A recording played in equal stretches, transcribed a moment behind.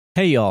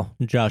Hey y'all,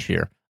 Josh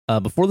here.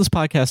 Before this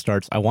podcast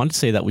starts, I want to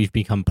say that we've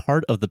become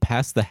part of the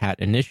Pass the Hat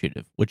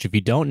initiative, which, if you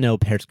don't know,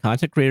 pairs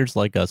content creators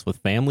like us with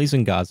families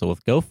in Gaza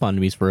with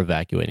GoFundMes for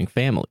evacuating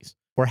families.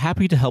 We're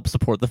happy to help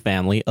support the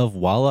family of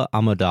Wala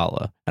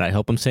Amadallah, and I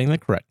hope I'm saying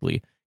that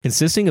correctly,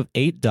 consisting of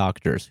 8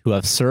 doctors who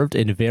have served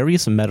in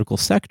various medical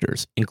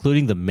sectors,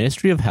 including the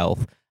Ministry of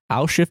Health,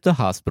 Al-Shifta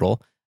Hospital,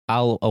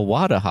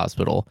 Al-Awada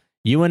Hospital,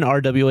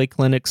 UNRWA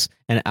clinics,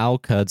 and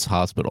Al-Quds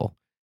Hospital.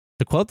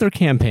 To quote their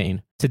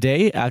campaign,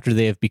 today, after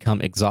they have become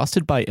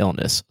exhausted by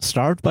illness,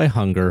 starved by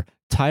hunger,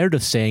 tired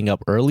of staying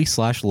up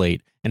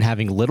early/late, and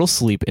having little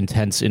sleep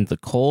intense in the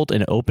cold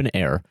and open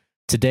air,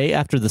 today,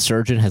 after the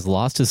surgeon has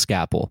lost his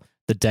scalpel,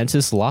 the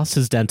dentist lost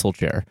his dental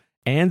chair,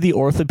 and the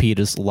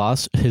orthopedist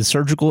lost his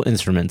surgical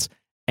instruments,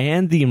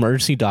 and the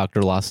emergency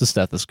doctor lost his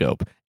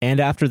stethoscope, and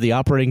after the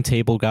operating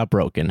table got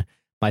broken,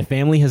 my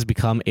family has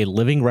become a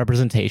living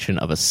representation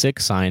of a sick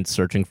science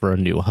searching for a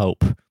new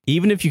hope.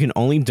 Even if you can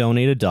only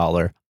donate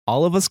 $1,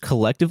 all of us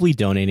collectively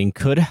donating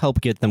could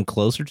help get them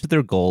closer to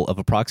their goal of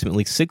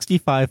approximately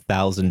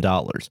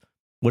 $65,000,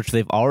 which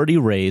they've already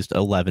raised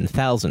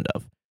 $11,000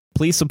 of.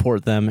 Please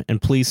support them, and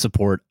please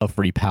support a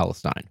free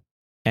Palestine.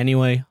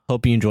 Anyway,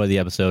 hope you enjoy the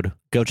episode.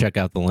 Go check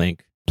out the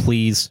link.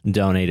 Please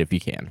donate if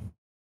you can.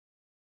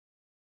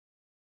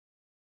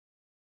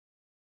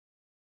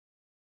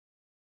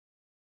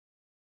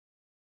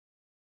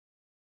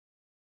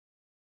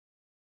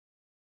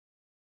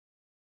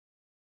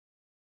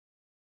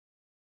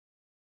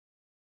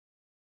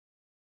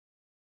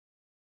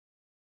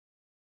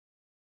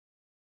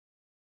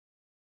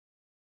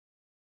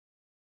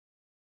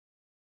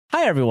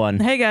 Hi, everyone.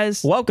 Hey,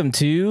 guys. Welcome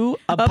to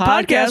a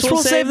podcast will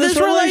save this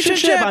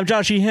relationship. I'm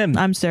Joshy Him.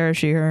 I'm Sarah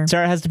Sheeher.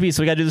 Sarah has to pee,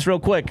 so we got to do this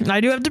real quick.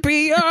 I do have to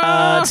pee.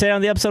 Today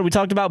on the episode, we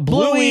talked about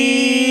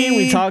Bluey.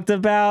 We talked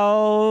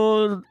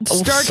about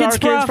Star Kid's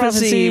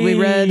Prophecy. We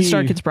read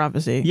Star Kid's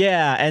Prophecy.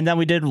 Yeah, and then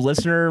we did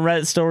listener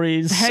Reddit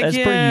stories Heck as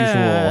yeah. per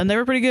usual. And they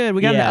were pretty good.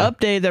 We got an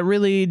update that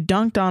really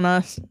dunked on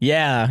us.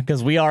 Yeah,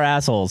 because we are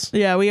assholes.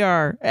 Yeah, we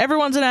are.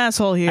 Everyone's an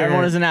asshole here.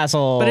 Everyone is an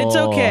asshole. But it's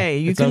okay.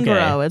 You can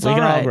grow. It's all right.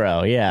 We can all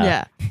grow, yeah.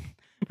 Yeah.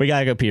 We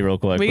gotta go pee real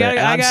quick. I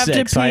I'm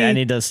sick, so I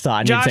need to stop.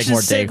 I need Josh to take more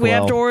is sick. Dayquil. We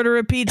have to order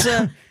a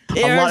pizza.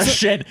 A lot of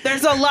shit.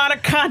 There's a lot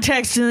of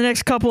context in the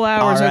next couple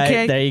hours, all right,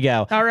 okay? There you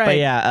go. All right. But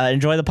yeah,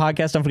 enjoy the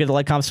podcast. Don't forget to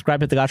like, comment, subscribe,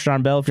 hit the gosh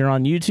darn bell if you're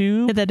on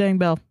YouTube. Hit that dang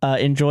bell.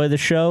 Enjoy the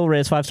show. Rate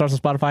us 5 stars on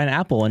Spotify and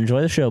Apple.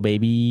 Enjoy the show,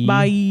 baby.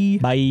 Bye.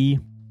 Bye.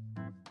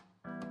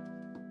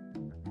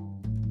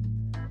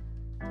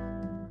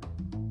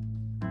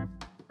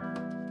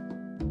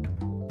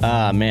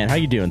 Man, how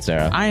you doing,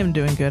 Sarah? I am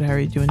doing good. How are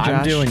you doing,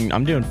 Josh?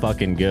 I'm doing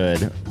fucking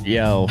good.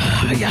 Yo,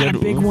 I got a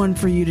big one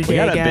for you today, we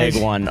got a guys.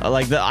 big one.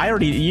 Like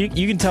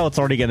you can tell it's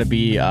already gonna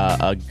be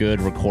a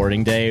good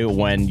recording day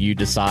when you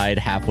decide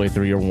halfway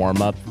through your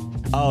warm up,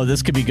 oh,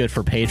 this could be good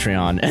for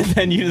Patreon, and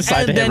then you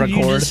decide to hit record.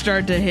 You just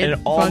start to hit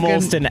in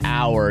almost an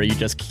hour. You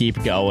just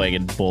keep going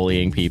and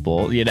bullying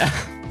people. You know,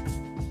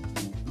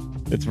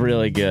 it's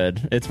really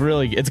good. It's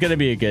gonna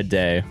be a good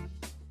day.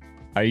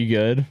 Are you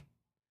good?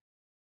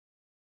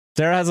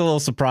 Sarah has a little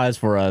surprise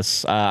for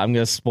us. I'm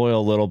going to spoil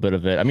a little bit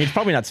of it. I mean, it's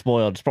probably not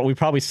spoiled. We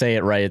probably say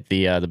it right at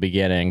the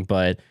beginning,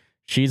 but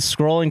she's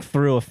scrolling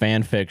through a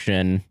fan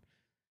fiction,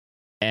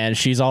 and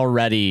she's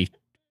already,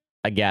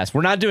 I guess.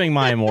 We're not doing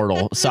My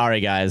Immortal. Sorry,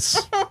 guys.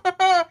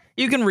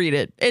 You can read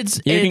it. It's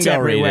go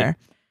everywhere.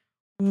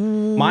 Read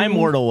it. My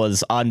Immortal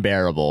was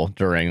unbearable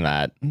during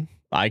that.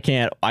 I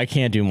can't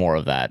do more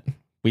of that.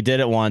 We did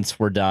it once.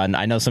 We're done.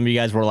 I know some of you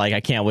guys were like, I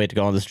can't wait to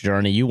go on this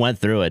journey. You went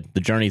through it. The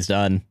journey's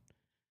done.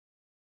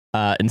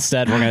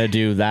 Instead, we're gonna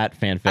do that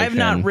fan fiction.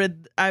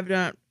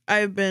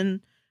 I've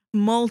been.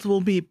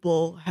 Multiple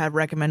people have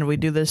recommended we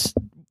do this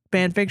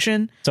fan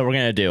fiction, so we're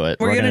gonna do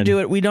it. We're gonna do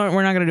it. We're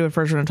not gonna do it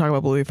first. We're gonna talk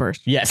about Bluey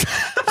first. Yes.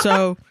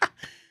 So,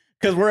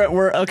 because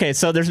we're okay.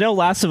 So there's no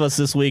Last of Us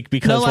this week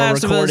because we're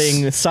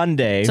recording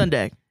Sunday,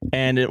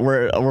 and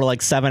we're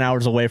like 7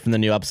 hours away from the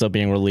new episode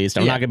being released.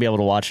 I'm not gonna be able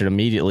to watch it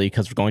immediately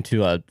because we're going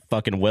to a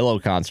fucking Willow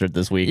concert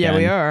this weekend. Yeah,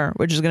 we are,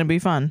 which is gonna be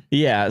fun.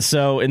 Yeah.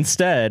 So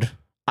instead,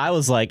 I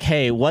was like,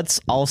 hey, what's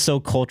also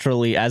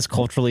culturally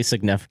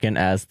significant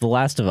as The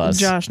Last of Us?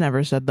 Josh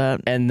never said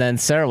that. And then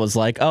Sarah was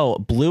like, oh,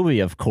 Bluey,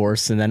 of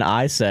course. And then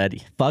I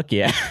said, fuck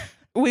yeah.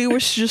 We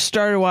just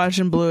started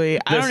watching Bluey.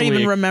 I don't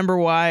even remember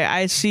why.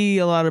 I see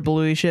a lot of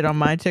Bluey shit on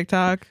my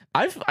TikTok.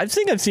 I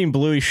think I've seen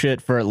Bluey shit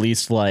for at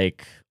least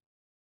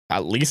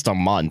a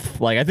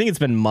month. Like, I think it's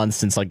been months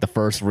since like the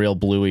first real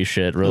Bluey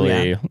shit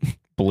really... Yeah.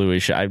 Bluey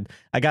shit.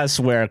 I gotta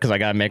swear because I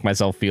gotta make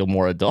myself feel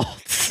more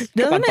adult.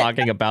 I'm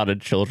talking about a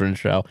children's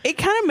show. It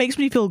kind of makes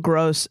me feel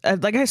gross.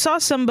 Like I saw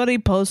somebody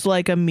post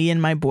like a me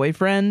and my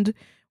boyfriend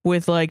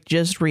with like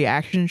just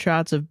reaction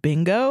shots of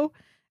Bingo,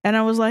 and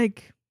I was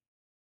like,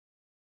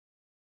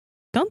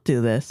 "Don't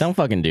do this. Don't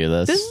fucking do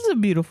this. This is a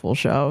beautiful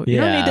show. You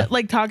don't need to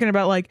like talking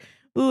about like,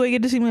 ooh, I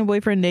get to see my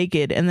boyfriend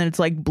naked, and then it's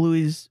like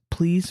Bluey's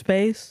please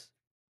face.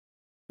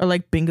 or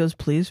like Bingo's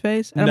Please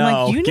face. And no, I'm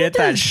like, you get need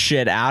that to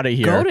shit out of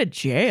here. go to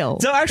jail.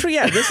 So actually,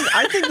 yeah,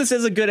 I think this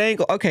is a good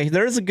angle. Okay,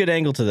 there is a good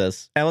angle to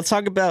this. And let's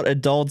talk about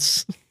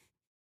adults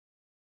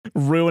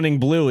ruining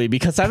Bluey,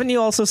 because haven't you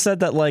also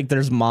said that like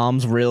there's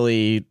moms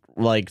really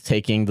like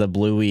taking the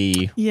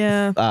Bluey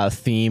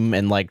theme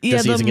and like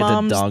just using it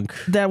to dunk,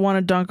 that want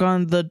to dunk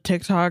on the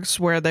TikToks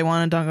where they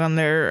want to dunk on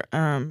their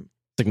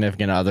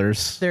significant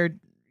others, their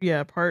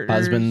partners,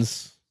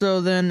 husbands.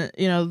 So then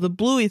the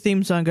Bluey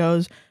theme song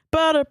goes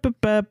a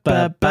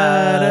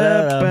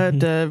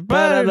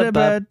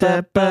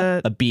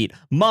beat,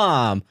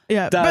 mom,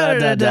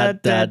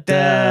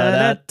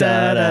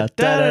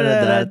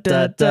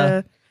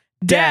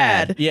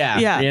 dad,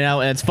 yeah,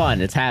 and it's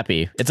fun, it's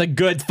happy, it's a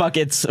good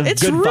it's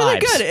good really vibes.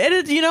 Good.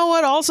 And you know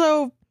what,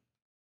 also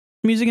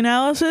music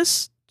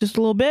analysis, just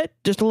a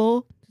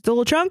little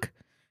chunk.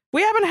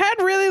 We haven't had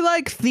really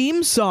like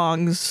theme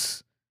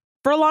songs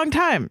for a long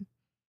time.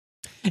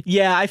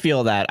 Yeah, I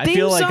feel that. I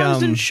feel like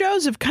songs and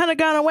shows have kind of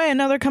gone away, and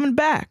now they're coming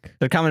back.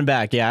 They're coming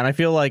back, yeah. And I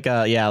feel like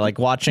like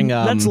watching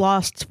that's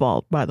Lost's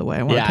fault, by the way.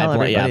 I want to tell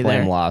everybody I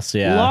blame Lost.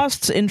 Yeah,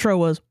 Lost's intro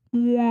was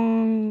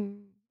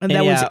and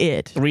that was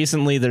it.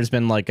 Recently, there's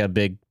been like a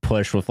big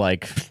push with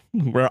like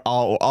we're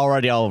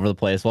already all over the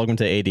place. Welcome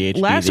to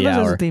ADHD. Last of Us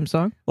has a theme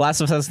song.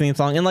 Last of Us has a theme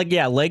song, and like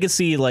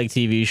legacy like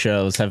TV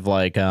shows have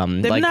like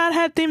they've not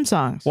had theme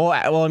songs. Well,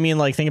 I mean,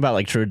 like think about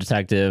like True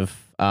Detective.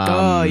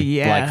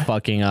 Like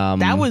fucking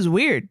that was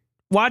weird.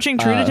 Watching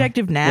True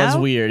Detective now was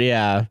weird,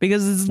 yeah,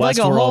 because it's like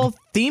a whole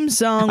theme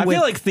song. I feel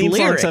like theme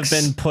lyrics. songs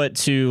have been put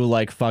to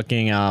like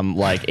fucking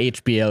like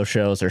HBO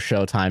shows or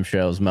Showtime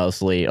shows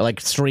mostly, or like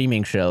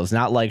streaming shows,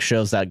 not like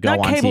shows that go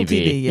not on cable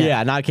TV.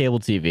 Yeah, not cable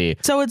TV.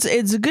 So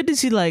it's good to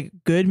see like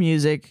good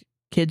music,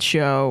 kids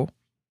show.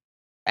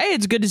 Hey,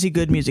 it's good to see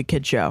good music,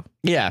 kids show.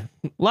 Yeah,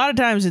 a lot of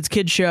times it's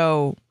kids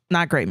show.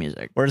 Not great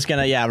music. We're just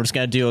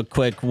gonna do a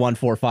quick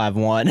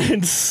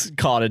 1-4-5-1 and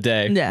call it a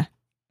day. Yeah,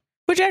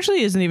 which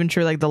actually isn't even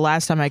true. Like the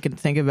last time I can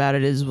think about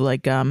it is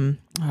like those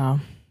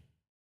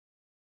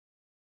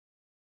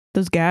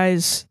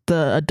guys,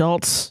 the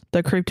adults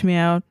that creeped me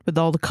out with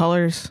all the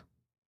colors.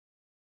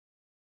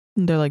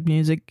 They're like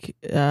music,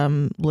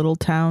 Little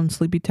Town,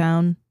 Sleepy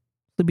Town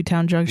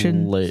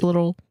Junction,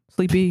 Little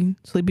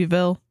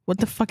Sleepyville. What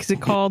the fuck is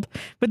it called?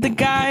 But the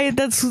guy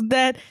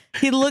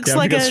he looks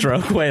like a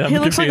stroke. Wait, he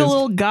looks like a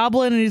little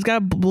goblin, and he's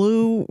got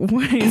blue.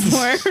 He's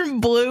wearing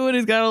blue, and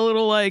he's got a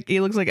little like he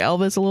looks like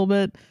Elvis a little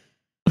bit.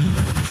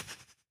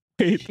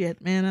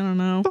 Shit, man, I don't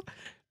know.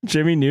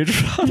 Jimmy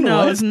Neutron?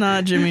 No, it's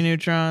not Jimmy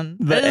Neutron.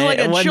 It's like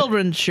a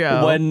children's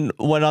show. When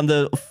on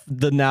the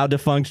now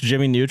defunct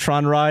Jimmy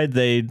Neutron ride,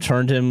 they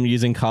turned him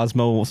using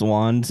Cosmo's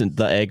wand,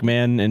 the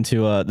Eggman,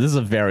 into a. This is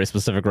a very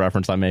specific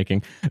reference I'm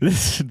making.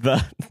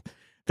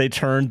 They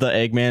turned the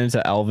Eggman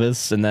into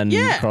Elvis, and then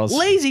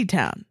Lazy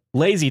Town.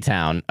 Lazy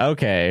Town.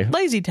 Okay.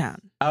 Lazy Town.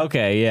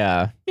 Okay.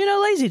 Yeah. You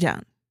know Lazy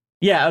Town.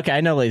 Yeah. Okay.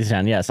 I know Lazy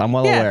Town. Yes, I'm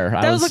well aware.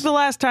 That was like the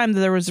last time that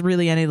there was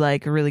really any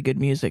like really good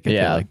music. I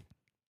feel like.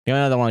 The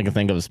only other one I can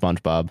think of is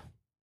SpongeBob.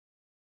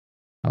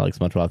 I like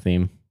SpongeBob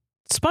theme.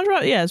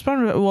 SpongeBob. Yeah.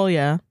 SpongeBob. Well,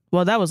 yeah.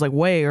 Well, that was like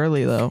way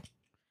early though.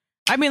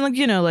 I mean,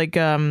 like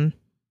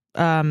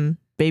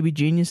Baby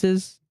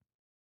Geniuses.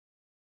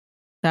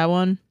 That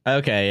one.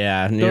 Okay,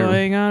 yeah.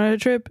 Going on a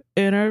trip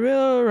in a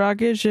real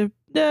rocket ship.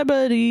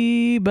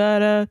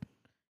 Da-ba-dee-ba-da.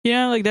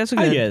 Yeah, like that's a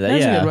good, a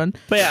good one.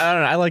 But yeah, I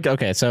don't know. I like,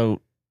 okay, so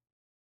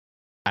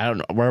I don't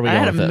know. Where are we going?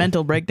 I had a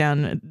mental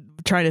breakdown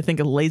trying to think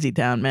of Lazy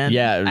Town, man.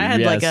 Yeah. I had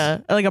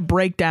like a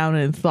breakdown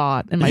in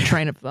thought, in my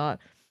train of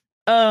thought.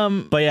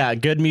 But yeah,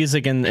 good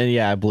music and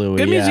Bluey.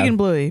 Good music and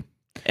Bluey.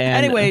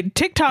 And anyway,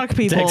 TikTok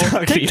people,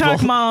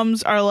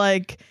 moms are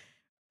like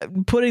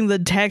putting the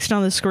text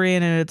on the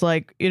screen, and it's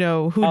like, who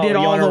did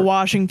all the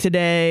washing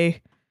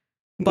today?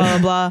 Blah,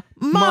 blah,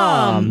 blah.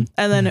 Mom.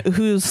 And then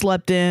who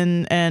slept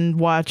in and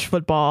watched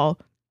football?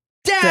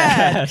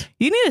 Dad.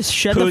 You need to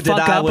shut the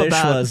fuck up about. Who did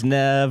I wish was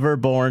never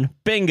born?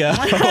 Bingo.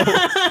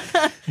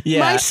 Yeah.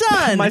 My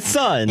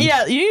son.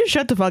 Yeah, you need to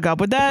shut the fuck up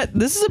with that.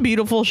 This is a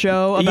beautiful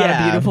show about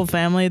a beautiful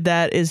family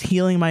that is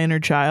healing my inner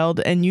child,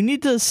 and you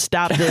need to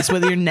stop this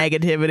with your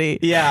negativity.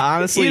 Yeah,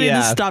 honestly, you need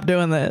to stop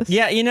doing this.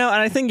 Yeah, and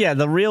I think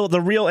the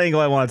real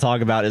angle I want to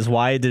talk about is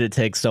why did it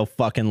take so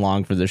fucking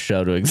long for this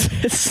show to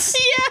exist?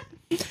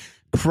 Yeah.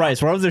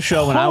 Christ, where was the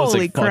show when I was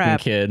a fucking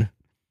kid?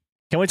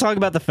 Can we talk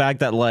about the fact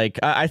that, like,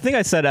 I think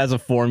I said as a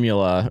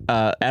formula,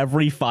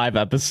 every 5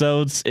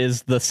 episodes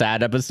is the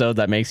sad episode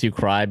that makes you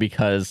cry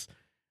because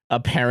a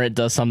parent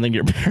does something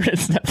your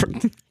parents never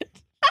did.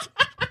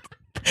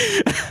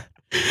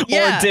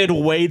 Or did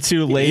way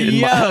too late in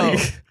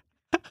life.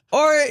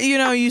 Or,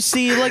 you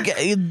see, like,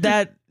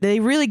 that they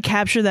really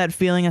capture that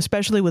feeling,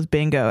 especially with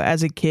Bingo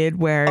as a kid,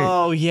 where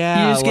you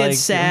just get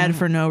sad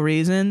for no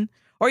reason.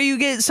 Or you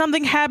get,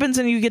 something happens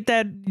and you get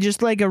that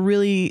just, like, a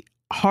really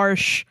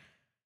harsh,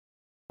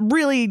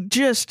 really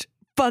just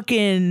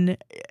fucking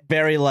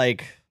very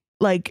like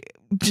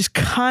just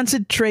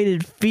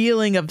concentrated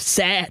feeling of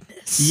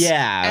sadness.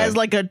 Yeah. As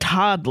like a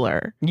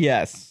toddler.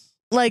 Yes.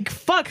 like,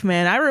 fuck,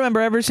 man. I remember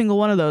every single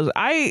one of those.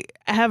 I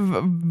have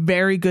a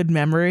very good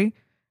memory,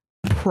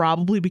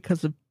 probably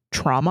because of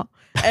trauma.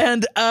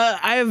 And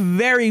I have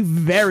very,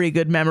 very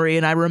good memory.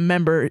 And I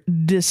remember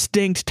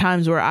distinct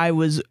times where I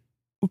was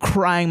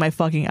crying my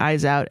fucking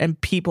eyes out and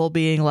people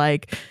being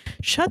like,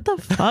 shut the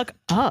fuck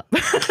up.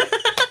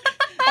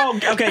 Oh,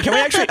 okay.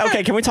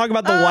 Can we talk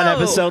about the one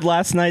episode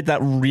last night that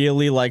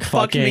really like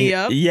fucked me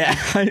up? Yeah.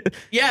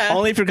 Yeah.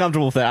 Only if you're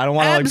comfortable with it. I don't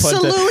want to like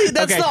absolutely.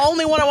 That's the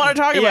only one I want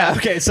to talk about. Yeah.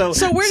 Okay. So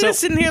we're just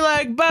sitting here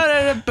like,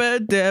 I'm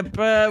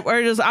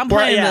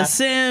playing The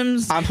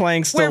Sims. I'm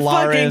playing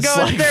Stellaris.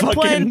 We're fucking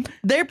going.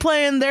 They're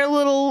playing their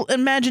little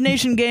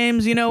imagination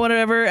games, you know,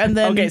 whatever. And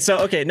then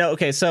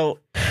So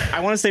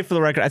I want to say for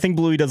the record, I think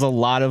Bluey does a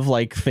lot of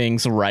like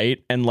things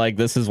right, and like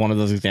this is one of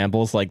those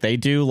examples. Like they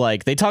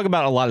talk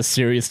about a lot of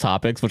serious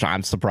topics, which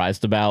I'm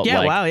surprised about. Yeah,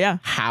 like, wow, yeah.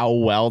 How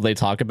well they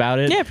talk about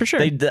it. Yeah, for sure.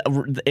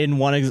 In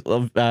one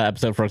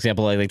episode, for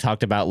example, like they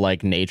talked about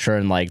like nature,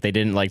 and like they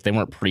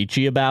weren't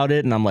preachy about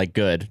it, and I'm like,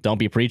 good, don't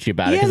be preachy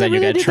about it, because then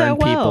you're gonna turn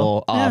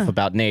people off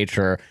about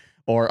nature.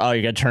 Or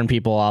you're gonna turn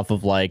people off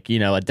of like, you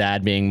know, a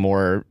dad being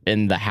more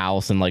in the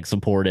house and like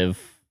supportive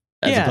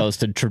as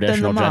opposed to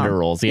traditional gender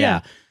roles.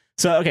 Yeah.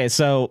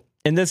 So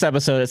in this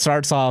episode, it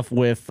starts off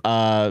with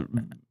I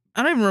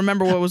don't even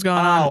remember what was going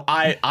on. Oh,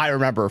 I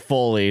remember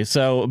fully.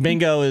 So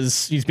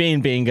he's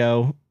being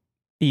Bingo.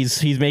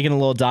 He's making a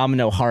little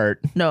domino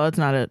heart. No, that's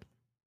not it.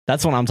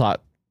 That's what I'm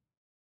taught.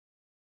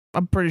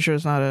 I'm pretty sure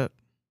it's not it.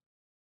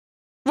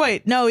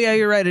 Wait, no, yeah,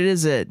 you're right. It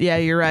is it. Yeah,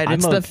 you're right.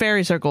 It's the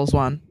fairy circles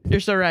one. You're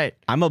so right.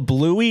 I'm a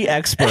Bluey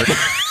expert.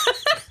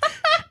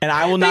 And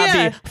I will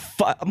not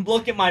be.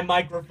 Look at my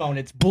microphone.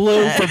 It's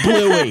blue for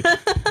Bluey.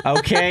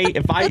 Okay,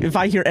 if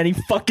I hear any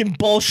fucking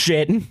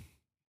bullshit.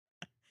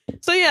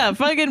 So yeah,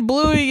 fucking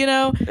Bluey, you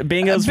know,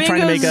 Bingo's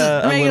trying to make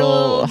a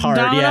little heart,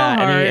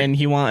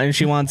 and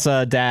she wants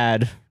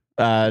Dad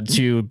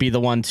to be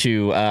the one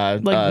to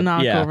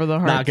knock over the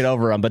heart, knock it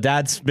over him. But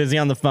Dad's busy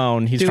on the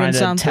phone. He's trying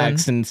to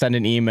text and send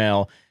an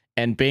email,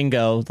 and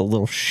Bingo, the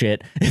little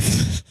shit.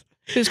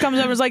 Just comes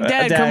over and is like,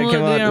 Dad, come look,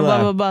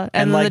 blah, blah, blah.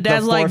 And then the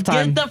dad's like,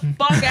 get the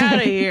fuck out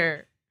of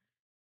here.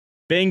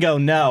 Bingo,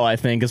 no, I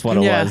think is what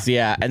it was.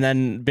 Yeah. And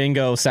then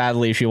Bingo,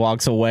 sadly, she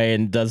walks away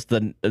and does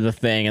the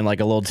thing, and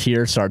like a little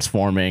tear starts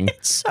forming.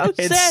 It's so sad.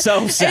 It's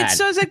so sad. It's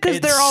so sad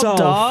because they're all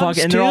dogs.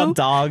 And they're all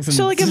dogs. And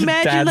so like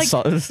imagine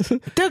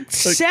the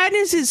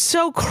sadness is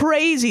so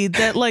crazy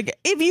that like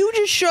if you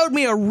just showed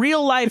me a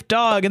real life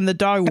dog and the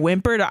dog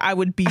whimpered, I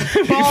would be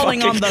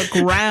falling on the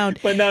ground.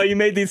 But no, you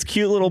made these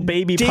cute little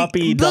baby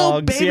puppy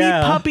dogs. Baby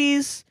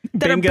puppies.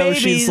 Bingo,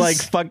 she's like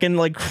fucking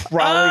like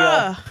crawling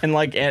up and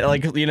like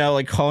you know,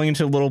 like calling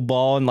into a little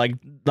ball and like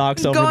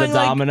knocks over the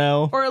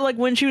domino. Or like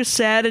when she was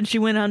sad and she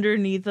went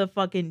underneath a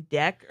fucking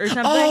deck or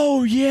something.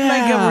 Oh yeah,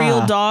 like a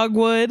real dog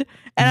would.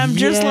 And I'm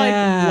just like,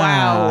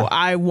 wow,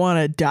 I want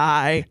to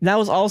die. That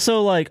was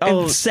also like,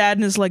 if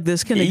sadness like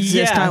this can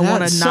exist, I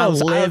want to not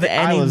live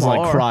anymore. I was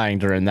like crying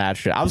during that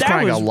shit. I was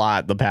crying a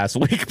lot the past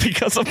week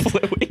because of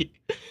Bluey.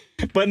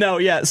 But no,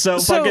 yeah. So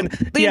fucking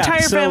the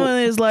entire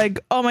family is like,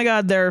 oh my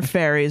god, there are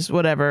fairies,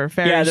 whatever.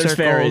 There's circles.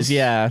 Fairies.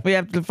 Yeah, we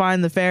have to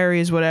find the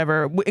fairies,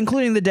 whatever,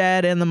 including the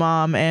dad and the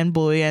mom and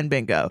Bluey and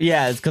Bingo.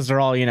 Yeah, it's because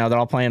they're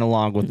all playing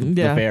along with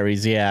the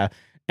fairies. Yeah.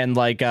 And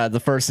like the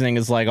first thing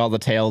is like all the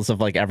tails of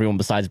like everyone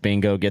besides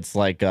Bingo gets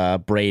like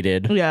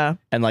braided. Yeah.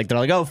 And like they're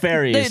like, oh,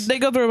 fairies. They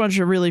go through a bunch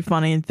of really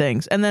funny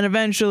things. And then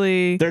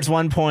eventually there's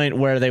one point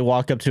where they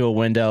walk up to a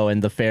window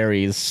and the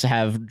fairies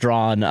have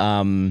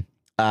drawn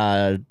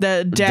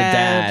the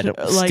dad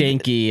like,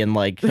 Stinky and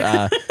like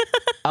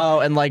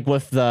and like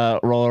with the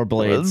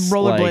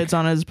rollerblades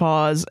on his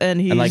paws, and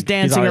he's like,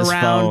 dancing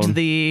around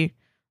the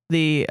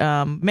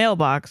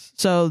mailbox.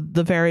 So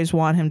the fairies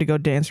want him to go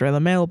dance around the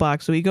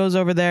mailbox. So he goes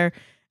over there,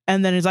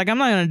 and then he's like, I'm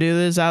not gonna do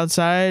this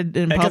outside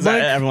in public.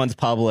 Everyone's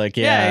public.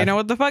 Yeah, you know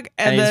what the fuck.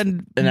 And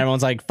then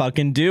everyone's like,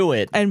 fucking do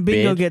it. And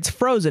Bingo gets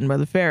frozen by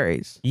the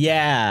fairies.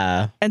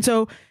 Yeah.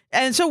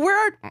 And so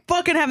we're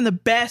fucking having the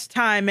best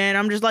time, man.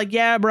 I'm just like,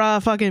 yeah, bro,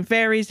 fucking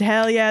fairies,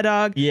 hell yeah,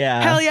 dog.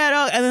 Yeah. Hell yeah,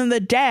 dog. And then the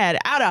dad,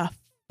 out of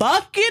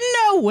fucking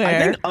nowhere. I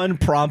think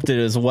unprompted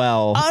as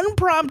well.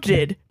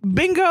 Unprompted.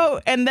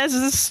 Bingo. And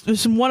this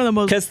is one of the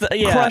most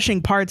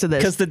crushing parts of this.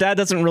 Because the dad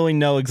doesn't really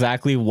know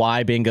exactly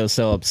why Bingo's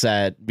so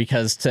upset.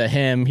 Because to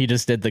him, he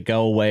just did the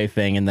go away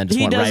thing and then just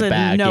went right back. He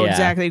doesn't know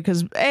exactly.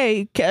 Because,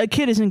 a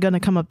kid isn't going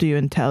to come up to you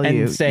and tell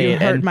you, you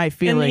hurt my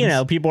feelings. And, you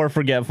know, people are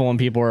forgetful and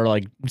people are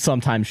like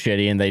sometimes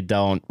shitty and they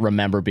don't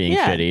remember being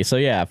shitty. So,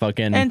 yeah,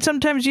 fucking. And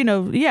sometimes, you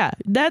know,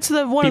 that's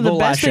one of the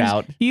best things.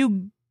 Out.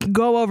 You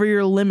go over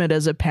your limit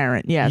as a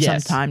parent. Yeah,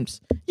 yes.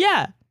 Sometimes.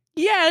 Yeah,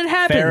 it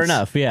happens. Fair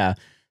enough. Yeah.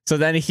 So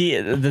then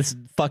this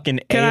fucking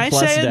Can A+ I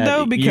say it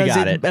though because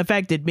it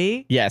affected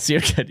me? Yes,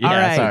 you're good.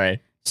 Yeah,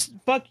 sorry.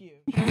 Fuck you.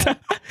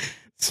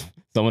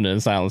 Someone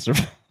didn't silence her.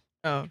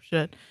 Oh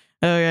shit.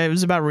 Okay, it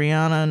was about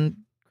Rihanna and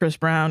Chris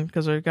Brown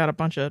because I got a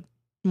bunch of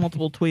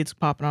multiple tweets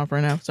popping off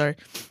right now. Sorry.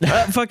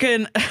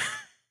 Fucking.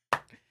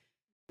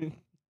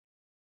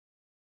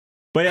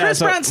 But yeah, Chris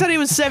Brown said he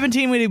was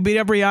 17 when he beat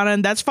up Rihanna,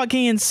 and that's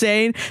fucking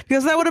insane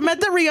because that would have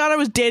meant that Rihanna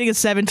was dating a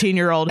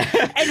 17-year-old,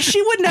 and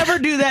she would never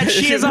do that.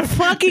 She is a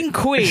fucking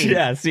queen.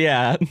 Yes,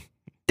 yeah.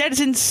 That's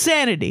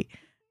insanity.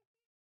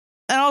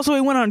 And also,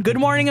 he went on Good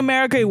Morning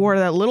America. He wore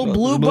that little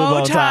blue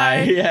bow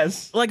tie.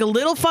 Yes. Like a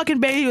little fucking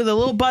baby with a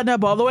little button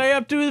up all the way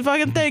up to the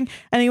fucking thing.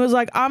 And he was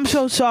like, I'm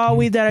so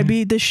sorry that I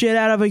beat the shit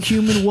out of a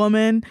human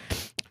woman.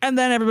 And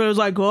then everybody was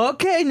like,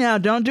 okay, now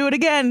don't do it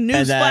again.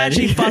 Newsflash,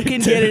 he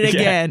fucking did it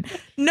again.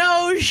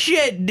 No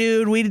shit,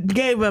 dude. We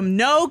gave him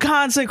no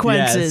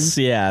consequences.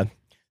 Yes, yeah.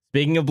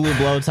 Speaking of blue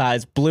blow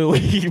ties,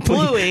 Bluey.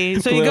 Bluey.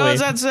 So he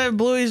goes outside,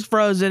 Bluey's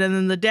frozen, and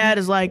then the dad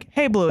is like,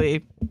 hey,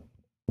 Bluey.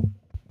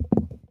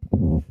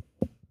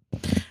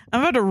 I'm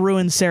about to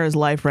ruin Sarah's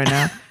life right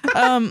now.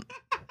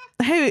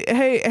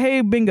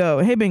 Hey, Bingo.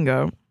 Hey,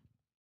 Bingo.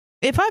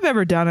 If I've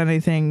ever done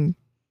anything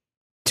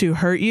to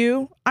hurt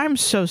you, I'm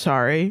so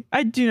sorry.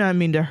 I do not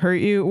mean to hurt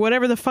you.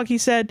 Whatever the fuck he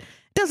said,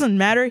 doesn't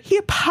matter. He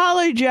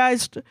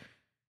apologized.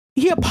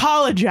 Dude.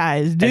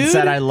 And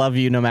said, I love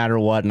you no matter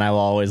what, and I will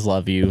always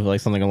love you. Like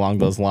something along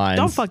those lines.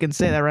 Don't fucking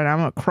say that right now. I'm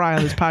going to cry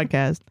on this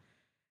podcast.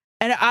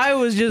 And I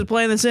was just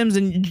playing The Sims,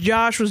 and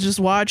Josh was just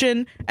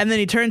watching, and then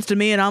he turns to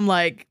me, and I'm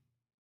like,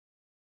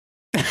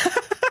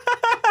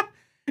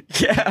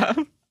 yeah.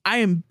 I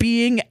am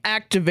being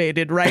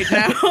activated right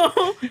now.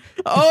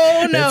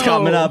 Oh no. It's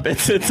coming up.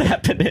 It's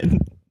happening.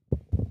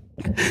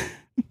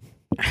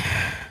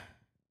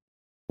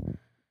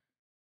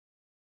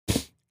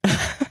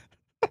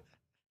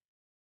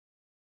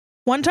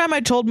 One time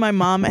I told my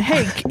mom,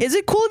 hey, is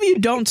it cool if you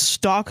don't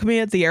stalk me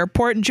at the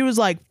airport? And she was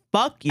like,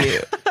 fuck you.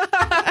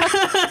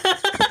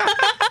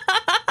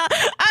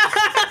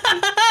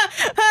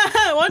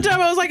 One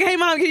time I was like, hey,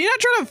 Mom, can you not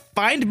try to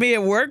find me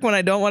at work when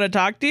I don't want to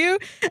talk to you?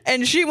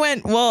 And she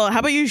went, well, how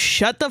about you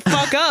shut the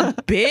fuck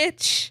up,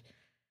 bitch?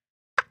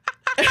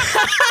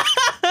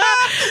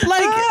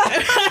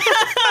 Like,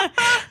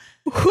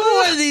 who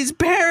are these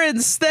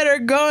parents that are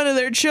going to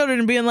their children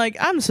and being like,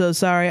 I'm so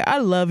sorry, I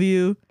love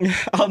you.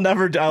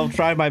 I'll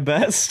try my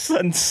best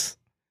since...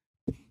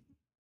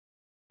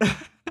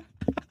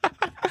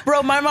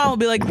 Bro, my mom will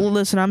be like,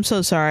 listen, I'm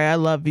so sorry, I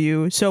love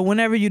you. So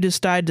whenever you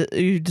decide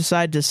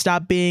to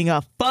stop being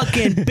a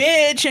fucking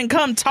bitch and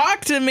come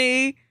talk to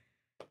me.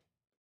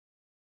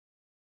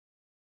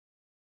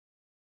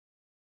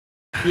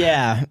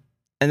 Yeah.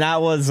 And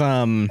that was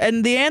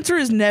And the answer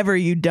is never,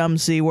 you dumb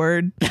C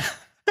word.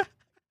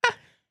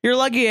 You're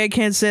lucky I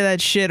can't say that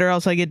shit or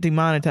else I get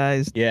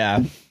demonetized.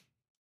 Yeah.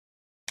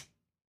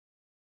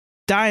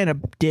 Die in a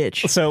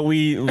ditch. So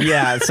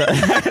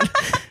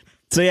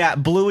So yeah,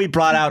 Bluey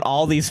brought out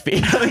all these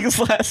feelings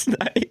last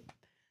night.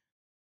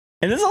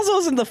 And this also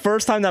isn't the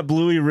first time that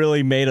Bluey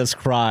really made us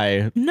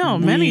cry. No,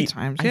 many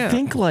times, yeah. I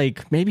think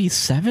like maybe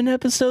 7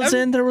 episodes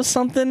in there was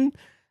something.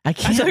 I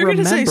can't remember. You were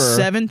going to say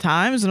 7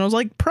 times, and I was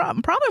like,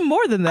 probably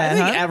more than that, I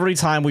think every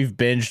time we've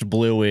binged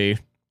Bluey,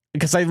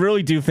 because I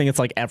really do think it's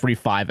like every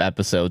 5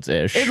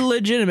 episodes-ish. It's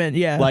legitimate,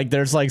 yeah. Like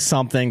there's like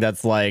something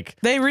that's like...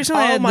 They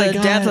recently had the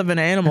death of an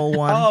animal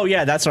one. Oh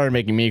yeah, that started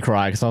making me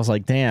cry because I was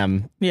like,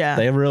 damn. Yeah.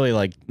 They really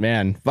like,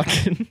 man,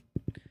 fucking...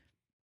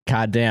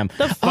 God damn.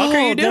 The fuck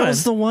are you doing? That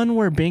was the one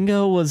where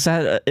Bingo was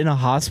in a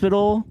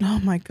hospital. Oh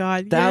my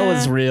God, That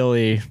was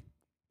really...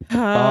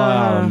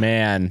 Oh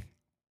man.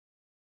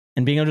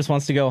 And Bingo just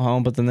wants to go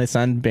home, but then they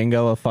send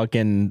Bingo a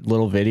fucking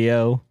little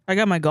video. I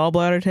got my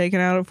gallbladder taken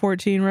out at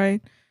 14,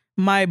 right?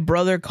 My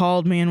brother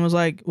called me and was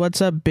like, what's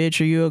up, bitch?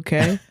 Are you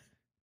okay?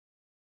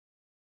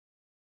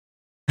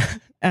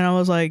 And I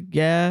was like,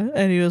 yeah.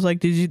 And he was like,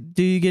 do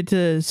you get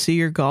to see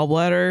your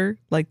gallbladder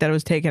like that it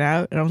was taken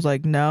out? And I was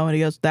like, no. And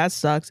he goes, that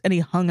sucks. And he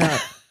hung up.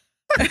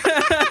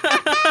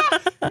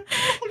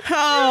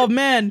 Oh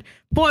man.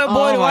 Boy, do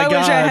I wish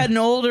I had an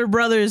older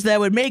brothers that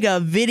would make a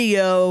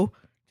video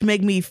to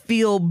make me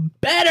feel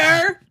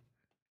better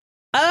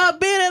about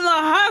being in the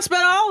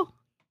hospital.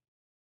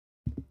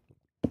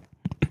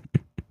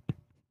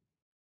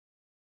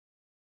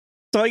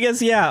 So I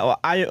guess, yeah,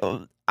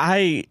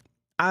 I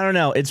don't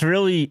know. It's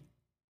really,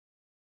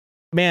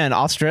 man,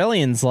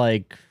 Australians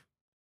like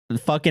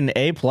fucking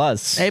A+. A+,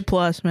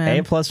 man.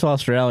 A+ to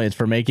Australians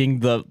for making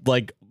the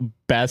like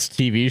best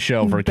TV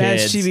show for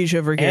kids. Best TV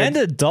show for kids. And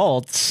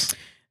adults.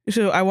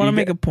 So I want to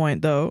make a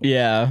point though.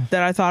 Yeah.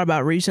 That I thought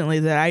about recently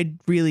that I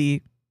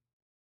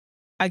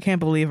can't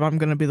believe I'm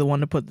going to be the one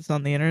to put this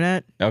on the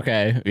internet.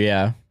 Okay.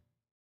 Yeah.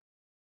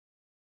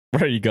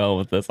 Where are you going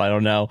with this? I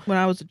don't know. When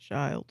I was a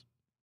child.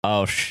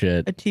 Oh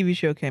shit. A TV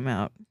show came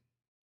out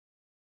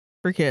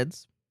for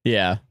kids.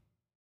 Yeah.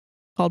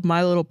 Called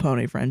My Little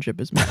Pony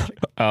Friendship is Magic.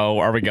 Oh,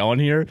 are we going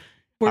here?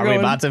 Are we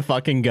about to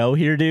fucking go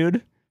here,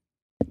 dude?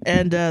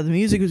 And the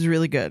music was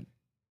really good.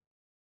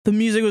 The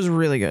music was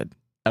really good.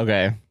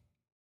 Okay.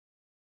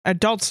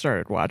 Adults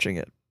started watching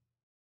it.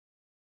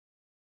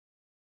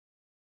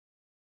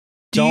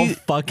 Don't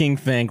fucking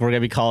think we're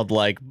gonna be called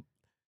like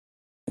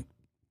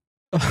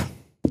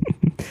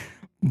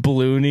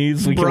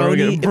Bloonies. We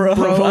Brolies.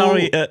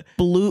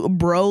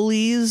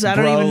 I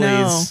don't even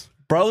know.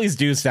 Brolies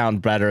do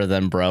sound better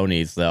than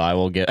bronies, though. I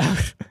will get.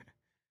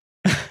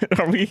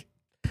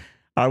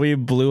 Are we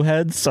blue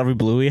heads? Are we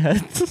bluey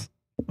heads?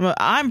 Well,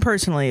 I'm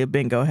personally a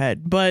bingo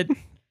head, but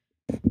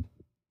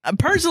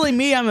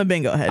personally, I'm a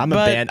bingo head. I'm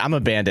a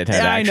bandit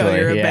head. I actually. know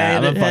you're a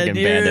bandit I'm a fucking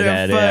head. bandit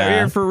head.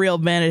 You're for real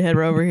bandit head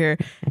over here.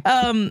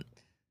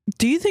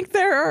 Do you think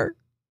there are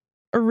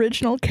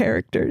original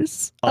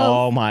characters?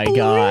 Oh my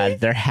God,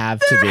 there have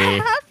to be.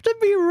 There have to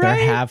be, right?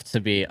 There have to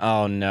be.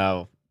 Oh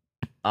no.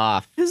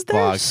 Because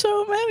there's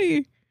so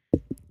many.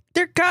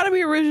 There gotta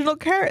be original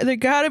characters. There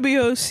gotta be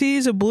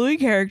OCs of Bluey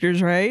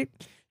characters, right?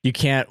 We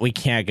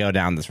can't go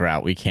down this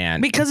route. We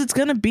can't. Because it's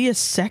gonna be a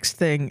sex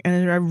thing,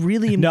 and I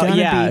really am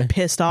gonna be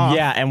pissed off.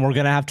 Yeah, and we're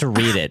gonna have to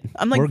read it.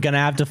 I'm like, we're gonna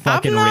have to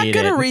fucking read it. I'm not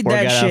gonna read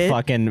that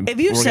shit.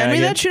 If you send me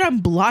that shit, I'm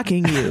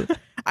blocking you.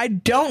 I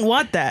don't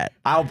want that.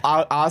 I'll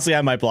honestly,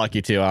 I might block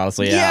you too.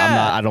 Honestly,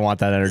 yeah. I don't want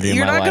that energy.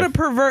 You're in my not life. gonna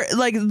pervert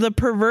like the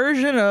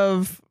perversion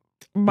of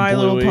My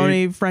Little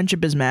Pony: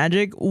 Friendship is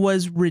Magic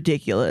was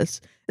ridiculous.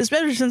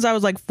 Especially since I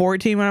was like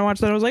 14 when I watched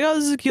that. I was like, oh,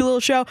 this is a cute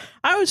little show.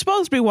 I was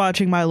supposed to be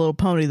watching My Little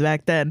Pony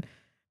back then.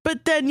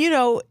 But then,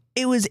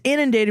 it was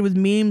inundated with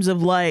memes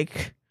of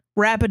like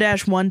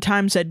Rapidash one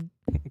time said,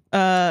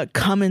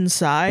 come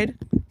inside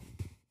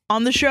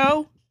on the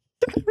show.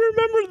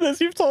 Remember this?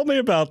 You've told me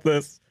about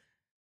this.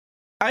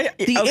 The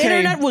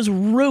internet was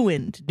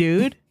ruined,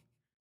 dude.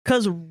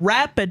 Because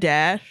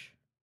Rapidash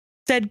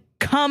said,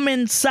 come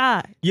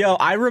inside. Yo,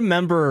 I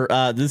remember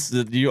this.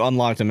 You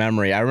unlocked a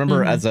memory. I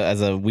remember as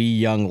a wee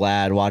young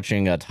lad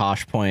watching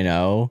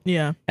Tosh.0.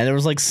 Yeah, and there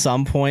was like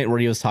some point where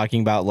he was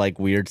talking about like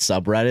weird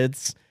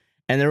subreddits,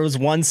 and there was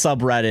one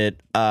subreddit.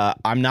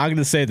 I'm not going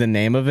to say the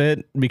name of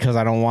it because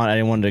I don't want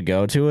anyone to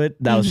go to it.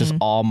 That was just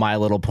all My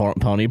Little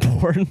Pony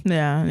porn.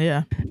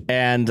 Yeah.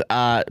 And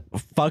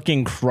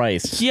fucking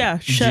Christ. Yeah,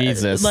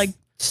 Jesus. Like,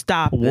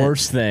 stop.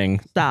 Worst thing.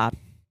 Stop.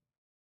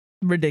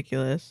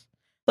 Ridiculous.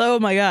 Oh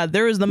my God,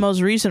 there was the most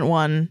recent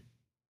one.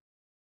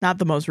 Not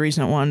the most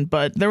recent one,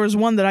 but there was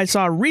one that I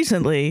saw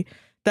recently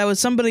that was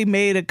somebody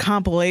made a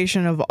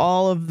compilation of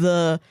all of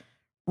the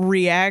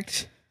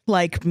React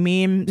like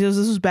memes. This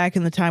was back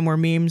in the time where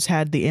memes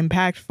had the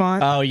impact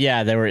font. Oh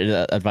yeah, they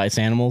were advice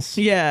animals.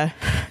 Yeah.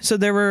 So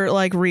there were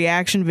like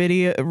reaction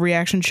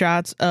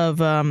shots of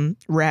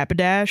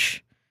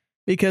Rapidash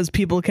because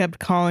people kept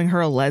calling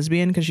her a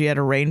lesbian because she had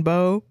a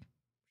rainbow.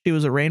 She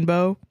was a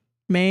rainbow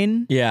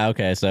main. Yeah,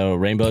 okay, so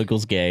rainbow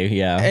equals gay,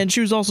 yeah. And she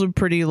was also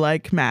pretty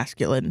like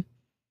masculine.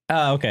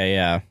 Oh, okay,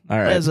 yeah. All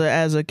right.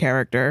 As a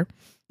character.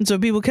 And so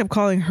people kept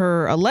calling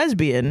her a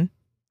lesbian.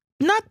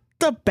 Not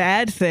the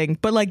bad thing,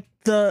 but like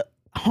the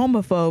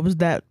homophobes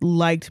that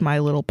liked My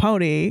Little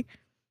Pony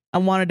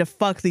and wanted to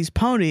fuck these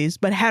ponies,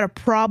 but had a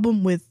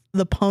problem with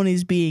the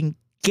ponies being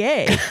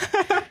gay.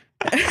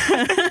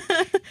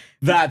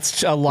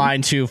 That's a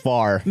line too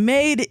far.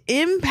 Made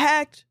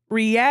impact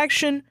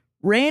reaction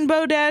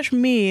Rainbow Dash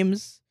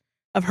memes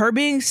of her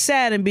being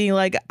sad and being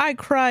like, I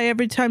cry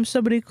every time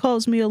somebody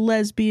calls me a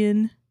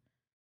lesbian.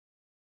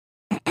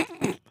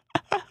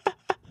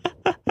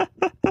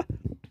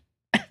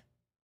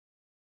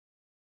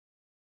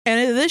 And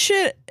if this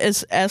shit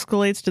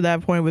escalates to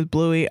that point with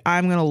Bluey,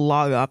 I'm going to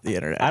log off the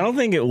internet. I don't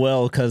think it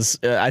will, because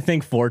I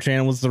think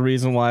 4chan was the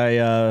reason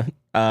why,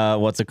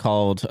 what's it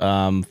called?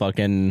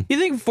 Fucking... You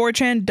think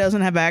 4chan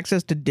doesn't have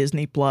access to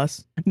Disney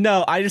Plus?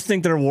 No, I just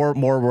think they're more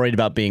worried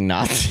about being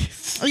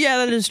Nazis.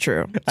 Yeah, that is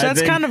true. So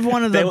that's kind of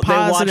one of the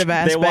positive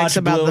aspects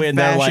about Bluey the and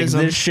they're like,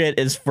 fascism. this shit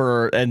is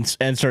for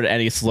insert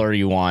any slur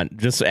you want.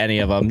 Just any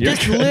of them.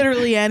 Just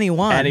literally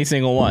anyone. Any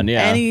single one,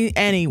 yeah.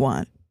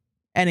 Anyone.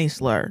 Any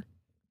slur.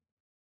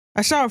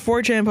 I saw a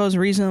 4chan post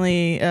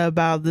recently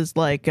about this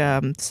like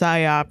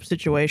psyop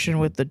situation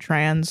with the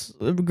trans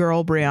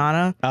girl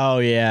Brianna. Oh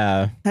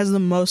yeah, has the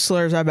most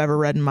slurs I've ever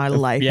read in my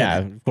life. Yeah,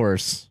 of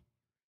course.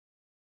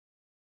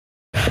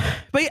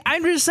 But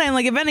I'm just saying,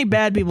 like, if any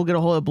bad people get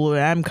a hold of Bluey,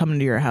 I'm coming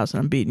to your house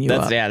and I'm beating you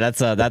up. Yeah,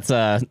 that's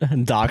a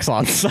docs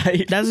on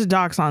site. That's a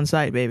docs on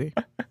site, baby.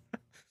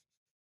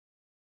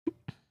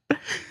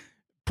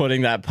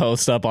 Putting that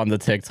post up on the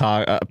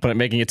TikTok,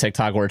 making a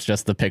TikTok where it's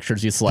just the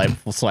pictures you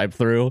swipe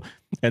through,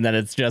 and then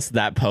it's just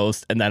that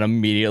post, and then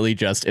immediately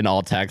just in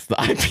all text the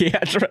IP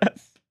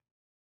address.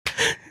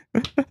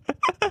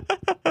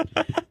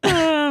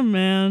 Oh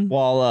man!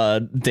 While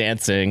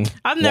dancing,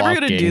 I'm never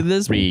gonna do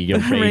this.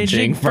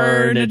 Rearranging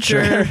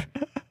furniture.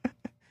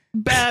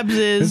 Babs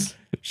is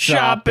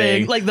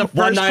shopping. Like the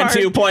first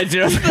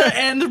 192.0. The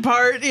end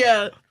part,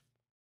 yeah.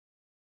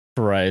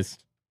 Christ.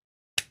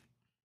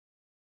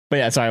 But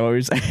yeah, sorry, what were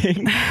you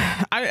saying?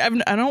 I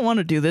don't want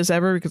to do this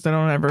ever because I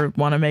don't ever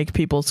want to make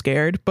people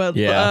scared. But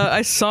yeah.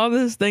 I saw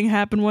this thing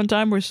happen one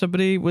time where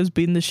somebody was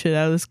beating the shit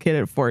out of this kid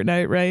at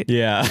Fortnite, right?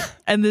 Yeah.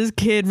 And this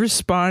kid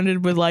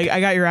responded with like,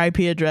 "I got your IP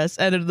address,"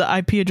 and the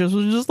IP address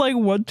was just like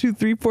 1, 2,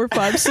 3, 4,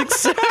 5, 6,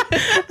 7. And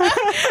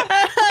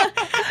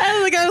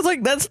the guy was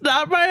like, "That's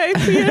not my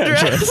IP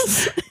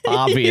address."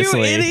 Obviously,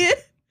 you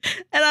idiot.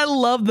 And I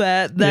love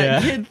that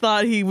kid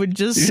thought he would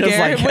just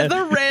scare him with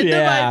a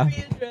random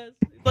IP address.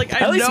 Like,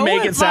 at least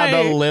make it sound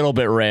a little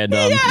bit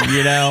random,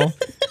 you know?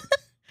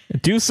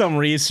 Do some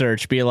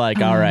research. Be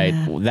like, all right,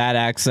 that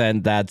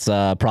accent, that's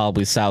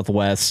probably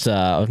Southwest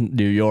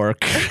New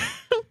York.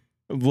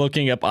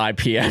 Looking up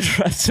IP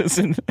addresses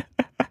and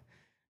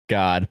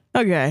God.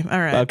 Okay, all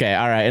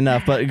right.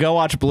 Enough. But go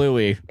watch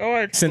Bluey.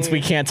 Since we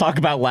can't talk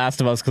about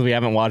Last of Us because we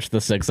haven't watched the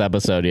 6th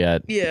episode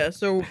yet. Yeah,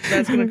 so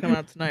that's gonna come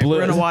out tonight. We're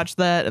gonna watch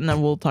that, and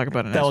then we'll talk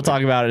about it next week.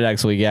 Talk about it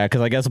next week, yeah,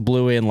 because I guess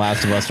Bluey and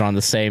Last of Us are on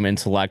the same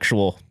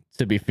intellectual.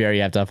 To be fair,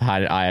 you have to have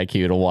high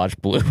IQ to watch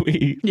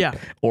Bluey. Yeah.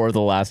 Or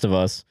The Last of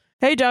Us.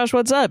 Hey, Josh,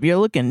 what's up? You're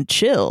looking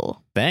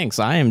chill. Thanks.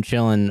 I am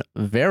chilling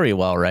very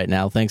well right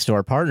now, thanks to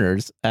our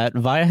partners at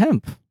Via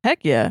Hemp.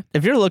 Heck yeah.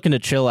 If you're looking to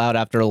chill out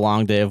after a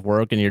long day of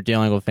work and you're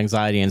dealing with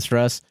anxiety and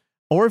stress,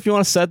 or if you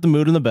want to set the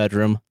mood in the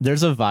bedroom,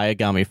 there's a Via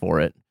gummy for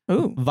it.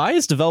 Ooh.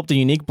 Via's developed a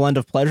unique blend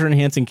of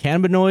pleasure-enhancing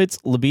cannabinoids,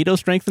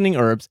 libido-strengthening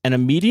herbs, and a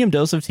medium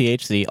dose of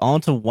THC all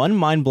into one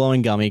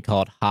mind-blowing gummy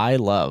called High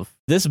Love.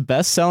 This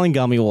best-selling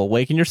gummy will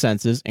awaken your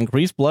senses,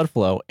 increase blood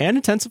flow, and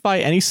intensify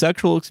any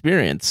sexual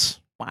experience.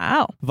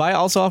 Wow. Via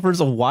also offers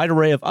a wide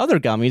array of other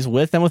gummies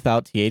with and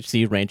without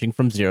THC ranging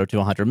from 0 to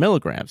 100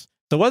 milligrams.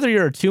 So whether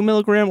you're a 2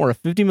 milligram or a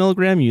 50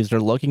 milligram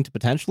user looking to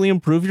potentially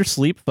improve your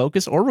sleep,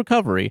 focus, or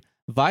recovery,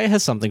 Via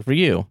has something for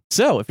you.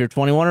 So if you're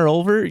 21 or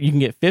older, you can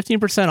get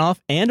 15%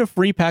 off and a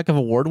free pack of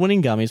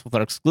award-winning gummies with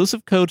our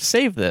exclusive code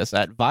SAVETHIS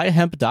at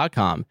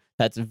viahemp.com.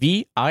 That's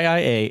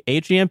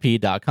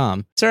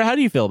VIIAHEMP.com. Sarah, how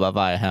do you feel about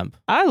Via Hemp?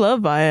 I love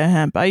Via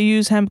Hemp. I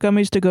use hemp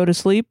gummies to go to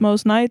sleep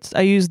most nights.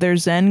 I use their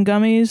Zen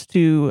gummies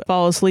to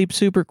fall asleep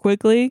super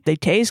quickly. They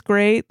taste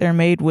great. They're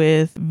made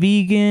with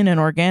vegan and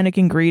organic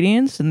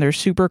ingredients, and they're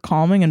super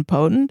calming and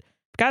potent.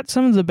 Got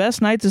some of the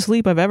best nights of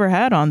sleep I've ever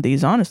had on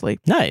these, honestly.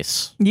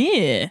 Nice.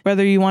 Yeah.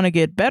 Whether you want to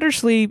get better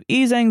sleep,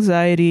 ease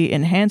anxiety,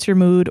 enhance your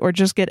mood, or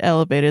just get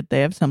elevated,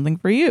 they have something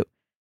for you.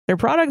 Their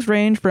products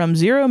range from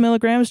 0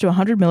 milligrams to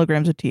 100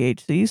 milligrams of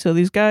THC, so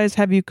these guys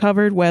have you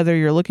covered whether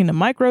you're looking to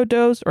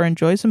microdose or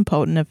enjoy some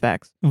potent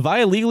effects.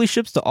 Via legally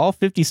ships to all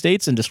 50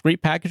 states in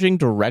discreet packaging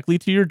directly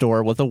to your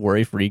door with a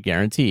worry-free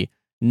guarantee.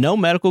 No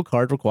medical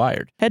card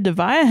required. Head to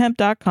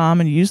viahemp.com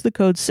and use the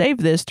code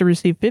SAVETHIS to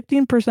receive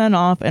 15%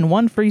 off and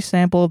one free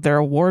sample of their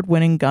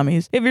award-winning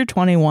gummies if you're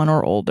 21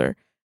 or older.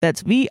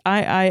 That's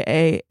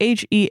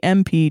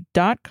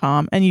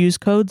VIIAHEMP.com and use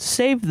code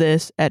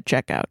SAVETHIS at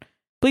checkout.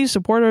 Please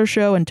support our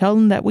show and tell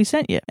them that we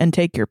sent you, and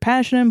take your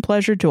passion and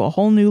pleasure to a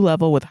whole new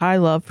level with High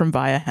Love from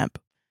Via Hemp.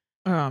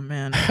 Oh,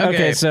 man.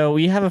 Okay, so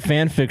we have a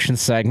fan fiction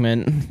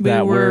segment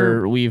that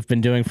we've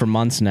been doing for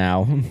months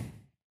now.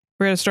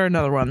 We're going to start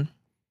another one.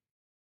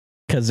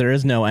 Because there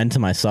is no end to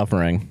my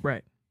suffering.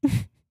 Right.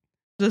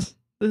 This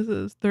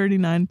is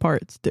 39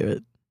 parts to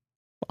it.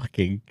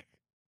 Fucking.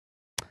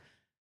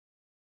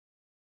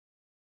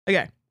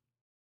 Okay.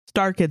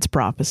 Star Kid's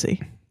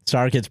Prophecy.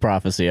 Star Kid's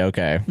Prophecy,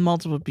 okay.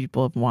 Multiple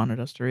people have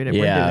wanted us to read it.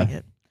 Yeah. We're doing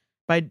it.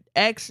 By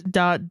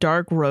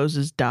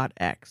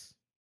x.darkroses.x.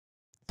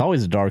 It's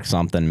always a dark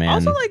something, man.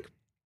 Also, like,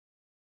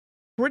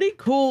 pretty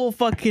cool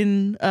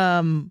fucking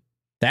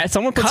that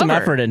someone put some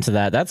cover. effort into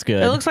that. That's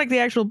good. It looks like the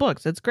actual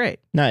books. That's great.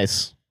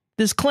 Nice.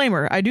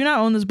 Disclaimer, I do not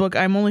own this book.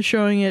 I'm only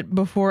showing it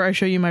before I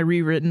show you my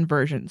rewritten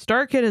version.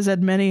 Star Kid has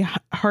had many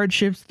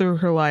hardships through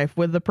her life.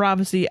 With the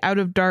prophecy, out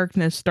of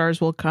darkness stars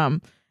will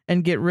come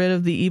and get rid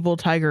of the evil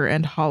tiger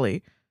and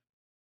Holly.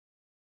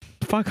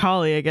 Fuck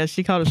Holly, I guess.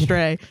 She called her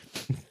Stray.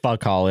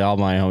 Fuck Holly. All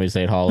my homies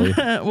hate Holly.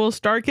 Will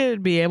Star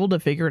Kid be able to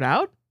figure it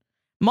out?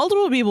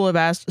 Multiple people have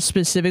asked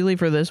specifically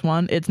for this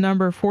one. It's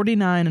number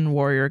 49 in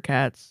Warrior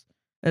Cats.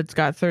 It's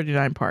got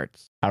 39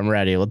 parts. I'm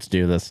ready. Let's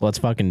do this. Let's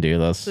fucking do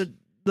this.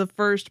 The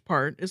first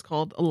part is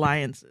called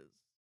Alliances.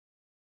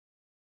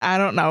 I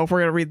don't know if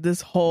we're gonna read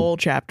this whole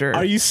chapter.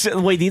 Are you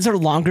wait? These are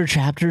longer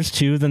chapters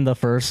too than the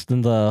first.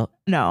 No,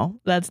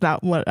 that's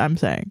not what I'm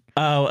saying.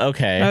 Oh,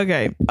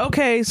 okay.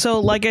 Okay. So,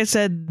 like I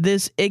said,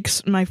 this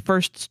my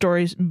first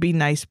stories be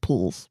nice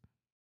pools.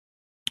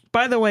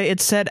 By the way,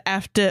 it's said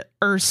after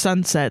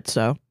sunset.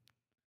 So,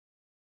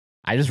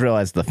 I just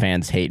realized the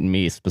fans hate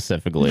me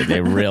specifically.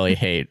 They really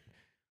hate.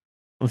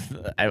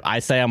 I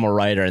say I'm a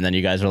writer, and then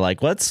you guys are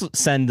like, let's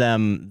send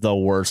them the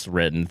worst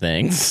written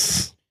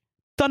things.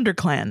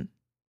 ThunderClan.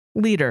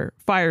 Leader,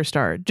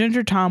 Firestar,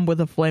 Ginger Tom with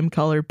a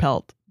flame-colored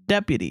pelt.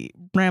 Deputy,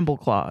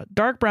 Brambleclaw,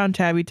 Dark Brown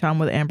Tabby Tom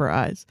with amber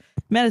eyes.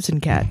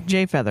 Medicine Cat,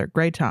 Jay Feather,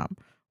 Gray Tom.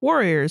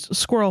 Warriors,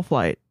 Squirrel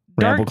Flight.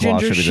 Dark Brambleclaw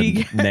Ginger should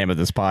be She... the name of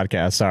this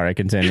podcast. Sorry,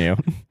 continue.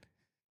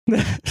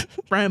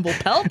 Bramble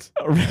Pelt?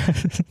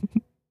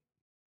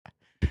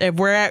 If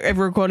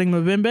we're quoting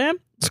Mabim Bam,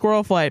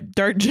 Squirrel Flight,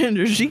 Dark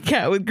Ginger She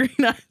Cat with green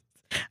eyes.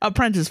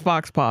 Apprentice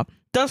Foxpaw.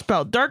 Dust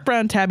Belt, Dark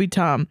Brown Tabby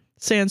Tom.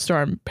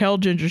 Sandstorm, Pale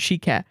Ginger She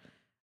Cat.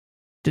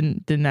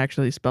 Didn't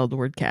actually spell the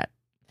word cat.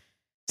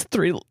 It's a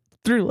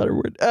three-letter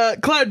word.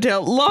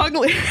 Cloudtail,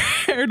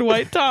 long-haired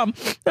white Tom.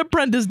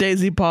 Apprentice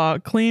Daisy Paw.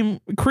 Cream,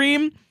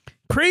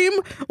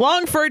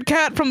 long-furred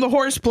cat from the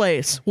horse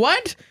place.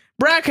 What?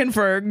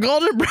 Brackenfur,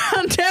 golden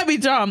brown tabby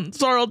Tom.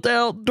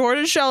 Sorreltail,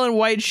 tortoiseshell and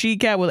white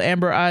she-cat with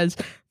amber eyes.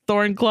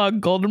 Thornclaw,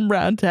 golden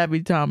brown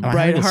tabby Tom.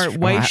 Brightheart,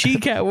 white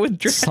she-cat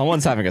with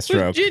someone's having a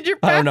stroke. Ginger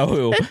I don't know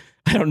who.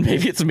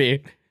 Maybe it's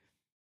me.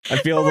 I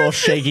feel a little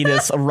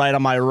shakiness right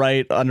on my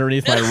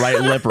underneath my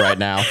right lip right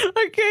now.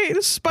 Okay,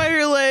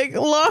 spider leg,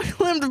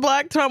 long-limbed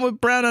black Tom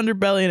with brown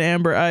underbelly and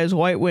amber eyes,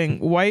 white wing,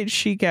 white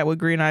she-cat with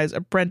green eyes,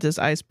 apprentice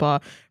ice paw,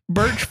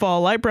 birch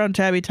fall, light brown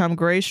tabby Tom,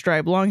 gray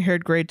stripe,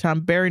 long-haired gray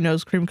Tom, berry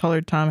nose,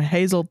 cream-colored Tom,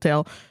 hazel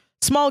tail,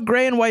 small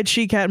gray and white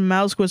she-cat, and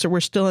mouse whisper. We're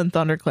still in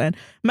ThunderClan.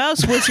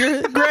 Mouse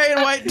whisker, gray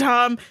and white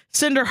Tom,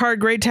 cinderheart,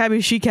 gray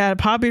tabby she-cat,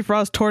 poppy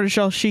frost,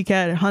 tortoiseshell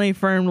she-cat, honey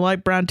fern,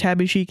 light brown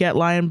tabby she-cat,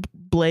 lion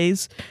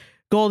blaze,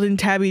 golden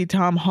tabby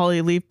Tom,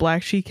 holly leaf,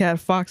 black she-cat,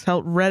 fox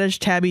helt, reddish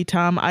tabby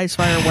Tom,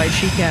 icefire, white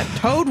she-cat,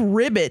 toad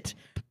ribbit,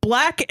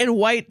 black and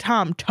white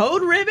Tom,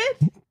 toad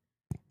ribbit.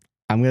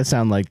 I'm gonna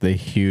sound like the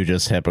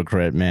hugest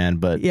hypocrite, man,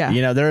 but Yeah.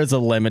 you know, there is a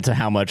limit to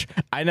how much.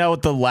 I know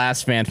with the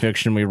last fan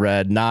fiction we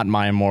read, not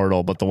My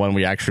Immortal, but the one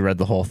we actually read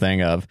the whole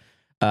thing of,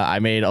 I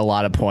made a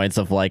lot of points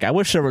of like, I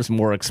wish there was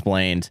more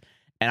explained,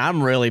 and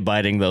I'm really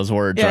biting those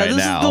words right now.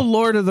 This is the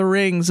Lord of the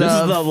Rings. This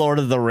is the Lord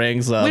of the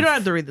Rings. We don't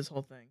have to read this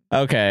whole thing.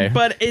 Okay,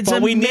 but it's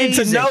amazing. We need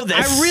to know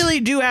this. I really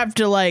do have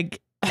to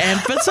like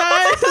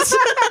emphasize.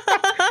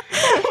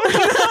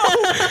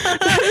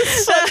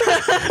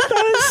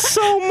 That is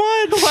so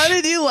much. Why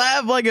did you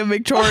laugh like a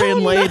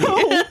Victorian lady?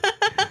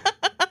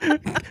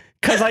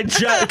 Because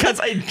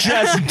it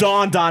just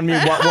dawned on me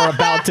what we're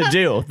about to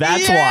do.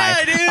 That's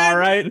why. Dude. All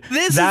right.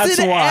 That's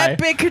an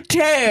epic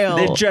tale.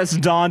 It just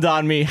dawned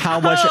on me how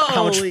much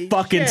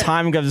fucking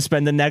time I'm going to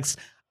spend the next,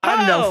 I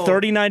don't know,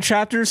 39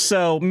 chapters.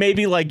 So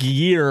maybe like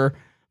year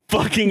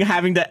fucking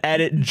having to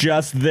edit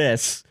just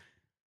this.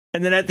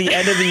 And then at the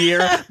end of the year,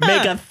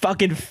 make a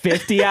fucking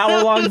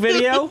 50-hour-long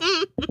video?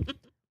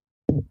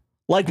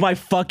 Like my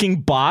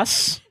fucking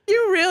boss?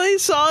 You really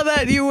saw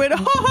that? You went,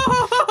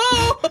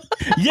 ho.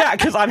 Yeah,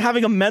 because I'm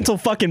having a mental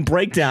fucking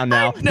breakdown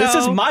now. This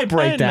is my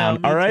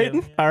breakdown, all right?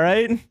 Too, all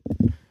right?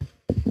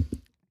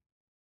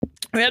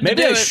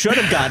 Maybe I should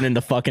have gotten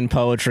into fucking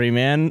poetry,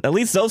 man. At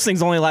least those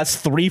things only last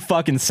 3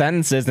 fucking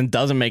sentences and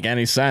doesn't make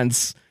any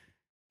sense.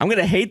 I'm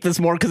gonna hate this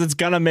more because it's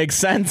gonna make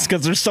sense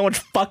because there's so much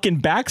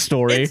fucking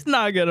backstory. It's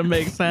not gonna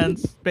make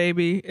sense,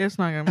 baby. It's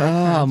not gonna make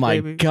sense. Oh my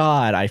baby.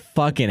 God, I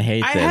fucking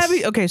hate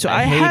this.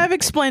 I have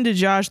explained to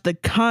Josh the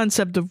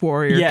concept of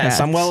warrior cats.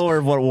 Yes, I'm well aware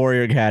of what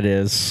warrior cat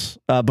is.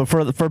 But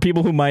for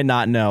people who might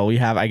not know,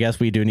 I guess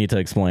we do need to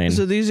explain.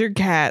 So these are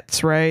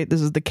cats, right? This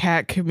is the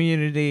cat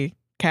community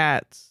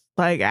cats,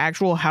 like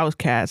actual house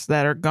cats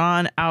that are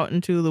gone out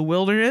into the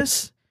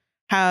wilderness,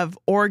 have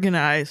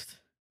organized,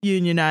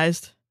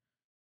 unionized.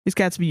 These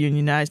cats be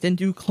unionized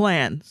into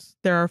clans.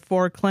 There are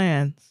 4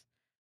 clans: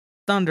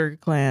 Thunder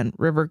Clan,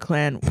 River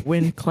Clan,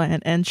 Wind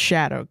Clan, and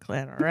Shadow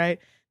Clan. All right.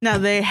 Now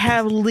they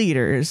have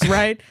leaders,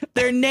 right?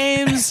 Their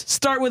names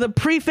start with a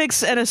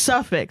prefix and a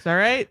suffix. All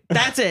right.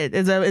 That's it.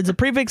 It's a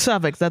prefix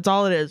suffix. That's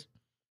all it is.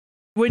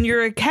 When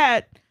you're a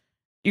cat,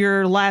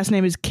 your last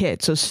name is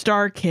Kit. So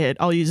Star Kit.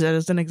 I'll use that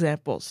as an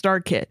example.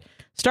 Star Kit.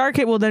 Star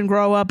Kit will then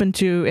grow up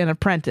into an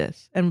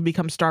apprentice and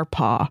become Star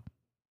Paw.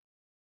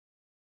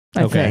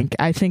 I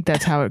think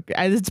that's how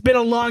it's been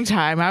a long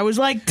time. I was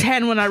like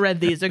 10 when I read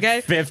these,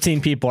 okay?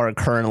 15 people are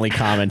currently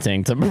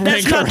commenting to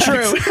That's not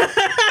true.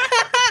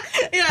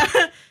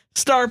 Yeah.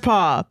 Star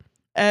Paw.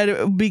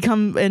 And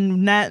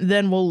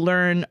then we'll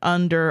learn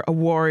under a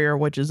warrior,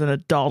 which is an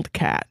adult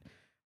cat.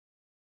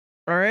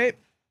 All right?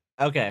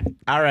 Okay.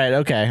 All right.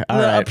 Okay.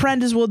 The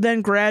apprentice will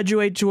then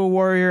graduate to a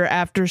warrior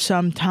after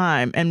some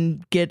time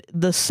and get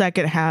the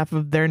second half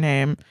of their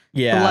name.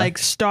 Yeah. Like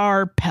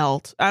Star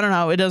Pelt. I don't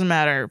know. It doesn't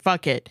matter.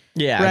 Fuck it.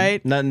 Yeah.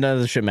 Right? None of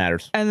the shit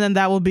matters. And then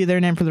that will be their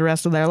name for the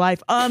rest of their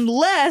life,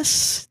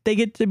 unless they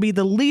get to be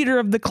the leader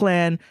of the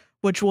clan,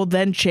 which will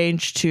then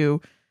change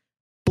to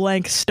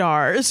blank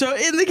Star. So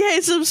in the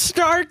case of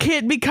Star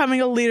Kid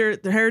becoming a leader,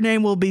 her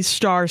name will be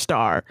Star.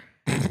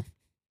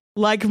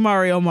 Like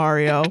Mario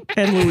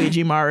and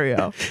Luigi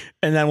Mario.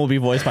 And then will be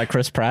voiced by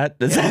Chris Pratt.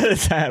 Is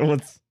that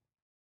what's...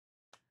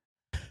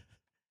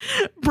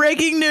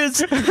 Breaking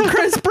news.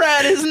 Chris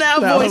Pratt is now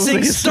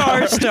voicing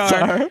Star.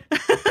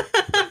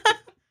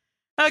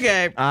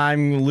 Okay.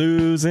 I'm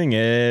losing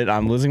it.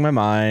 I'm losing my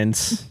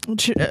mind.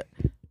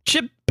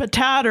 Chip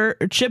powder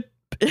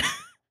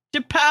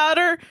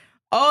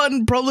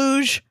on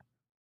Preluge.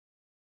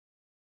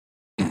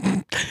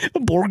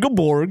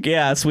 Borg,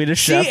 yeah, Swedish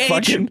chef.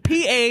 Fucking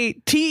Pateroen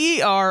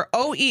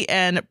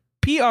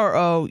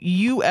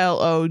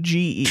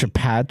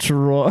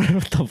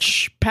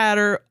Prouloge.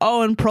 Patter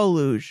Owen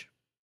Preluge.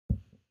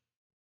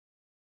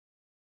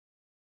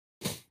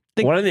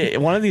 One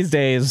of these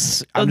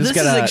days, this is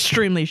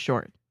extremely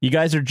short. You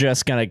guys are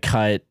just gonna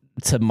cut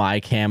to my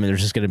cam, and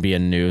there's just gonna be a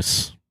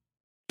noose,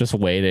 just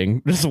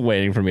waiting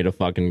for me to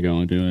fucking go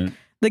and do it.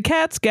 The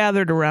cats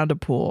gathered around a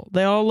pool.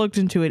 They all looked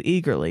into it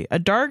eagerly. A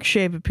dark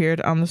shape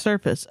appeared on the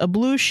surface. A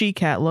blue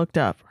she-cat looked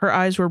up. Her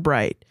eyes were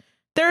bright.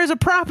 "There is a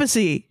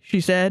prophecy," she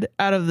said,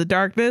 out of the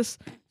darkness.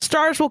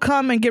 "Stars will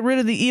come and get rid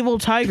of the evil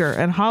tiger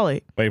and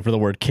Holly." Waiting for the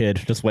word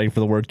kid. Just waiting for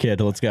the word kid.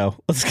 Let's go.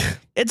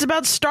 "It's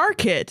about Star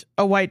Kid,"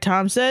 a white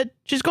Tom said.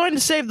 "She's going to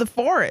save the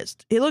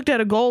forest." He looked at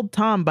a gold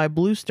Tom by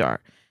Blue Star.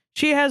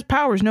 "She has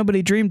powers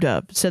nobody dreamed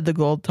of," said the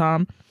gold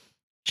Tom.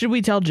 Should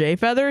we tell Jay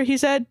Feather? He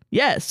said.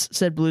 Yes,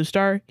 said Blue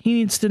Star. He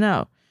needs to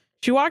know.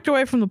 She walked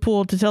away from the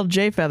pool to tell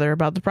Jay Feather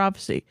about the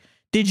prophecy.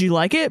 Did you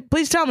like it?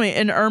 Please tell me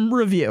in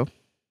review.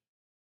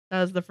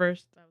 That was the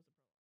first.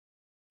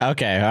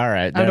 Okay, all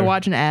right. I have to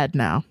watch an ad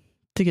now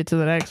to get to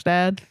the next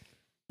ad.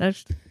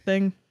 Next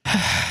thing.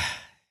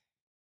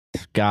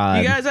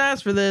 God. You guys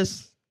asked for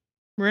this.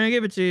 We're going to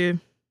give it to you.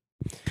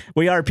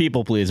 We are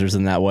people pleasers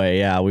in that way.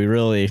 Yeah, we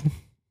really.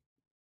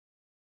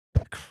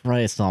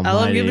 Christ almighty. I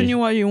love giving you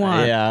what you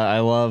want. Yeah, I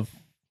love.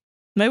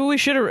 Maybe we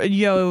should have.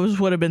 It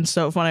would have been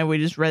so funny if we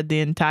just read the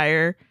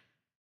entire,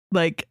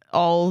 like,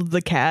 all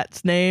the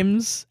cats'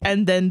 names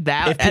and then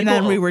and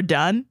then we were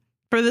done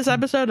for this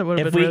episode. It would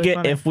have been really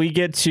funny. If we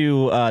get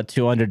to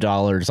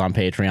 $200 on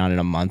Patreon in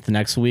a month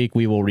next week,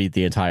 we will read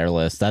the entire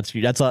list.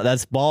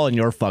 That's ball in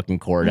your fucking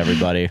court,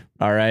 everybody.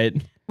 All right.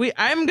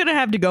 I'm gonna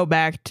have to go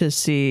back to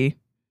see.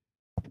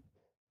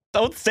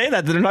 Don't say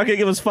that. They're not gonna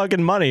give us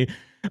fucking money.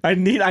 I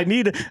need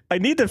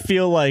to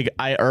feel like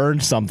I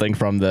earned something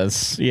from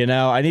this. You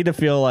know, I need to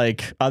feel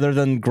like, other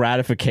than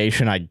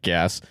gratification, I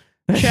guess.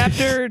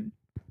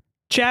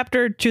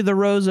 Chapter to the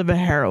Rose of a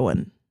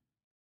Heroine.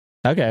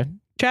 Okay.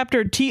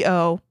 Chapter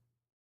TO.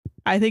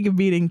 I think of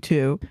meaning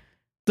two.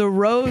 The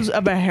Rose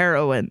of a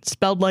Heroine,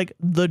 spelled like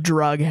the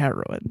drug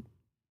heroin.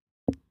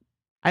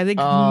 I think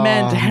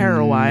meant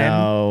heroine.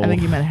 No. I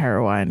think you meant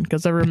heroine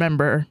because I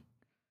remember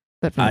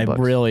that from the books.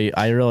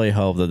 I really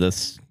hope that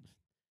this.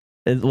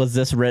 Was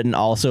this written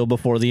also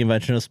before the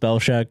invention of spell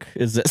check?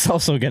 Is this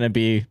also going to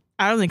be...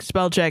 I don't think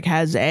spell check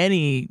has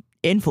any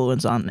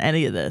influence on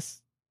any of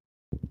this.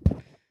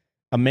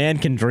 A man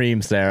can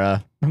dream,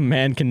 Sarah. A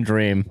man can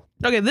dream.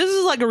 Okay, this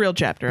is like a real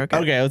chapter.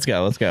 Okay, let's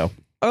go.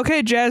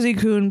 Okay, Jazzy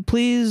Coon,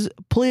 please,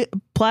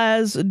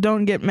 Plaz,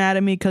 don't get mad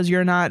at me because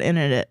you're not in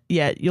it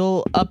yet.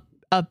 You'll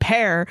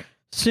appear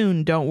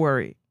soon, don't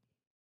worry.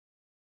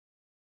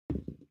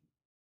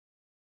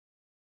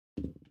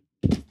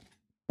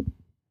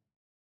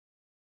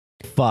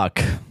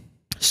 Fuck.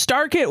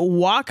 Starkit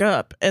walk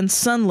up and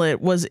Sunlit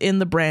was in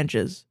the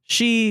branches.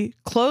 She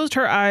closed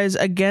her eyes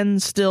again,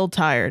 still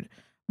tired.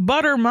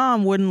 Butter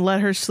Mom wouldn't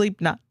let her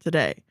sleep, not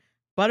today.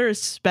 Butter is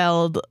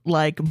spelled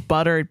like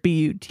butter,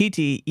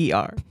 Butter.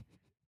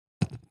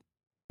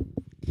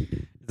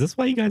 Is this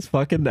why you guys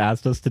fucking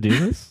asked us to do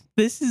this?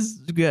 This is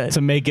good.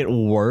 To make it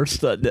worse?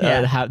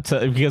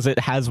 Because it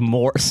has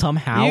more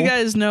somehow? You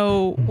guys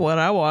know what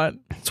I want.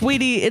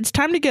 Sweetie, it's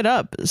time to get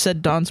up,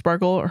 said Dawn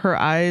Sparkle, her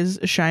eyes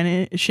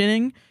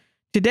shining.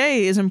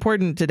 Today is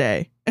important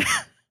today.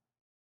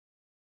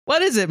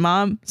 What is it,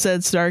 Mom?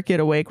 Said Starkit,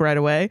 awake right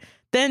away.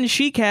 Then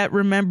She-Cat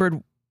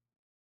remembered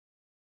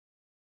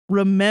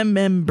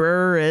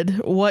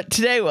what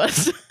today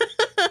was.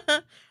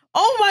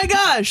 Oh my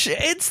gosh,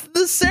 it's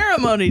the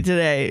ceremony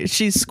today.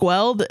 She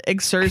squealed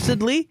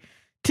exercidly.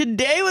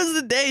 Today was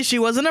the day she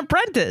was an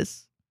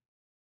apprentice.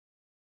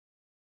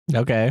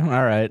 Okay,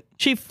 all right.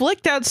 She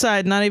flicked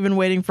outside, not even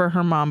waiting for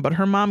her mom, but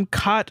her mom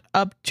caught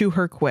up to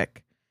her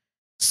quick.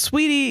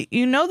 Sweetie,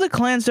 you know the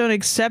clans don't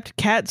accept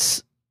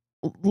cats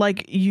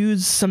like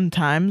yous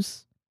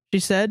sometimes, she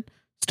said.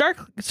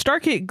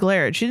 Starkit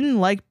glared. She didn't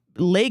like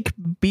Lake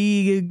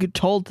being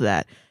told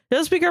that.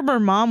 Just because her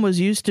mom was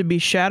used to be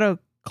Shadow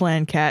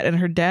Clan cat and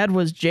her dad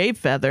was Jay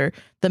Feather,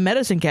 the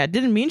medicine cat,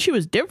 didn't mean she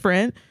was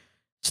different.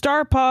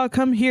 Starpaw,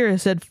 come here,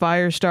 said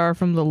Firestar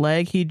from the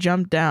leg. He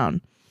jumped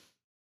down.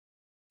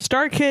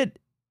 Starkit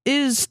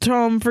is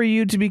time for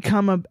you to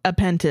become a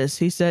apprentice,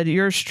 he said.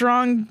 You're a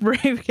strong,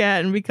 brave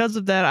cat, and because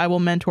of that, I will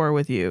mentor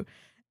with you.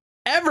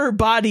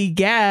 Everybody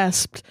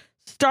gasped.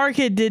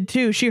 Starkit did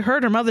too. She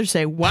heard her mother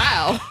say,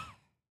 wow.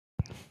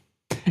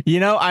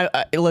 You know,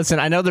 I listen,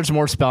 I know there's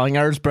more spelling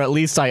errors, but at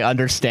least I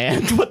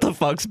understand what the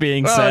fuck's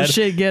being said. Oh,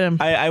 shit, get him.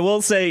 I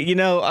will say, you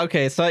know,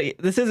 okay, so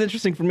this is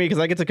interesting for me because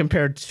I get to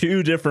compare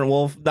two different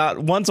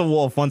one's a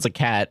wolf, one's a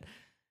cat.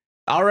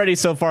 Already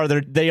so far,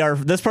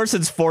 this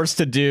person's forced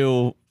to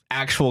do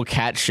actual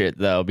cat shit,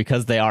 though,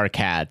 because they are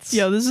cats.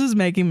 Yo, this is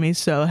making me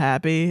so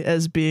happy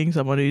as being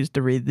someone who used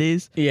to read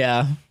these.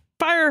 Yeah.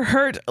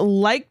 Fireheart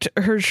liked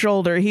her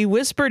shoulder. He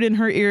whispered in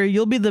her ear,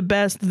 you'll be the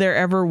best there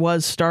ever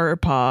was,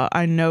 Starpaw.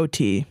 I know,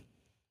 T.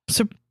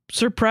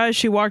 Surprised,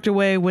 she walked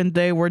away when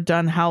they were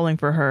done howling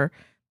for her.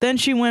 Then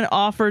she went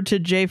offered to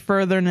Jay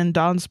Furthern and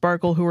Dawn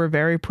Sparkle, who were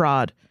very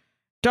proud.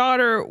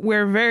 Daughter,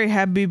 we're very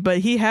happy, but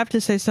he have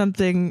to say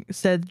something,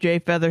 said Jay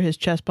Feather, his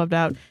chest puffed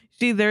out.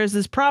 See, there's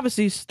this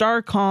prophecy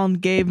Star Calm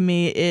gave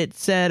me. It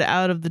said,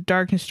 out of the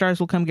darkness,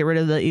 stars will come get rid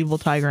of the evil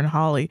tiger and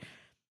Holly.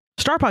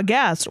 Starpaw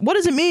gasped. What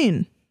does it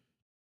mean?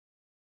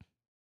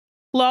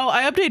 Lol,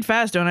 I update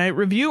fast, don't I?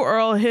 Review or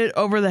I'll hit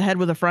over the head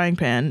with a frying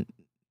pan.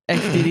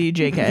 XDD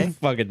JK.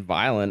 Fucking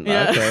violent.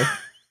 Yeah.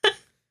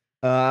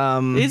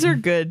 Okay. These are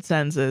good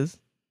senses.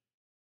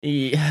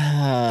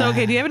 Yeah. So,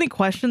 okay, do you have any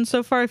questions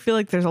so far? I feel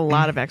like there's a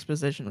lot of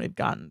exposition we've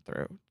gotten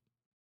through.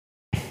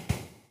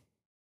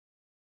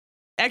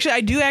 Actually,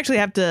 I do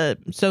have to...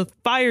 So,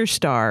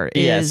 Firestar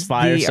is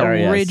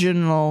the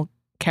original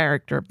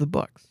character of the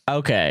books.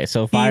 Okay,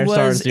 so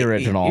Firestar is the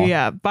original.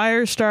 Yeah,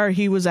 Firestar,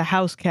 he was a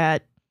house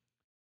cat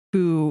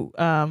who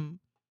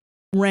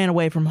ran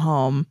away from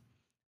home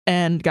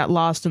and got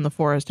lost in the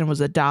forest and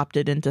was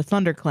adopted into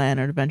ThunderClan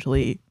and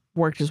eventually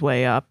worked his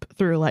way up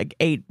through like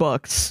 8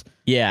 books.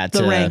 Yeah, the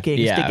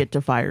rankings to get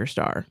to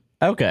Firestar.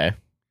 Okay.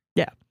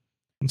 Yeah.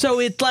 So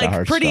it's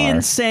like pretty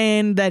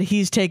insane that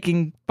he's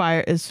taking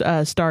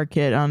Star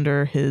Kid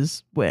under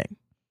his wing.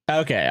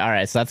 Okay, all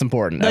right, so that's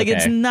important. Like, okay.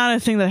 It's not a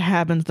thing that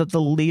happens that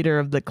the leader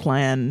of the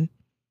clan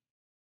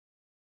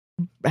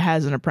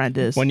has an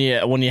apprentice. When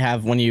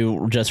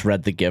you just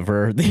read The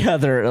Giver, the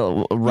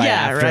other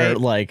after,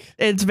 like,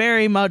 it's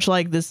very much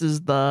like this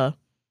is the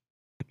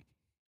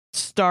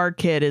Star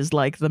Kid is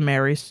like the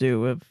Mary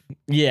Sue of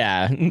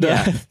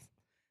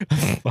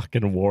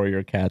fucking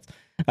warrior cats.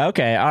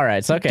 Okay, all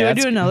right, so okay. Do I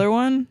do another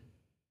one?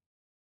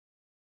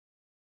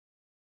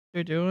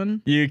 You're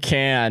doing? You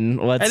can.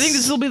 I think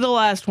this will be the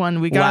last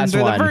one we got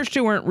through. The first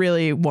 2 weren't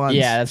really ones.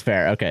 Yeah, that's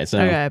fair. Okay, so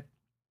okay.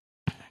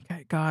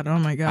 God, oh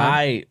my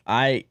God.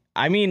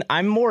 I mean,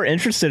 I'm more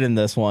interested in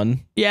this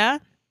one. Yeah.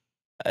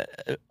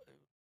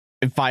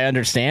 If I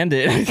understand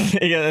it,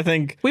 I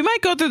think we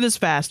might go through this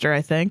faster.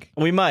 I think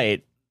we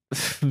might.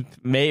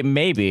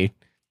 Maybe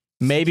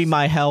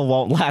my hell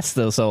won't last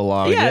though so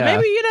long. Yeah,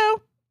 maybe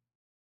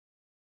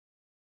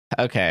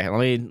Okay,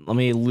 let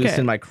me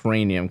loosen my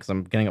cranium because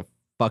I'm getting a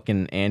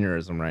fucking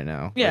aneurysm right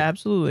now. Yeah,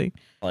 absolutely.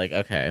 Like,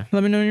 okay.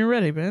 Let me know when you're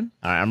ready, man.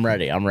 All right,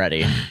 I'm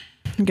ready.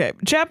 Okay,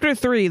 Chapter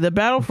 3, The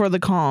Battle for the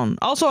Calm.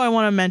 Also, I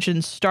want to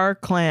mention Star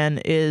Clan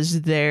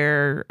is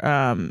their,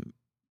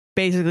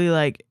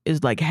 basically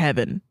is like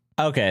heaven.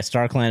 Okay,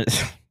 Star Clan.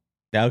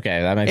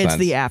 Okay, that makes sense. It's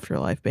the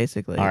afterlife,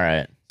 basically. All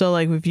right. So,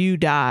 like, if you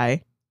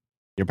die,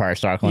 you're part of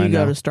Star Clan. You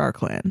go to Star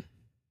Clan.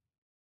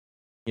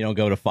 You don't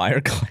go to Fire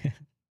Clan.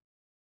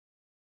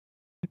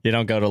 You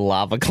don't go to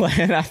Lava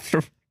Clan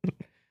after.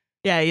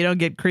 Yeah, you don't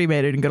get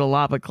cremated and go to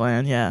Lava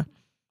Clan. Yeah.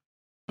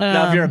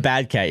 No, if you're a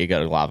bad cat, you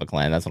go to Lava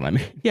Clan. That's what I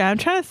mean. Yeah, I'm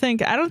trying to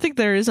think. I don't think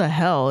there is a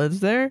hell.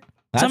 Is there?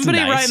 That's Somebody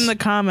nice. write in the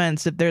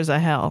comments if there's a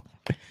hell.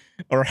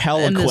 Or hell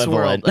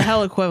equivalent. A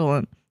hell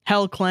equivalent.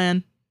 Hell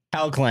Clan.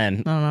 Hell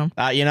Clan. I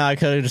don't know. I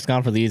could have just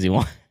gone for the easy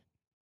one.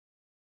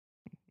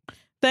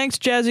 Thanks,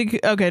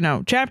 Jazzy. Okay,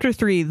 no. Chapter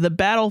 3, The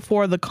Battle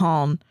for the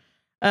Calm.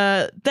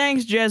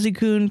 Thanks,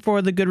 Jazzy-kun,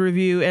 for the good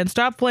review. And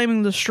stop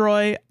flaming the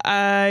Destroy.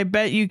 I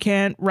bet you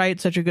can't write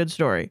such a good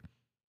story.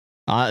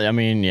 I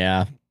mean,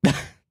 yeah.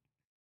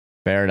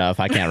 Fair enough.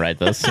 I can't write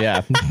this.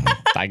 Yeah.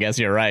 I guess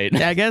you're right.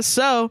 I guess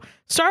so.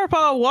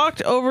 Starpaw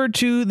walked over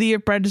to the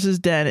apprentice's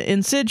den.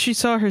 Instead, she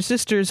saw her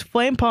sisters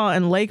Flamepaw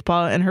and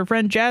Lakepaw and her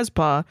friend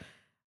Jazzpaw.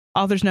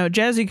 Author's note,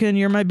 Jazzy-kun,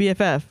 you're my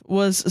BFF,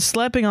 was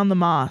sleeping on the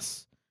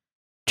moss.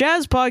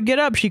 Jazzpaw, get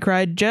up, she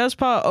cried.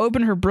 Jazzpaw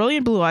opened her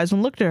brilliant blue eyes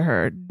and looked at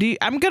her.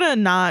 I'm gonna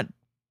not...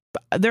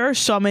 There are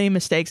so many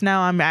mistakes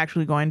now, I'm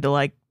actually going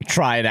to,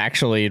 try and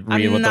actually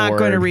read I'm what the not word...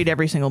 going to read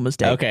every single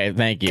mistake. Okay,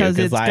 thank you. Because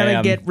it's going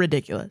to get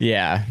ridiculous.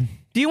 Yeah.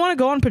 Do you want to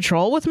go on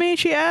patrol with me,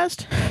 she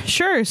asked.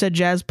 Sure, said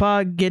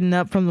Jazzpaw, getting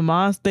up from the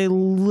moss. They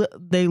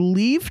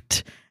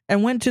leaped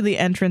and went to the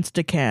entrance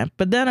to camp.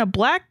 But then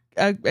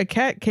a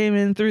cat came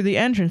in through the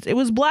entrance. It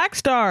was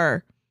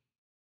Blackstar.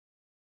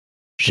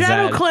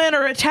 Shadow Clan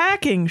are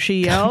attacking,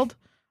 she yelled.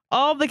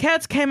 All the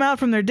cats came out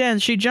from their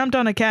dens. She jumped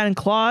on a cat and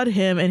clawed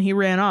him, and he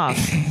ran off.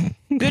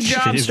 Good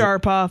job,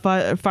 Starpaw,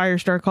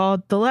 Firestar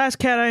called. The last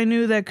cat I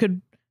knew that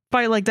could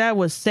fight like that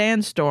was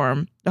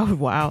Sandstorm. Oh,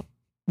 wow.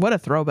 What a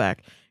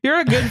throwback. You're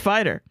a good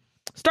fighter.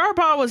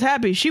 Starpaw was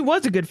happy. She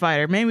was a good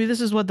fighter. Maybe this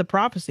is what the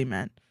prophecy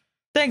meant.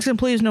 Thanks, and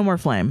please no more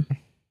flame.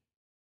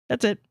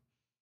 That's it.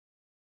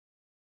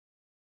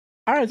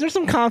 All right, there's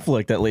some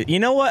conflict at least. You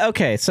know what?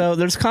 Okay, so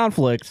there's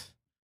conflict.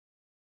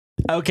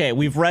 Okay,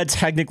 we've read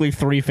technically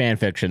 3 fan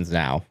fictions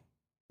now.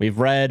 We've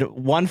read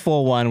one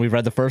full one. We've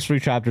read the first 3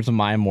 chapters of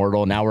My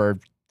Immortal. Now we're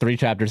 3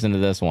 chapters into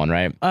this one,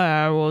 right?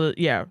 Well,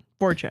 yeah,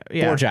 4 chapters.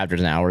 Yeah. 4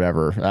 chapters now,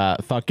 whatever.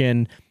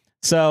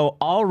 So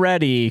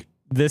already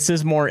this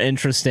is more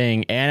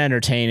interesting and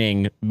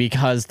entertaining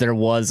because there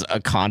was a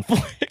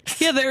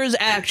conflict. Yeah, there is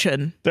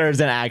action. There's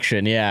an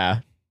action, yeah.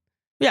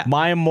 Yeah.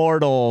 My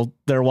Immortal,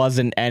 there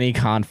wasn't any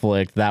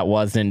conflict. That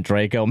wasn't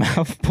Draco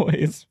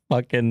Malfoy's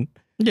fucking...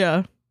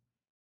 Yeah.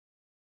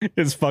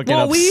 Is fucking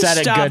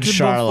upset at good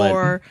Charlotte.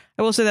 Before.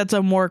 I will say that's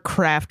a more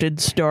crafted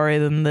story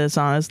than this,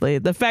 honestly.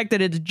 The fact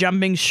that it's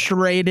jumping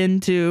straight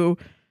into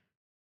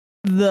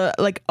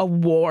a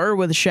war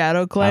with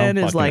Shadow Clan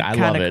is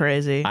kind of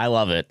crazy. I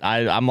love it.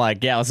 I'm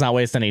like, yeah, let's not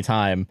waste any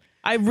time.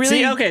 I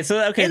really in that's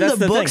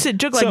the books thing. It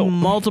took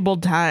multiple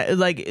times,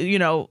 like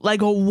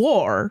a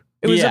war.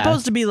 It was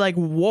supposed to be like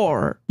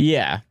war.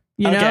 Yeah.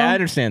 You know? I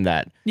understand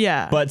that.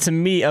 Yeah. But to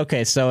me,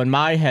 so in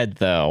my head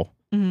though.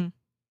 Mm-hmm.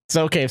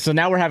 So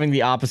now we're having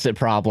the opposite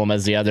problem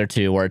as the other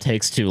 2, where it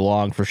takes too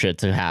long for shit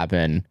to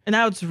happen. And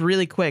now it's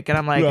really quick, and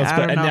I'm like, I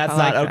don't know. And that's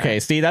not okay.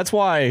 See, that's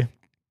why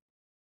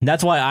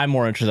I'm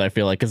more interested. I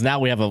feel like because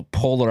now we have a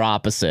polar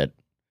opposite.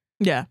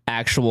 Yeah.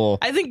 Actual.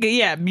 I think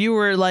you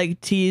were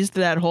teased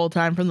that whole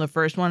time from the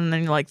first one, and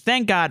then you're like,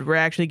 thank God we're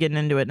actually getting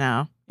into it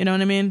now. You know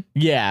what I mean?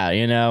 Yeah,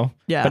 you know?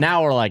 Yeah. But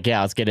now we're like,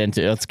 yeah, let's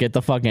get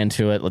the fuck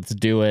into it. Let's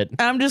do it.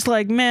 I'm just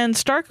like, man,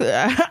 Stark.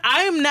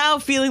 I am now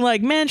feeling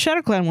like, man,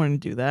 ShadowClan wouldn't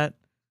do that.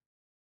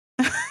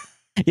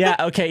 Yeah,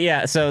 okay,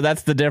 yeah. So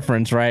that's the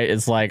difference, right?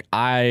 It's like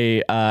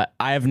I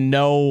have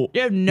no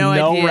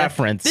idea.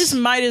 reference. This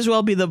might as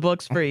well be the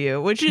books for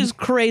you, which is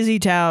crazy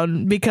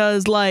town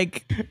because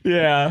like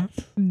yeah.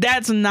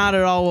 That's not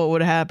at all what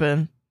would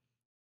happen.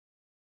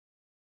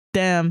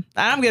 Damn.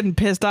 I'm getting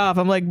pissed off.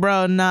 I'm like,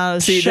 bro, nah,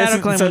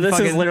 ShadowClan so this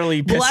is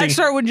literally pissing.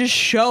 Blackstar would just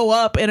show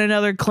up in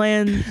another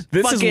clan.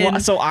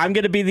 So I'm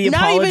gonna be the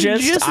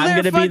apologist.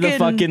 I'm gonna be the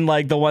fucking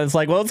like the one that's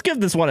like, well, let's give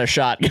this one a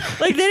shot.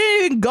 Like they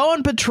didn't even go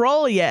on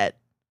patrol yet.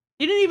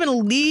 You didn't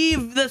even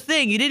leave the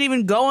thing. You didn't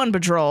even go on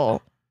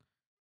patrol.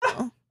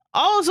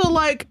 Also,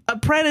 like,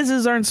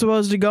 apprentices aren't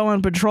supposed to go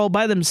on patrol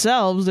by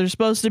themselves. They're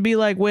supposed to be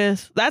like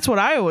with. That's what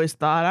I always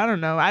thought. I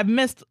don't know. I've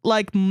missed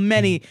like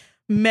many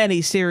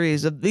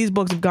series of these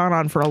books have gone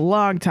on for a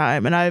long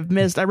time, and I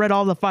read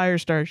all the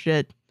Firestar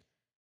shit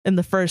in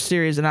the first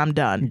series, and I'm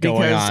done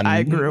because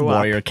I grew up.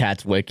 Warrior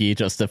Cats wiki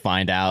just to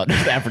find out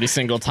every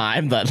single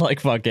time that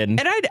like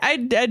fucking. And I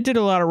did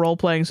a lot of role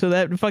playing, so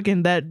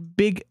that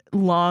big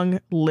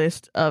long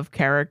list of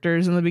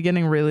characters in the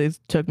beginning really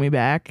took me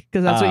back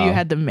because that's what you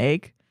had to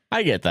make.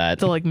 I get that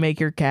to like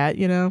make your cat,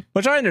 you know.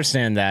 Which I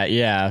understand that.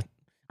 Yeah,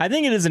 I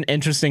think it is an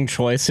interesting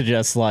choice to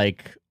just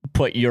like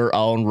put your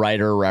own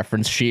writer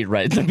reference sheet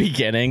right at the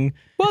beginning,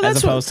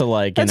 as opposed to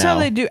like that's how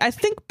they do. I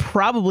think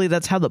probably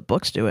that's how the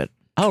books do it.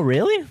 Oh,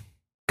 really?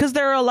 Because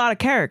there are a lot of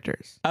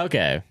characters.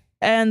 Okay.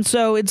 And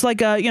so it's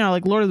like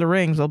like Lord of the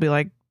Rings. They'll be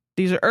like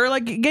these are, or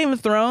like Game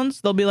of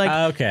Thrones. They'll be like,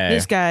 okay,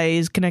 this guy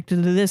is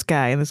connected to this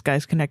guy, and this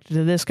guy's connected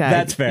to this guy.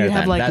 That's fair. You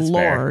have like that's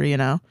lore, fair. you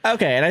know.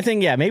 Okay, and I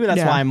think maybe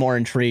that's why I'm more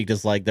intrigued.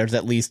 Is like there's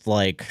at least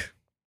like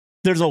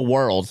there's a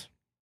world.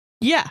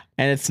 Yeah.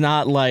 And it's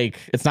not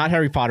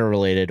Harry Potter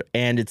related,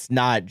 and it's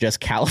not just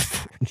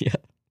California.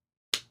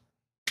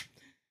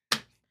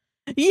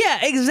 Yeah,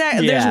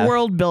 exactly. Yeah. There's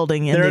world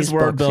building in these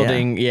world books,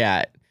 building,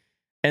 yeah.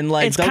 And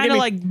like it's kind of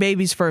like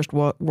baby's first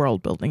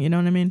world building, you know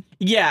what I mean?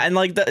 Yeah, and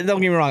like don't get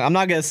me wrong, I'm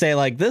not gonna say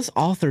like this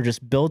author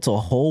just built a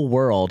whole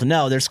world.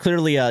 No, there's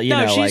clearly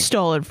she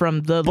stole it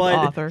from the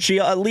author. She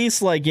at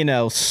least like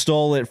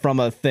stole it from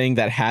a thing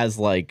that has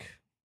like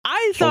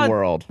I thought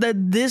world.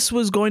 That this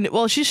was going to.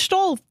 Well, she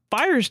stole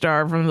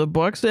Firestar from the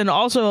books, and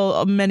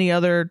also many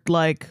other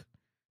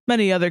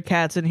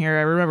cats in here.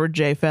 I remember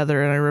Jay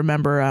Feather, and I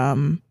remember I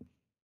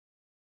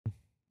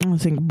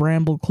think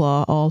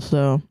Brambleclaw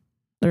also.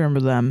 I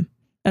remember them,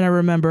 and I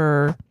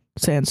remember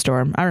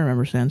Sandstorm.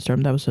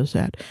 That was so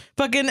sad.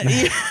 Fucking.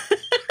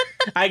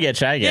 I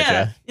get you. You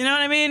know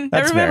what I mean?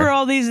 That's I remember fair.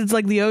 all these. It's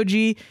like the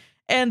OG,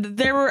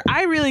 and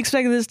I really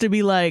expected this to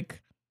be like.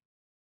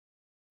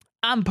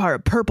 I'm part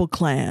of Purple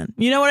Clan.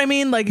 You know what I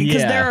mean? Like,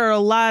 because there are a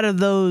lot of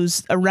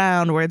those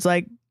around where it's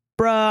like,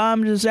 bruh,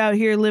 I'm just out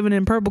here living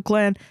in Purple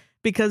Clan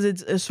because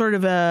it's a sort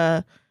of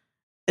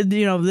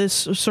this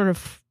sort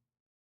of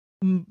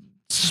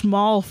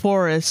small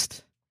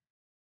forest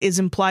is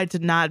implied to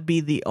not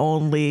be the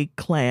only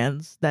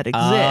clans that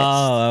exist.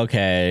 Oh,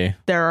 okay.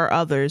 There are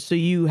others. So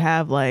you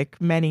have like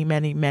many,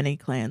 many, many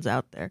clans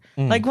out there.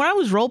 Like when I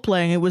was role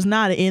playing, it was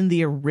not in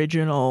the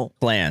original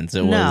clans.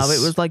 It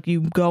was like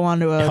you go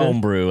onto a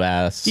homebrew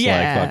ass.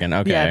 Yeah. Like fucking,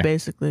 okay. Yeah,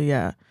 basically.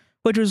 Yeah.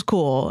 Which was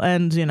cool.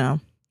 And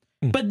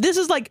but this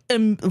is like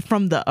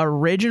from the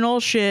original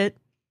shit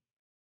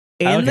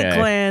in the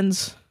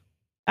clans.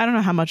 I don't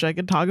know how much I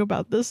can talk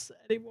about this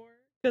anymore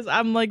because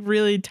I'm like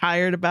really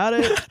tired about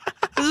it.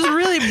 This is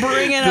really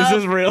This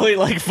is really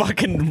like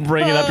fucking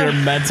bringing up your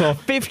mental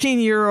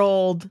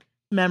 15-year-old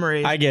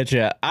memory. I get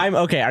you. I'm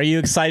okay. Are you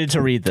excited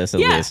to read this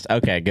at least?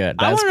 Okay, good.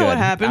 That's I want to good. know what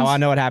happens. I want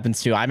to know what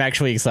happens too. I'm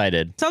actually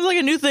excited. Sounds like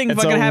a new thing.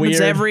 Fucking happens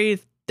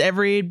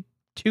every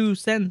 2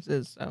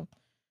 sentences. So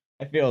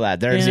I feel that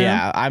there's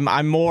I'm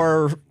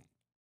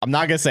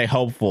not gonna say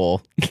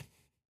hopeful.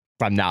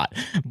 I'm not,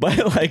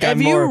 but like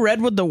if you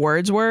read what the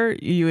words were,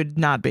 you would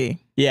not be.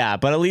 Yeah,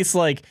 but at least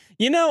like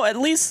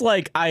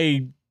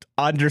I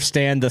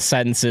understand the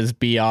sentences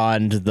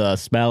beyond the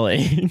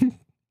spelling.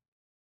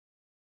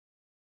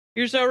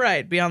 You're so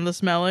right. Beyond the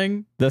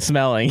smelling.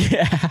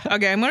 Yeah.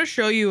 Okay, I'm gonna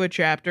show you a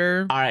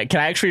chapter. All right, can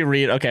I actually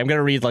read? Okay, I'm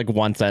gonna read like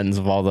one sentence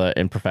of all the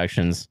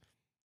imperfections.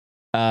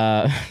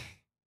 That's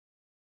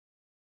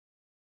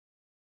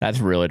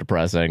really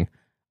depressing.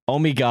 Oh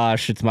my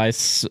gosh, it's my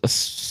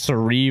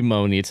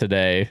ceremony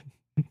today.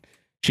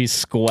 She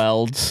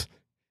squelled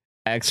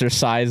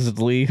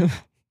exercisedly.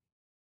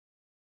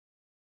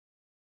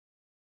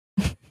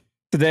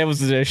 Today was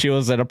the day she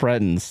was an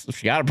apprentice.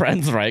 She got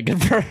apprentice right.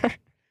 Good for her.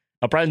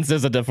 Apprentice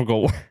is a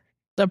difficult word.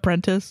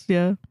 Apprentice,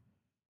 yeah.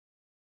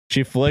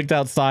 She flicked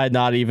outside,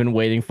 not even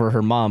waiting for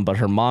her mom, but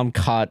her mom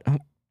caught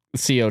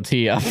COT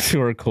up to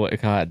her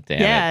quick. God damn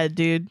it. Yeah,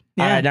 dude.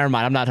 Yeah. All right, never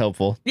mind. I'm not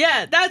hopeful.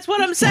 Yeah, that's what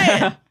I'm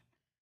saying.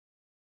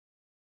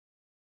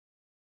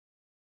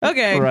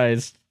 Okay.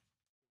 Christ.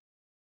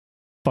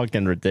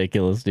 Fucking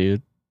ridiculous,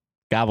 dude.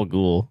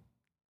 Gabagool.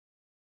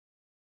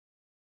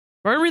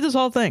 We're gonna read this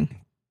whole thing.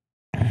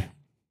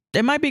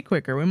 It might be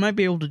quicker. We might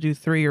be able to do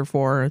 3 or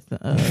 4.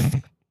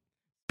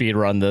 Speed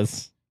run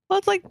this. Well,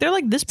 it's like they're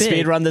like this big.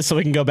 Speed run this so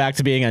we can go back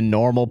to being a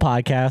normal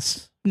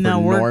podcast.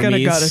 No, we're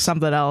gonna go to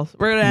something else.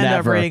 We're gonna end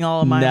up reading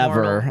all of my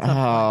Never.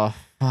 Oh,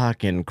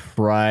 fucking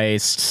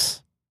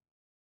Christ!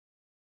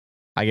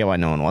 I get why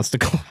no one wants to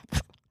clap.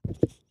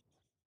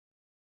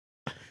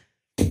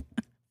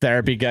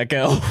 Therapy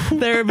Gecko.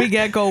 Therapy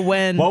Gecko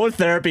when? What would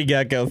Therapy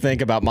Gecko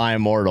think about My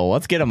Immortal?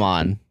 Let's get him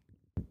on.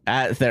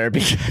 At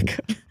Therapy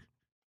Gecko.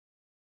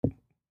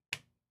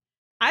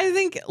 I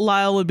think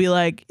Lyle would be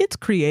like, it's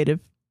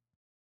creative.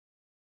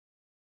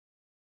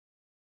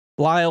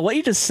 Lyle, what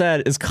you just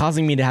said is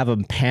causing me to have a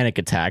panic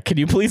attack. Can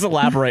you please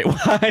elaborate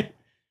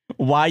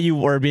why you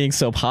were being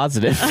so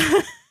positive?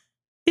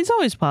 He's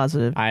always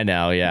positive. I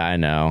know. Yeah, I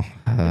know.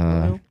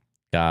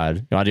 God.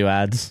 You want to do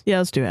ads? Yeah,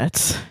 let's do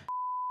ads.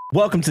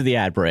 Welcome to the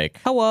ad break.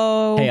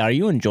 Hello. Hey, are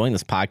you enjoying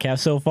this podcast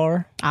so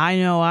far? I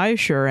know, I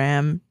sure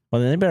am.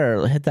 Well, then they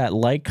better hit that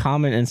like,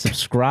 comment, and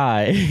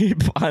subscribe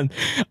on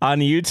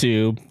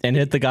YouTube, and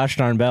hit the gosh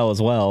darn bell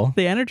as well.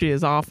 The energy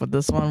is off with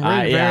this one.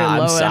 We're very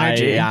low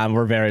energy.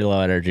 We're very low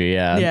energy.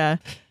 Yeah. Yeah.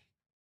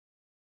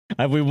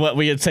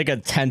 We take a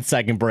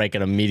 10-second break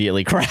and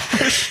immediately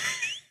crash.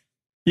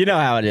 You know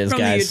how it is,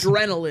 guys.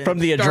 From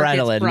the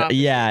adrenaline.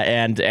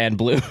 Yeah, and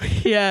Bluey.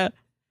 Yeah.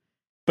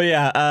 But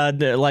yeah,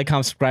 like,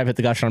 comment, subscribe, hit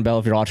the gosh darn bell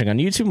if you're watching on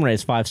YouTube, and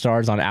raise 5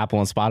 stars on Apple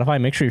and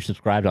Spotify. Make sure you're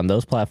subscribed on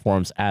those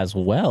platforms as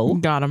well.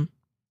 Got him.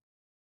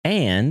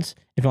 And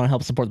if you want to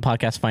help support the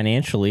podcast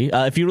financially,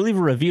 if you leave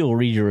a review, we'll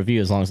read your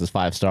review as long as it's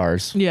 5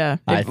 stars. Yeah.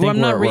 I'm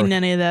not reading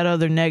any of that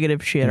other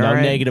negative shit. No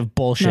right? negative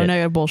bullshit. No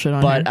negative bullshit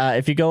on But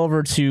if you go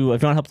over to, if you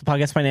want to help the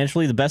podcast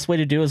financially, the best way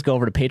to do is go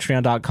over to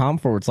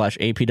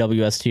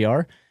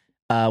patreon.com/APWSTR.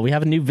 We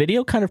have a new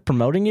video kind of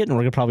promoting it, and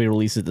we're going to probably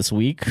release it this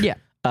week. Yeah.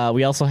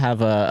 We also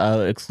have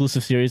a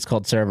exclusive series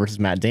called Sarah versus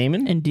Matt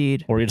Damon.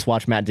 Indeed. Where we just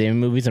watch Matt Damon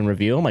movies and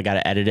review them. I got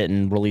to edit it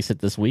and release it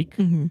this week.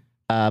 Mm-hmm.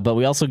 But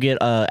we also get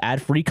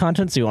ad-free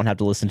content, so you won't have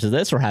to listen to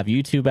this or have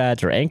YouTube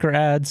ads or Anchor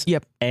ads.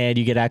 Yep. And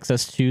you get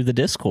access to the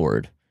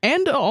Discord.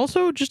 And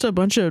also just a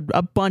bunch of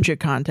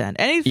content.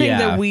 Anything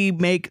that we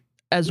make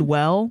as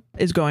well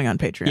is going on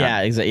Patreon. Yeah,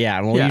 exactly. Yeah,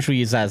 and we'll usually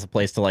use that as a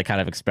place to like kind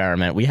of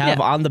experiment. We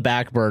have on the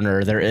back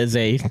burner, there is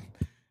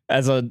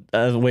as a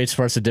way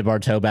for us to dip our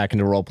toe back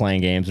into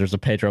role-playing games, there's a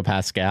Pedro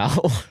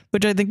Pascal.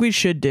 Which I think we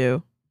should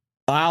do.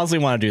 I honestly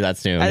want to do that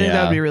soon. I think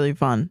that would be really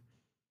fun.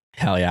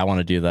 Hell yeah, I want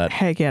to do that.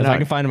 Heck yeah. If I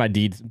can find my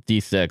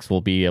D6, we'll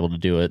be able to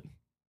do it.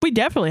 We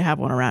definitely have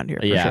one around here,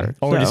 for sure.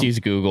 Or just use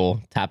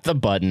Google, tap the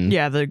button.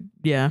 Yeah,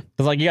 Because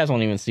like you guys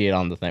won't even see it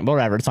on the thing. But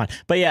whatever, it's fine.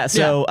 But yeah,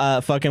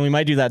 so we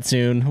might do that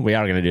soon. We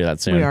are going to do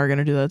that soon.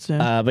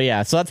 But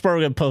yeah, so that's where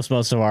we're going to post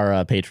most of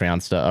our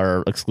Patreon stuff,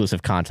 our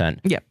exclusive content.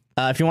 Yep.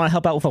 If you want to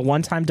help out with a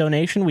one-time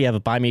donation, we have a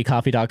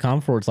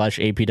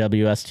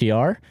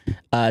buymeacoffee.com/APWSTR.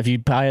 If you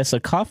buy us a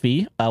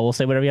coffee, we'll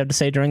say whatever you have to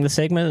say during the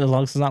segment, as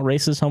long as it's not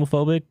racist,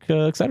 homophobic,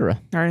 etc.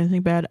 Or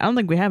anything bad. I don't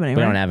think we have any.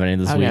 We don't have any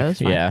this week. That's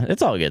fine. Yeah,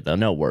 it's all good, though.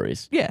 No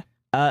worries. Yeah.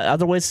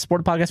 Other ways to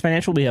support the podcast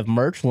financial, we have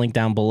merch, link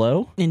down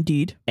below.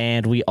 Indeed.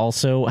 And we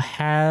also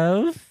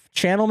have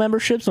channel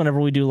memberships.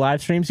 Whenever we do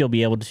live streams, you'll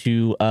be able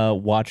to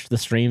watch the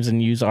streams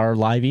and use our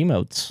live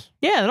emotes.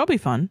 Yeah, that'll be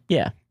fun.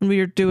 Yeah.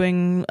 We are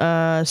doing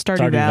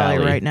Stardew Valley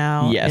right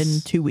now in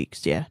 2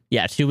 weeks. Yeah.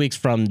 Yeah, 2 weeks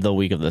from the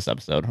week of this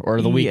episode,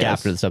 or the week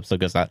after this episode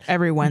goes out.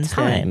 Every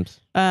Wednesday.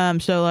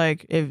 So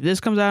like if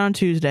this comes out on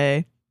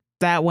Tuesday,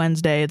 that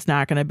Wednesday it's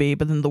not going to be,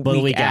 but then the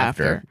week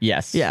after.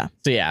 Yes. Yeah.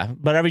 So yeah,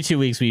 but every 2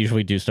 weeks we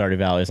usually do Stardew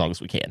Valley as long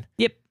as we can.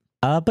 Yep.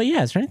 But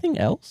yeah, is there anything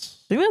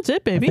else? I think that's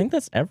it, baby. I think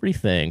that's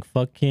everything.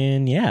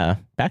 Fucking yeah.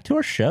 Back to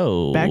our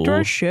show.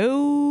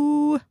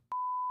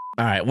 All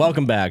right,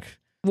 welcome back.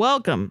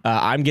 Welcome.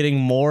 I'm getting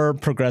more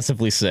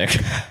progressively sick.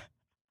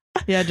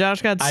 Yeah,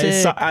 Josh got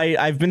sick.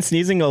 I've been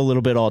sneezing a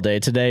little bit all day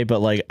today, but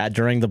like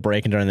during the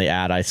break and during the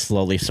ad, I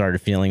slowly started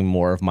feeling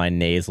more of my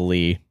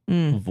nasally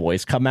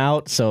voice come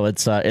out. So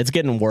it's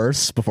getting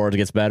worse before it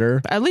gets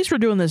better. At least we're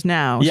doing this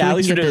now. Yeah, at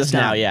least we're doing this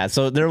now. Yeah,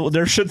 so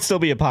there should still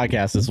be a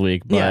podcast this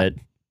week, but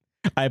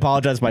I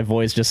apologize. My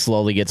voice just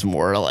slowly gets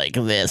more like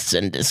this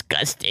and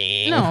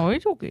disgusting. No,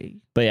 it's okay.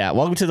 But yeah,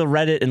 welcome to the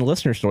Reddit and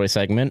listener story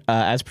segment.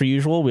 As per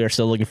usual, we are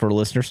still looking for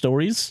listener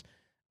stories.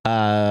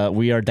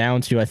 We are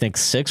down to, I think,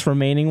 6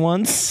 remaining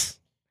ones.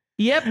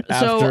 Yep.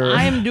 So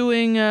I'm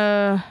doing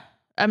all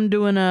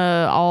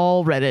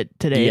Reddit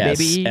today,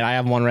 baby. And I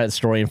have 1 Reddit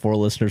story and 4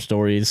 listener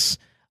stories,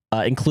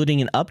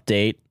 including an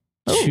update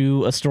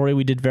to a story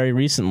we did very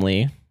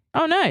recently.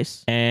 Oh,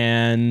 nice.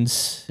 And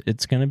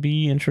it's going to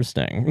be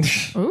interesting.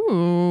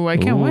 Ooh, I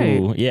can't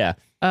wait. Yeah.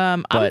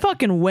 I'm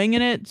fucking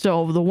winging it.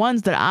 So the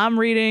ones that I'm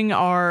reading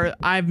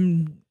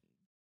I'm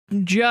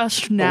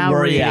just now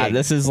reading. Yeah,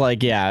 this is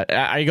like,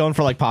 Are you going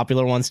for like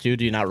popular ones too?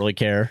 Do you not really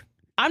care?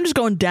 I'm just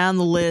going down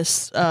the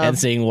list. And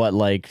seeing what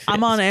like...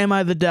 I'm on Am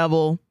I the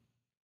Devil?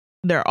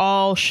 They're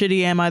all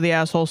shitty Am I the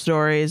Asshole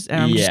stories.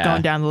 And I'm just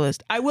going down the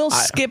list. I will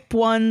skip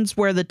ones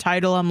where the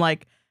title I'm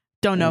like,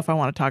 don't know if I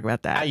want to talk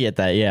about that. I get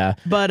that, yeah.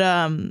 But,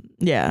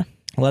 yeah.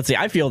 Let's see.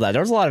 I feel that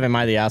there's a lot of Am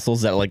I the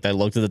Assholes that like I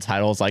looked at the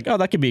title, was like, oh,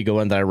 that could be a good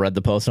one. That I read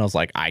the post and I was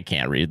like, I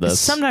can't read this.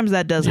 Sometimes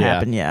that does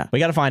happen. Yeah, we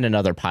got to find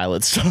another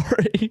pilot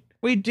story.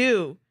 We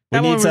do.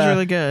 That one was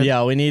really good.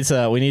 Yeah, we need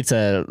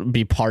to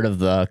be part of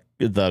the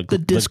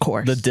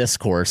discourse. The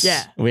discourse.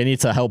 Yeah, we need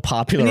to help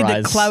popularize. We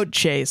need the clout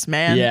chase,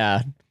 man.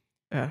 Yeah.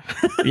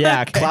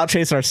 Yeah, okay. Clout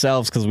chase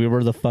ourselves because we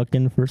were the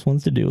fucking first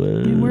ones to do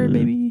it. We were,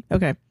 baby.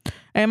 Okay.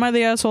 Am I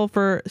the asshole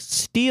for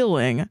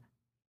stealing?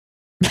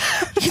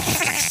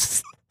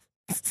 Just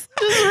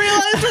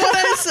realized what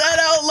I said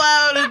out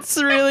loud. It's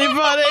really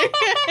funny.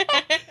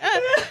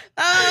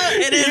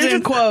 It is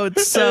in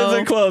quotes. So. It is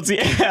in quotes.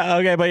 Yeah.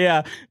 Okay, but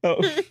yeah.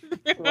 Oh,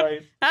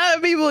 right. How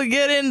do people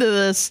get into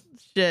this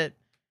shit?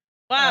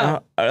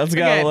 Wow. Let's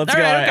go. Okay. Let's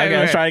go. Okay,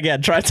 Let's try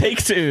again. Try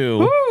take 2.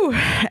 Woo.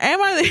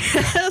 Am I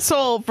the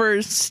asshole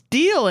for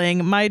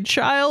stealing my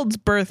child's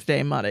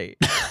birthday money?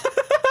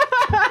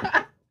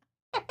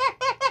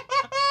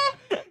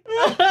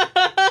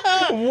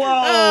 Whoa.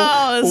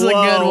 Oh, this is a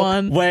good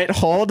one. Wait,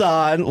 hold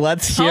on.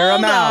 Let's hear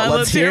them out.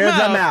 Let's hear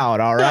them out.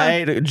 All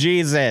right.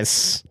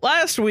 Jesus.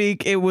 Last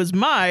week, it was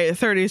my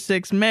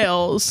 36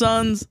 male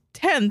son's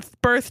 10th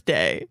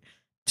birthday.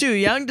 Too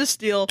young to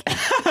steal.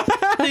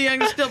 Too young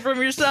to steal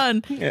from your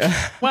son.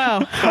 Yeah.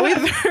 Wow.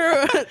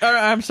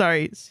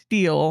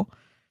 Steal.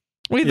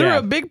 We threw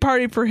a big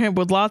party for him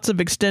with lots of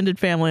extended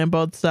family on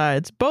both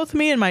sides. Both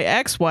me and my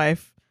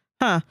ex-wife.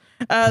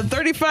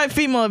 35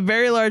 female of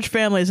very large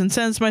families, and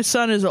since my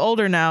son is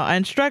older now, I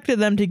instructed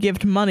them to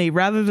gift money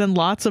rather than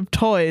lots of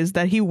toys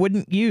that he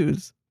wouldn't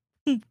use.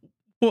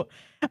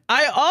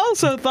 I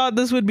also thought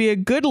this would be a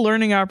good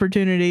learning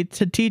opportunity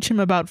to teach him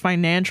about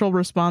financial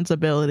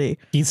responsibility.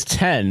 He's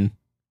 10.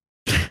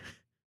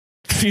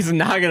 He's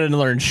not going to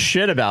learn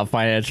shit about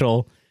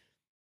financial.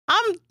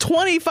 I'm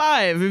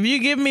 25. If you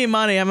give me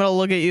money, I'm going to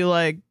look at you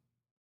like...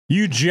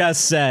 You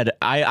just said,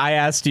 I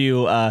asked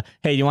you,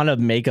 hey, you want to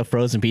make a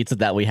frozen pizza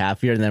that we have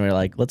here? And then we were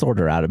like, let's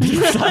order out a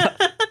pizza.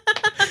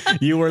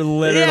 You were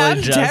literally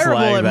I'm just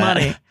terrible like at that.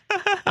 money.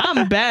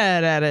 I'm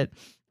bad at it.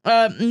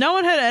 No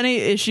one had any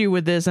issue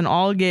with this and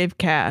all gave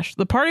cash.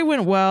 The party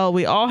went well.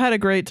 We all had a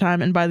great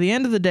time. And by the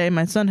end of the day,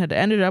 my son had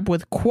ended up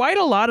with quite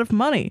a lot of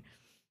money.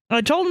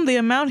 I told him the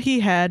amount he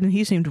had and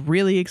he seemed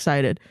really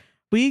excited.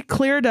 We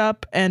cleared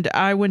up and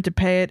I went to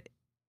pay it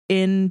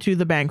into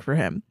the bank for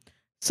him.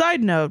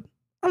 Side note,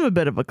 I'm a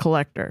bit of a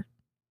collector.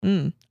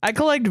 I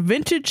collect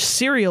vintage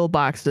cereal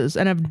boxes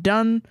and have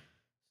done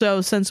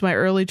so since my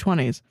early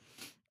 20s.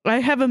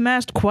 I have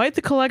amassed quite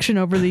the collection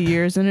over the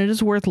years and it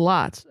is worth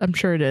lots. I'm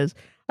sure it is.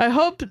 I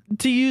hope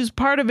to use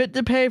part of it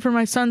to pay for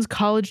my son's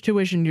college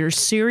tuition. Your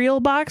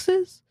cereal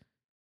boxes?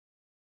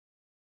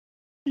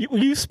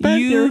 You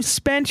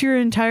spent your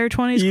entire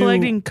 20s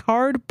collecting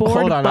cardboard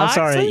Hold on, boxes?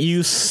 I'm sorry.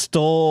 You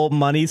stole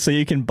money so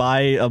you can buy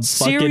a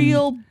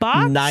cereal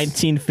fucking box?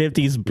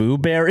 1950s Boo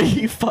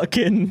Berry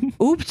fucking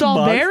Oops All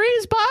box?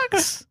 Berries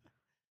box?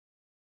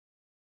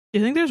 Do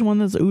you think there's one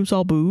that's Oops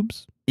All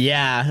Boobs?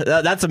 Yeah,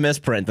 that's a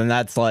misprint, and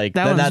that's like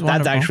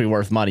that's actually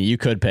worth money. You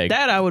could pick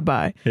that. I would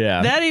buy.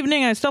 Yeah. That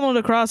evening, I stumbled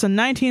across a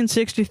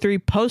 1963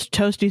 Post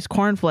Toasties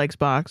cornflakes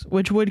box,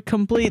 which would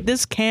complete.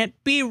 This can't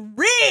be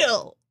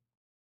real.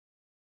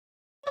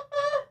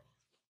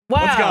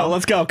 Wow.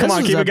 Let's go. Come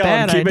on, keep it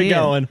going. Keep it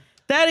going.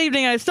 That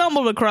evening, I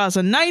stumbled across a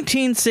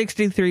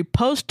 1963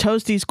 Post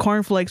Toasties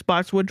cornflakes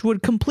box, which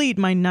would complete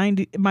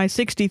my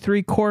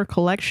 63 core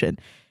collection.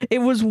 It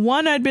was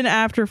one I'd been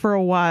after for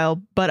a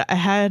while, but I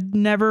had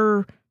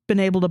never been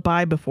able to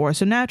buy before,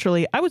 so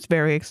naturally, I was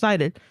very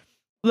excited.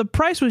 The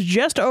price was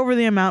just over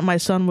the amount my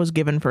son was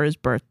given for his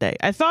birthday.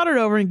 I thought it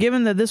over, and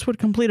given that this would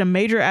complete a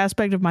major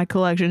aspect of my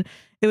collection,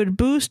 it would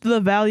boost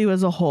the value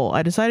as a whole.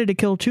 I decided to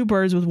kill 2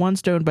 birds with 1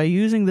 stone by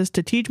using this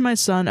to teach my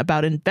son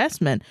about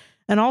investment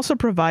and also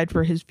provide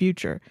for his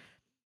future.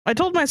 I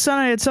told my son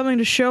I had something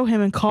to show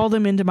him and called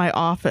him into my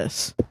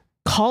office.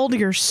 Called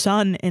your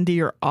son into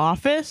your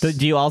office?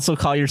 Do you also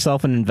call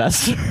yourself an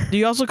investor? Do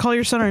you also call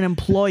your son an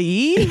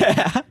employee?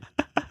 Yeah.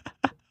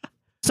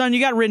 Son,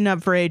 you got written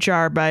up for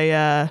HR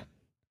by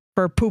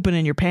for pooping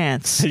in your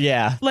pants.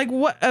 Yeah. Like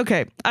what?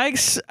 Okay. I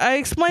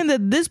explained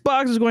that this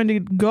box is going to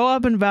go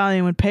up in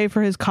value and pay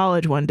for his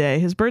college one day,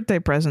 his birthday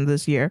present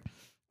this year.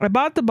 I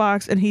bought the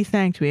box and he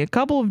thanked me. A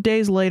couple of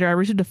days later, I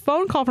received a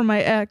phone call from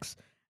my ex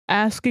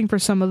asking for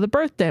some of the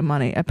birthday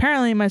money.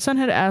 Apparently, my son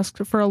had asked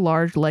for a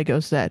large Lego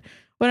set.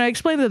 When I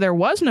explained that there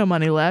was no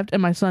money left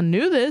and my son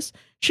knew this,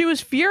 she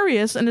was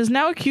furious and is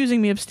now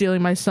accusing me of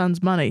stealing my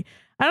son's money.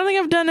 I don't think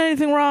I've done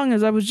anything wrong,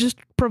 as I was just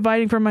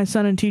providing for my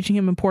son and teaching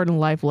him important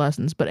life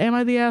lessons. But am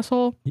I the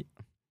asshole?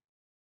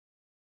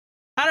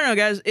 I don't know,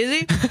 guys.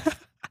 Is he?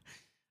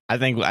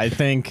 I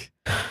think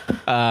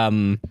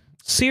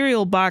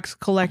cereal box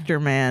collector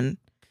man.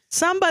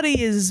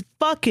 Somebody is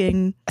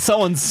fucking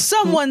someone's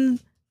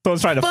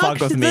trying to fuck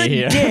with me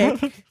here.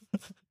 Dick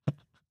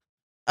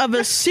of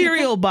a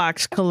cereal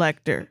box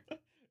collector.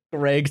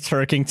 Greg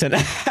Turkington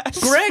ass.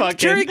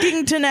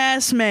 Turkington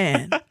ass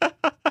man.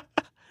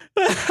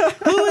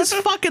 Who is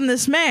fucking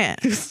this man?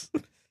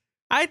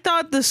 I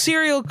thought the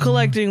cereal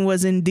collecting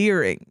was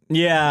endearing.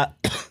 Yeah.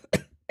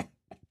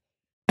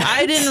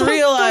 I didn't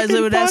realize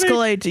it would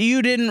escalate.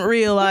 You didn't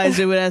realize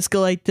it would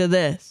escalate to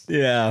this.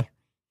 Yeah.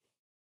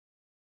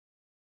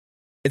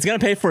 It's going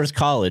to pay for his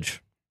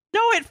college. No,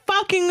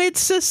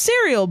 it's a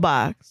cereal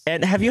box.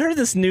 And have you heard of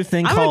this new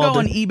thing I'm called...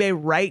 going to go on eBay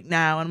right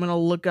now and I'm going to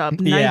look up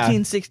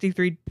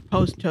 1963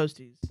 Post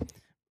Toasties.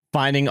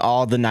 Finding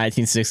all the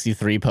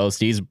 1963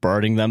 Posties,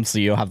 burning them so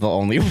you have the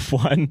only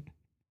one.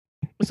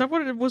 Was that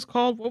what it was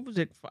called? What was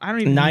it? I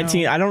don't even know.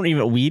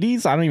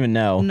 Wheaties? I don't even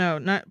know. No,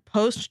 not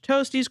Post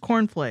Toasties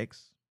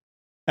cornflakes.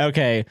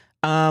 Okay.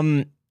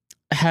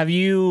 Have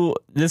you...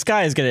 This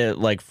guy is going to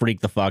like freak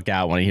the fuck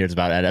out when he hears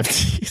about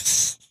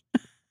NFTs.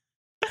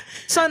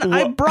 Son,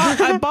 I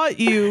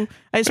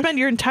spent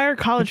your entire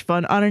college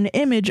fund on an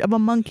image of a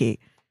monkey.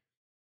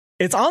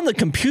 It's on the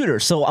computer,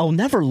 so I'll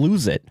never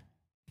lose it.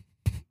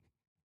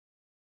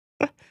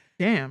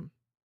 Damn.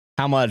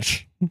 How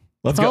much?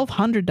 Let's go.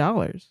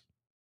 $1,200.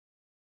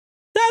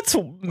 That's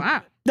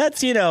wow.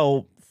 That's,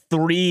 $3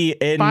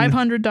 in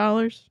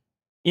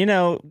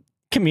 $500.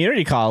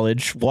 Community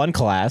college, one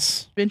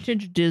class.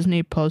 Vintage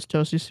Disney Post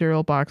Toasty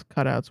cereal box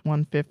cutouts,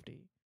 $150.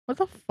 What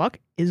the fuck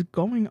is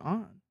going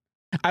on?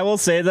 I will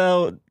say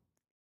though,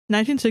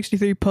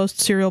 1963 Post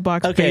cereal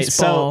box. Okay,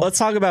 baseball, so let's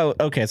talk about.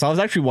 Okay, so I was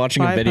actually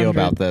watching a video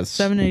about this.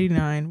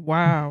 $7.89.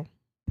 Wow.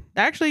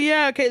 Actually,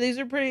 yeah. Okay, these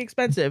are pretty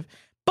expensive,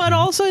 but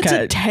also it's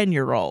a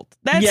 10-year-old.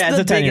 That's it's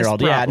a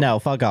 10-year-old. Yeah, problem. no,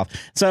 fuck off.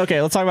 So okay,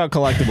 let's talk about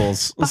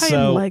collectibles.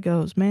 Buying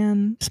Legos,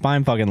 man.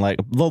 Buying fucking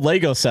Lego. The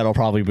Lego set will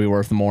probably be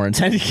worth more in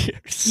 10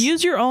 years.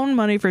 Use your own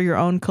money for your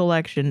own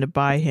collection to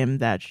buy him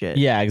that shit.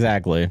 Yeah,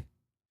 exactly.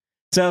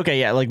 So, okay,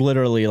 yeah, like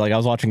literally, like I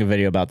was watching a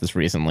video about this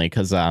recently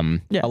because a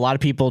lot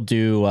of people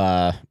do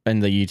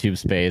in the YouTube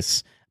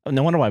space.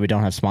 No wonder why we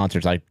don't have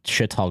sponsors. I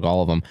shit talk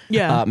all of them.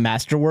 Yeah.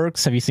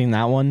 Masterworks. Have you seen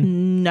that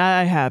one?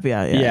 I have,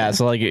 yeah.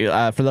 So like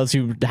for those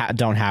who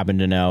don't happen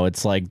to know,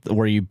 it's like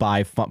where you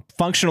buy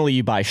functionally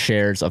you buy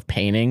shares of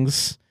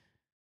paintings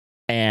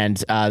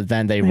and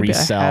then they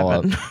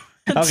resell.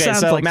 Okay,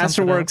 so like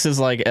Masterworks is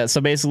like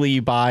so basically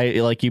you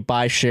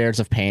buy shares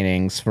of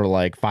paintings for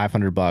like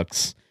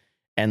 $500.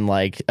 And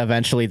like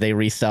eventually they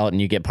resell it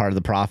and you get part of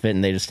the profit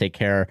and they just take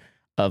care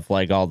of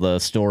like all the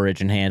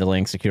storage and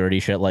handling, security,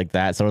 shit like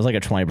that. So it was like a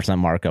 20%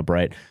 markup,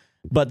 right?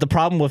 But the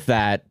problem with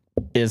that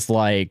is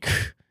like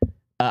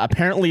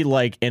apparently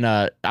like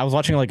I was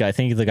watching like I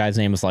think the guy's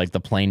name is like the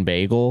Plain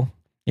Bagel.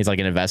 He's like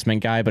an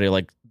investment guy, but he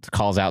like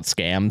calls out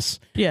scams.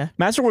 Yeah.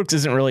 Masterworks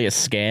isn't really a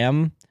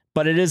scam,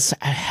 but it is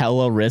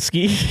hella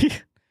risky.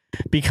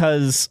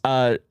 Because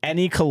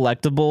any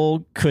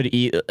collectible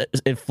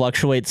it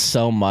fluctuates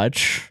so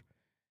much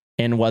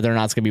in whether or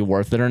not it's gonna be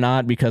worth it or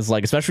not, because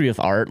like especially with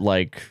art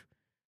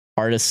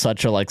is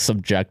such a like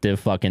subjective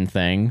fucking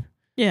thing.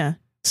 Yeah.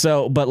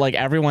 So but like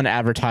everyone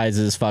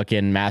advertises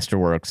fucking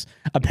Masterworks.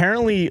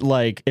 Apparently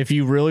like if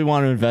you really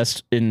want to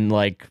invest in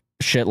like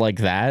shit like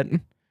that,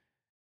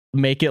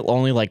 make it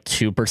only like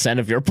 2%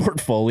 of your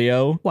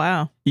portfolio.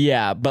 Wow.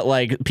 Yeah, but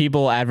like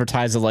people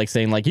advertise it like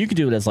saying like you could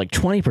do it as like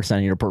 20%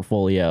 of your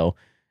portfolio.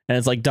 And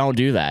it's like, don't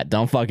do that.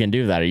 Don't fucking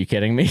do that. Are you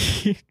kidding me?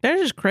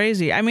 That's just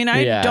crazy. I mean,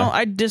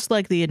 I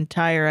dislike the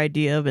entire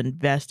idea of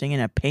investing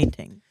in a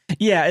painting.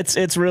 Yeah, it's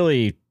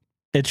shitty.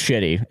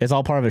 It's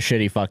all part of a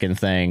shitty fucking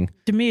thing.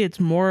 To me, it's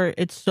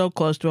so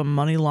close to a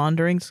money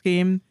laundering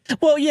scheme.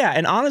 Well, yeah,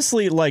 and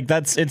honestly, like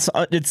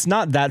it's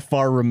not that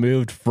far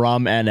removed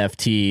from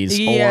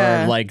NFTs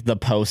or like the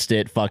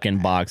Post-it fucking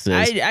boxes.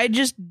 I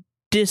just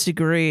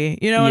disagree.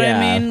 You know what I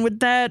mean with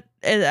that?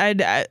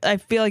 I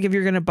feel like if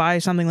you're gonna buy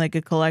something like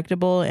a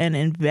collectible and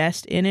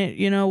invest in it,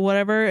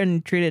 whatever,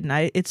 and treat it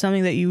nice, it's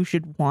something that you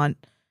should want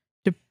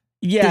to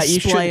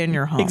display in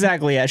your home.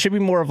 Exactly. Yeah, it should be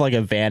more of like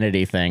a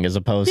vanity thing as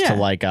opposed to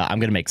like I'm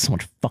gonna make so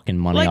much fucking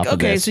money off of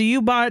this.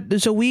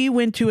 So we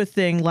went to a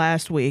thing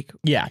last week.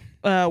 Yeah.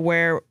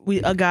 Where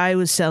a guy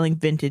was selling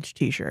vintage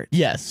T-shirts.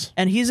 Yes,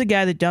 and he's a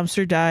guy that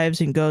dumpster dives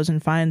and goes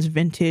and finds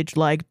vintage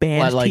like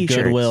band like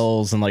T-shirts,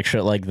 Goodwills and like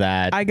shit like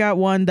that. I got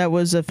one that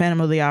was a Phantom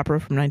of the Opera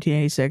from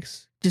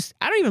 1986.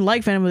 I don't even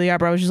like Phantom of the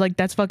Opera. I was just like,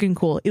 that's fucking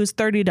cool. It was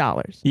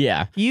 $30.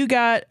 Yeah, you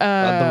got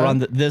Run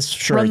the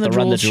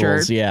Jewels,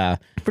 shirt, yeah,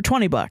 for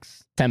 $20.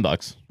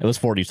 $10. It was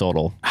 40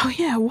 total. Oh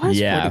yeah, it was.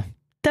 Yeah, 40.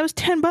 That was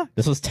 $10.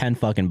 This was 10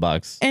 fucking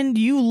bucks. And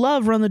you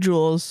love Run the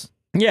Jewels.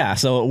 Yeah,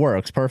 so it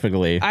works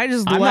perfectly. I'm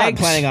not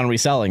planning on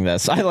reselling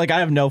this. I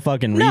have no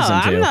fucking reason to.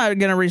 I'm not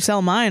gonna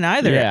resell mine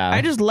either. Yeah.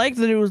 I just like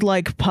that it was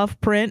like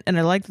puff print and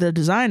I like the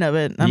design of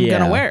it. I'm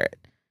gonna wear it.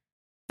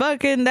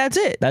 Fucking that's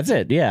it. That's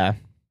it, yeah.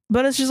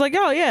 But it's just like,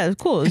 oh yeah,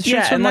 it's cool. It's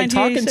yeah, and like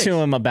talking to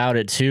him about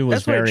it too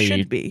was That's what it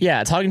should be.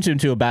 Yeah, talking to him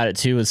too about it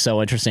too is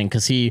so interesting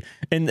because he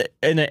in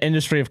the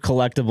industry of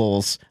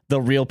collectibles, the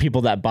real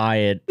people that buy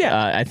it.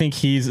 Yeah, I think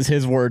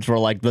his words were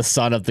like the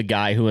son of the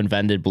guy who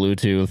invented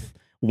Bluetooth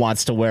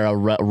wants to wear a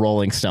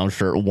Rolling Stone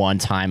shirt one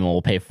time and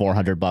will pay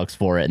 $400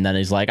 for it, and then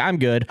he's like, I'm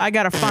good. I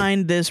gotta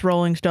find this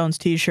Rolling Stones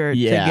T-shirt to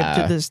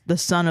give to the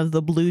son of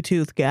the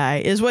Bluetooth guy,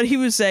 is what he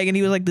was saying, and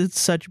he was like, this is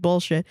such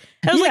bullshit.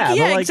 I was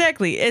like,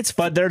 exactly.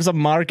 But there's a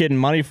market and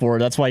money for it.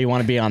 That's why you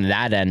want to be on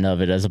that end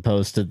of it as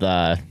opposed to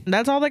the.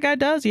 That's all that guy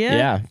does. Yeah.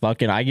 Yeah.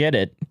 Fucking, I get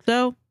it.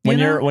 So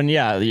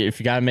if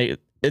you gotta make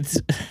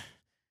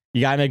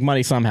you gotta make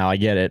money somehow. I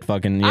get it.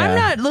 Fucking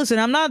yeah.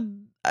 I'm not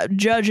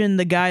judging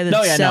the guy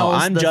that sells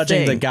I'm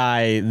judging the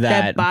guy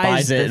that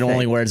buys it and only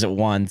thing. wears it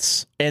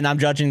once, and I'm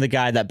judging the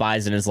guy that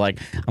buys it and is like,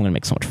 I'm gonna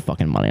make so much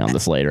fucking money on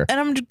this later. And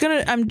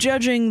I'm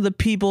judging the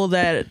people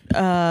that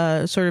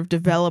sort of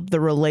develop the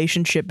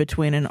relationship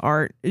between an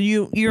art.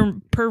 You're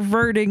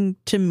perverting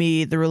to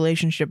me the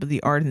relationship of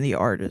the art and the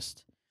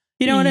artist.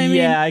 You know what I mean?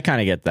 Yeah, I kind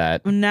of get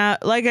that. Now,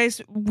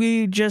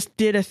 we just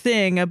did a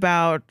thing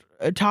about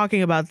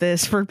talking about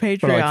this for Patreon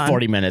for like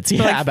 40 minutes. For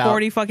like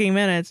 40 fucking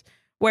minutes,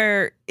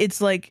 where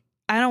it's like,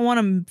 I don't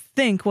want to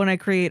think when I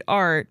create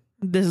art,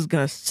 this is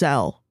gonna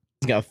sell.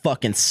 It's gonna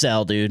fucking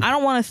sell, dude. I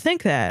don't want to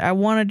think that. I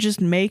want to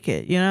just make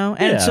it, you know?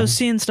 And so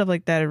seeing stuff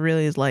like that, it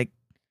really is like,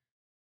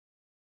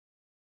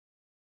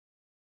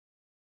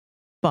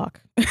 fuck.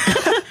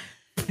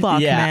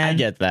 Fuck, yeah, man. I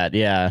get that.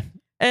 Yeah.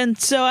 And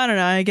so, I don't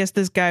know. I guess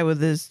this guy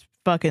with his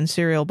fucking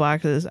cereal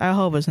boxes, I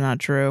hope it's not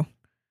true.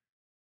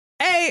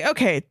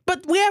 Okay,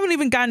 but we haven't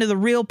even gotten to the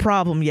real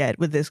problem yet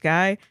with this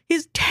guy.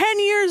 He's 10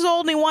 years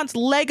old and he wants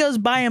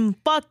Legos. Buy him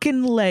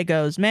fucking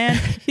Legos, man.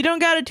 You don't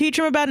got to teach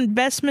him about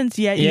investments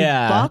yet, you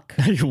fuck.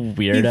 You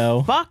weirdo.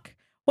 You fuck.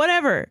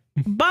 Whatever.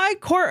 Buy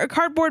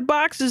cardboard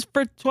boxes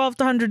for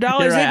 $1,200 to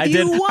 $100 right, if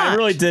you want. I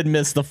really did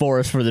miss the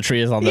forest for the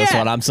trees on this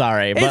one. I'm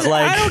sorry, but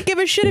like, I don't give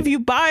a shit if you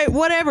buy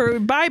whatever.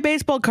 Buy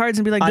baseball cards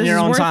and be like, on this your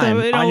is own worth time.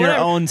 it. You know, on your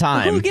whatever. own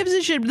time. Who gives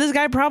a shit? This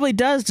guy probably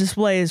does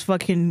display his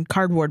fucking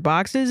cardboard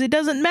boxes. It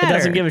doesn't matter. It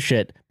doesn't give a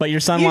shit. But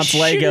your son wants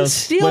Legos. You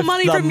steal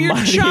money from your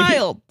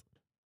child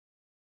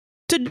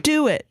to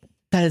do it.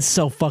 That is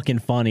so fucking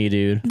funny,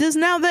 dude.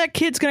 Now that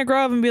kid's gonna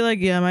grow up and be like,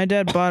 yeah, my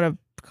dad bought a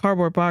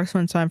cardboard box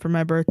one time for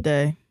my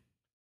birthday.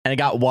 And it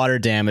got water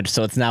damage,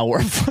 so it's now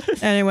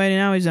worthless. Anyway,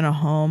 now he's in a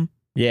home.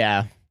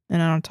 Yeah.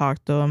 And I don't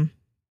talk to him.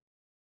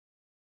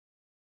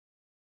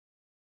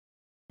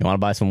 You want to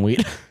buy some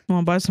weed?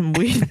 Want to buy some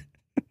weed?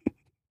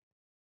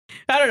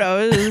 I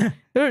don't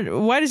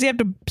know. Why does he have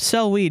to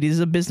sell weed? He's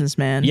a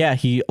businessman. Yeah,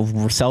 he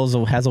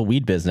has a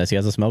weed business. He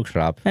has a smoke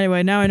shop.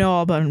 Anyway, now I know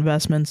all about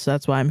investments.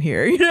 That's why I'm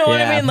here. You know what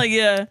I mean? Like,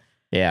 yeah.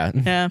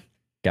 Yeah.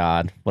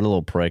 God, what a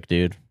little prick,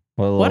 dude.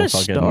 What a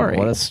story.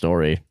 What a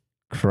story.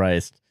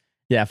 Christ.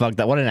 Yeah, fuck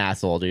that. What an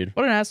asshole, dude.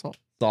 What an asshole.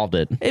 Solved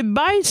it.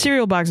 Buy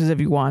cereal boxes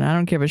if you want. I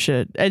don't give a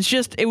shit. It's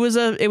just it was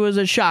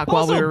a shock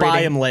while we were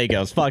buy reading. him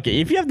Legos. Fuck it.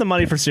 If you have the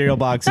money for cereal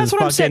boxes,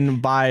 fucking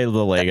buy the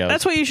Legos.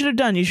 That's what you should have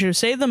done. You should have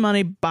saved the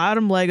money, bought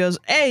him Legos.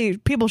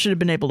 People should have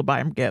been able to buy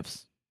him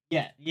gifts.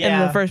 Yeah. In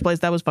the first place,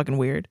 that was fucking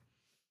weird.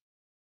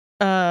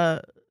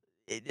 Buy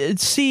him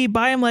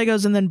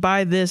Legos and then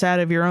buy this out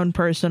of your own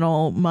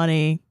personal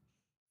money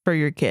for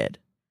your kid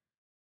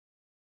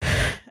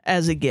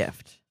as a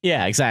gift.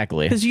 Yeah,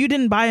 exactly. Because you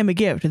didn't buy him a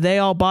gift. They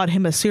all bought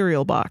him a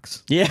cereal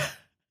box. Yeah.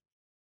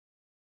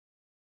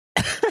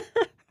 You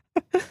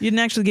didn't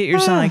actually get your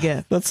son a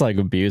gift. That's like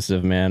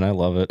abusive, man. I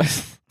love it.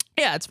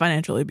 Yeah, it's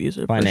financially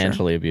abusive.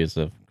 Financially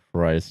abusive.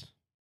 Christ.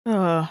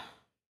 God.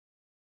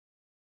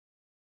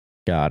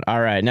 All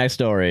right, next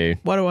story.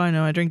 What do I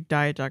know? I drink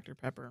Diet Dr.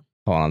 Pepper.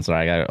 Hold on,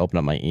 sorry. I gotta open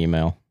up my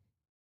email.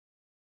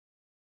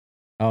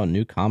 Oh,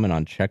 new comment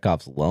on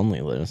Chekhov's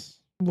lonely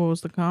list. What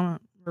was the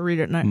comment? Or read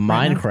it next.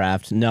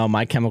 Minecraft. No,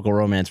 My Chemical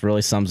Romance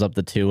really sums up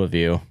the two of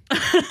you.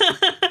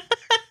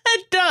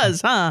 It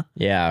does, huh?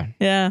 Yeah.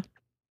 Yeah.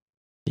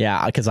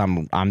 Yeah, because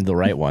I'm the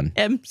right one.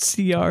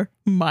 MCR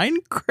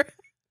Minecraft.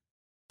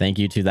 Thank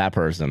you to that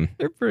person.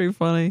 You're pretty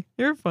funny.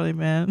 You're a funny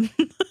man.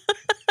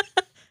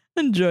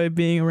 Enjoy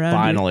being around.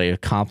 Finally, a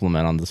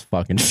compliment on this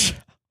fucking show.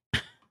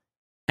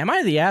 Am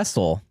I the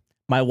asshole?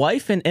 My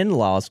wife and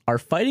in-laws are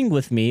fighting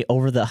with me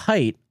over the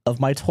height of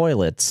my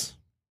toilets.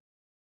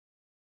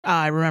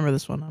 I remember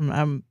this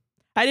one.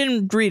 I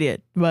didn't read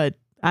it, but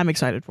I'm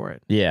excited for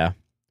it. Yeah.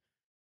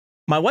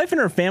 My wife and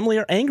her family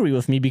are angry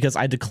with me because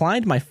I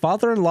declined my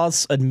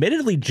father-in-law's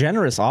admittedly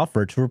generous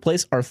offer to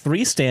replace our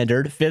 3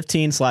 standard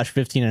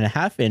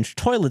 15/15.5-inch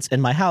toilets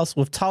in my house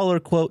with taller,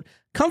 quote,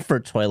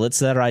 comfort toilets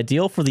that are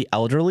ideal for the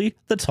elderly,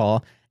 the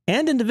tall,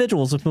 and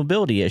individuals with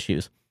mobility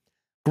issues.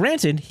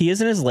 Granted, he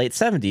is in his late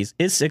 70s,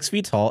 is 6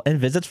 feet tall, and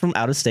visits from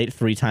out of state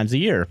 3 times a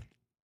year.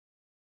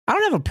 I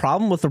don't have a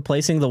problem with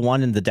replacing the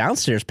one in the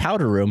downstairs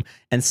powder room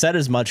and said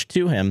as much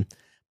to him,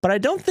 but I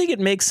don't think it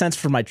makes sense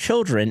for my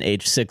children,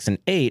 age 6 and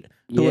 8,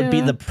 who would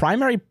be the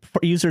primary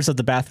users of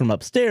the bathroom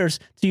upstairs,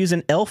 to use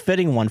an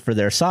ill-fitting one for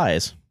their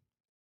size.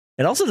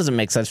 It also doesn't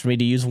make sense for me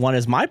to use one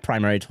as my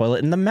primary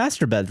toilet in the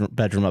master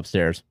bedroom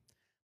upstairs.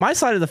 My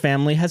side of the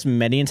family has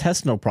many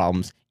intestinal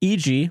problems,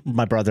 e.g.,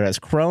 my brother has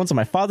Crohn's and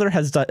my father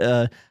has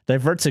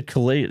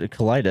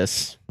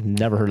diverticulitis.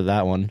 Never heard of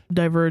that one.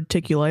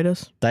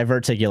 Diverticulitis?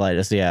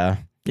 Diverticulitis, yeah.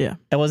 Yeah.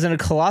 I was in a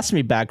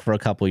colostomy bag for a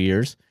couple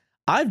years.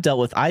 I've dealt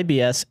with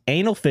IBS,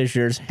 anal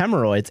fissures,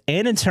 hemorrhoids,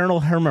 and internal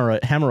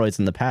hemorrhoids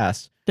in the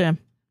past. Damn.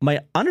 My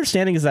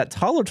understanding is that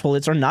taller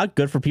toilets are not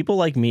good for people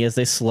like me as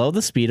they slow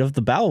the speed of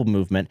the bowel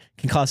movement,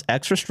 can cause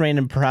extra strain,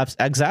 and perhaps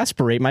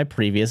exacerbate my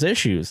previous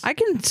issues. I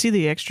can see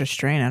the extra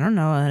strain. I don't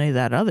know any of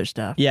that other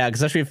stuff. Yeah,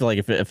 especially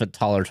if a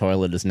taller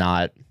toilet is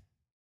not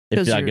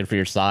It's not good for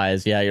your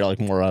size. Yeah, you're like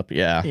more up.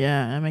 Yeah.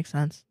 Yeah, that makes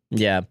sense.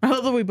 Yeah.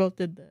 Although we both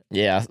did that.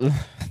 Yeah.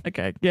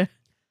 Okay, yeah.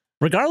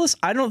 Regardless,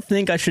 I don't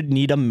think I should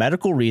need a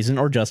medical reason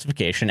or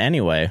justification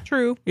anyway.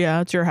 True.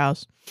 Yeah, it's your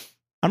house.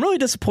 I'm really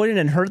disappointed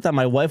and hurt that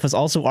my wife was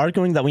also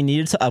arguing that we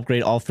needed to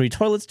upgrade all 3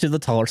 toilets to the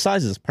taller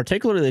sizes,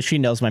 particularly that she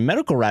knows my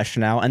medical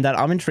rationale and that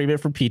I'm in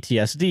treatment for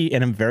PTSD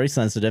and am very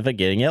sensitive at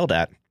getting yelled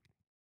at.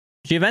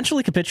 She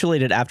eventually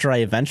capitulated after I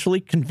eventually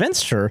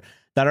convinced her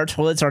that our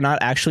toilets are not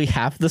actually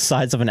half the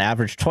size of an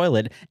average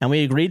toilet, and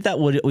we agreed that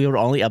we would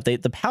only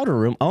update the powder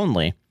room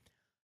only.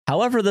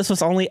 However, this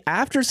was only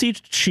after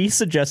she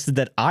suggested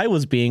that I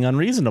was being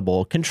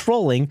unreasonable,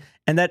 controlling,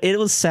 and that it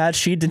was sad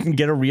she didn't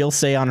get a real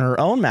say on her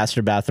own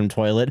master bathroom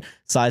toilet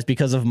size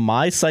because of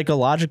my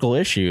psychological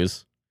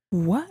issues.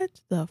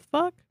 What the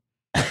fuck?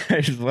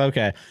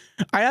 Okay.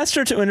 I asked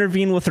her to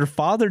intervene with her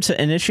father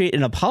to initiate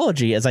an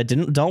apology, as I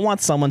don't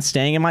want someone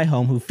staying in my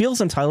home who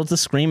feels entitled to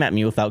scream at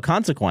me without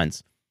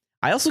consequence.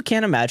 I also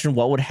can't imagine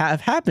what would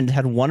have happened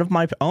had one of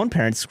my own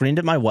parents screamed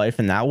at my wife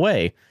in that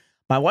way.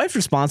 My wife's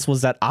response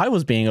was that I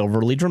was being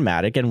overly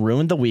dramatic and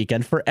ruined the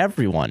weekend for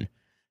everyone.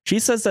 She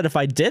says that if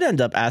I did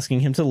end up asking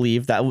him to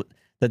leave, that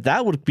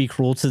would be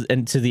cruel to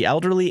the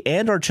elderly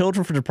and our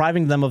children for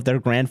depriving them of their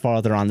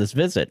grandfather on this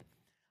visit.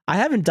 I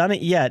haven't done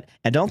it yet,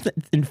 and don't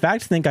in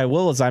fact think I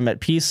will, as I'm a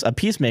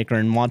peacemaker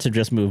and want to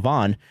just move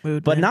on.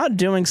 But not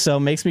doing so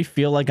makes me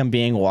feel like I'm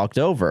being walked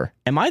over.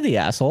 Am I the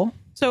asshole?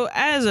 So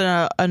as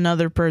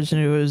another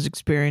person who has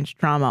experienced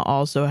trauma,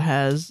 also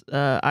has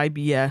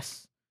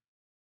IBS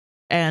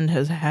and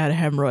has had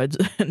hemorrhoids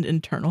and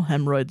internal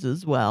hemorrhoids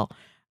as well.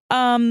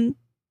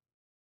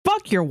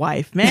 Fuck your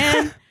wife,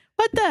 man.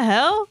 What the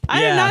hell?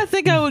 I did not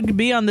think I would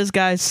be on this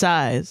guy's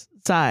side.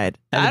 I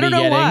don't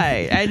know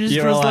why. I just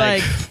was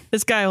like,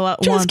 this guy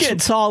wants just get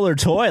taller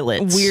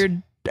toilets.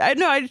 Weird.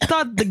 I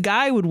thought the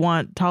guy would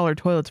want taller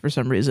toilets for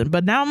some reason,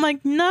 but now I'm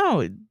like,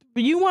 no,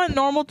 you want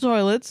normal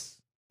toilets.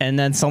 And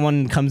then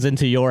someone comes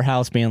into your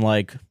house being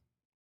like,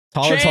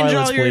 taller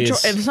toilets,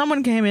 please. If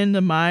someone came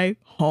into my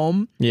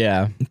home,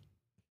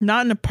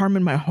 not an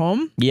apartment, my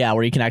home,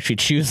 where you can actually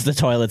choose the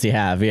toilets you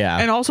have,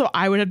 and also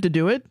I would have to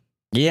do it,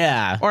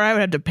 or I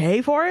would have to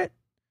pay for it.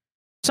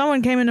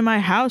 Someone came into my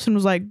house and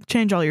was like,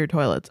 change all your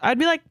toilets. I'd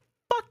be like,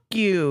 fuck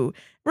you,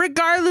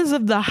 regardless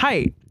of the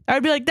height.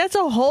 I'd be like, that's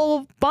a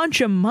whole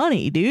bunch of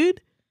money,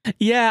 dude.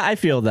 Yeah, I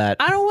feel that.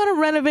 I don't want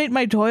to renovate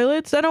my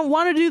toilets. I don't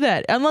want to do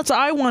that unless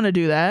I want to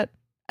do that.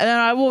 And then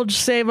I will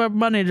just save up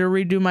money to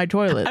redo my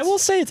toilets. I will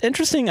say it's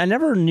interesting. I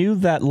never knew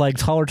that like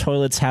taller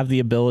toilets have the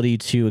ability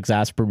to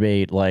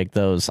exacerbate like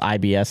those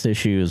IBS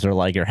issues or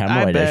like your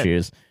hemorrhoid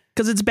issues.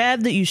 Because it's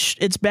bad that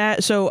it's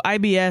bad. So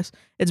IBS,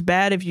 it's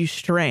bad if you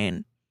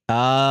strain.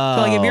 Oh.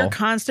 So like if you're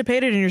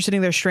constipated and you're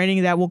sitting there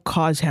straining, that will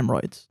cause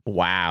hemorrhoids.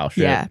 Wow.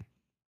 Shit. Yeah.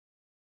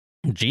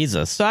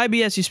 Jesus. So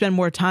IBS, you spend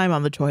more time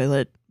on the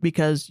toilet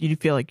because you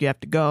feel like you have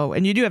to go,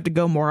 and you do have to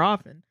go more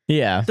often.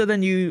 Yeah. So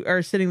then you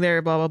are sitting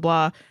there, blah, blah,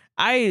 blah.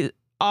 I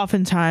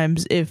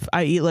oftentimes, if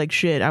I eat like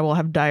shit, I will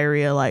have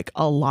diarrhea like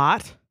a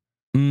lot,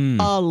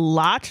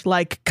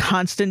 like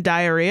constant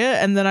diarrhea.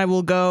 And then I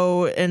will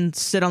go and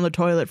sit on the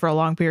toilet for a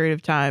long period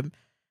of time.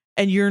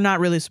 And you're not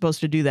really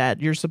supposed to do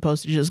that. You're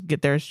supposed to just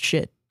get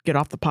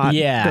off the pot.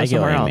 Yeah, I get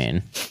what you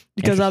mean.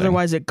 Because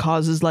otherwise it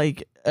causes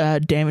like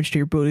damage to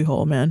your booty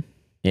hole, man.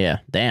 Yeah.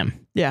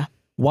 Damn. Yeah.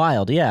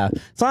 Wild. Yeah.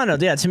 So I don't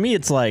know. Yeah. To me,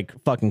 it's like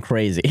fucking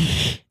crazy.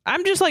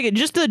 I'm just like,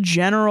 just a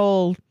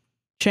general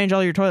change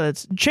all your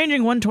toilets.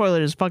 Changing one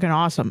toilet is fucking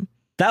awesome.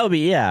 That would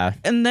be, yeah.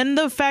 And then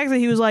the fact that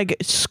he was like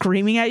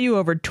screaming at you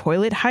over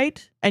toilet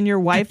height and your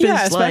wife is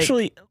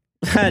especially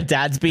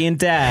dad's being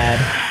dad.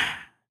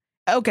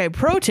 Okay,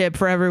 pro tip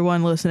for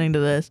everyone listening to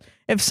this.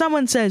 If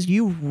someone says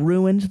you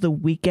ruined the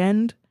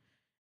weekend,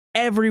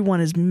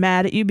 everyone is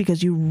mad at you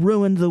because you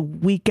ruined the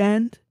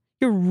weekend.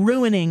 You're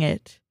ruining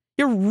it.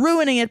 You're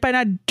ruining it by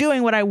not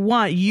doing what I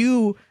want.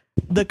 You're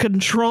the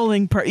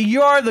controlling person.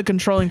 You're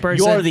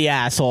the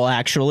asshole,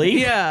 actually.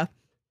 Yeah.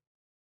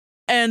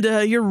 And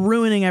you're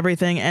ruining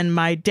everything. And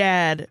my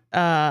dad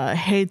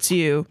hates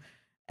you.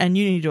 And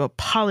you need to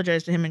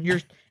apologize to him.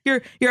 And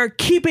you're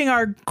keeping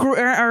our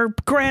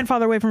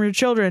grandfather away from your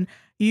children.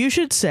 You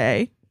should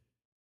say,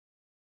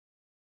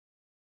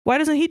 why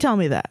doesn't he tell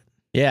me that?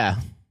 Yeah.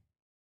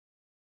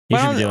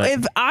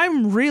 If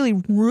I'm really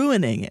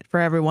ruining it for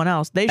everyone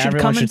else, they should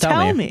come and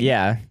tell me.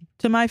 Yeah.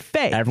 To my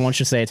face. Everyone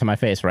should say it to my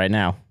face right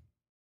now.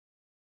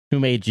 Who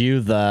made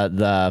you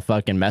the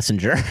fucking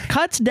messenger?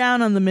 Cuts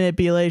down on the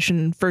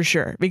manipulation for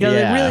sure. Because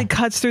it really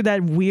cuts through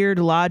that weird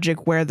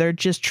logic where they're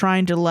just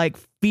trying to like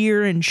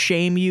fear and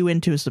shame you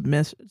into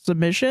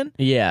submission.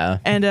 Yeah.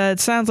 And it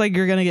sounds like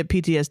you're going to get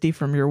PTSD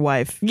from your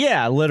wife.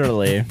 Yeah,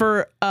 literally.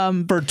 For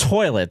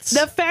toilets.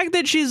 The fact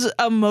that she's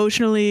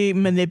emotionally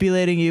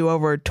manipulating you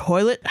over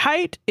toilet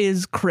height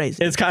is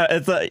crazy. It's kind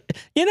of,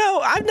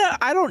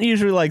 I don't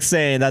usually like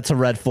saying that's a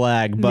red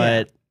flag,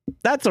 but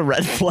That's a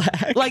red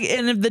flag. Like,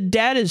 and if the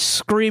dad is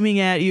screaming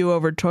at you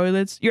over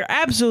toilets, you're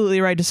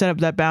absolutely right to set up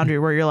that boundary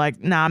where you're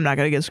like, nah, I'm not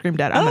going to get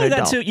screamed at. I'm an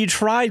adult. That too. You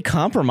tried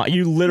compromise.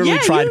 You literally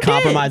tried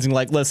compromising.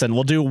 Like, listen,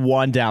 we'll do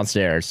one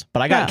downstairs,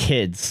 but I got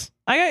kids.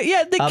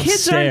 The upstairs.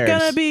 Kids aren't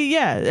going to be,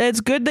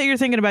 it's good that you're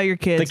thinking about your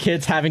kids. The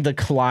kids having to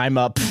climb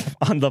up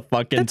on the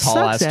fucking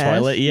tall-ass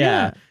toilet.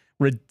 Yeah.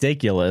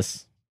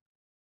 Ridiculous.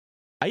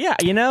 Yeah,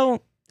 you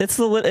know,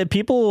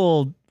 people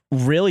will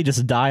really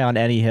just die on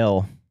any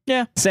hill.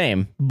 Yeah.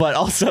 Same. But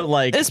also,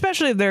 like...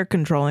 especially if they're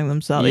controlling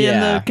themselves. Yeah.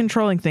 And the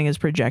controlling thing is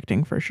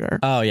projecting for sure.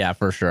 Oh, yeah,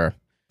 for sure.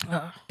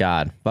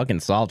 God, fucking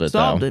solved it,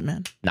 Solved it,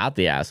 man. Not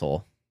the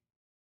asshole.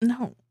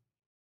 No.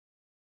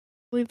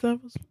 I believe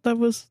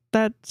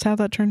that's how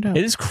that turned out.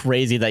 It is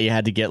crazy that you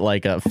had to get,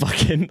 like, a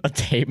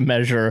tape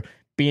measure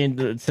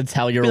to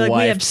tell your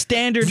wife. We have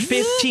standard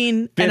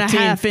 15 and a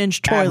half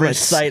inch toilets. Average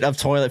site of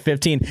toilet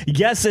 15.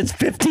 Yes, it's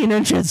 15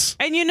 inches.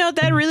 And you know,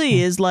 that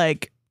really is,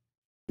 like...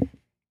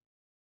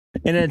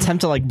 in an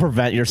attempt to like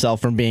prevent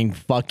yourself from being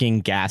fucking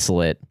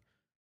gaslit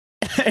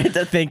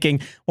into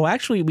thinking, well,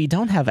 actually, we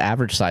don't have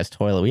average sized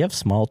toilet. We have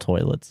small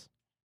toilets.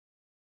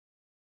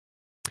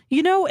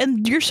 You know,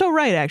 and you're so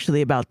right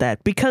actually about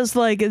that, because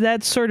like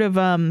that's sort of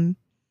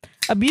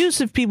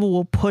abusive people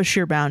will push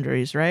your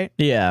boundaries, right?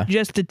 Yeah.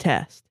 Just to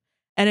test.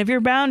 And if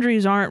your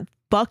boundaries aren't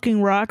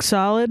fucking rock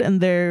solid and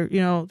they're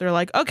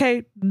like,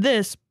 okay,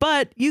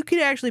 but you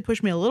could actually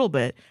push me a little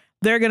bit.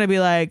 They're going to be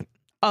like,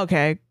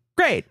 okay,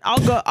 great.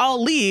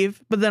 I'll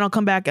leave, but then I'll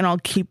come back and I'll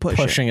keep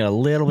pushing it a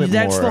little bit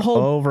more. The whole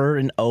over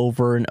and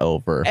over and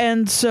over.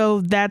 And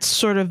so that's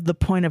sort of the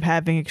point of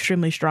having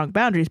extremely strong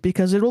boundaries,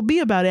 because it'll be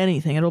about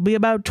anything. It'll be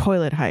about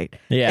toilet height.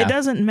 Yeah. It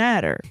doesn't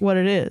matter what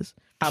it is.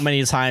 How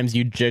many times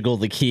you jiggle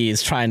the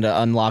keys trying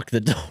to unlock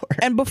the door.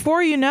 And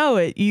before you know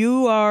it,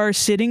 you are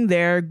sitting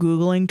there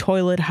Googling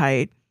toilet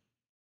height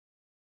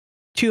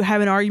to have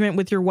an argument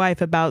with your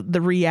wife about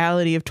the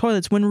reality of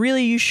toilets, when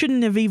really you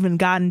shouldn't have even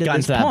gotten to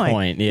this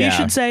point. Yeah. You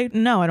should say,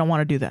 no, I don't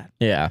want to do that.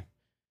 Yeah.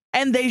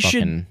 And they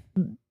should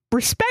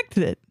respect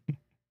it.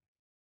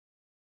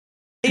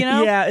 You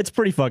know? Yeah, it's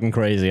pretty fucking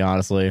crazy,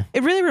 honestly.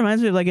 It really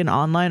reminds me of like an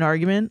online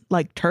argument,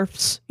 like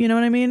TERFs. You know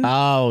what I mean?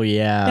 Oh,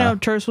 yeah. You know,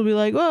 TERFs will be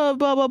like, oh,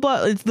 blah, blah,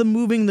 blah. It's the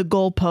moving the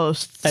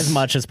goalposts. As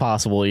much as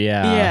possible,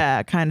 yeah.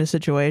 Yeah, kind of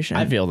situation.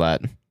 I feel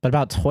that. But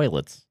about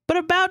toilets. But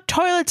about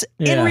toilets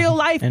in real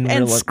life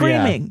and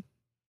screaming. Yeah.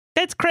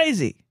 That's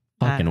crazy.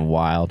 Fucking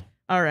wild.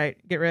 All right,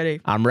 get ready.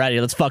 I'm ready.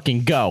 Let's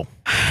fucking go.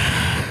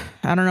 I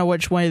don't know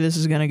which way this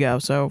is going to go,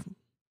 so...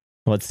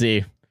 let's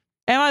see.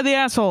 Am I the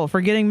asshole for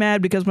getting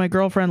mad because my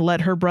girlfriend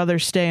let her brother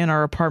stay in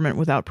our apartment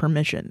without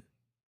permission?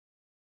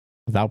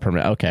 Without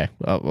permission? Okay.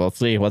 Well, let's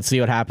see. Let's see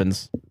what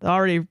happens.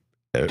 Already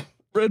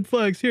red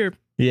flags here.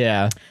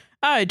 Yeah.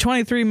 I,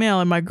 23 male,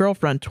 and my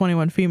girlfriend,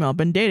 21 female,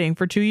 been dating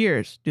for 2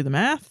 years. Do the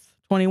math.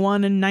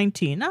 21 and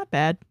 19. Not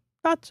bad.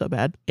 Not so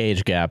bad.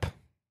 Age gap.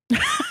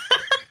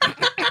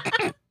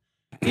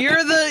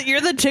 You're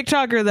the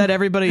TikToker that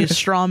everybody is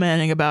straw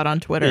manning about on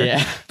Twitter.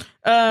 Yeah.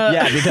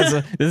 Yeah, because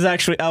this is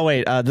actually. Oh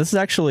wait, this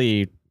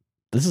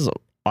is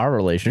our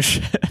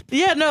relationship.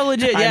 Yeah, no,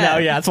 legit. Yeah, I know.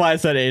 Yeah, that's why I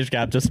said age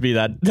gap, just to be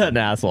that an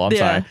asshole. I'm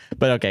sorry,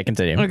 but okay,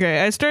 continue.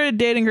 Okay, I started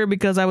dating her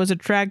because I was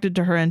attracted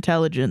to her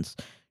intelligence.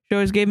 She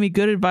always gave me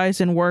good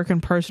advice in work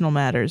and personal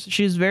matters.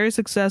 She's very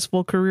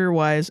successful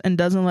career-wise and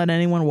doesn't let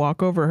anyone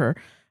walk over her.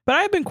 But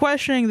I've been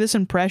questioning this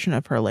impression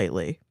of her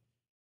lately.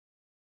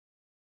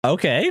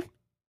 Okay.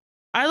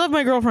 I love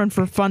my girlfriend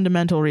for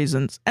fundamental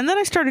reasons, and then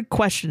I started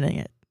questioning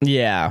it.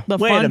 Yeah. The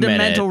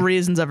fundamental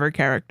reasons of her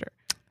character.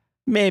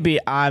 Maybe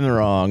I'm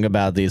wrong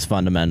about these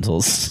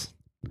fundamentals.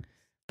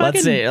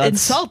 Let's see.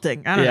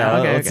 Insulting. I don't know.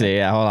 Okay, let's see.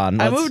 Yeah, hold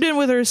on. I moved in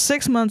with her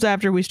 6 months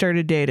after we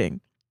started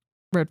dating.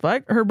 Red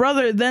flag. Her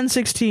brother, then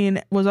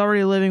 16, was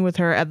already living with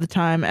her at the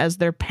time as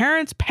their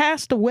parents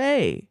passed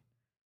away.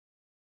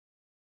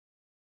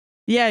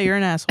 Yeah, you're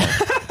an asshole.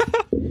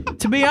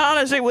 To be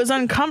honest, it was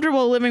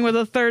uncomfortable living with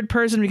a third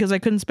person because I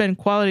couldn't spend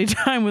quality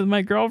time with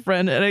my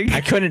girlfriend. And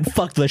I couldn't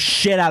fuck the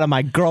shit out of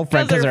my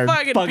girlfriend because her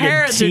fucking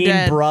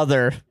teen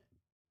brother.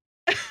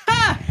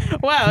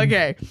 Wow,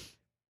 okay.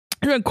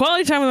 I spent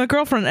quality time with my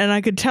girlfriend, and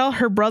I could tell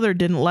her brother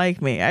didn't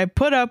like me. I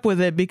put up with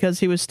it because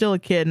he was still a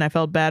kid, and I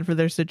felt bad for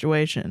their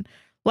situation.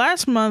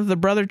 Last month, the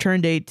brother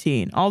turned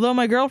 18. Although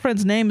my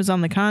girlfriend's name is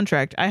on the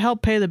contract, I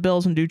help pay the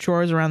bills and do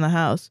chores around the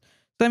house.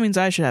 So that means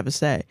I should have a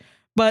say.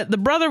 But the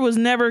brother was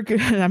never...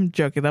 I'm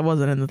joking. That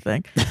wasn't in the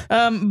thing.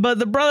 But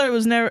the brother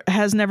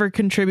has never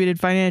contributed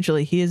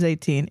financially. He is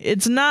 18.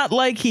 It's not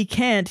like he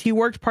can't. He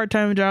worked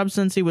part-time jobs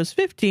since he was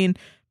 15,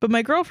 but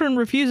my girlfriend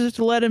refuses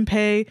to let him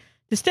pay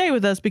to stay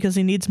with us because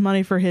he needs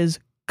money for his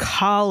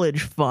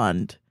college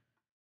fund.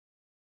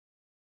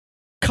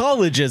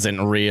 College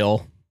isn't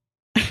real.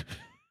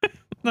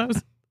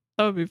 That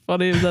would be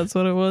funny if that's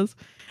what it was.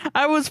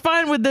 I was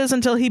fine with this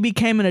until he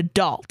became an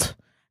adult.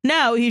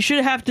 Now he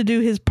should have to do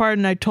his part,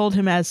 and I told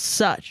him as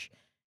such.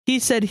 He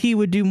said he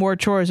would do more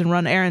chores and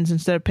run errands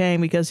instead of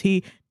paying because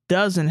he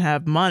doesn't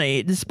have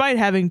money, despite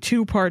having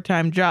 2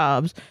 part-time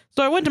jobs.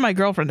 So I went to my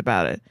girlfriend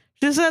about it.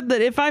 She said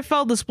that if I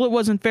felt the split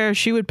wasn't fair,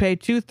 she would pay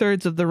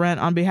 2/3 of the rent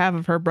on behalf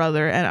of her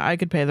brother, and I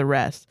could pay the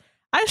rest.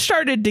 I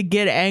started to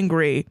get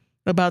angry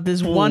about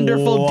this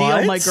wonderful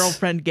deal my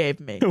girlfriend gave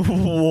me.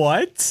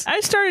 What? I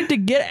started to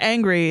get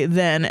angry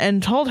then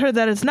and told her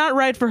that it's not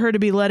right for her to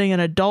be letting an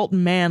adult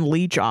man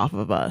leech off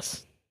of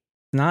us.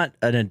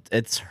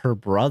 It's her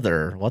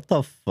brother. What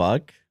the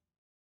fuck?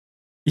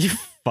 You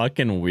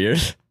fucking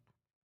weird.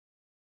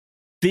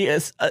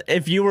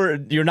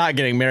 You're not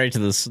getting married to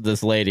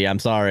this lady. I'm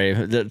sorry.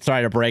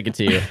 Sorry to break it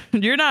to you.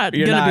 You're not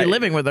going to be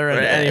living with her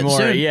anymore.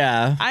 Soon.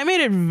 Yeah. I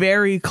made it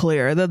very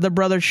clear that the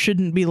brother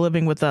shouldn't be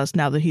living with us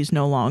now that he's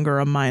no longer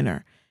a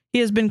minor. He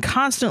has been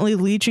constantly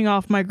leeching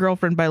off my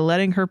girlfriend by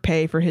letting her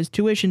pay for his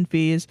tuition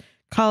fees,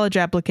 college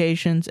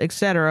applications,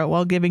 etc.,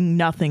 while giving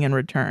nothing in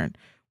return.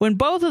 When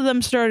both of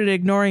them started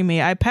ignoring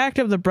me, I packed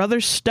up the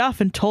brother's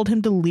stuff and told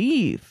him to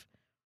leave.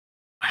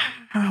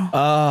 Wow.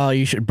 Oh,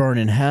 you should burn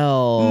in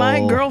hell. My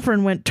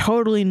girlfriend went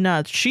totally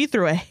nuts. She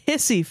threw a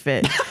hissy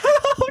fit.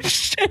 Oh,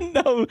 shit,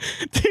 no.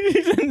 Dude,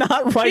 you did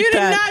not write you that.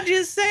 You did not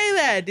just say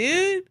that,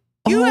 dude.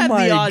 You oh have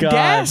my the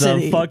audacity.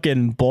 God, the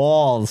fucking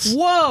balls.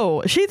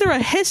 Whoa. She threw a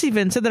hissy fit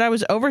and said that I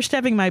was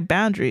overstepping my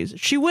boundaries.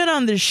 She went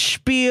on this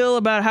spiel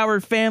about how her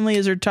family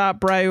is her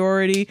top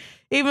priority,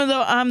 even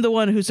though I'm the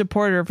one who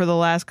supported her for the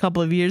last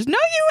couple of years. No,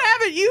 you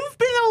haven't. You've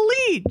been a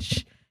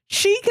leech.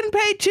 She can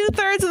pay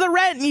 2/3 of the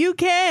rent and you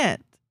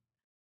can't.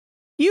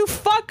 You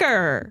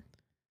fucker.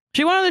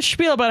 She went on this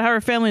spiel about how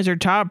her family is her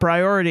top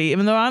priority,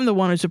 even though I'm the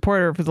one who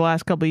supported her for the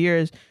last couple of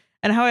years,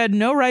 and how I had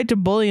no right to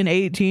bully an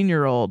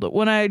 18-year-old.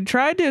 When I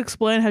tried to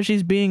explain how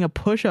she's being a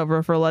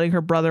pushover for letting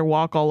her brother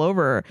walk all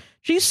over her,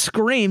 she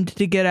screamed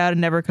to get out and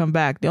never come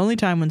back. The only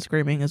time when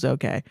screaming is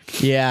okay.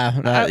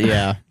 Yeah,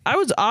 yeah. I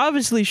was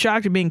obviously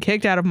shocked at being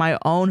kicked out of my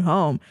own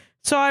home,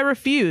 so I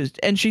refused,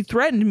 and she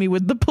threatened me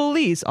with the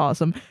police.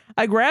 Awesome.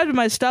 I grabbed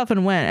my stuff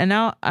and went,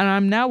 and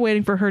I'm now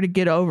waiting for her to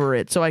get over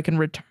it so I can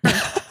return.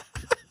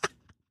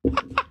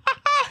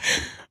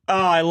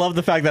 Oh, I love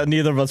the fact that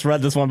neither of us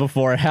read this one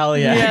before. Hell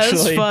yeah, actually. It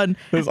was fun.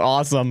 It was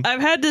awesome. I've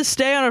had to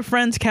stay on a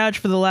friend's couch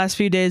for the last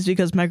few days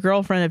because my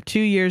girlfriend of 2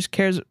 years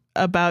cares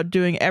about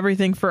doing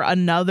everything for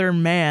another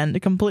man,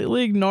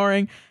 completely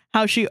ignoring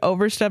how she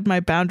overstepped my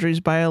boundaries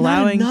by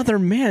allowing... Not another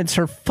man, it's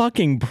her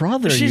fucking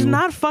brother. She's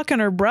not fucking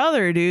her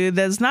brother, dude.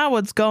 That's not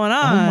what's going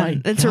on. Oh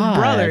my it's God. her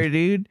brother,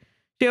 dude.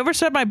 She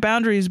overstepped my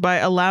boundaries by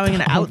allowing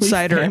an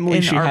outsider in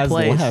our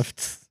place.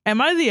 Left.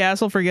 Am I the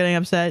asshole for getting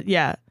upset?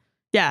 Yeah.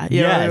 Yeah,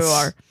 yes. You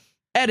are.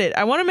 Edit.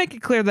 I want to make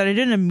it clear that I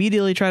didn't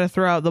immediately try to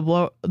throw out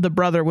the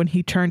brother when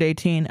he turned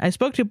 18. I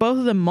spoke to both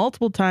of them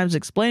multiple times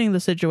explaining the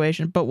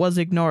situation, but was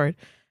ignored.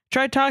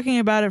 Tried talking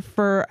about it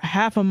for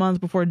half a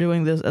month before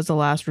doing this as a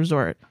last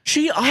resort.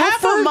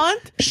 Half a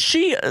month?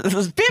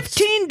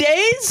 15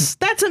 days?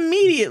 That's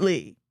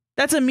immediately.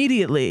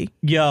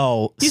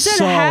 Yo, you said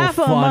so half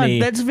a funny.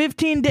 month. That's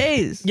 15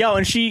 days. Yo,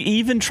 and she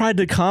even tried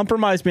to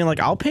compromise, being like,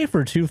 "I'll pay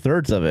for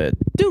 2/3 of it."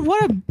 Dude,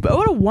 what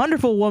a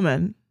wonderful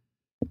woman.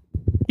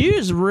 You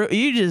just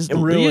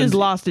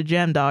lost a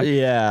gem, dog.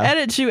 Yeah.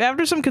 Edit 2.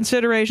 After some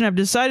consideration, I've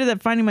decided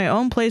that finding my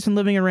own place and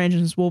living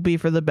arrangements will be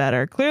for the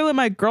better. Clearly,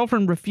 my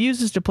girlfriend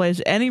refuses to place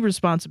any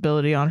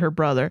responsibility on her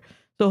brother,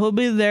 so he'll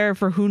be there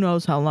for who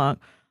knows how long.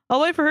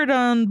 I'll wait for her to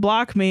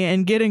unblock me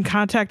and get in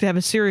contact to have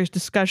a serious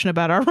discussion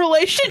about our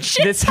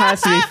relationship. This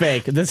has to be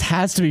fake. This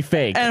has to be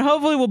fake. And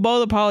hopefully we'll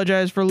both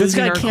apologize for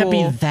losing our cool. This guy can't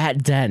be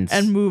that dense.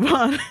 And move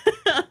on.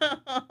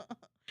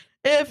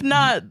 If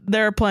not,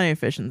 there are plenty of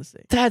fish in the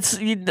sea. That's...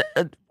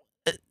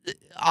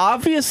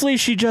 obviously,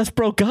 she just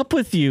broke up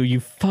with you,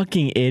 you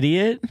fucking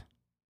idiot.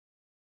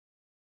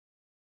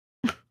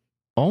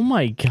 Oh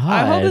my God.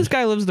 I hope this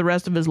guy lives the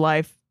rest of his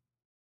life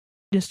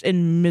just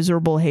in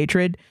miserable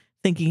hatred,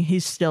 thinking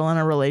he's still in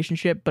a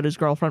relationship, but his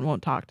girlfriend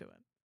won't talk to him.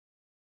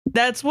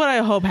 That's what I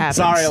hope happens.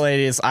 Sorry,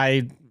 ladies.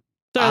 I'm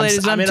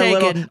just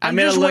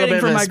waiting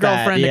for my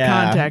girlfriend to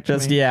contact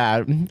me.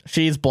 Yeah,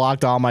 she's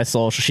blocked all my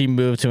social. She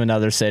moved to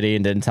another city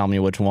and didn't tell me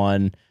which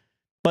one.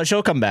 But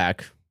she'll come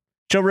back.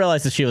 She'll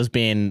realize that she was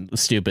being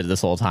stupid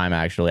this whole time,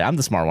 actually. I'm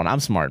the smart one. I'm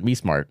smart. Me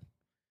smart.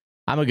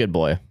 I'm a good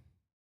boy.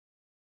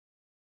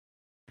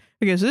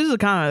 Okay, so this is a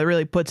comment that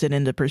really puts it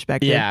into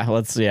perspective.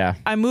 Yeah,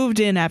 I moved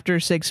in after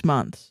 6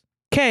 months.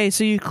 Okay,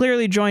 so you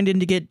clearly joined in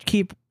to get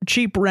cheap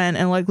rent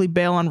and likely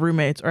bail on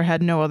roommates or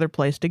had no other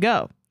place to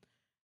go.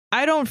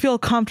 I don't feel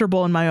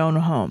comfortable in my own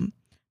home,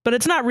 but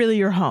it's not really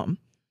your home.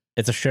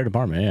 It's a shared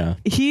apartment, yeah.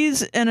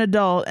 He's an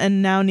adult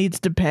and now needs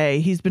to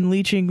pay. He's been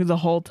leeching the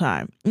whole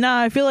time.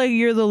 Nah, I feel like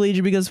you're the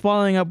leech because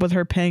following up with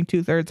her paying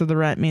 2/3 of the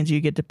rent means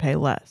you get to pay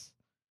less.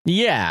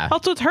 Yeah.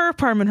 Also, it's her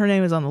apartment. Her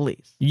name is on the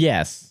lease.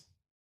 Yes.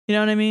 You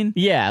know what I mean?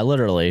 Yeah,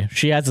 literally.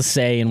 She has a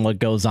say in what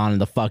goes on in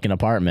the fucking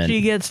apartment. She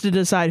gets to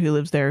decide who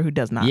lives there, who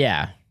does not.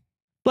 Yeah.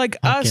 Like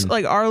us,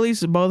 like our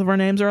lease, both of our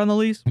names are on the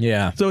lease.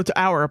 Yeah. So it's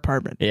our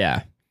apartment.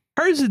 Yeah.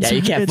 Hers, it's, yeah,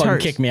 you can't it's fucking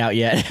hers. kick me out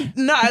yet.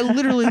 No, I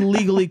literally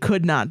legally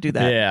could not do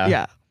that.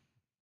 Yeah.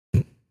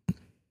 Yeah.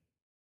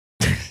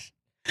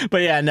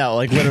 But yeah, no,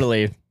 like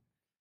literally.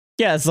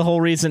 Yeah, it's the whole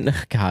reason.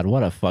 God,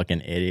 what a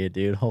fucking idiot,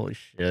 dude. Holy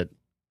shit.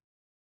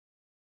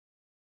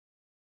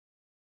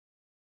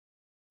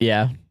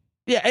 Yeah.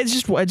 Yeah, it's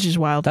just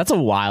wild. That's a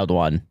wild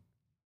one.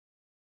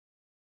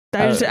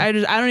 I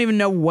don't even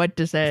know what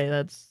to say.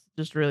 That's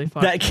just really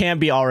fun. That can't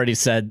be already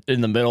said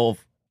in the middle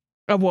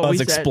of what us we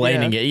said,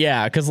 explaining it.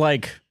 Yeah, because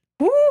like,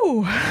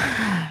 woo,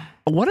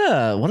 what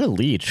a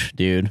leech,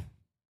 dude.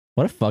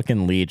 What a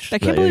fucking leech. I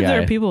can't believe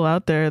there are people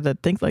out there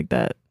that think like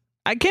that.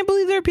 I can't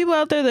believe there are people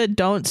out there that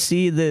don't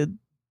see the.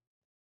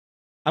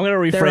 I'm gonna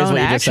rephrase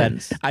what you just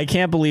said. I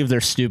can't believe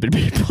there's stupid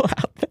people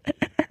out there.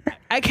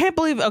 I can't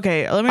believe.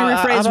 Okay, let me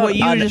rephrase what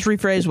you just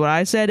rephrased what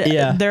I said.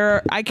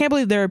 Yeah. I can't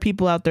believe there are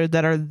people out there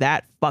that are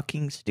that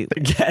fucking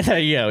stupid. There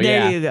you go.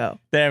 There you go.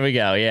 There we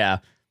go. Yeah.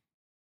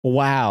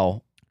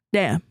 Wow.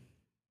 Damn.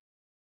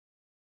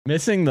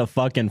 Missing the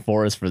fucking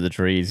forest for the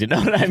trees. You know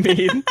what I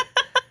mean?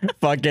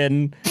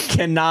 Fucking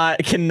cannot.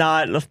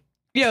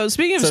 Yo,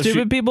 speaking of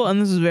stupid people, and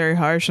this is very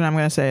harsh, and I'm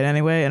going to say it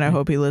anyway, and I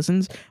hope he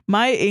listens.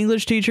 My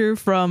English teacher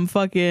from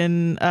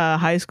fucking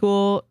high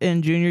school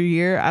in junior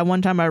year,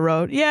 one time I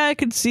wrote, yeah, I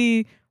could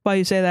see why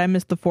you say that. I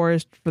missed the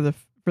forest for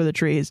the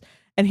trees.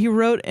 And he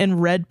wrote in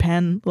red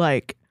pen,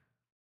 like,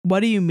 what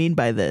do you mean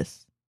by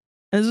this?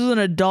 And this is an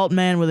adult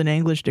man with an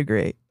English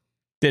degree.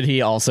 Did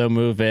he also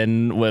move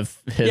in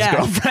with his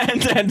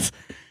girlfriend and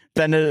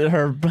then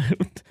her?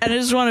 And I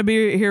just want to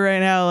be here right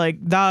now,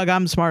 like, dog,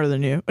 I'm smarter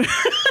than you.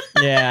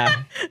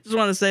 Yeah. Just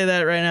want to say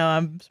that right now.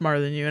 I'm smarter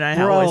than you, and I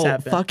always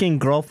have been. Fucking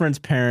girlfriend's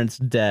parents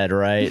dead,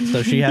 right?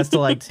 So she has to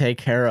like take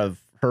care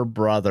of her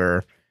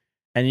brother,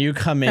 and you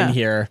come in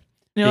here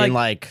being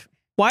like,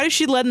 why is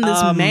she letting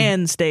this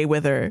man stay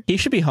with her? He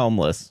should be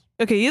homeless.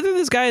 Okay, either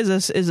this guy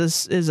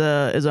is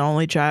an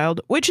only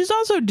child, which is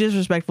also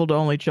disrespectful to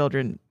only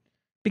children,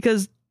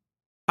 because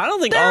I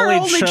don't think there are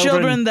only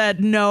children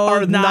that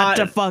know not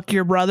to fuck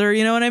your brother.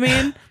 You know what I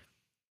mean?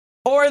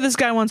 Or this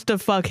guy wants to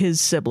fuck his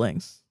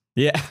siblings.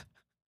 Yeah.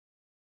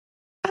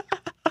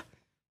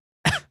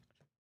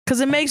 Because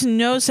it makes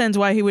no sense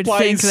why he would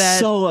think that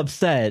so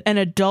upset. An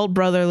adult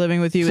brother living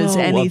with you is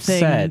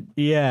anything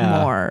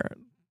more.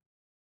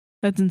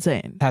 That's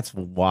insane. That's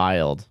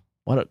wild.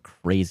 What a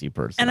crazy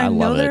person. And I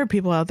know there are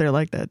people out there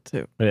like that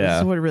too. Yeah.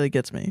 This is what really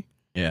gets me.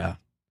 Yeah.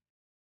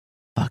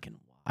 Fucking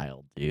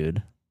wild,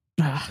 dude.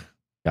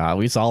 God,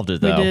 we solved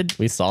it though. We did.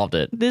 We solved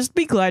it. Just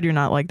be glad you're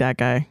not like that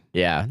guy.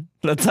 Yeah.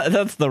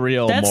 That's the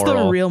real moral. That's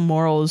the real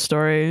moral of the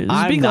story.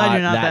 Just be glad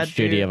you're not that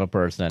shitty of a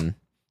person.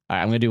 All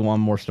right, I'm going to do one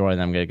more story,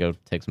 and then I'm going to go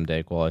take some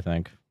Dayquil, I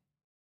think.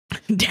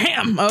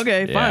 Damn.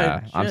 Okay,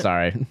 fine. I'm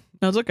sorry.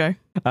 No, it's okay.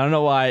 I don't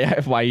know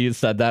why you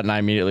said that, and I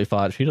immediately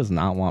thought, she does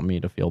not want me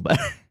to feel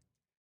better.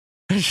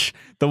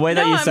 The way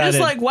that you said it. I'm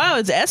just like, wow,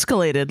 it's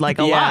escalated like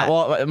a lot. Yeah,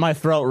 well, my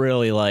throat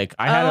really, like,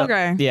 I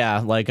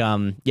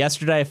had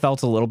yesterday I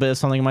felt a little bit of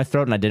something in my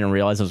throat, and I didn't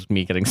realize it was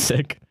me getting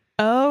sick.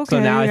 Oh, okay. So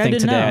now I think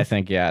today,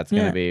 it's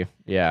going to be,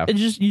 It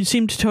just, you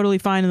seemed totally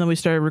fine, and then we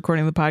started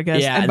recording the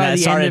podcast. Yeah, and by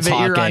the end of it,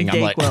 you're on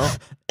Dayquil.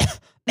 Like,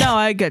 no,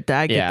 I get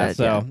that. I get that.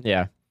 So,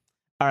 yeah.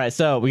 All right,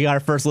 so we got our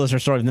first listener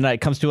story of the night.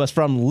 It comes to us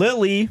from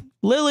Lily.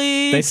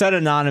 They said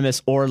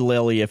anonymous or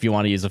Lily if you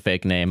want to use a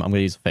fake name. I'm going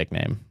to use a fake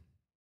name.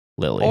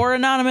 Lily. Or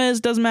anonymous,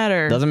 doesn't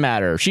matter. Doesn't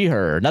matter. She,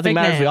 her. Nothing fake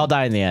matters. Name. We all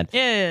die in the end.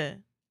 Yeah.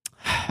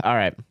 All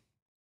right.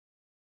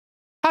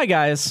 Hi,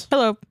 guys.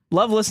 Hello.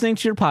 Love listening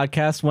to your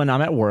podcast when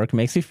I'm at work.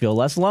 Makes me feel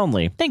less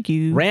lonely. Thank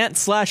you.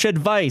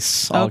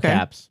 Rant/advice. All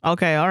caps.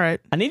 Okay, all right.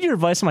 I need your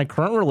advice on my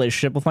current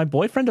relationship with my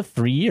boyfriend of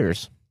 3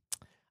 years.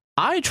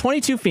 I,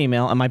 22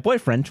 female, and my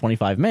boyfriend,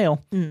 25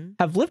 male,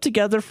 have lived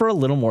together for a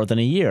little more than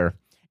a year.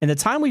 In the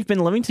time we've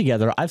been living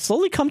together, I've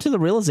slowly come to the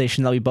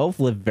realization that we both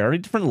live very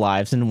different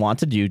lives and want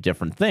to do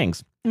different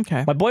things.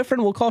 Okay. My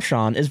boyfriend, we'll call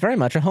Sean, is very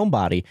much a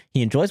homebody.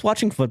 He enjoys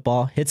watching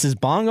football, hits his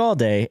bong all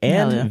day,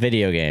 and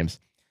video games.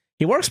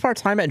 He works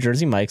part-time at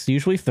Jersey Mike's,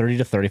 usually 30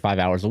 to 35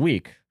 hours a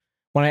week.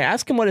 When I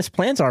ask him what his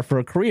plans are for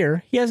a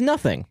career, he has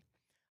nothing.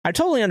 I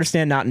totally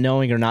understand not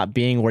knowing or not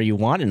being where you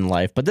want in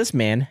life, but this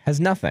man has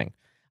nothing.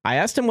 I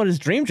asked him what his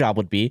dream job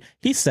would be.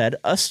 He said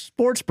a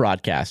sports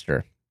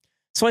broadcaster.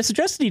 So I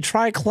suggested he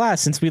try a class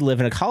since we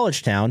live in a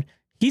college town.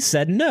 He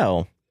said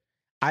no.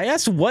 I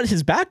asked what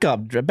his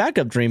backup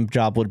dream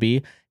job would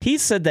be. He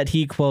said that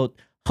he, quote,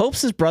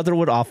 hopes his brother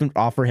would often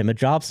offer him a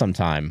job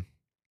sometime.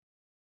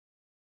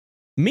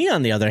 Me,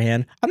 on the other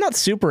hand, I'm not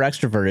super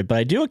extroverted, but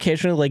I do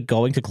occasionally like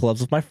going to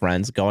clubs with my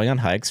friends, going on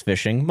hikes,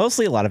 fishing,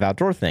 mostly a lot of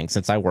outdoor things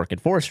since I work in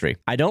forestry.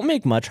 I don't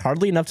make much,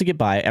 hardly enough to get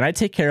by, and I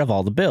take care of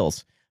all the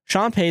bills.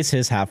 Sean pays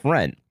his half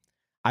rent.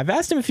 I've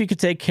asked him if he could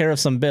take care of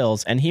some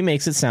bills, and he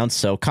makes it sound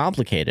so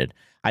complicated.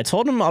 I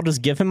told him I'll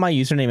just give him my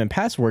username and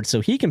password so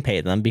he can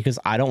pay them because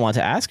I don't want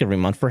to ask every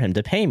month for him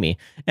to pay me,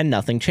 and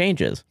nothing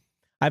changes.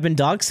 I've been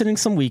dog sitting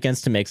some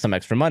weekends to make some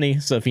extra money,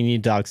 so if you need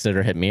a dog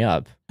sitter, hit me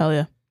up. Hell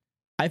yeah.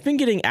 I've been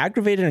getting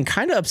aggravated and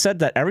kind of upset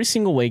that every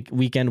single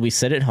weekend we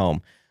sit at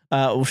home.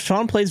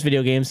 Sean plays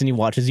video games and he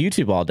watches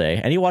YouTube all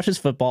day, and he watches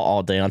football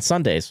all day on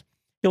Sundays.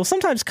 He will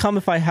sometimes come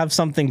if I have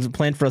something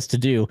planned for us to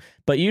do,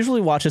 but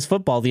usually watches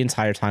football the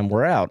entire time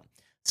we're out.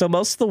 So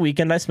most of the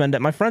weekend I spend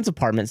at my friend's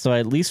apartment, so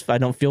at least I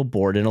don't feel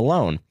bored and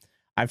alone.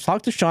 I've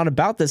talked to Sean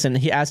about this, and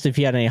he asked if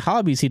he had any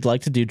hobbies he'd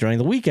like to do during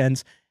the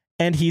weekends,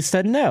 and he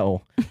said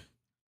no.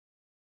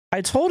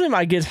 I told him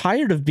I get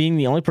tired of being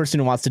the only person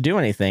who wants to do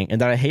anything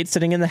and that I hate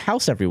sitting in the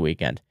house every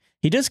weekend.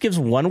 He just gives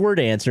one-word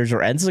answers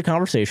or ends the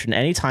conversation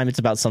anytime it's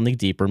about something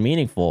deep or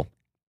meaningful.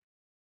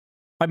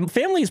 My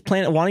family is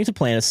wanting to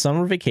plan a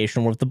summer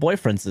vacation with the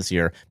boyfriends this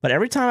year, but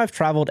every time I've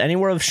traveled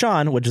anywhere with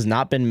Sean, which has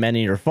not been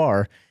many or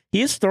far,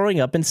 he is throwing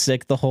up and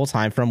sick the whole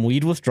time from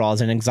weed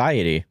withdrawals and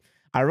anxiety.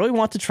 I really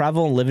want to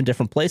travel and live in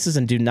different places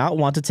and do not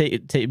want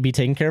to be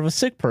taking care of a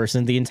sick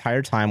person the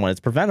entire time when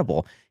it's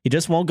preventable. He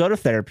just won't go to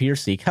therapy or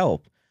seek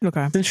help.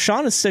 Okay. Since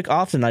Sean is sick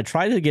often, I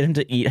try to get him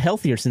to eat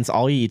healthier since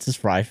all he eats is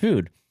fried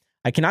food.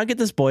 I cannot get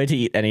this boy to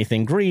eat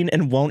anything green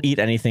and won't eat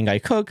anything I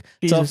cook.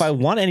 Jesus. So if I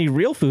want any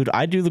real food,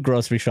 I do the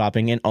grocery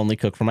shopping and only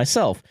cook for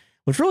myself,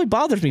 which really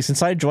bothers me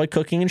since I enjoy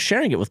cooking and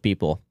sharing it with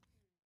people.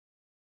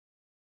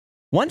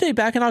 One day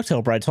back in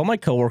October, I told my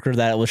coworker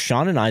that it was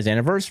Sean and I's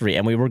anniversary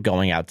and we were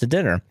going out to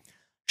dinner.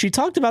 She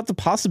talked about the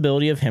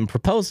possibility of him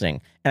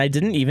proposing, and I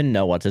didn't even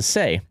know what to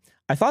say.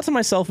 I thought to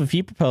myself, if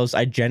he proposed,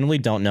 I genuinely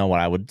don't know what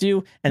I would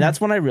do, and that's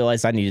when I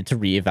realized I needed to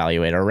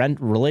reevaluate our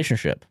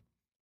relationship.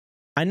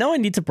 I know I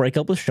need to break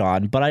up with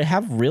Sean, but I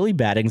have really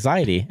bad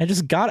anxiety. I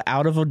just got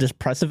out of a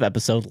depressive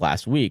episode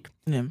last week.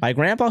 Yeah. My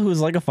grandpa, who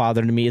is like a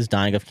father to me, is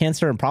dying of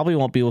cancer and probably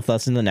won't be with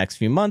us in the next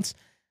few months,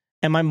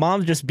 and my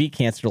mom just beat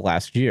cancer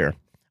last year.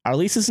 Our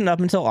lease isn't up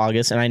until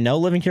August, and I know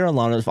living here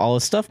alone with all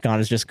this stuff gone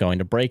is just going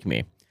to break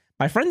me.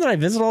 My friend that I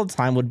visit all the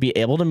time would be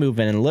able to move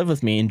in and live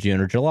with me in June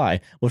or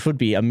July, which would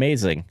be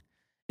amazing.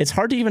 It's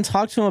hard to even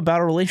talk to him about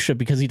a relationship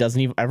because he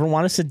doesn't even ever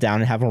want to sit down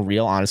and have a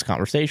real honest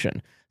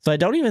conversation. So I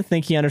don't even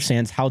think he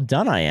understands how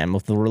done I am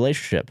with the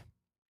relationship.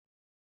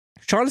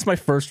 Sean is my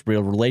first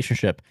real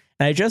relationship,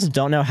 and I just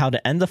don't know how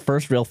to end the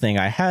first real thing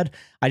I had.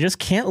 I just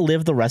can't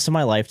live the rest of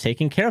my life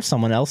taking care of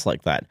someone else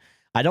like that.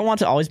 I don't want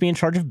to always be in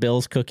charge of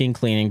bills, cooking,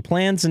 cleaning,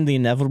 plans, and the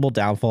inevitable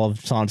downfall of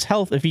Sean's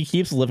health if he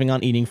keeps living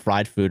on eating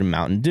fried food and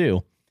Mountain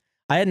Dew.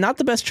 I had not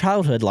the best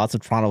childhood, lots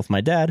of trauma with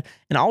my dad,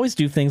 and always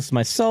do things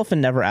myself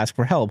and never ask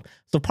for help.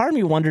 So part of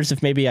me wonders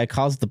if maybe I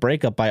caused the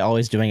breakup by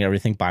always doing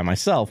everything by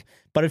myself.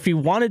 But if he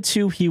wanted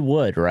to, he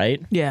would,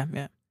 right? Yeah.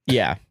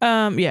 Yeah.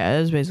 Yeah,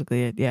 that's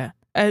basically it. Yeah.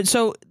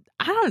 So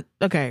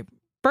okay.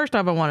 First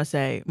off, I want to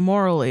say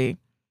morally,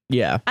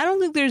 yeah, I don't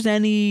think there's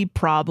any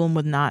problem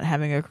with not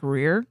having a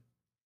career.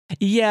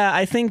 Yeah,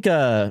 I think,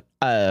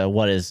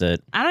 what is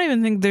it? I don't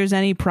even think there's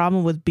any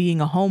problem with being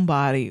a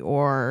homebody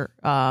or,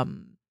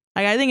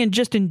 I think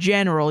in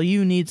general,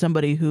 you need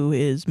somebody who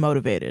is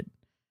motivated.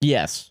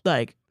 Yes.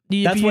 Like,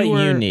 that's what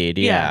you need.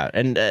 Yeah.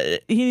 And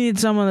he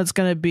needs someone that's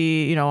going to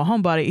be, a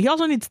homebody. He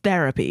also needs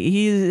therapy.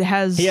 He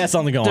has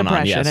something going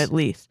on, yes. At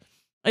least.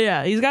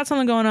 Yeah, he's got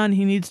something going on.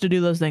 He needs to do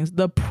those things.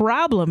 The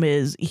problem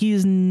is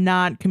he's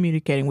not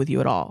communicating with you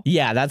at all.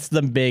 Yeah, that's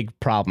the big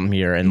problem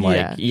here. And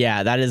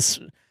that is,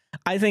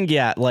 I think,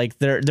 like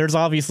there's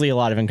obviously a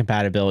lot of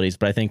incompatibilities,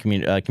 but I think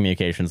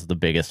communication is the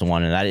biggest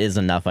one. And that is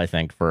enough, I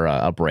think, for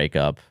a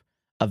breakup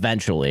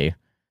eventually.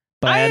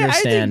 But I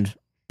understand. I think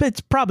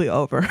it's probably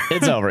over.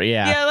 It's over,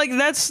 yeah. Yeah, like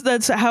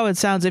that's how it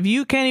sounds. If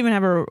you can't even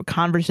have a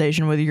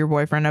conversation with your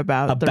boyfriend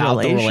about the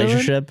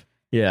relationship,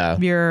 yeah,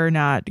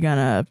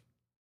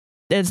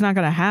 it's not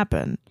gonna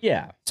happen.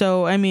 Yeah.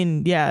 So I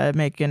mean,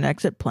 make an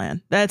exit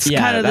plan. That's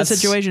kind of the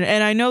situation.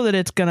 And I know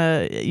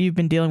that you've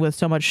been dealing with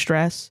so much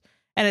stress,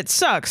 and it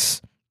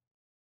sucks.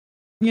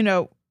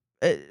 I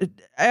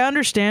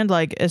understand,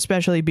 like,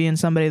 especially being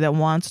somebody that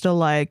wants to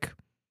like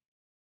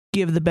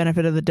give the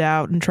benefit of the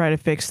doubt and try to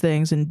fix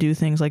things and do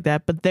things like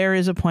that. But there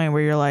is a point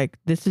where you're like,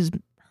 this is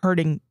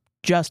hurting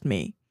just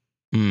me.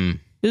 This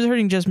is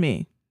hurting just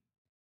me.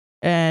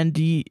 And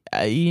you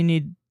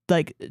need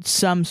like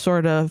some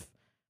sort of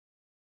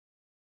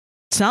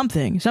some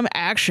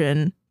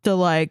action to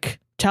like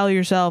tell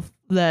yourself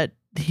that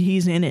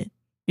he's in it.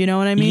 You know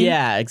what I mean?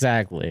 Yeah,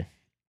 exactly.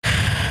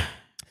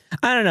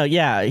 I don't know.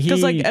 Yeah.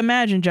 Because like,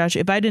 imagine, Josh,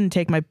 if I didn't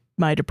take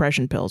my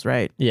depression pills,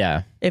 right?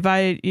 Yeah. If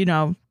I,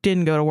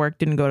 didn't go to work,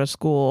 didn't go to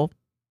school,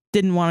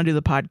 didn't want to do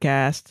the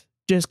podcast,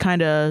 just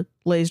kind of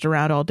lazed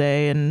around all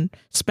day and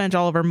spent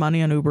all of our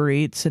money on Uber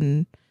Eats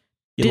and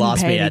you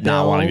lost me at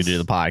not wanting to do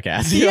the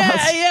podcast.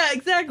 Yeah,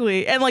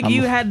 exactly. And like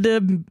you had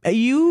to,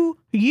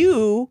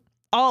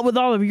 all with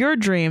all of your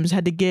dreams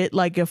had to get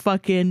like a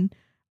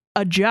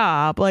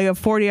job, like a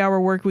 40-hour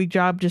work week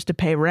job just to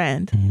pay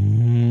rent.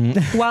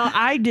 While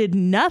I did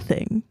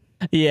nothing.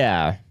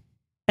 Yeah.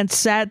 And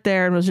sat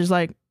there and was just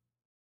like,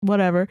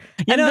 whatever.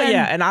 And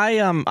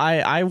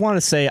I want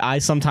to say I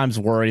sometimes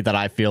worry that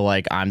I feel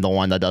like I'm the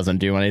one that doesn't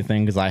do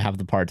anything because I have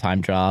the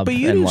part-time job. But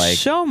you do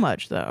so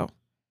much though.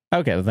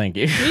 Okay, well, thank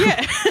you.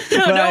 Yeah.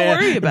 No, don't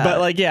worry about it. But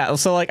like, yeah,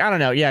 so like, I don't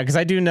know. Yeah, because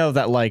I do know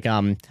that like,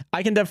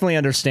 I can definitely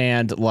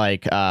understand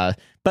like,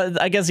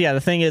 but I guess, yeah,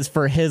 the thing is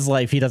for his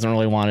life, he doesn't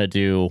really want to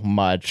do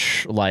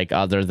much like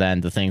other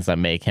than the things that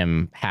make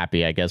him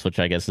happy, I guess, which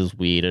I guess is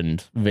weed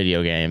and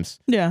video games.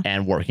 Yeah.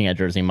 And working at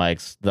Jersey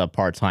Mike's, the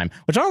part-time,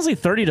 which honestly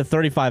 30 to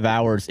 35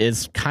 hours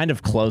is kind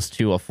of close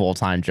to a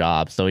full-time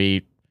job. So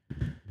he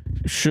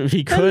could.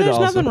 And there's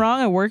nothing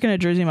wrong at working at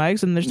Jersey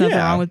Mike's, and there's nothing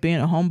wrong with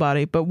being a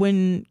homebody. But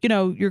when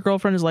your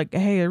girlfriend is like,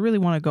 "Hey, I really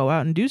want to go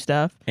out and do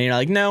stuff," and you're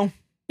like, "No,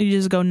 You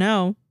just go,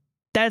 no,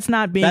 that's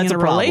not being That's in a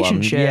problem.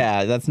 relationship.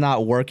 Yeah, that's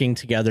not working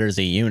together as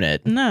a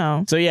unit.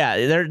 No. So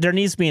yeah, there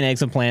needs to be an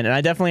exit plan, and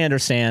I definitely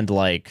understand,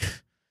 like,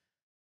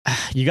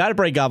 you got to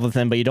break up with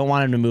him, but you don't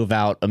want him to move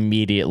out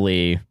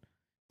immediately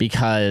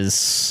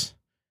because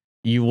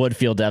you would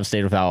feel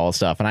devastated without all the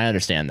stuff, and I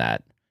understand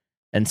that.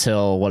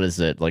 Until, what is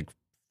it, like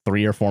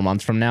 3 or 4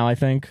 months from now, I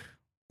think?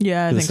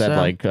 Yeah, I think said, so.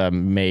 like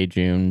May,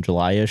 June,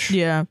 July-ish.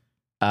 Yeah.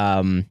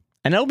 And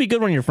that'll be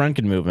good when your friend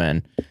can move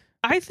in.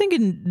 I think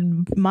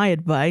my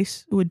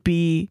advice would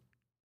be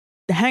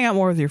to hang out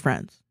more with your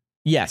friends.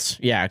 Yes,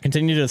 yeah.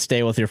 Continue to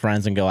stay with your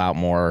friends and go out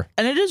more.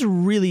 And it is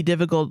really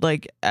difficult.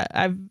 Like,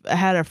 I've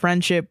had a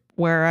friendship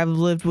where I've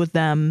lived with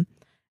them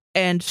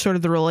and sort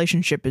of the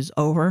relationship is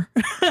over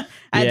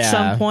at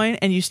some point,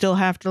 and you still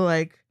have to,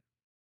 like,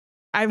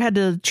 I've had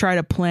to try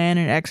to plan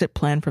an exit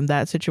plan from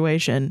that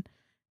situation.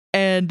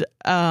 And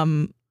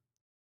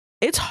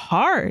it's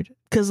hard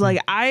because, like,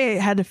 I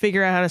had to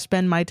figure out how to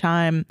spend my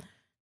time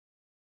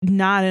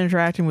not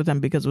interacting with them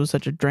because it was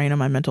such a drain on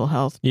my mental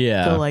health.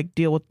 Yeah. To, like,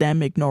 deal with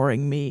them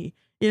ignoring me.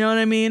 You know what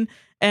I mean?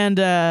 And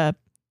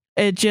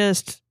it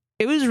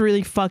was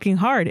really fucking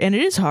hard. And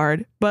it is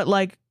hard, but,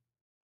 like,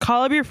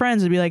 call up your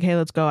friends and be like, hey,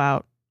 let's go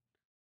out.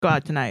 Go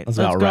out tonight. Let's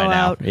go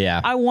out. Yeah.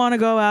 I want to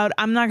go out.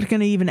 I'm not going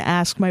to even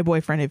ask my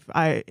boyfriend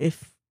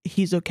if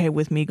he's okay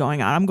with me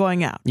going out. I'm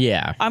going out.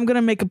 Yeah. I'm going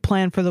to make a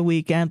plan for the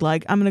weekend.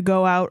 Like, I'm going to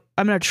go out.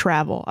 I'm going to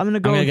travel. I'm going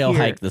to go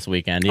hike this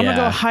weekend. Yeah. I'm going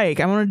to go hike.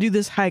 I'm going to do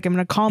this hike. I'm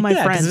going to call my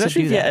friends to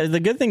do that. Yeah,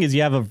 the good thing is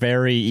you have a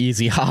very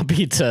easy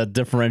hobby to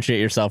differentiate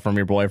yourself from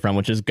your boyfriend,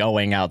 which is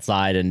going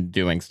outside and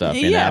doing stuff.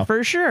 You know?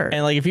 For sure.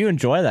 And, like, if you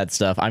enjoy that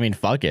stuff, I mean,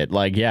 fuck it.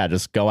 Like, yeah,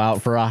 just go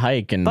out for a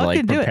hike and Fucking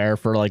like prepare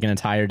for like an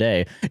entire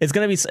day. It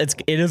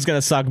is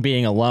gonna suck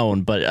being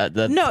alone, but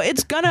no,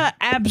 it's gonna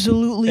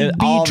absolutely be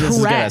all trash. This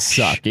is gonna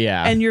suck.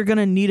 Yeah, and you're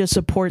gonna need a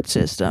support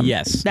system.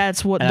 Yes,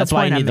 that's what. That's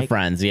why you need the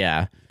friends.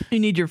 Yeah, you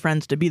need your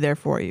friends to be there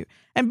for you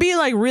and be,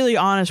 like, really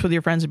honest with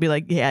your friends and be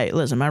like, yeah,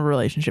 listen, my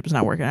relationship is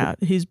not working out.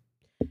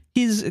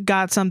 He's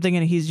got something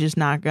and he's just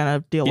not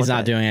gonna deal with it. He's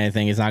not doing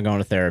anything. He's not going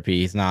to therapy.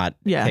 He's not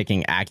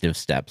taking active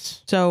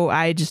steps. So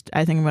I think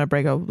I'm gonna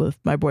break up with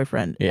my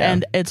boyfriend. Yeah.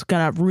 And it's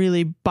gonna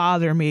really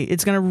bother me.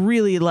 It's gonna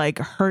really, like,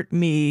 hurt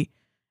me,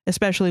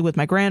 especially with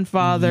my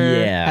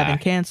grandfather having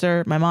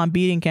cancer, my mom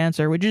beating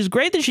cancer, which is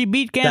great that she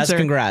beat cancer. That's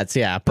congrats.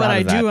 Yeah. But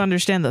I do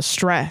understand the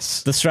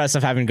stress. The stress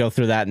of having to go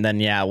through that, and then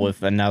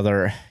with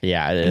another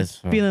it is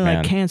feeling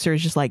like cancer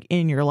is just, like,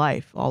 in your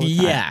life all the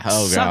time. Yeah.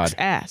 Oh, sucks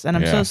God. ass. And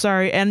I'm so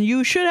sorry. And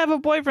you should have a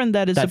boyfriend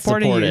that's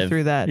supporting you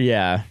through that.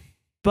 Yeah.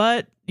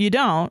 But you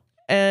don't.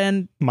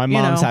 And my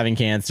mom's having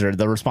cancer.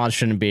 The response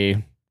shouldn't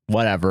be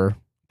whatever.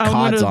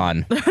 COD's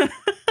on.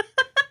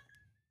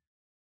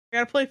 I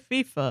gotta play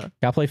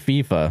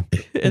FIFA.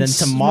 And then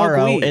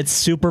tomorrow it's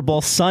Super Bowl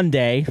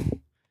Sunday.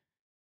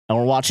 And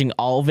we're watching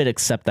all of it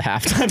except the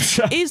halftime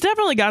show. He's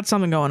definitely got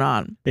something going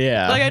on.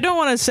 Yeah. Like, I don't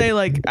want to say,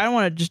 like, I don't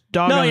want to just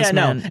dog on this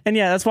man. No. And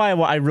that's why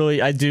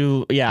I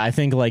do. Yeah, I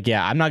think, like,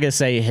 I'm not going to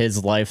say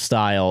his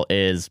lifestyle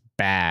is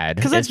bad.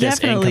 Because it's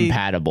just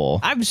incompatible.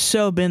 I've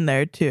so been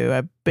there, too.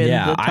 I've been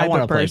the type of person. I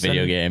want to play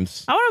video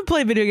games. I want to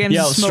play video games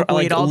and smoke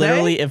weed all day.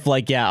 Literally, if,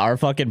 like, our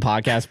fucking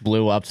podcast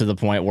blew up to the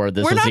point where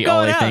this was the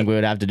only thing we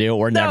would have to do,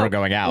 we're never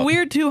going out.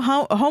 We're two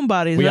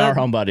homebodies. We are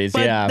homebodies,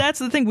 but that's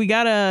the thing.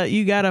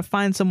 You gotta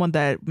find someone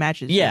that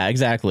matches you. Yeah,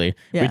 exactly.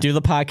 Yeah. We do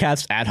the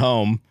podcast at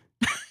home.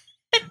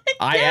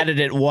 I edit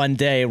it one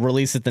day,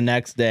 release it the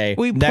next day.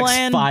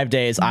 Next 5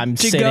 days, I'm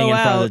sitting in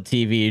front of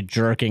the TV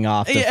jerking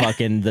off to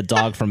fucking the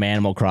dog from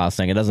Animal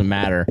Crossing. It doesn't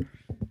matter,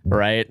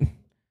 right?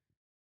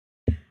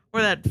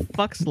 Or that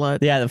fuck slut.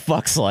 Yeah, the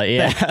fuck slut.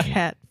 Yeah, that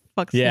cat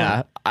fuck slut.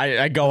 Yeah,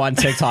 I go on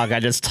TikTok.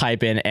 I just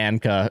type in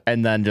Anka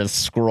and then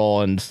just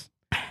scroll and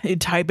you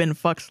type in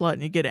fuck slut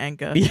and you get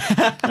Anka.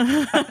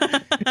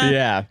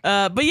 Yeah.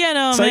 But yeah,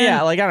 no. So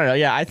man. I don't know.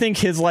 Yeah, I think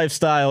his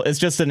lifestyle is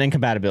just an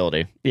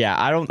incompatibility. Yeah,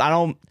 I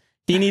don't.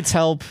 He needs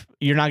help.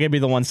 You're not gonna be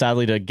the one,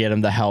 sadly, to get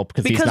him the help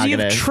because he's not gonna.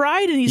 Because you've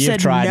tried and he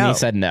said no. And he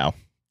said no.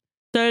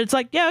 So it's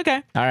like, yeah,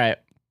 okay. All right.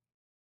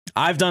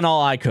 I've done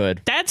all I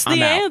could. That's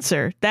the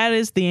answer. That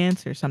is the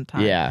answer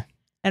sometimes. Yeah.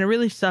 And it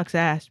really sucks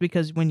ass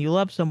because when you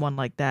love someone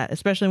like that,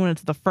 especially when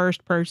it's the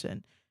first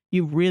person,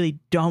 you really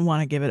don't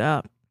want to give it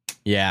up.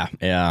 Yeah,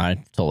 I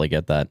totally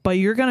get that. But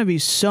you're going to be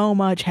so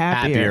much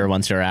happier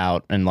once you're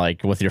out and,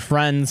 like, with your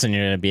friends, and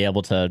you're going to be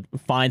able to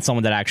find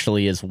someone that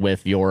actually is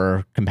with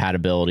your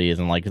compatibilities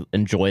and, like,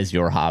 enjoys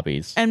your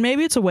hobbies. And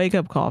maybe it's a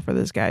wake-up call for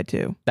this guy,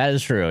 too. That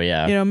is true,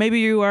 yeah. You know,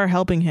 maybe you are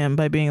helping him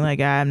by being like,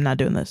 I'm not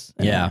doing this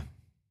anymore. Yeah.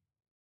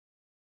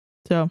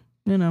 So,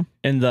 you know.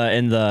 In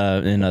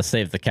the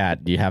Save the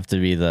Cat, you have to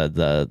be you're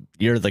the goddess.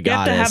 You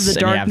have to have the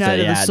dark night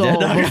of the soul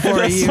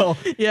before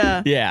you.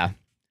 Yeah. Yeah.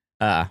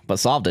 But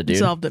solved it, dude.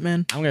 Solved it,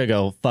 man. I'm gonna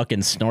go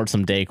fucking snort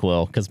some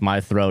Dayquil because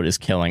my throat is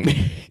killing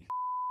me.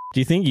 Do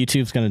you think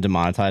YouTube's gonna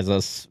demonetize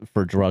us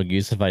for drug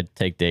use if I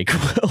take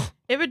Dayquil?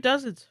 If it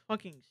does, it's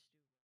fucking.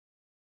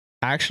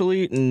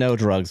 Actually, no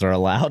drugs are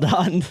allowed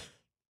on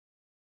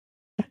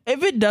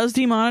If it does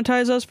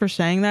demonetize us for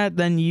saying that,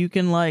 then you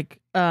can like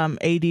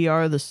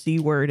ADR the C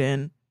word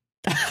in.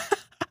 And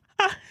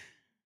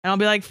I'll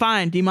be like,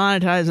 fine,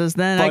 demonetize us.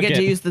 Then I get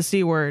to use the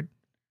C word.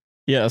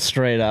 Yeah,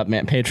 straight up,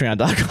 man.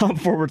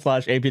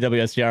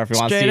 Patreon.com/APWSGR if you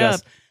want to see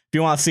us. If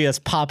you want to see us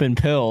popping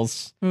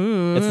pills,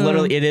 it's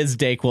literally, it is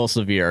Dayquil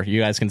Severe. You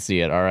guys can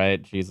see it. All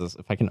right. Jesus,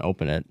 if I can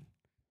open it.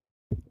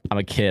 I'm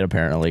a kid,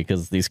 apparently,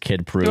 because these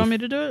kid proof. Do you want me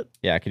to do it?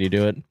 Yeah, can you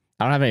do it?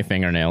 I don't have any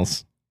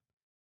fingernails.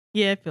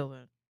 Yeah, I feel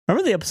that.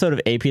 Remember the episode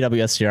of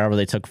APWSCR where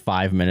they took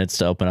 5 minutes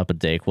to open up a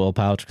Dayquil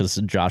pouch because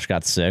Josh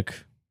got sick?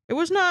 It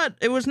was not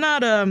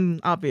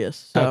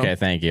obvious. So. Okay,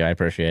 thank you. I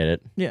appreciate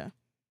it. Yeah.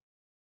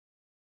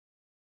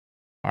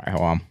 All right,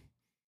 hold on.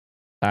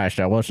 All right,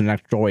 so what's the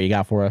next story you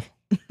got for us?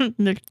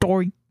 Next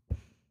story.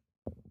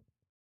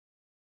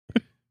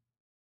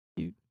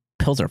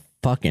 Pills are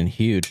fucking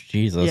huge.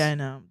 Jesus. Yeah, I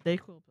know.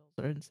 Dayquil pills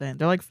are insane.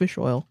 They're like fish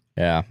oil.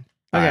 Yeah.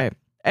 Okay. Right.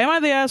 Am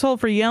I the asshole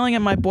for yelling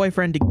at my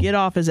boyfriend to get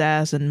off his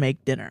ass and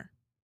make dinner?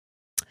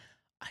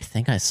 I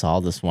think I saw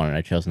this one and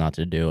I chose not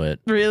to do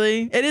it.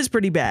 Really? It is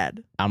pretty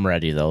bad. I'm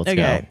ready, though. Let's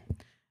go.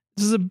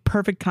 This is a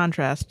perfect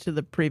contrast to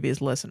the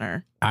previous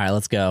listener. All right,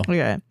 let's go.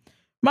 Okay.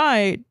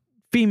 My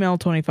female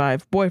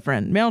 25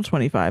 boyfriend, male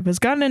 25, has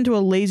gotten into a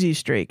lazy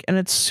streak, and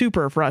it's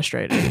super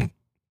frustrating.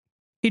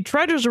 He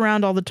trudges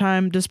around all the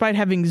time despite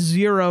having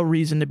zero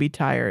reason to be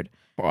tired.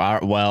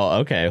 Well,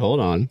 okay, hold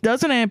on.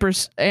 Doesn't answer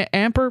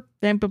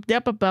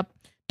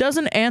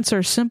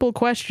simple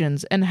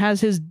questions and has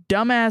this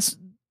dumbass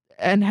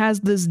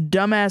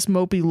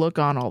mopey look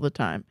on all the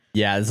time.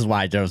 Yeah, this is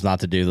why I chose not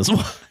to do this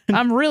one.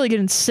 I'm really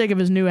getting sick of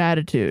his new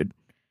attitude.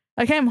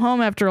 I came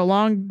home after a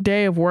long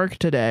day of work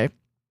today.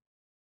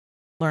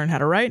 Learn how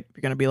to write if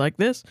you're going to be like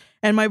this.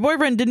 And my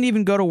boyfriend didn't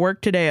even go to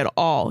work today at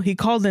all. He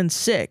called in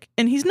sick.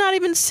 And he's not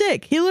even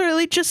sick. He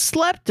literally just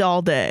slept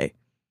all day.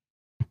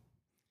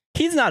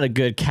 He's not a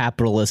good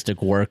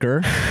capitalistic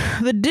worker.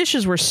 The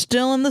dishes were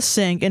still in the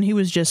sink and he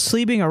was just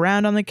sleeping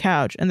around on the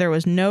couch and there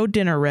was no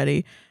dinner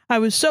ready. I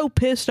was so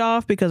pissed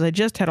off because I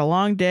just had a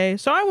long day,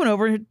 so I went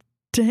over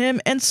to him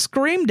and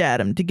screamed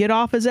at him to get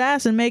off his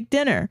ass and make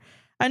dinner.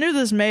 I knew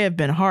this may have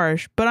been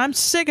harsh, but I'm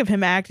sick of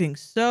him acting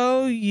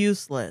so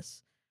useless.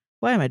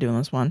 Why am I doing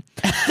this one?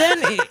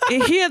 Then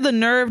he had the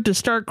nerve to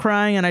start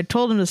crying, and I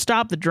told him to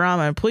stop the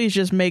drama and please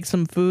just make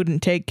some food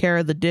and take care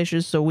of the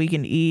dishes so we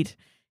can eat.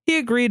 He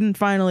agreed and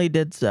finally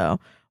did so.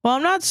 While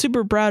I'm not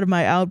super proud of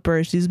my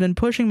outburst, he's been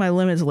pushing my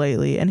limits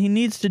lately, and he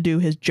needs to do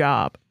his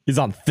job. He's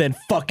on thin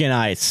fucking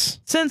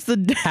ice. Since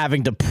the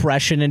having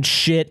depression and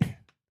shit.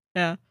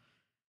 Yeah.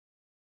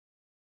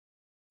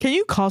 Can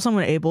you call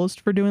someone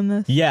ableist for doing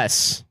this?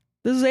 Yes.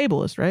 This is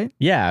ableist, right?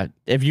 Yeah.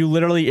 If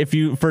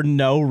you for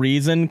no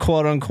reason,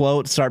 quote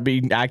unquote, start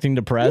acting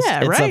depressed,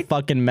 it's a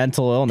fucking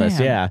mental illness.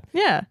 Damn. Yeah.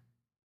 Yeah.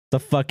 The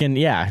fucking,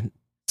 yeah.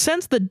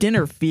 Since the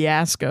dinner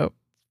fiasco.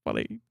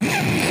 Funny.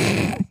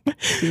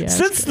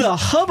 Since the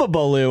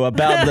hubbubaloo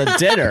about the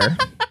dinner.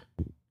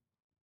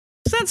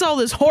 Since all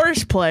this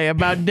horseplay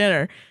about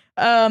dinner.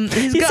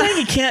 He's saying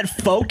he can't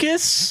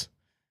focus.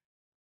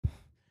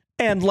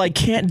 And like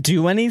can't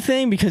do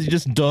anything because he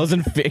just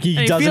doesn't.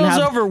 He feels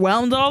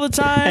overwhelmed all the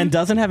time and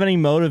doesn't have any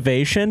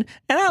motivation.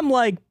 And I'm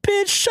like,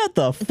 bitch, shut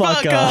the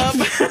fuck up.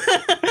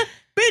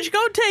 Bitch,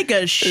 go take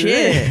a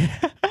shit.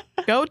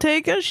 Go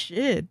take a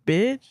shit,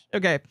 bitch.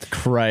 Okay.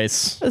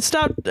 Christ.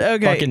 Stop.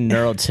 Okay. Fucking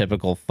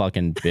neurotypical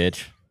fucking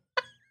bitch.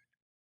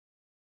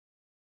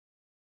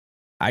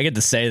 I get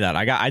to say that.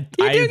 I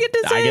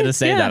get to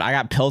say that. I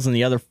got pills in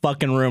the other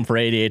fucking room for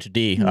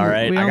ADHD. All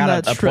right. I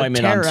got an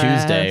appointment on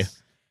Tuesday.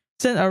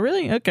 Oh,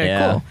 really? Okay,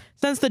 yeah. Cool.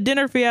 Since the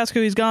dinner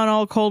fiasco, he's gone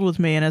all cold with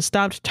me and has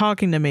stopped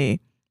talking to me,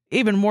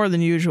 even more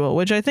than usual,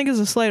 which I think is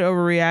a slight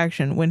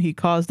overreaction when he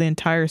caused the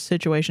entire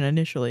situation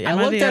initially. I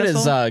looked at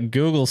his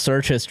Google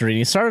search history and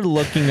he started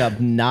looking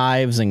up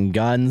knives and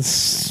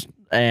guns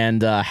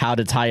and how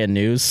to tie a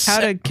noose.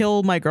 How to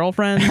kill my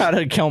girlfriend. How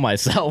to kill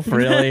myself,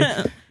 really.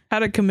 How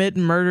to commit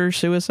murder,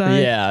 suicide.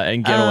 Yeah,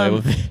 and get away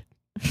with it.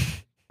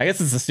 I guess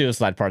it's the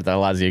suicide part that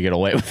allows you to get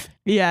away with it.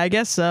 Yeah, I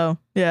guess so.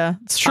 Yeah,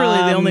 it's truly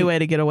the only way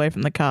to get away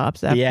from the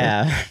cops. After.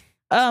 Yeah.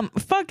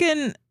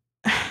 Fucking.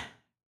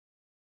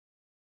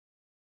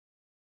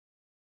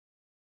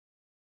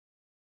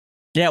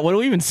 Yeah, what do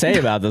we even say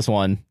about this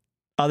one?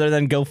 Other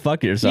than go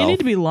fuck yourself. You need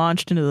to be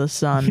launched into the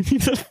sun.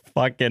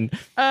 Fucking.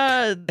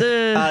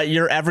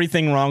 You're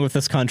everything wrong with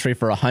this country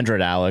for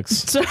 100,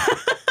 Alex.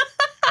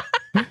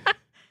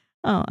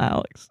 Oh,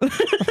 Alex.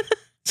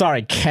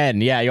 Sorry,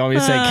 Ken. Yeah, you want me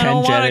to say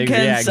Ken Jennings?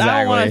 Yeah, exactly.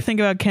 I don't want to think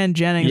about Ken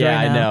Jennings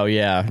right now. I know,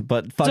 yeah.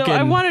 But fucking... So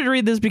I wanted to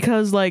read this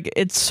because, like,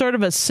 it's sort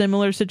of a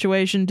similar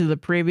situation to the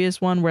previous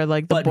one where,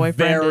 like, the boyfriend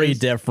very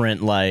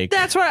different, like...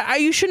 That's why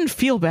you shouldn't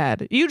feel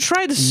bad. You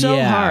tried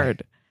so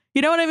hard.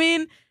 You know what I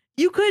mean?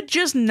 You could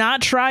just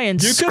not try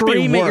and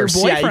scream at your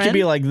boyfriend. Yeah, you could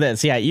be like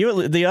this. Yeah,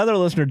 the other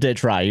listener did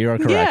try. You are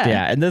correct.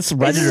 Yeah, and this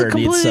Redditor needs to This is a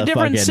completely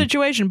different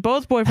situation.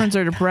 Both boyfriends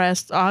are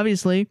depressed,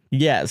 obviously.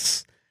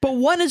 Yes. But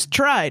one has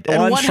tried,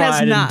 and one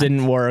has not. And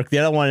didn't work. The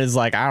other one is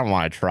like, I don't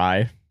want to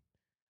try.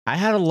 I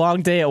had a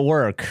long day at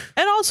work.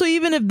 And also,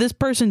 even if this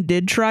person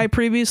did try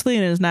previously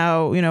and is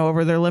now,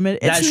 over their limit,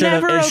 it's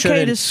never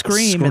okay to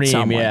scream at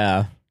someone.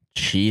 Yeah.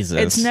 Jesus.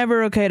 It's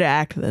never okay to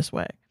act this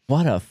way.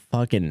 What a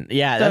fucking...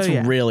 Yeah, that's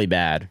really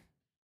bad.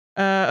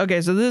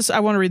 Okay, so I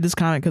want to read this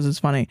comment because it's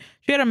funny.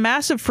 She had a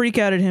massive freak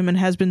out at him and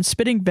has been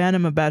spitting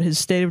venom about his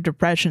state of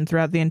depression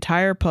throughout the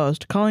entire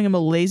post, calling him a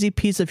lazy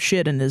piece of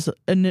shit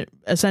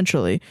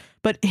essentially.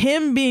 But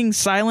him being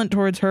silent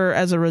towards her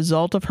as a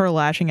result of her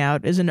lashing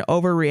out is an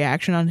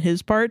overreaction on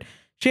his part.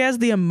 She has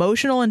the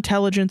emotional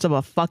intelligence of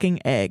a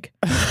fucking egg.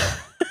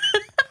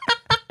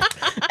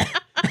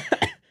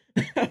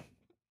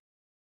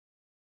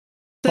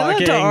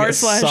 Fucking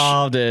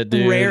solved it,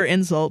 dude. Rare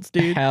insults,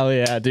 dude. Hell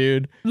yeah,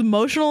 dude. The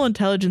emotional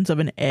intelligence of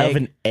an egg. Of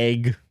an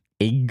egg.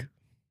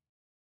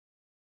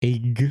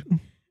 Egg.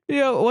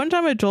 One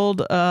time I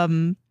told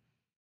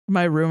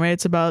my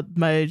roommates about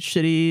my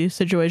shitty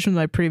situation with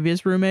my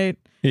previous roommate.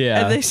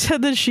 Yeah. And they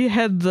said that she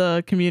had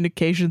the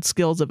communication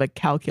skills of a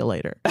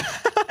calculator.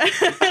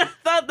 I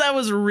thought that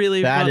was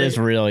really funny. That is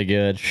really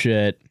good.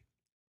 Shit.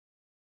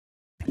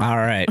 All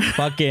right.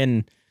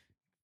 Fucking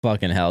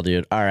hell,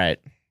 dude. All right.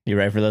 You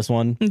ready for this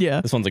one?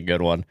 Yeah. This one's a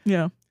good one.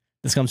 Yeah.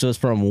 This comes to us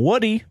from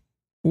Woody.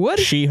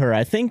 Woody? She, her.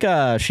 I think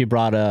she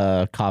brought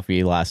a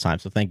coffee last time,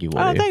 so thank you,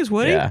 Woody. Oh, thanks,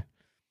 Woody. Yeah.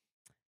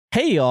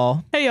 Hey,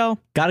 y'all. Hey, y'all.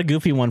 Got a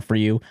goofy one for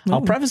you. Ooh.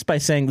 I'll preface by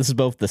saying this is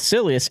both the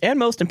silliest and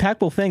most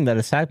impactful thing that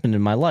has happened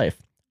in my life,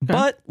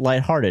 but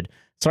lighthearted.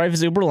 Sorry if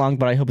it's uber long,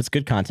 but I hope it's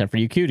good content for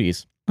you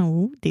cuties.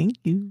 Oh, thank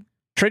you.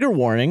 Trigger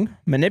warning,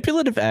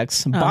 manipulative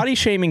ex, body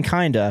shaming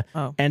kinda,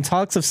 and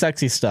talks of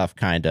sexy stuff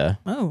kinda.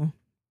 Oh.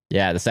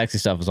 Yeah, the sexy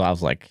stuff was I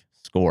was like,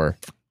 score.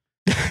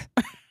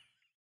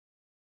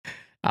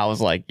 I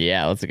was like,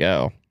 yeah, let's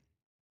go.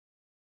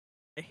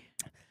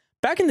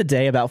 Back in the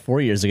day, about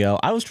 4 years ago,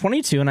 I was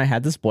 22 and I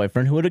had this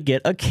boyfriend who would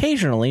get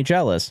occasionally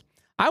jealous.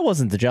 I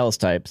wasn't the jealous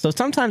type, so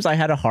sometimes I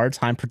had a hard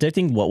time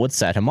predicting what would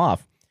set him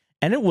off,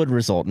 and it would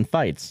result in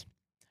fights.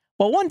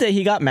 Well, one day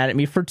he got mad at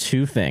me for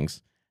two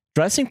things: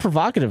 dressing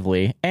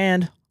provocatively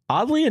and,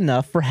 oddly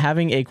enough, for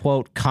having a,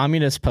 quote,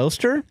 communist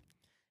poster.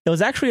 It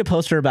was actually a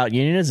poster about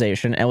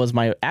unionization and was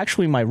my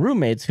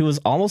roommate's, who was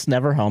almost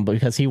never home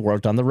because he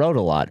worked on the road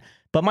a lot.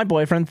 But my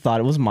boyfriend thought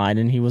it was mine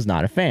and he was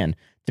not a fan.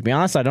 To be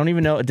honest, I didn't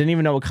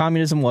even know what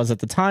communism was at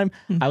the time.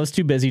 I was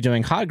too busy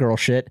doing hot girl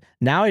shit.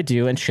 Now I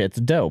do, and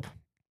shit's dope.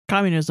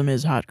 Communism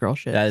is hot girl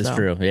shit. That is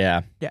true,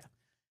 yeah. Yeah.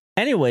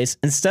 Anyways,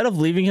 instead of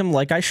leaving him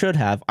like I should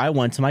have, I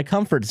went to my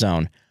comfort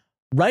zone,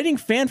 writing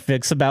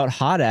fanfics about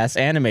hot-ass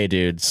anime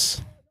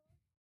dudes.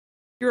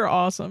 You're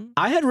awesome.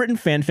 I had written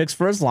fanfics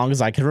for as long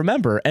as I could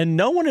remember, and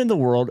no one in the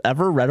world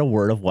ever read a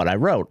word of what I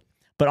wrote.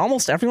 But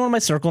almost everyone in my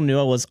circle knew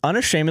I was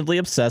unashamedly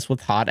obsessed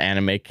with hot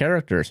anime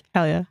characters.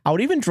 Hell yeah. I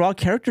would even draw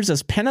characters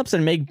as pinups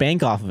and make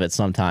bank off of it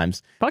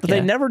sometimes. But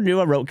they never knew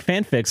I wrote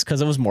fanfics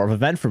because it was more of an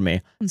event for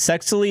me,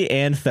 sexily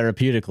and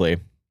therapeutically.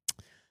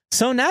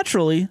 So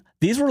naturally,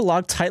 these were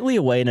locked tightly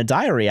away in a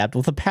diary app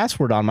with a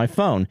password on my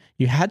phone.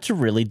 You had to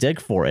really dig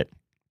for it.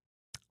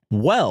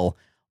 Well,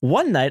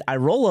 one night I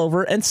roll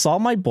over and saw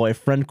my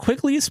boyfriend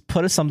quickly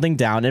put something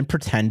down and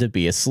pretend to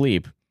be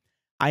asleep.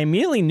 I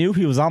immediately knew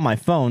he was on my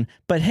phone,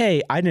 but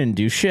hey, I didn't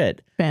do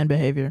shit. Fan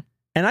behavior.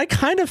 And I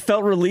kind of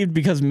felt relieved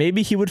because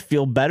maybe he would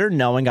feel better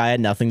knowing I had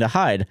nothing to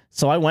hide.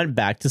 So I went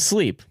back to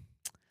sleep.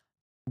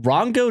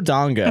 Rongo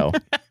Dongo.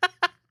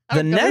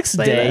 The next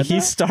day, he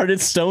started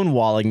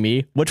stonewalling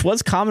me, which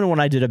was common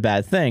when I did a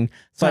bad thing.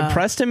 So I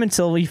pressed him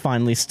until he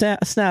finally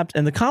snapped,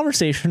 and the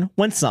conversation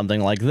went something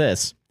like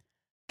this.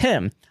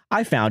 Him,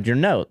 I found your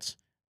notes.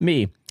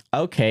 Me,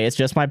 okay, it's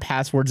just my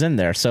passwords in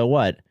there, so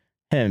what?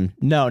 Him,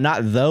 no,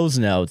 not those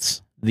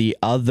notes, the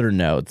other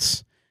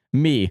notes.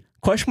 Me,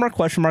 question mark,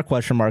 question mark,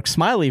 question mark,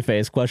 smiley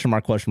face, question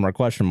mark, question mark,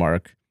 question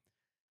mark.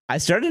 I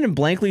stared at him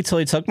blankly till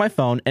he took my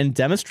phone and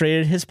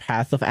demonstrated his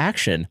path of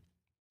action.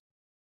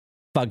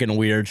 Fucking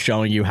weird,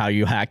 showing you how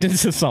you hacked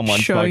into someone.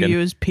 Showing you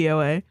his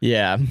POA.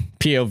 Yeah,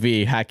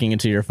 POV, hacking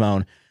into your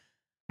phone.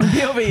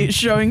 POV,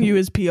 showing you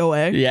his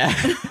POA. Yeah.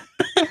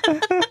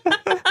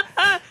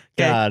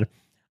 God.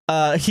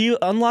 He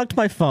unlocked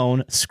my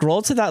phone,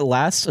 scrolled to the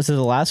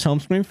last home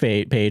screen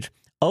page,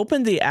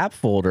 opened the app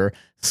folder,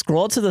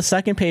 scrolled to the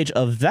second page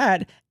of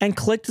that, and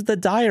clicked the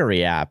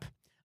diary app.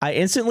 I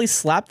instantly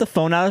slapped the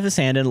phone out of his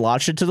hand and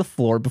launched it to the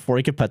floor before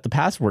he could put the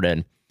password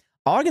in.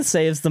 All I can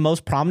say is the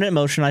most prominent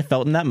emotion I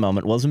felt in that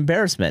moment was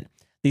embarrassment.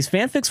 These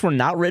fanfics were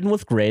not written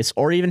with grace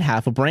or even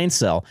half a brain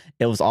cell.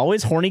 It was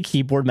always horny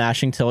keyboard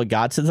mashing till it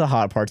got to the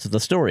hot parts of the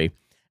story.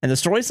 And the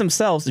stories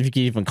themselves, if you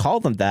can even call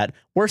them that,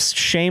 were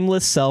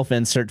shameless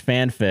self-insert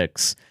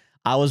fanfics.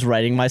 I was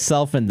writing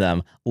myself in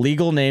them.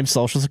 Legal name,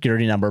 social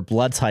security number,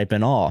 blood type,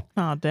 and all.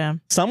 Oh, damn.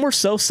 Some were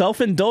so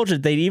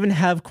self-indulgent they'd even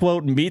have,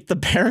 quote, meet the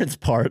parents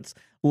parts.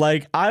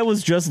 Like I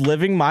was just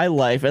living my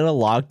life in a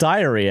locked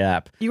diary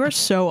app. You are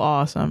so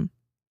awesome.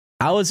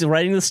 I was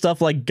writing this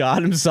stuff like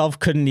God himself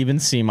couldn't even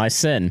see my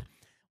sin.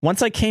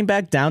 Once I came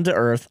back down to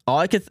earth, all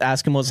I could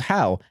ask him was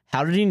how.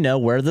 How did he know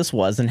where this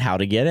was and how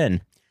to get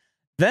in?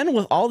 Then,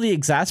 with all the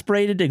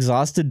exasperated,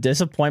 exhausted,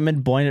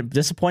 disappointed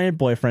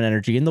boyfriend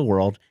energy in the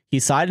world, he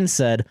sighed and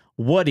said,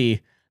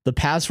 Woody, the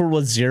password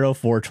was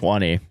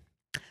 0420.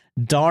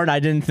 Darn,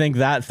 I didn't think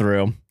that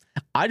through.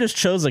 I just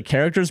chose a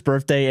character's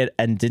birthday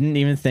and didn't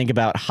even think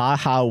about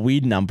haha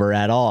weed number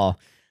at all.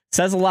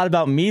 Says a lot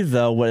about me,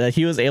 though, that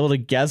he was able to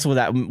guess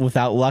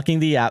without lucking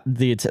the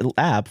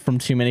app from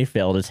too many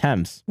failed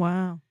attempts.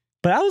 Wow.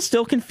 But I was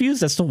still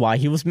confused as to why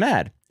he was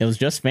mad. It was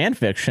just fan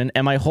fiction,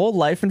 and my whole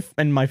life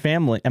my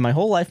family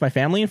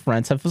and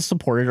friends have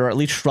supported or at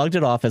least shrugged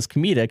it off as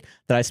comedic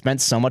that I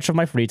spent so much of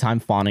my free time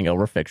fawning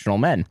over fictional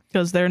men.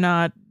 Because they're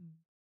not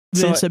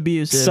this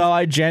abusive. So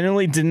I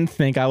genuinely didn't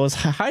think I was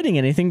hiding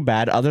anything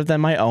bad other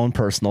than my own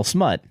personal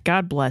smut.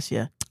 God bless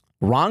you.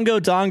 Rongo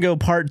Dongo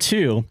Part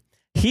 2.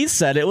 He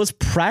said it was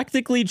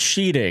practically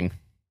cheating.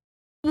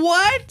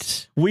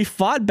 What? We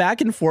fought back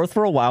and forth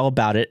for a while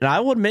about it, and I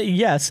will admit,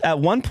 yes, at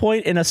one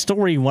point in a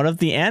story, one of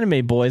the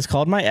anime boys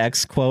called my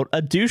ex, quote,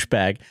 a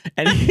douchebag,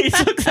 and he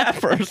took that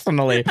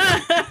personally.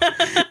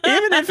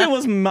 Even if it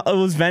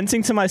was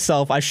venting to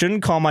myself, I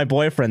shouldn't call my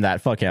boyfriend that.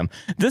 Fuck him.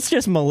 This is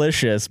just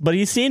malicious, but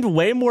he seemed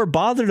way more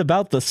bothered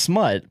about the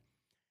smut.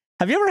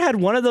 Have you ever had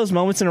one of those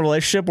moments in a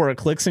relationship where it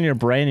clicks in your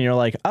brain and you're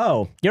like,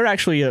 oh, you're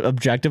actually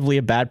objectively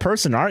a bad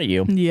person, aren't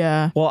you?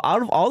 Yeah. Well,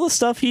 out of all the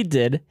stuff he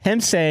did, him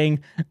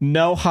saying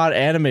no hot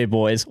anime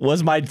boys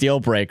was my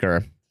deal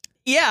breaker.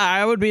 Yeah,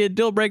 it would be a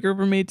deal breaker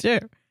for me, too.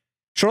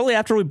 Shortly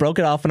after we broke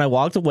it off and I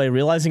walked away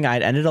realizing I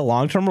had ended a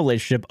long-term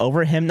relationship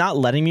over him not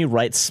letting me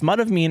write smut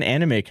of me in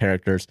anime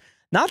characters.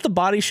 Not the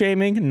body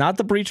shaming, not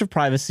the breach of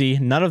privacy,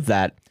 none of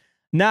that.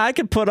 Now, I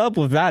could put up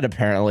with that,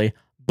 apparently,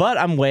 but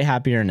I'm way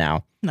happier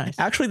now. Nice.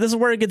 Actually, this is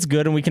where it gets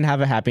good and we can have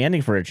a happy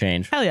ending for a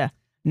change. Hell yeah.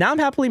 Now I'm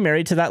happily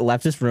married to that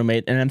leftist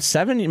roommate, and I'm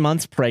 7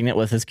 months pregnant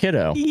with his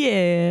kiddo.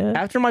 Yeah.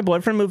 After my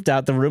boyfriend moved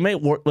out, the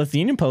roommate with the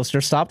union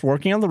poster stopped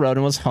working on the road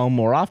and was home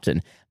more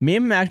often. Me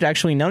and Mac had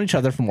actually known each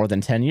other for more than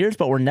 10 years,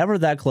 but we're never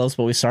that close,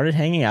 but we started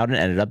hanging out and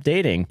ended up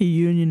dating. He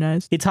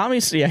unionized. He taught me,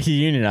 he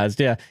unionized,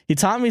 yeah. He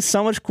taught me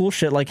so much cool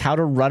shit like how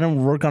to ride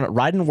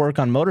and work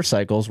on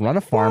motorcycles, run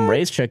a farm,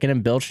 raise chicken,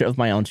 and build shit with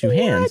my own two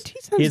hands.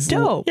 He sounds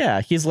dope.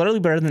 Yeah, he's literally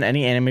better than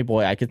any anime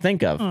boy I could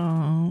think of.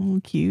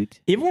 Oh,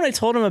 cute. Even when I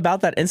told him about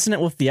that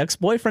incident with the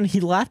ex-boyfriend, he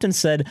laughed and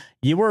said,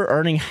 you were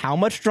earning how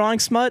much drawing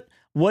smut?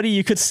 Woody,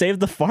 you could save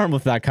the farm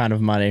with that kind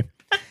of money.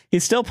 He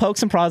still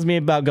pokes and prods me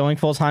about going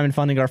full-time and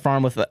funding our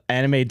farm with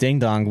anime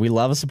ding-dong. We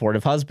love a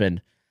supportive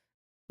husband.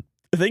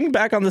 Thinking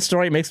back on the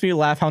story, it makes me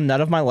laugh how none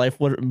of my life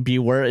would be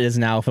where it is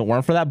now if it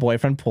weren't for that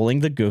boyfriend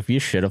pulling the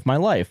goofiest shit of my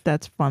life.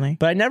 That's funny.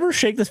 But I can never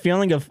shake this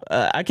feeling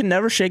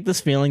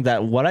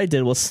that what I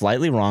did was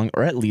slightly wrong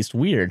or at least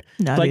weird.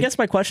 No, I guess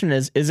my question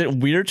is it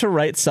weird to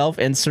write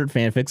self-insert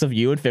fanfics of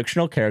you and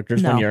fictional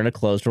characters when you're in a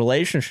closed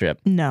relationship?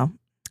 No.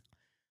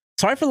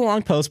 Sorry for the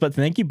long post, but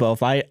thank you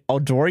both. I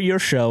adore your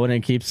show, and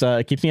it keeps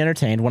me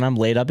entertained when I'm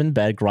laid up in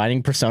bed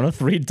grinding Persona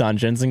 3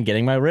 dungeons and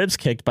getting my ribs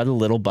kicked by the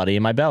little buddy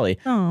in my belly.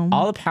 Oh.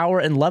 All the power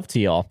and love to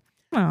y'all.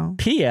 Oh.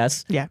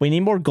 P.S. Yeah. We need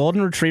more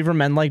golden retriever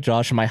men like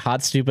Josh and my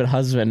hot stud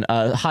husband.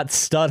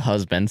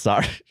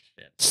 Sorry.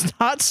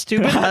 Hot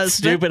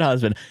stupid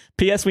husband.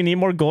 P.S. We need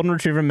more golden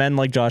retriever men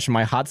like Josh and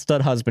my hot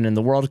stud husband in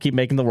the world to keep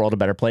making the world a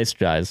better place,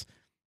 guys.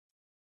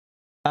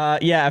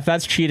 Yeah, if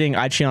that's cheating,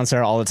 I cheat on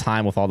Sarah all the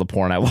time with all the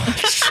porn I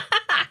watch.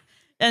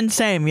 And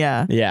same,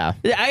 yeah. Yeah.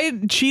 I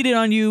cheated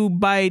on you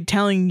by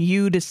telling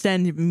you to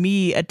send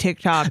me a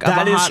TikTok of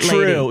that a is hot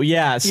true. lady.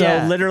 Yeah.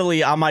 So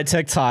literally on my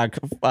TikTok,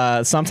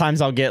 sometimes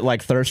I'll get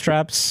like thirst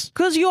traps.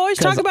 Because you always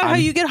talk about how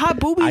you get hot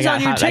boobies on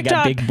your TikTok. I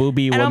got big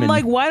booby and women. I'm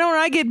like, why don't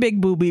I get big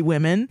booby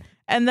women?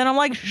 And then I'm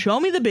like, show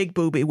me the big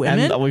booby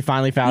women. And we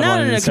finally found Not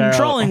one. in a Sarah,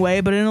 controlling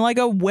way, but in like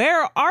a,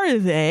 where are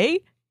they?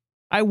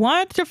 I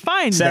want to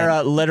find Sarah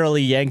them.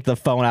 literally yanked the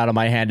phone out of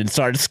my hand and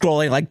started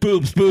scrolling like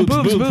boobs.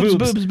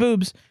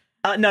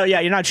 No, yeah,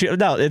 you're not cheating.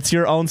 No, it's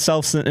your own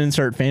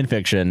self-insert fan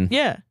fiction.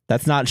 Yeah.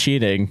 That's not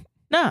cheating.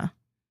 No.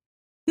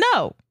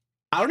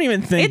 I don't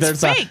even think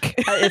it's fake.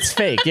 It's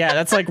fake. Yeah,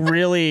 that's like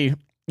really...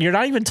 You're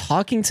not even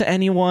talking to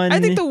anyone. I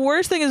think the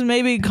worst thing is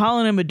maybe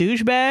calling him a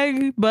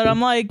douchebag, but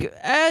I'm like,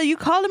 you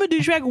called him a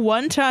douchebag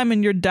one time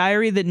in your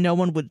diary that no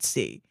one would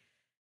see.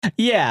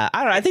 Yeah,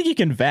 I don't know. I think you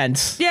can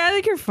vent. Yeah, I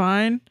think you're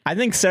fine. I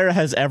think Sarah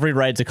has every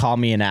right to call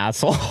me an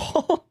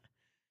asshole.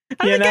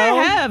 I think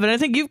I have, and I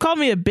think you've called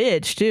me a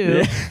bitch too.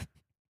 Yeah.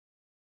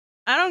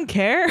 I don't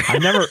care.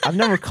 I've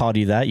never called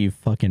you that, you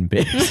fucking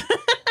bitch.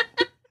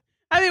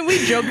 I mean, we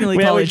jokingly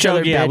call each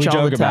other bitch we all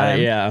joke the about time.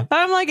 it, yeah.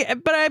 I'm like,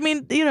 but I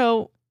mean,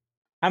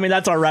 I mean,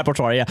 that's our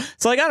repertoire, yeah.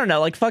 So, like, I don't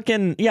know, like,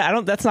 fucking,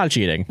 yeah, that's not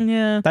cheating.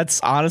 Yeah.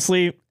 That's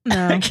honestly,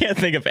 no. I can't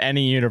think of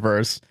any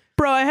universe.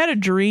 Bro, I had a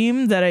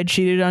dream that I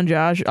cheated on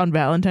Josh on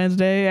Valentine's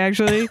Day,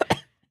 actually.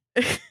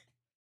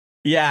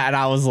 Yeah, and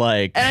I was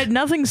like... And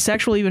nothing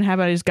sexual even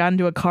happened. I just got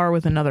into a car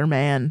with another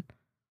man.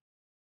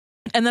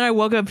 And then I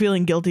woke up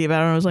feeling guilty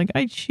about it. And I was like,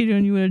 I cheated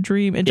on you in a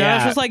dream. And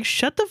Josh was like,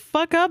 shut the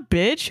fuck up,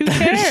 bitch. Who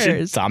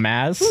cares?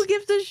 Dumbass. Who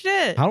gives a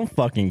shit? I don't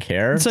fucking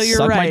care. So you're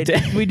Suck right.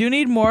 We do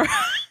need more.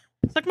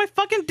 Suck my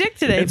fucking dick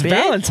today, It's bitch.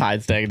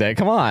 Valentine's Day today.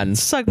 Come on.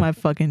 Suck my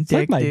fucking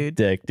dick, Suck my dude.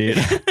 dick, dude.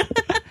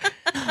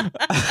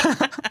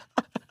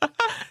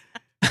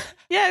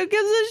 Yeah, who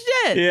gives a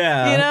shit?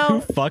 Yeah. You know?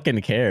 Who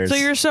fucking cares? So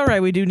you're so right.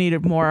 We do need a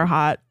more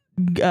hot,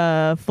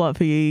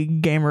 fluffy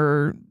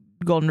gamer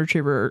golden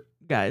retriever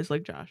guys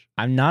like Josh.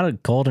 I'm not a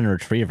golden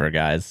retriever,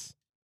 guys.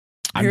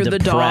 I'm You're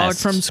depressed. the dog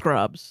from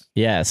Scrubs.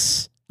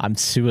 Yes. I'm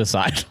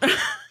suicidal.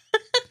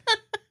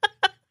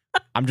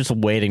 I'm just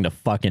waiting to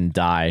fucking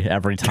die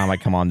every time I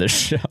come on this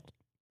show.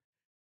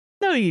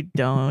 No, you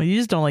don't. You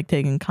just don't like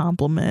taking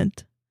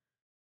compliment.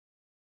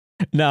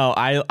 No,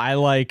 I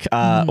like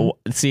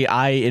see,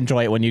 I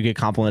enjoy it when you get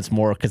compliments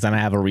more because then I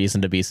have a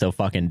reason to be so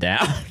fucking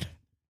down.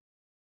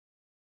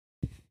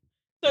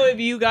 So if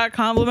you got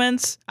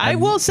compliments, I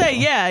will say,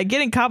 yeah,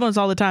 getting compliments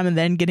all the time and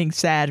then getting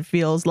sad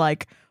feels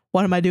like,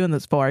 what am I doing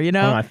this for? You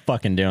know? What am I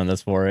fucking doing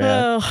this for?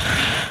 Yeah.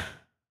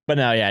 But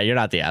no, yeah, you're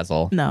not the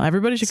asshole. No,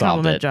 everybody should Solved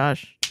compliment it.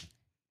 Josh.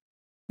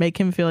 Make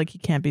him feel like he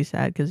can't be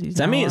sad because he's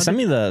Send me the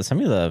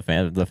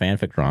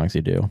fanfic drawings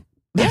you do.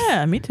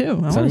 Yeah, me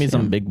too. Send me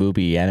some big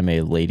booby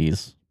anime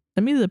ladies.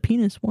 Send me the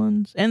penis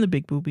ones and the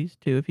big boobies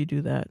too if you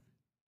do that.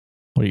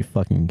 What are you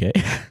fucking gay?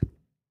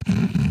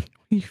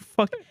 You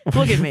fuck.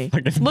 Look at me.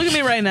 Look at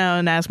me right now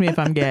and ask me if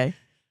I'm gay.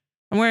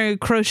 I'm wearing a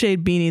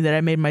crocheted beanie that I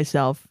made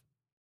myself.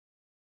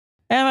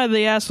 Am I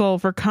the asshole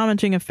for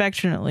commenting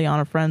affectionately on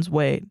a friend's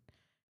weight?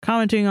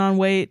 Commenting on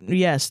weight,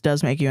 yes,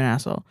 does make you an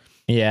asshole.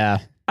 Yeah.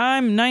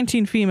 I'm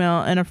 19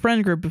 female and a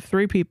friend group of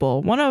 3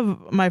 people. One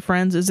of my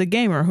friends is a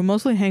gamer who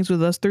mostly hangs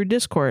with us through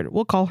Discord.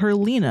 We'll call her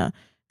Lena.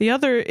 The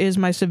other is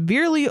my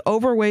severely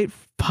overweight.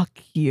 Fuck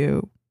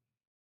you.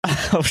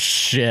 Oh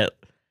shit.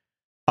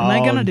 Am I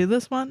gonna do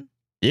this one?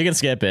 You can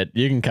skip it.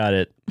 You can cut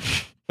it.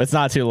 It's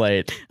not too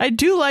late. I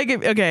do like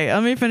it. Okay,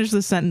 let me finish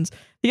this sentence.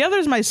 The other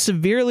is my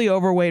severely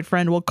overweight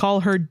friend. We'll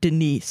call her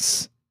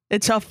Denise.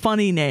 It's a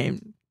funny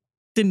name.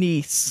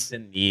 Denise.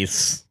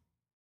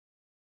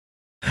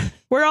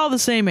 We're all the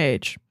same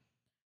age.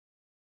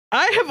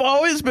 I have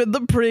always been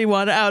the pretty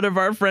one out of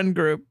our friend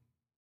group.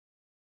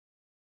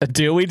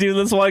 Do we do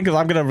this one? Because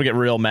I'm going to get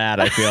real mad,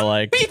 I feel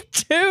like. Me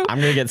too. I'm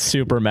going to get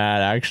super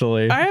mad,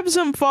 actually. I have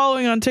some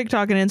following on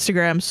TikTok and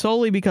Instagram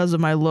solely because of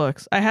my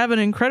looks. I have an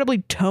incredibly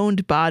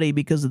toned body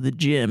because of the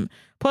gym.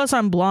 Plus,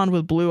 I'm blonde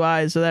with blue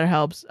eyes, so that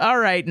helps. All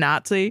right,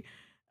 Nazi.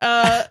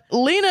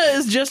 Lena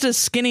is just a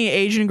skinny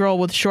Asian girl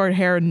with short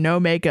hair and no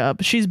makeup.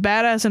 She's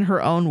badass in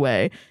her own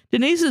way.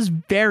 Denise is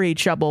very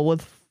chubble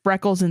with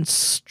freckles and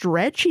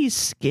stretchy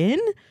skin.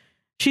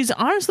 She's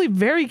honestly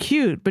very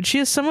cute, but she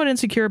is somewhat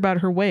insecure about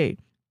her weight.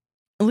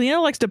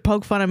 Lena likes to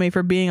poke fun at me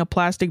for being a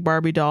plastic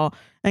Barbie doll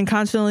and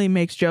constantly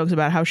makes jokes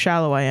about how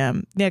shallow I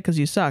am. Yeah, because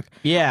you suck.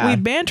 Yeah. We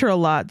banter a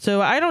lot,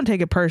 so I don't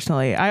take it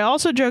personally. I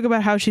also joke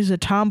about how she's a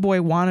tomboy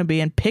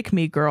wannabe and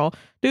pick-me girl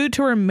due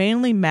to her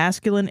mainly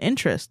masculine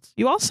interests.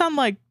 You all sound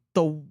like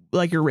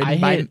you're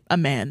written by a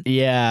man.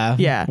 Yeah.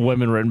 Yeah.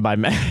 Women written by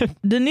men.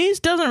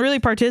 Denise doesn't really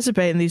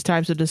participate in these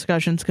types of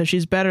discussions because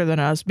she's better than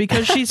us,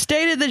 because she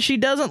stated that she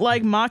doesn't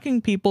like mocking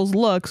people's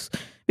looks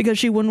because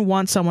she wouldn't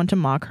want someone to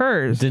mock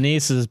hers.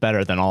 Denise is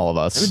better than all of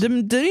us.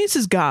 Denise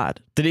is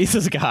God. Denise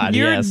is God,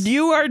 yes.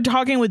 You are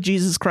talking with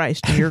Jesus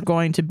Christ. And you're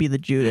going to be the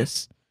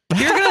Judas.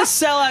 You're going to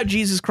sell out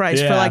Jesus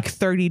Christ for like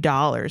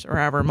 $30 or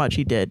however much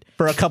he did.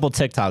 For a couple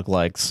TikTok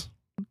likes.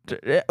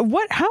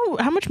 What?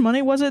 How much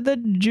money was it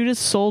that Judas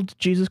sold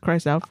Jesus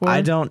Christ out for?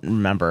 I don't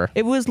remember.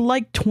 It was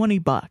like $20.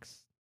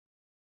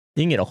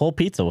 You can get a whole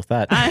pizza with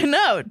that. I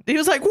know. He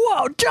was like,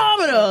 whoa,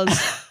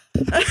 Domino's.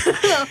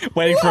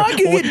 Waiting for I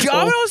can get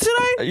Domino's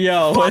tonight?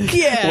 Yo,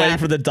 yeah. Waiting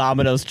for the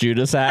Domino's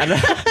Judas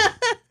ad.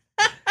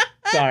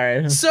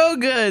 Sorry. So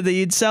good that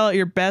you'd sell out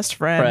your best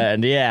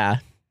friend. Yeah.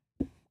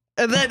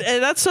 And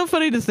that's so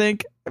funny to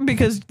think,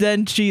 because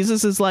then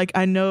Jesus is like,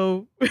 I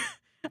know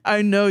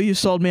you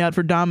sold me out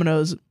for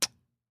Domino's.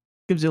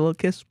 Gives you a little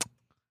kiss.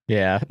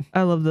 Yeah.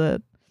 I love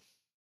that.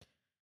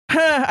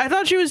 I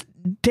thought she was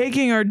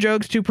taking our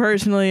jokes too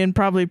personally and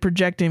probably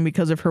projecting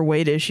because of her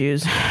weight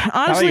issues.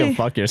 Honestly, How you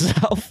fuck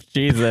yourself?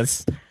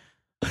 Jesus.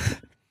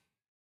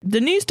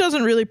 Denise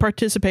doesn't really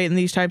participate in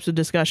these types of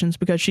discussions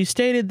because she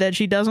stated that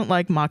she doesn't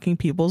like mocking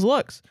people's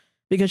looks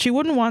because she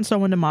wouldn't want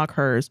someone to mock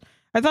hers.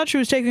 I thought she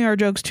was taking our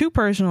jokes too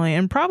personally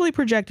and probably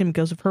projecting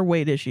because of her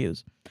weight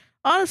issues.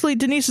 Honestly,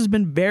 Denise has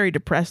been very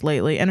depressed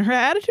lately, and her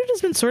attitude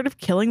has been sort of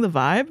killing the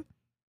vibe.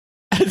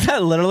 Is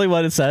that literally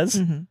what it says?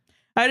 Mm-hmm.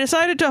 I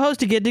decided to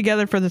host a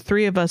get-together for the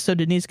 3 of us so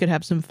Denise could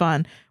have some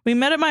fun. We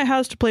met at my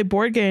house to play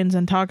board games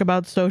and talk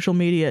about social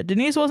media.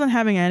 Denise wasn't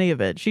having any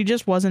of it. She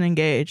just wasn't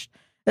engaged.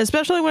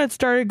 Especially when it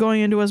started going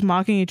into us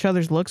mocking each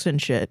other's looks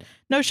and shit.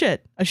 No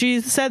shit.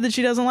 She said that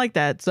she doesn't like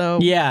that, so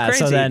yeah,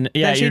 crazy so then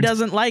that she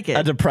doesn't like it.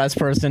 A depressed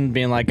person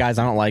being like, guys,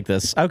 I don't like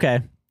this.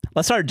 Okay,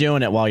 let's start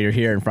doing it while you're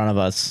here in front of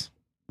us.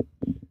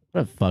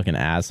 What a fucking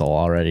asshole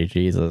already,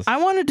 Jesus. I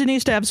wanted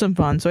Denise to have some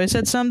fun, so I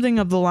said something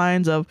of the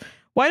lines of,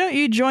 why don't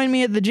you join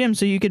me at the gym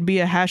so you could be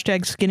a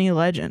hashtag skinny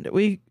legend?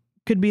 We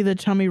could be the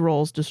tummy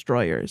rolls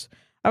destroyers.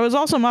 I was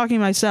also mocking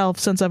myself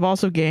since I've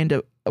also gained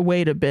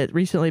weight a bit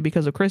recently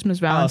because of Christmas,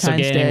 Valentine's so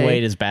gaining Day,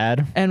 weight is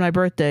bad. and my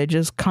birthday.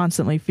 Just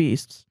constantly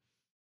feasts.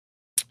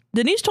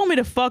 Denise told me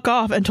to fuck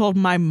off and told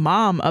my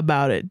mom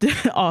about it.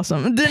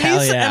 Awesome.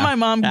 Denise and my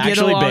mom get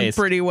along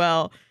pretty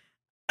well.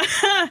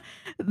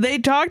 They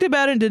talked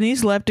about it and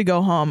Denise left to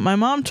go home. My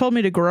mom told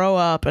me to grow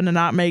up and to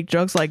not make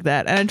jokes like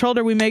that. And I told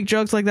her we make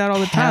jokes like that all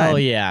the time. Hell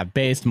yeah.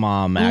 Based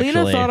mom, actually.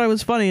 Lena thought I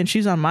was funny and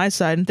she's on my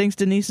side and thinks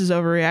Denise is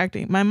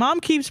overreacting. My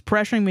mom keeps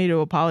pressuring me to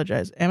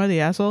apologize. Am I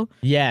the asshole?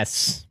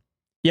 Yes.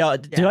 Yo,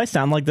 do I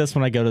sound like this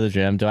when I go to the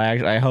gym? Do I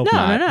actually? I hope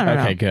not.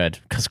 No. Okay, good.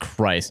 Because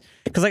Christ.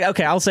 Because like,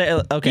 okay, I'll say,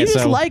 okay, you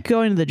just like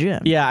going to the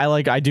gym. Yeah,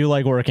 I do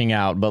like working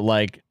out, but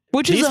like,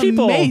 which is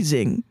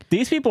amazing.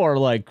 These people are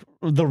like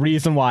the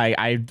reason why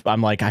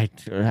I'm like,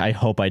 I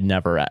hope I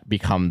never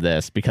become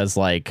this because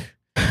like,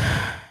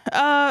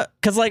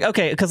 because like,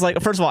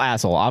 first of all,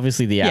 asshole,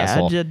 obviously the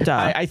asshole.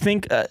 I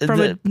think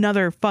from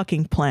another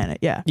fucking planet.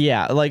 Yeah.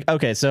 Yeah. Like,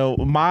 okay, so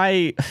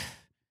I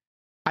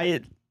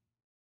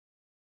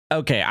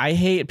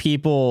hate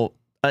people.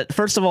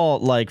 First of all,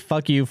 like,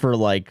 fuck you for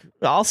like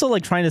also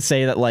like trying to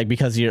say that like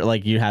because you're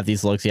like you have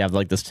these looks, you have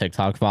like this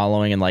TikTok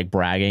following and like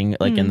bragging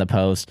like in the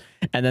post,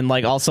 and then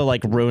like also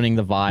like ruining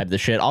the vibe, the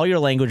shit. All your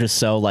language is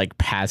so like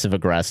passive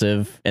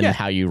aggressive in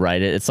how you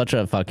write it. It's such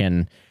a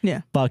fucking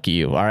fuck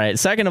you. All right.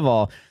 Second of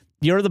all,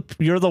 you're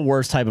the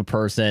worst type of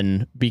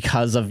person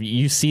because of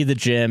you see the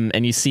gym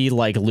and you see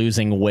like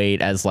losing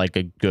weight as like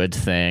a good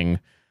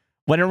thing,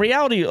 when in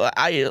reality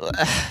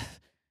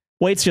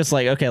weight's just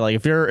like, okay, like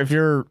if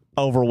you're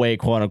overweight,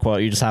 quote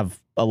unquote, you just have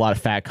a lot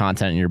of fat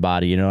content in your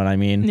body, you know what I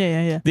mean?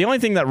 Yeah. The only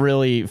thing that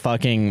really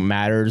fucking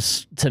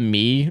matters to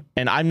me,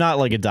 and I'm not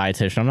like a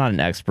dietitian, I'm not an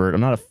expert,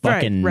 I'm not a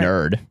fucking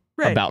nerd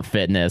about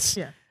fitness.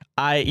 Yeah.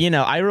 I feel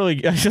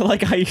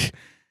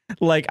like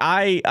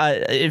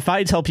if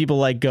I tell people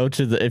like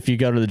if you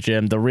go to the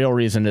gym, the real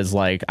reason is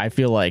like I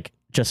feel like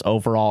just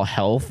overall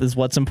health is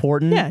what's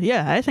important.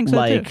 Yeah, I think so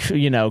like, too.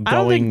 You know, I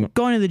don't think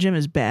going to the gym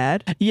is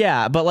bad.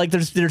 Yeah, but like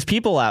there's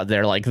people out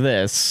there like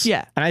this.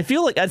 Yeah. And I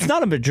feel like it's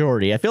not a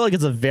majority. I feel like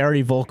it's a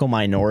very vocal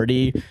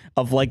minority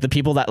of like the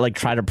people that like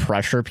try to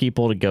pressure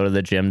people to go to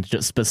the gym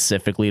just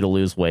specifically to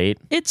lose weight.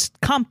 It's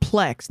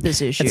complex,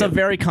 this issue. It's a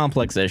very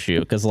complex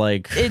issue because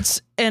like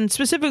and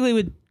specifically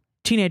with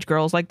teenage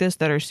girls like this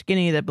that are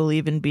skinny, that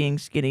believe in being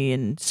skinny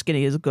and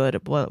skinny is good,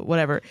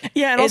 whatever.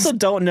 Yeah, and also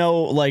don't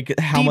know like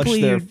how much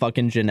their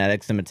fucking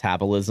genetics and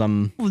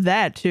metabolism.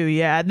 That too,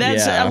 yeah.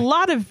 That's a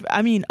lot of,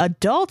 I mean,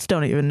 adults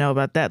don't even know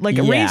about that. Like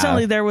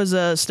recently there was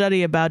a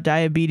study about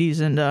diabetes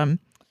and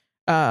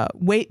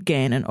weight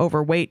gain and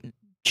overweight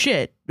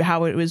shit,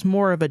 how it was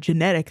more of a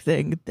genetic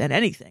thing than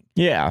anything.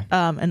 Yeah.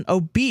 And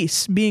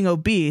being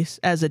obese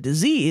as a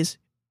disease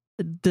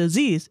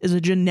is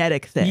a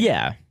genetic thing.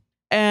 Yeah.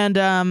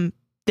 And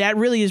that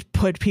really has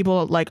put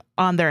people like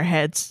on their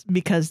heads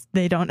because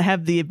they don't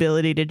have the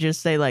ability to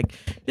just say like,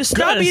 just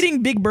stop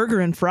eating Big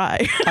Burger and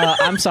Fry.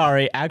 I'm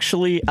sorry.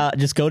 Actually,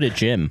 just go to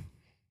gym.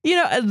 You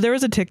know, there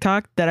was a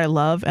TikTok that I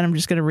love and I'm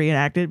just going to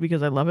reenact it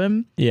because I love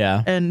him.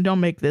 Yeah. And don't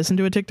make this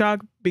into a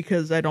TikTok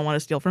because I don't want to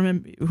steal from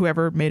him.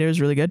 Whoever made it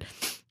was really good.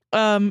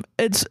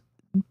 It's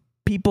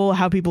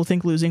how people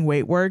think losing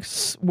weight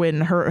works,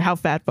 how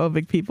fat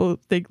phobic people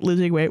think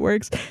losing weight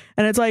works.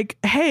 And it's like,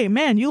 hey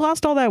man, you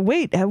lost all that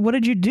weight. What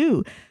did you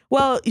do?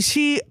 Well, you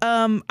see,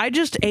 I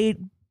just ate,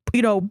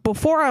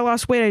 before I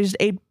lost weight, I just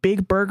ate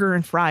Big Burger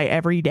and Fry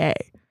every day.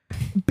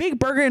 Big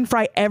Burger and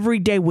Fry every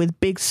day with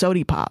big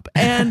sody pop.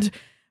 And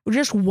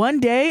just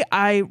one day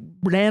I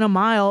ran a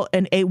mile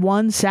and ate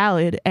one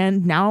salad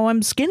and now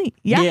I'm skinny.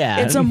 Yeah.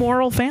 It's a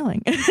moral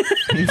failing.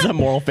 It's a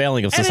moral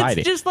failing of society. And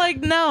it's just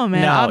like, no,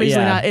 man,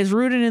 obviously not. It's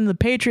rooted in the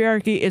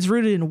patriarchy. It's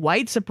rooted in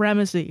white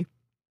supremacy.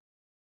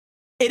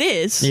 It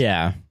is.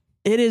 Yeah.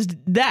 It is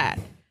that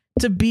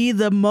to be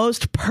the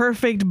most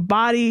perfect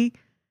body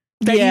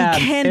that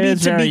you can be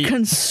to be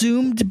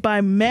consumed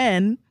by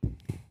men.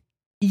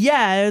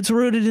 Yeah, it's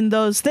rooted in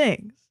those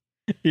things.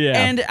 Yeah.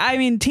 And I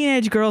mean,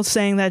 teenage girls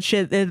saying that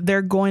shit,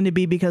 they're going to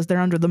be because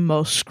they're under the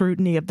most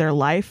scrutiny of their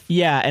life.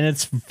 Yeah, and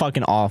it's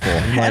fucking awful.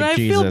 Like, and I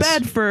feel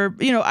bad for,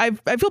 I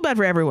feel bad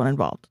for everyone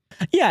involved.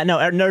 Yeah,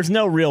 no, there's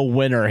no real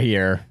winner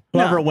here.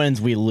 Whoever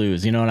wins, we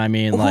lose. You know what I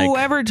mean? Like,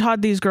 whoever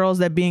taught these girls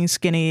that being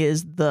skinny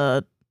is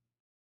the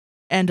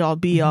end all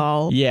be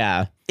all.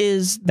 Yeah.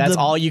 That's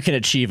all you can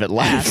achieve at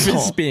life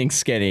is being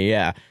skinny.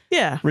 Yeah.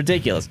 Yeah.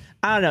 Ridiculous.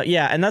 I don't know.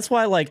 Yeah. And that's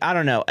why, like, I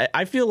don't know.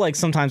 I feel like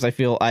sometimes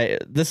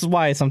this is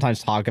why I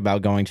sometimes talk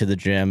about going to the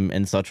gym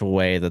in such a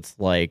way that's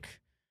like,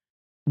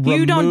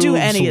 you don't do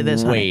any of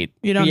this. Weight.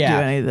 You don't do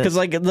any of this. Because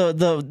like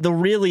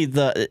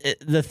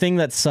the thing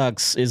that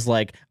sucks is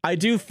like, I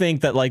do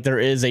think that like there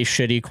is a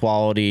shitty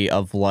quality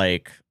of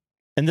like,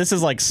 and this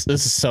is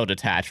so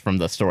detached from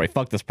the story.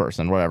 Fuck this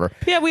person, whatever.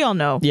 Yeah, we all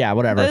know. Yeah,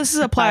 whatever. This is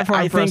a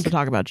platform for us to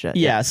talk about shit.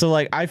 Yeah, so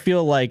like I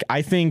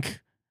think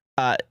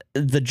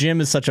the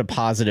gym is such a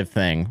positive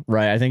thing,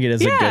 right? I think it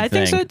is a good thing. Yeah, I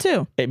think so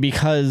too.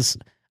 Because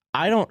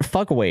I don't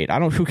fuck weight.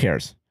 Who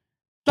cares?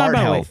 Heart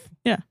health. Weight.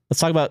 Yeah.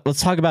 Let's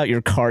talk about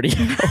your cardio.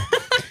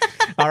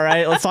 All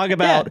right, let's talk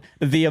about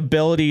the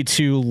ability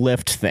to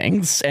lift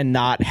things and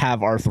not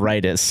have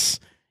arthritis.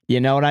 You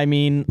know what I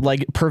mean?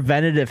 Like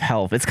preventative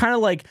health. It's kind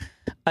of like,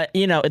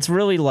 it's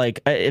really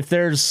like if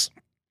there's,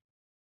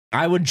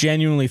 I would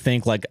genuinely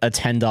think like a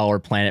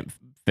 $10 Planet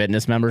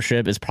Fitness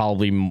membership is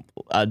probably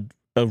a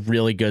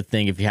really good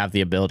thing if you have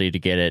the ability to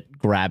get it,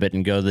 grab it,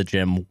 and go to the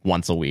gym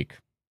once a week.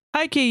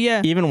 High key,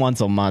 yeah. Even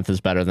once a month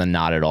is better than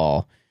not at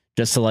all.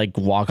 Just to like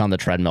walk on the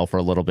treadmill for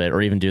a little bit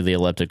or even do the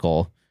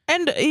elliptical.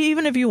 And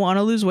even if you want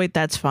to lose weight,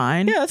 that's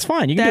fine. Yeah, that's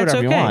fine. You can do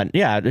whatever you want.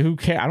 Yeah, who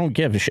cares? I don't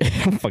give a shit.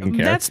 I don't fucking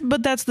care.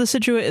 That's the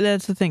situation.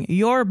 That's the thing.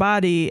 Your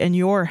body and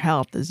your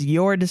health is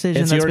your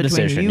decision. That's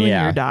between you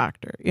and your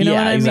doctor. You know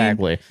what I mean?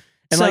 Exactly.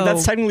 And like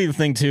that's technically the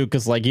thing too,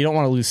 because like you don't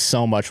want to lose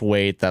so much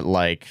weight that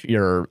like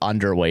you're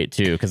underweight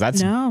too, because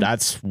that's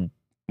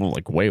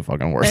like way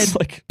fucking worse. And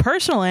like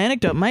personal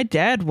anecdote, my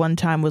dad one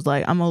time was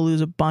like, I'm gonna lose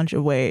a bunch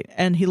of weight,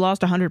 and he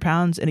lost 100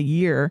 pounds in a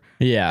year.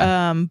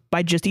 Yeah.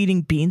 By just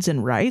eating beans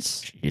and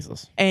rice.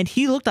 Jesus. And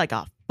he looked like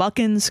a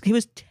fucking. He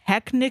was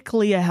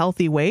technically a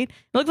healthy weight.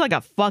 He looked like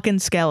a fucking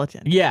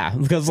skeleton. Yeah,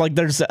 because like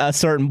there's a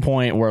certain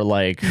point where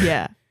like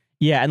yeah,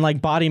 and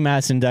like body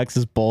mass index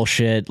is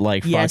bullshit.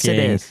 Like yes, fucking,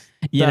 it is.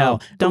 You know,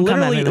 don't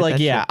literally come at me with like that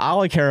shit.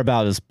 all I care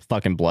about is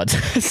fucking blood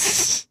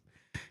tests.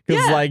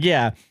 Because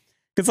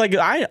because like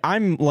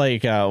I'm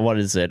like what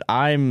is it?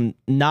 I'm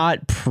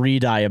not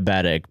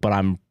pre-diabetic, but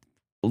I'm.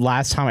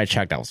 Last time I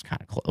checked, I was kind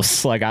of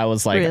close. Like I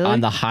was like on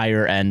the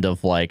higher end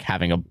of like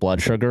having a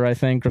blood sugar, I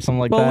think, or something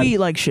like that. Well, we eat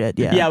like shit.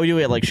 Yeah, we do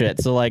eat like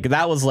shit. So like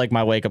that was like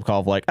my wake up call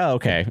of like, oh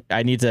okay,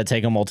 I need to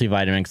take a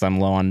multivitamin because I'm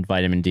low on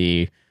vitamin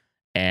D.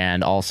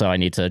 And also I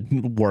need to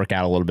work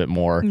out a little bit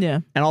more. Yeah.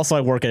 And also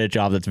I work at a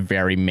job that's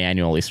very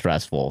manually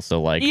stressful.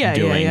 So like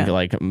doing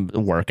like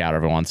workout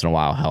every once in a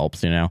while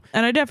helps, you know?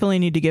 And I definitely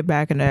need to get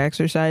back into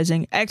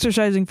exercising.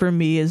 Exercising for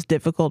me is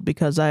difficult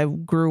because I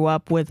grew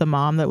up with a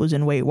mom that was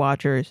in Weight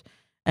Watchers.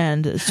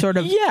 And sort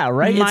of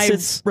my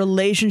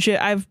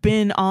relationship, I've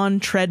been on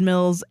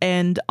treadmills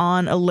and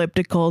on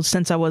ellipticals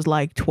since I was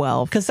like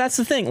 12. Because that's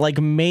the thing, like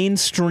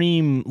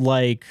mainstream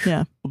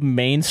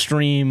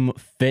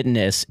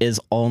fitness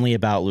is only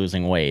about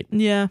losing weight.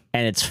 Yeah.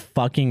 And it's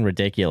fucking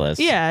ridiculous.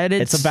 Yeah.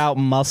 It's about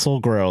muscle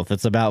growth.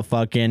 It's about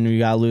fucking, you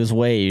gotta lose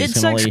weight. It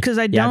sucks because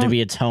you have to be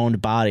a toned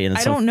body. And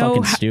it's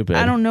fucking stupid.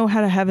 I don't know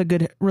how to have a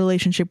good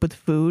relationship with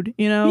food,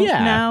 you know?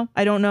 Yeah. Now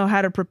I don't know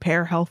how to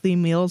prepare healthy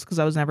meals because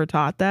I was never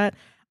taught that.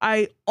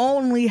 I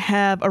only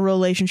have a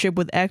relationship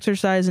with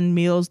exercise and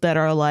meals that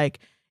are like,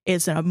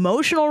 it's an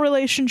emotional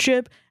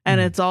relationship.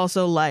 And it's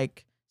also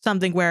like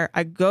something where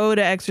I go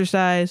to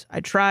exercise,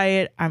 I try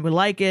it, I would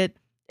like it.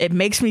 It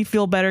makes me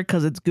feel better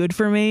because it's good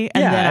for me.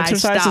 And then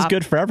exercise is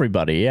good for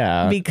everybody.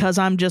 Yeah. Because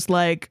I'm just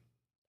like,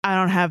 I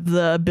don't have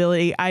the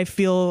ability. I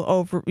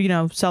feel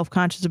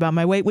self-conscious about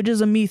my weight, which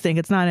is a me thing.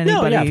 It's not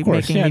anybody making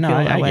me feel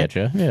that way. I get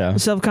you. Yeah.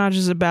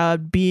 Self-conscious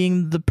about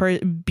being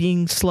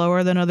being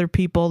slower than other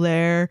people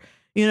there.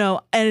 You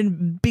know,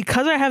 and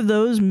because I have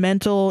those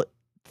mental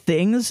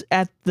things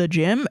at the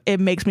gym, it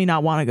makes me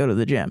not want to go to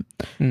the gym.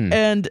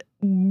 And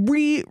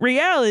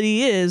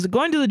reality is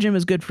going to the gym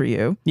is good for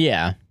you.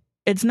 Yeah.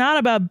 It's not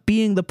about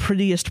being the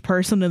prettiest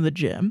person in the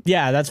gym.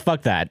 Yeah,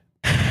 fuck that.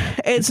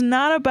 It's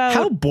not about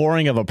how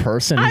boring of a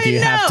person do you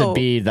have to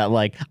be that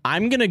like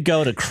I'm gonna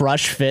go to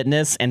Crush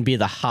Fitness and be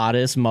the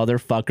hottest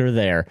motherfucker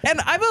there.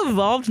 And I've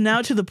evolved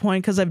now to the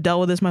point because I've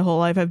dealt with this my whole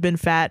life. I've been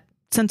fat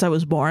since I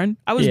was born.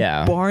 I was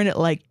born at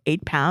like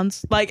 8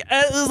 pounds. Like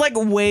it was like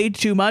way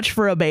too much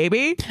for a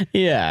baby.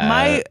 Yeah.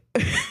 My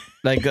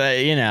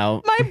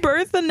my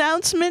birth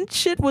announcement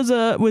shit was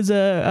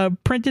a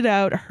printed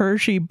out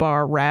Hershey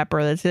bar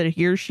wrapper that said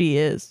 "Here she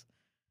is."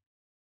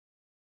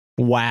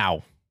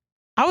 Wow.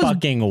 I was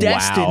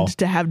destined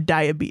to have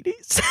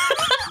diabetes.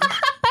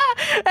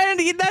 And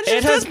that's just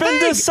it has been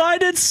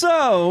decided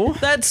so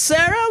that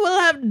Sarah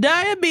will have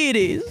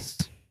diabetes.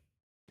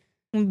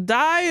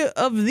 Die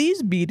of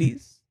these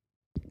beaties.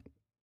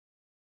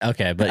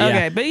 Okay, but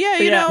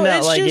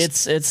it's like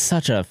just, it's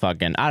such a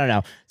fucking I don't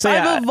know. So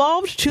I've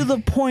evolved to the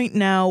point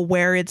now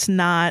where it's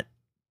not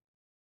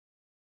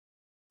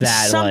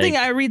that something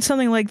like, I read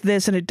something like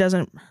this and it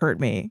doesn't hurt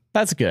me.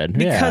 That's good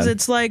because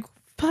it's like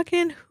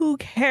fucking who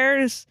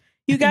cares?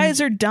 You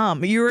guys are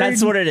dumb.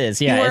 That's what it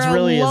is. Yeah, it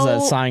really is a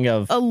sign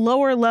of a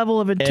lower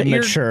level of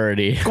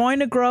immaturity. You're going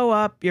to grow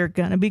up. You're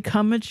going to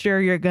become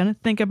mature. You're going to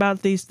think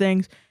about these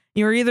things.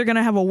 You're either going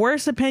to have a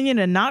worse opinion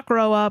and not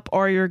grow up,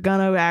 or you're going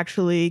to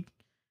actually,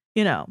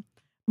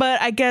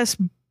 But I guess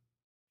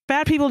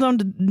fat people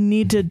don't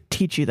need to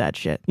teach you that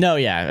shit. No,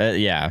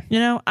 yeah.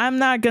 I'm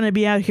not going to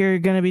be out here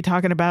going to be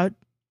talking about.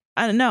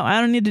 I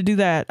don't need to do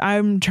that.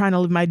 I'm trying to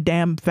live my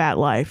damn fat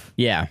life.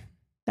 Yeah.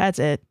 That's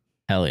it.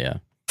 Hell yeah.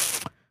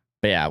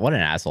 But yeah, what an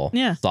asshole.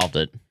 Yeah. Solved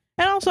it.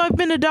 And also, I've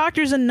been to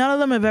doctors, and none of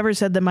them have ever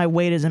said that my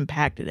weight has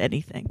impacted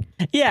anything.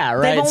 Yeah,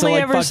 right. They've only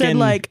ever said,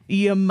 like,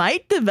 you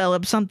might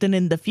develop something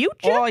in the future.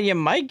 Oh, you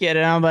might get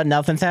it, but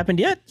nothing's happened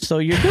yet, so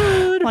you're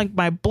good. Like,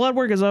 my blood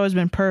work has always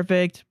been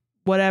perfect,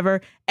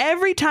 whatever.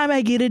 Every time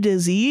I get a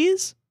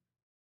disease,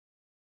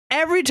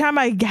 every time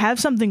I have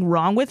something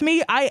wrong with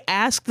me, I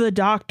ask the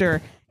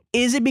doctor,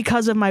 is it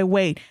because of my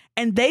weight?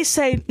 And they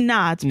say,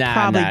 nah, it's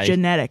probably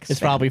genetics. It's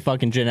probably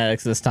fucking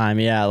genetics this time.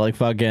 Yeah, like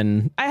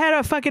fucking. I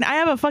have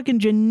a fucking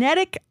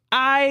genetic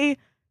eye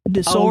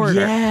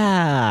disorder. Oh,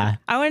 yeah.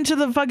 I went to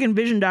the fucking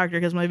vision doctor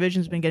because my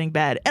vision's been getting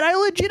bad. And I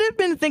legit have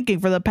been thinking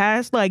for the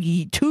past like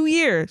 2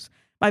 years,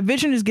 my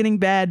vision is getting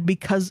bad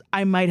because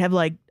I might have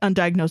like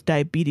undiagnosed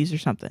diabetes or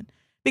something.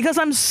 Because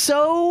I'm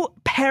so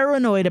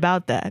paranoid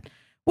about that,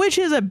 which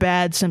is a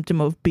bad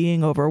symptom of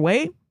being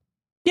overweight.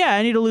 Yeah,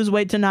 I need to lose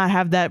weight to not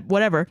have that,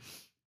 whatever.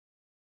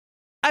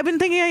 I've been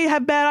thinking I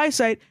have bad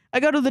eyesight. I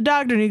go to the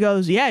doctor and he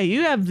goes, yeah,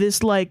 you have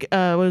this like,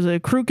 what is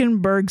it,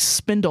 Krukenberg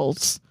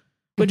spindles,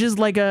 which is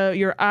like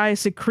your eye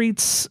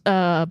secretes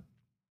like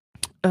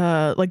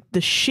the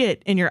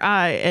shit in your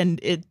eye, and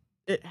it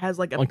has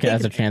like it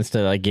has a chance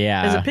to like,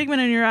 yeah. There's a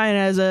pigment in your eye,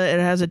 and it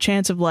has a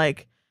chance of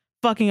like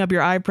fucking up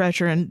your eye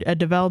pressure and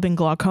developing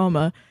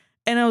glaucoma.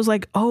 And I was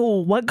like,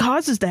 oh, what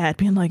causes that?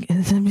 Being like,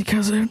 is it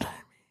because of diabetes?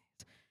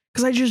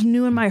 Because I just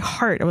knew in my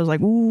heart, I was like,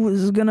 ooh,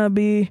 this is gonna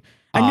be.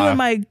 I knew in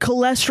my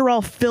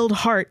cholesterol-filled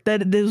heart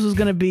that this was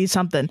gonna be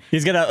something.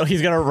 He's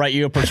gonna write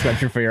you a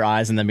prescription for your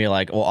eyes and then be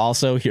like, well,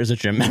 also here's a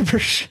gym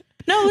membership.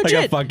 No, legit.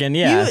 Like a fucking,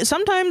 yeah.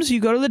 Sometimes you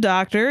go to the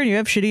doctor and you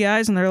have shitty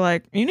eyes, and they're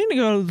like, you need to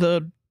go to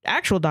the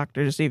actual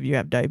doctor to see if you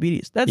have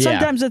diabetes. That's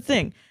sometimes a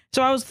thing.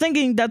 So I was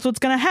thinking that's what's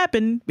gonna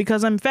happen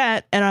because I'm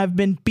fat and I've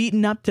been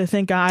beaten up to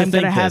think I'm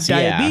gonna have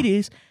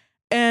diabetes.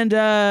 Yeah.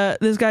 And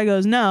this guy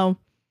goes, no,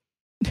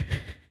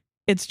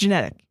 it's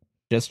genetic.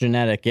 Just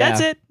genetic. Yeah,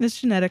 that's it. It's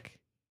genetic.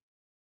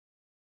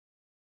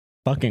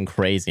 Fucking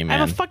crazy, man. I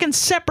have a fucking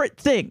separate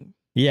thing.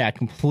 Yeah,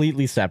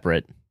 completely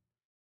separate.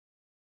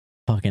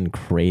 Fucking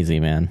crazy,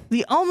 man.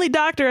 The only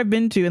doctor I've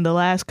been to in the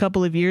last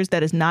couple of years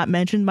that has not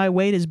mentioned my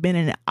weight has been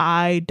an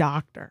eye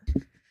doctor.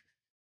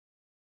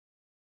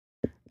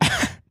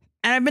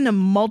 And I've been to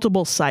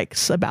multiple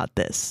psychs about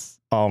this.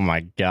 Oh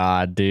my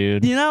God,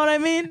 dude. You know what I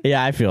mean?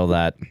 Yeah, I feel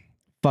that.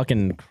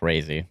 Fucking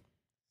crazy.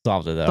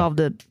 Solved it, though. Solved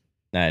it.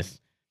 Nice.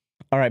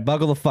 All right,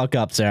 buckle the fuck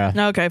up, Sarah.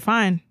 Okay,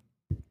 fine.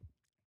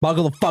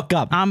 Buckle the fuck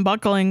up. I'm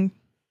buckling.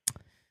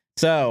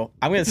 So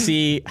I'm going to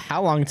see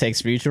how long it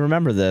takes for you to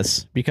remember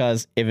this,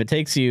 because if it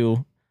takes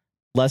you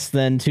less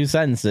than 2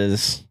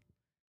 sentences,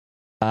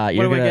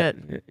 you're going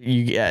to...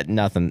 You get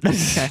nothing.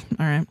 Okay,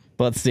 all right.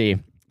 Let's see.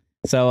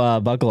 So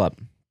buckle up.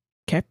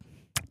 Okay.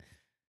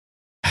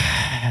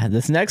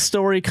 This next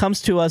story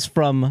comes to us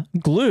from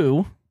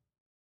Glue,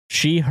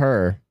 she,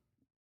 her.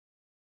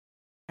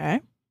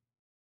 Okay.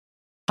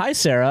 Hi,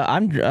 Sarah.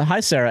 Hi,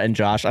 Sarah and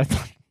Josh. I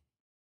thought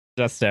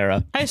just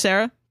Sarah. Hi,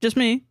 Sarah. Just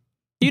me.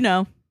 You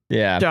know.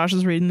 Yeah. Josh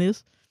is reading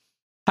these.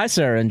 Hi,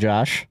 Sarah and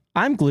Josh.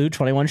 I'm Glue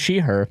 21 she,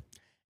 her,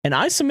 and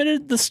I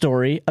submitted the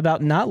story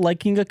about not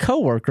liking a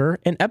coworker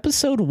in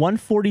episode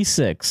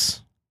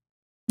 146.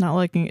 Not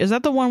liking. Is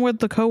that the one with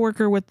the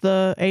coworker with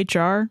the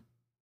HR?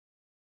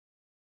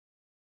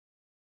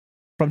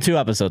 From 2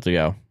 episodes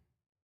ago.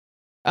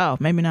 Oh,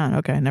 maybe not.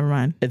 Okay, never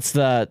mind. It's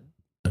the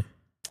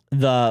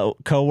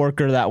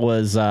coworker that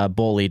was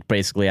bullied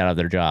basically out of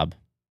their job.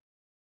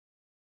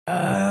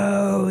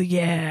 Oh,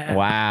 yeah.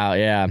 Wow,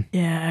 yeah.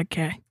 Yeah,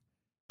 okay.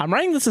 I'm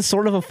writing this as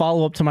sort of a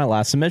follow-up to my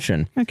last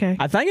submission. Okay.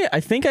 I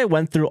think I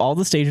went through all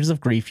the stages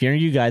of grief hearing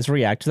you guys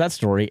react to that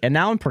story, and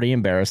now I'm pretty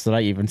embarrassed that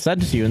I even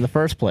sent it to you in the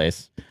first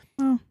place.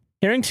 Oh.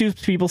 Hearing 2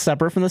 people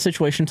separate from the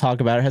situation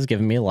talk about it has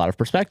given me a lot of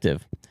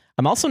perspective.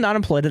 I'm also not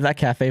employed at that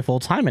cafe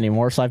full-time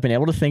anymore, so I've been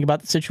able to think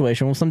about the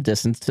situation with some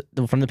distance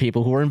from the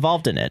people who were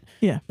involved in it.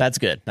 Yeah. That's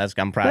good.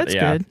 I'm proud. That's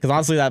good. Because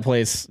honestly, that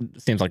place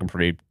seems like a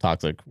pretty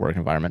toxic work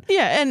environment.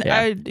 Yeah,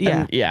 and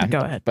yeah. Go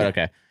ahead. But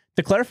okay.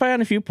 To clarify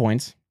on a few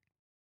points,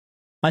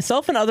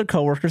 myself and other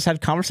coworkers had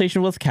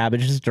conversations with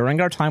Cabbages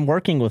during our time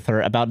working with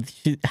her about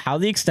how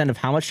the extent of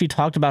how much she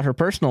talked about her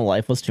personal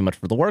life was too much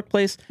for the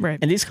workplace. Right.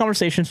 In these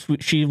conversations,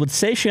 she would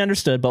say she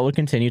understood, but would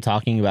continue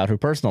talking about her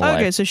personal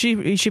life. Okay, so she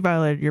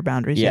violated your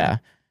boundaries. Yeah.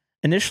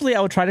 Initially, I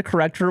would try to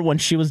correct her when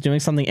she was doing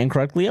something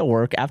incorrectly at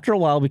work. After a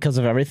while, because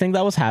of everything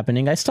that was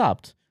happening, I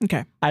stopped.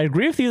 Okay. I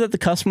agree with you that the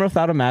customer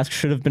without a mask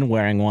should have been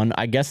wearing one.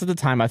 I guess at the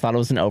time I thought it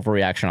was an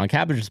overreaction on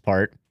Cabbage's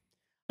part.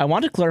 I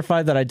want to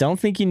clarify that I don't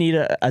think you need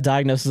a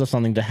diagnosis of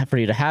something for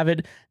you to have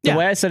it. The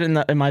way I said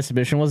it in my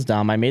submission was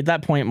dumb. I made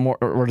that point more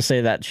or to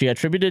say that she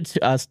attributed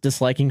to us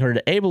disliking her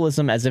to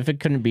ableism as if it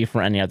couldn't be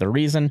for any other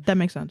reason. That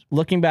makes sense.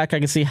 Looking back, I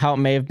can see how it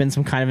may have been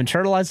some kind of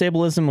internalized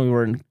ableism. We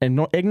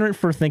were ignorant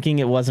for thinking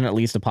it wasn't at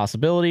least a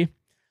possibility.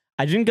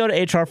 I didn't go to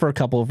HR for a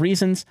couple of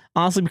reasons.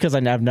 Honestly, because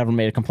I've never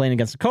made a complaint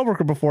against a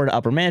coworker before to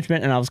upper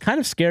management, and I was kind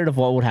of scared of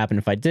what would happen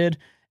if I did.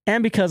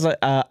 And because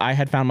I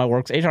had found my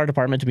work's HR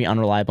department to be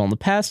unreliable in the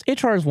past.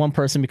 HR is one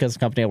person because the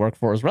company I work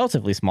for is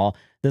relatively small.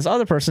 This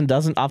other person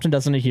often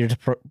doesn't adhere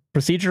to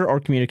procedure or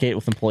communicate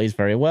with employees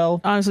very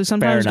well. Honestly,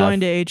 sometimes going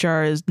to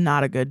HR is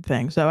not a good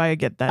thing, so I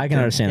get that. I can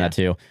understand that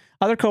too.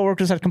 Other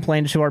coworkers had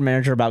complained to our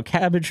manager about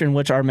Cabbage, in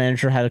which our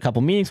manager had a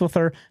couple meetings with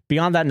her.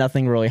 Beyond that,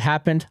 nothing really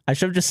happened. I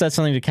should have just said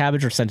something to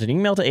Cabbage or sent an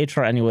email to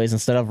HR anyways,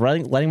 instead of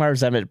letting my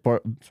resentment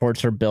towards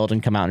her build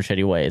and come out in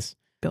shitty ways.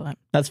 Feel that.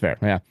 That's fair,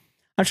 yeah.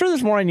 I'm sure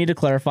there's more I need to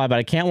clarify, but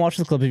I can't watch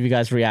the clip of you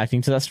guys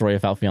reacting to that story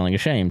without feeling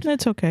ashamed.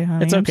 It's okay,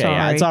 honey. It's okay.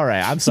 Yeah, it's all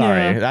right. I'm sorry.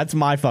 Yeah. That's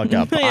my fuck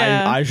up.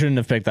 Yeah. I shouldn't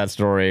have picked that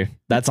story.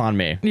 That's on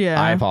me.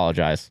 Yeah. I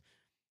apologize.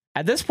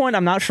 At this point,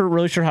 I'm not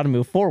really sure how to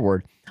move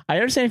forward. I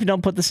understand if you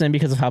don't put this in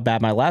because of how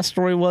bad my last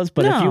story was,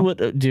 but if you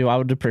would do, I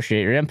would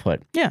appreciate your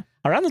input. Yeah.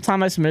 Around the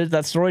time I submitted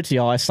that story to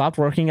y'all, I stopped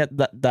working at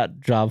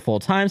that job full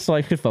time so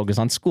I could focus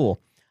on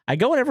school. I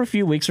go in every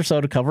few weeks or so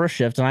to cover a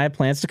shift, and I have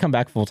plans to come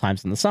back full time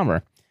in the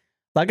summer.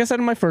 Like I said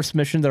in my first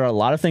submission, there are a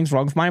lot of things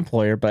wrong with my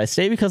employer, but I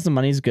stay because the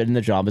money is good and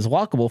the job is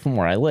walkable from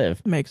where I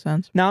live. Makes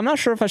sense. Now, I'm not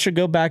sure if I should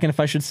go back and if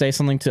I should say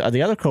something to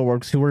the other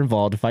coworkers who were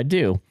involved if I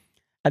do.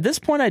 At this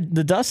point,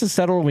 the dust is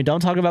settled and we don't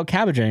talk about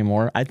cabbage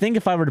anymore. I think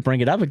if I were to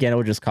bring it up again, it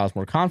would just cause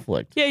more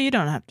conflict. Yeah, you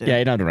don't have to. Yeah,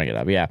 you don't have to bring it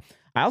up, yeah.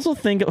 I also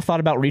thought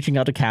about reaching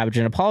out to Cabbage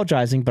and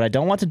apologizing, but I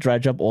don't want to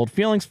dredge up old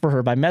feelings for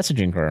her by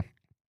messaging her.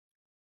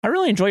 I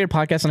really enjoy your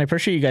podcast, and I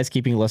appreciate you guys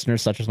keeping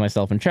listeners such as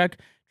myself in check,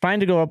 trying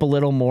to go up a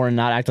little more and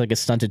not act like a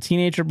stunted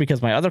teenager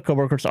because my other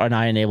coworkers and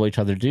I enable each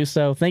other to do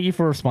so. Thank you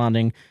for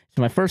responding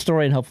to my first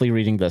story and hopefully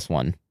reading this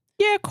one.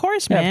 Yeah, of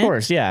course, man. Yeah, of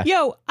course, yeah.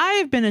 Yo, I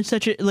have been in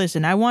such a...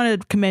 Listen, I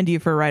want to commend you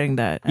for writing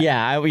that.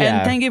 Yeah.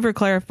 And thank you for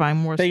clarifying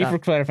more stuff. Thank you for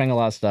clarifying a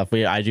lot of stuff.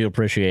 I do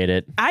appreciate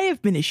it. I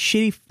have been a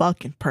shitty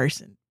fucking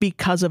person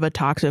because of a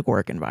toxic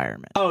work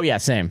environment. Oh, yeah,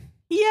 same.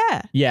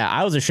 Yeah. Yeah,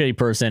 I was a shitty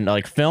person.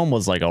 Like, film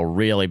was like a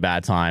really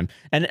bad time.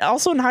 And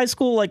also in high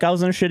school, like, I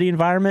was in a shitty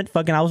environment.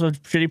 Fucking, I was a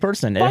shitty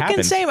person. It fucking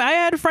happens. same. I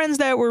had friends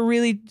that were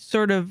really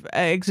sort of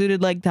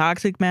exuded like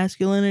toxic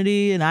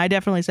masculinity, and I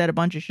definitely said a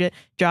bunch of shit.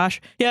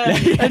 Josh. Yeah.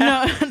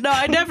 No,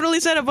 I definitely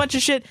said a bunch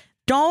of shit.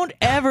 Don't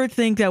ever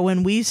think that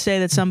when we say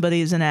that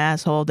somebody is an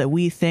asshole that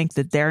we think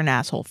that they're an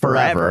asshole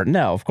forever.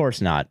 No, of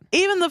course not.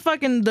 Even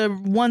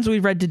the ones we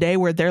read today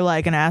where they're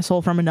like an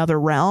asshole from another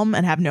realm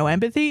and have no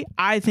empathy,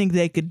 I think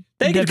they could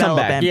come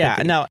back. empathy.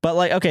 Yeah, no, but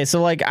like, okay,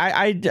 so like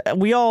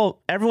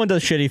everyone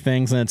does shitty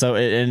things, and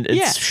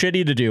it's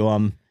shitty to do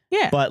them.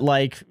 Yeah. But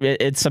like,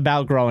 it's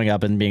about growing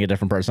up and being a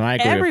different person. I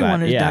agree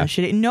Everyone with that. has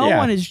done shitty. No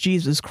one is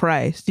Jesus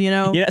Christ, you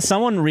know? Yeah,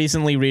 someone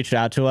recently reached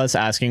out to us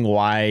asking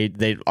why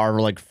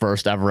our like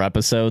first ever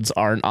episodes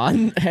aren't on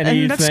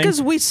anything. And that's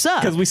because we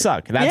suck. Because we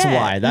suck. That's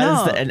why.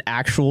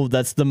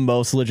 That's the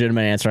most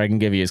legitimate answer I can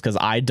give you, is because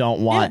I don't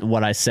want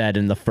what I said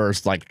in the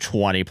first like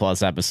 20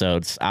 plus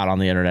episodes out on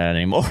the internet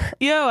anymore.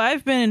 Yo,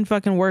 I've been in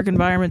fucking work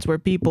environments where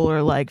people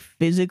are like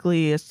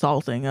physically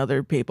assaulting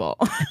other people.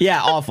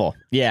 Yeah, awful.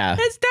 Yeah.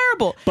 It's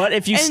terrible. But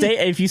if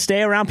you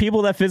stay around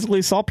people that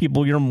physically assault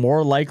people, you're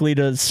more likely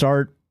to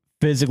start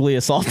physically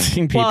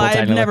assaulting people. Well,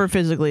 I've never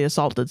physically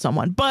assaulted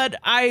someone, but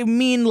I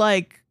mean,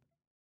 like,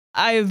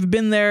 I've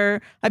been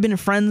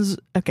friends.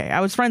 Okay,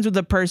 I was friends with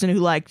the person who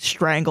like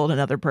strangled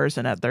another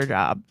person at their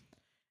job,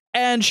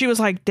 and she was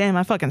like, "Damn,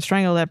 I fucking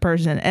strangled that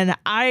person," and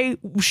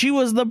she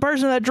was the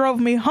person that drove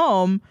me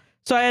home,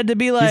 so I had to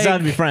be like, "You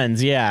have to be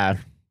friends, yeah."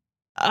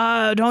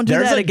 Don't do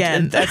that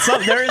again.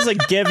 There is a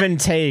give and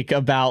take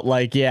about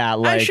like,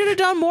 I should have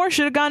done more.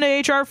 Should have gone to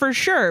HR for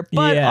sure.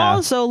 But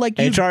also, like,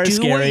 you HR is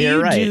do scary,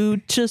 what you do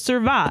to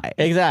survive.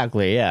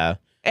 Exactly. Yeah.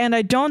 And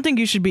I don't think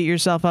you should beat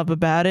yourself up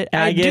about it.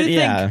 I do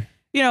think,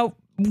 you know,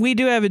 we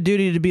do have a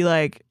duty to be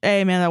like,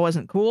 hey, man, that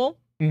wasn't cool.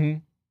 Mm-hmm.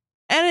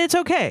 And it's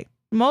okay.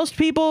 Most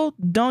people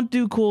don't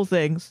do cool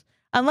things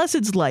unless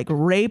it's like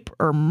rape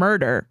or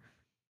murder.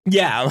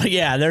 Yeah.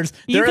 Yeah. There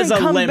is a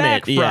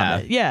limit.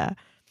 Yeah.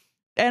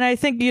 And I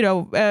think, you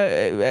know,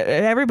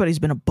 everybody's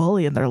been a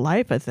bully in their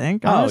life, I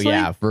think. Honestly. Oh,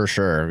 yeah, for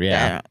sure.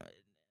 Yeah.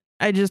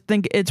 I just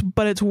think it's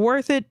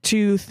worth it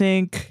to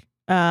think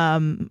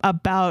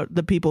about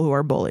the people who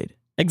are bullied.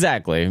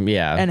 Exactly.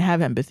 Yeah. And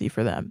have empathy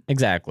for them.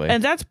 Exactly.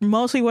 And that's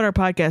mostly what our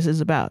podcast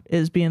is about,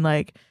 is being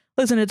like,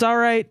 listen, it's all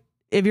right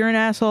if you're an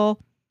asshole.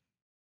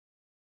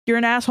 You're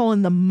an asshole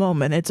in the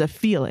moment. It's a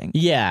feeling.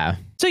 Yeah.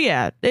 So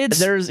yeah,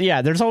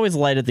 there's always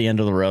light at the end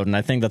of the road, and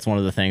I think that's one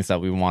of the things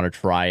that we want to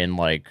try and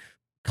like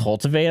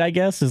cultivate, I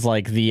guess, is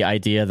like the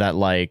idea that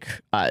like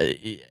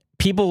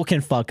people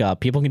can fuck up,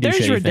 people can do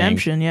shitty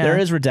redemption things. Yeah, there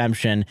is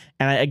redemption,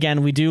 and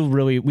again, we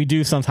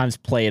do sometimes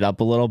play it up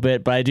a little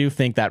bit, but I do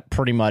think that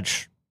pretty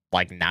much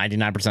like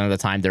 99% of the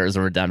time there is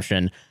a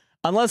redemption,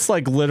 unless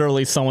like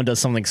literally someone does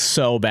something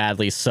so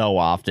badly so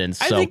often.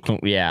 So I think,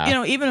 you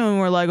know, even when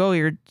we're like, oh,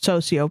 you're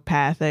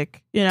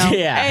sociopathic, you know,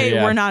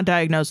 we're not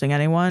diagnosing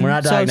anyone. We're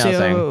not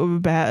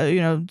diagnosing.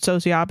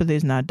 Sociopathy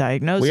is not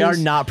diagnosis. We are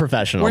not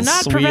professionals. We're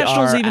not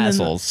professionals. Even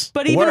assholes.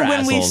 But even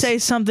when we say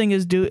something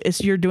is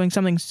you're doing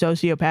something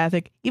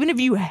sociopathic, even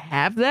if you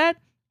have that,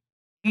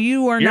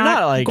 you're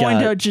not like going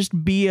to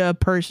just be a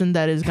person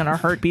that is going to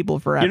hurt people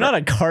forever. You're not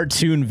a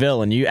cartoon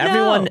villain.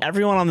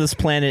 Everyone on this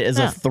planet is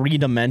a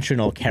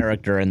 3-dimensional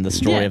character in the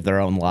story of their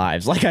own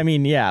lives. Like, I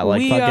mean, like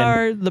we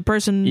are the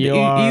person. You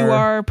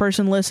are a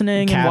person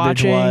listening and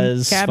watching.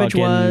 Cabbage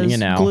was. You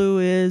know, Blue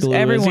is.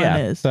 Everyone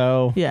is.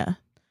 So yeah.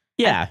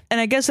 And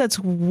I guess that's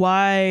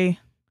why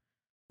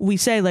we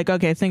say, like,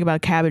 okay, think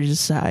about Cabbage's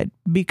side,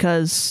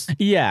 because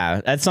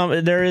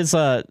there is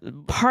a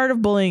part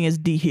of bullying is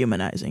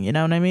dehumanizing. You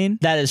know what I mean?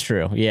 That is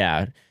true.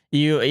 Yeah.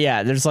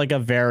 There's like a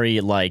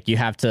very like you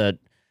have to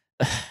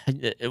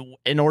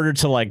in order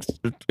to like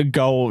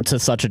go to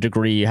such a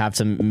degree, you have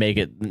to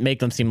make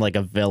them seem like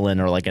a villain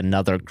or like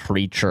another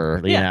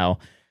creature. You know,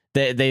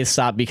 they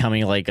stop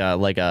becoming like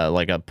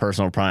a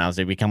personal pronouns.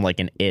 They become like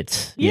an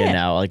it. You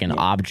know, like an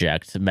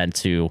object meant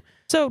to.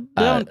 So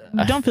don't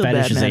feel bad,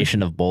 man.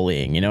 Fetishization of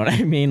bullying. You know what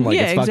I mean? Like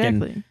it's fucking,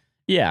 exactly.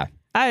 Yeah.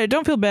 I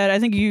don't feel bad. I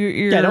think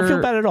you're don't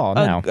feel bad at all.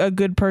 A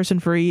good person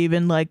for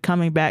even like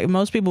coming back.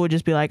 Most people would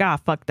just be like,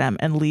 fuck them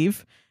and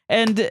leave.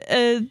 And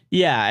and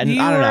you I don't know.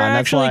 are And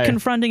actually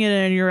confronting it,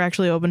 and you're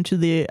actually open to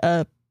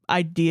the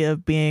idea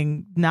of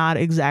being not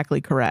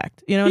exactly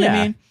correct. You know what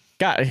I mean?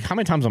 God, how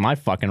many times am I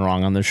fucking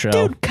wrong on this show?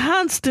 Dude,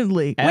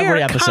 constantly.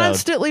 Every episode.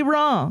 Constantly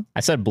wrong. I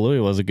said Bluey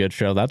was a good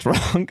show. That's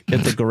wrong.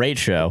 It's a great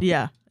show.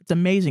 Yeah, it's an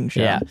amazing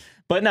show. Yeah,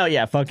 but no,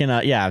 fucking,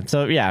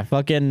 So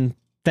fucking.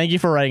 Thank you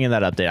for writing in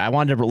that update. I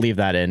wanted to leave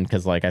that in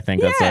because, like, I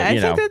think that's I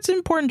think that's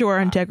important to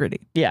our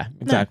integrity. Yeah,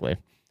 exactly.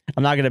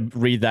 I'm not gonna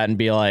read that and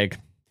be like,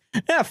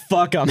 yeah,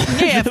 fuck them.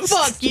 Yeah,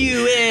 fuck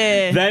you.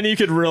 Then you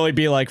could really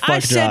be like,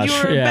 fuck Josh. I said you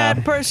were a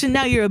bad person.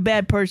 Now you're a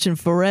bad person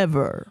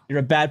forever. You're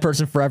a bad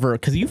person forever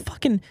because you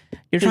fucking.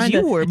 You're trying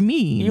you were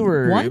mean. You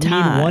were one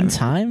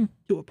time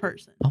to a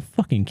person. I'll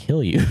fucking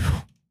kill you.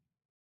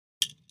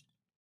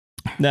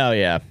 No,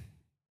 yeah.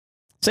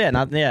 So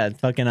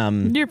fucking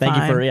You're thank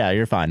fine. you for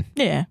you're fine.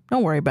 Yeah,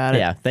 don't worry about it.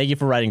 Yeah, thank you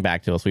for writing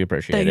back to us. We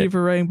appreciate it. Thank you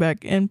for writing back,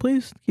 and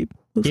please keep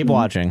listening. Keep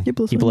watching. Keep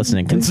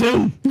listening.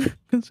 Consume.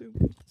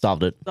 Consume.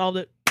 Solved it.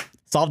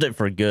 Solved it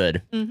for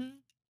good.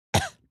 Mm-hmm.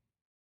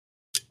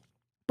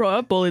 Bro,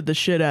 I bullied the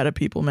shit out of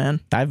people, man.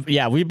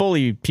 We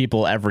bully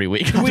people every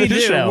week. We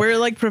do. Show. We're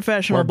like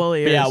professional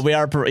bullies. Yeah, we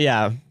are.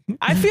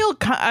 I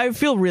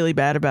feel really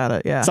bad about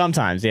it. Yeah.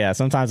 Sometimes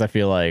I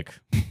feel like.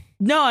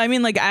 No, I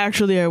mean, like, I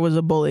was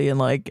a bully in,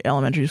 like,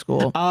 elementary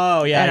school.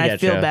 Oh, yeah, and I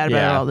feel bad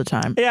about it all the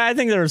time. Yeah, I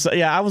think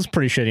I was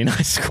pretty shitty in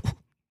high school.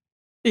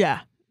 Yeah.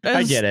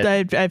 I get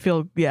it. I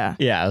feel,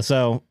 Yeah,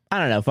 so, I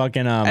don't know,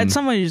 fucking, At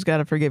some point, you just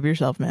gotta forgive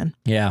yourself, man.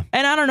 Yeah.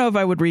 And I don't know if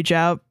I would reach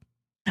out.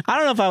 I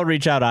don't know if I would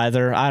reach out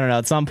either. I don't know,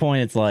 at some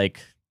point, it's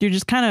like... You're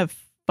just kind of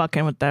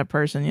fucking with that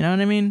person, you know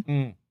what I mean?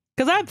 Mm.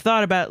 Because I've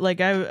thought about,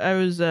 like, I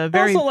was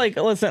very... Also, like,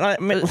 listen... I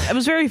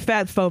was very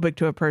fat phobic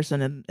to a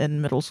person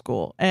in middle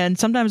school. And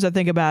sometimes I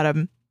think about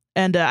him.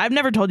 And I've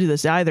never told you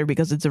this either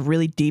because it's a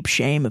really deep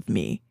shame of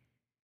me.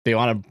 Do you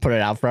want to put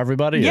it out for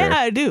everybody? Yeah, or?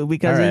 I do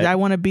because I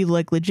want to be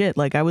like legit.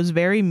 Like I was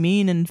very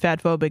mean and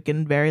fat phobic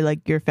and very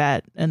like you're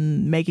fat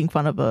and making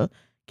fun of a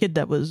kid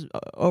that was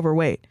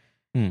overweight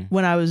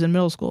when I was in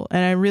middle school.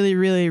 And I really,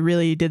 really,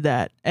 really did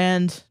that.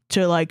 And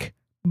to like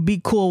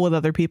be cool with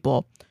other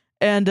people.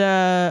 And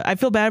I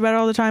feel bad about it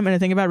all the time. And I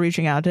think about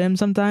reaching out to him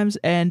sometimes.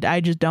 And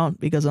I just don't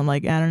because I'm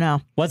like, I don't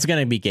know. What's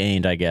going to be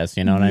gained, I guess.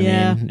 You know what I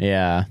mean?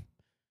 Yeah.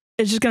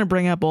 It's just going to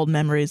bring up old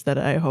memories that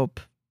I hope,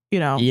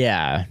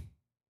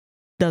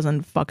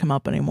 doesn't fuck him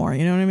up anymore.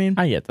 You know what I mean?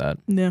 I get that.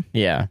 Yeah.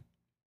 Yeah.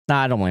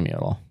 Nah, I don't blame you at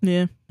all.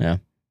 Yeah. Yeah.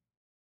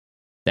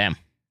 Damn.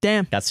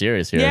 Got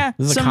serious here. Yeah.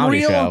 This is a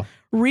comedy show.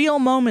 Real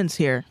moments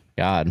here.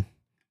 God.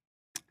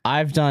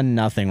 I've done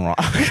nothing wrong.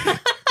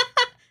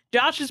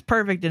 Josh is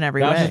perfect in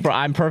every way.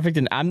 I'm perfect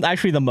and I'm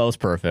actually the most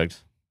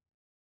perfect.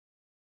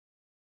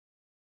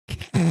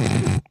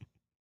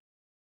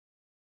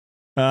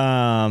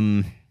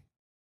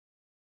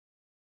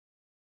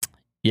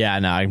 Yeah,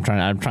 no, I'm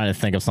trying to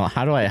think of something.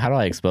 How do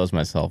I expose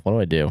myself? What do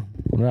I do?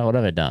 What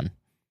have I done?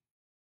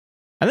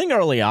 I think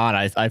early on,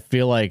 I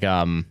feel like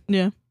in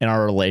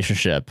our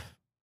relationship,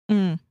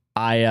 you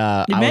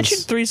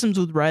mentioned threesomes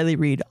with Riley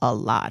Reid a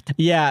lot.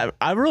 Yeah,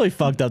 I really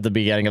fucked up the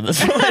beginning of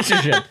this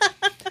relationship.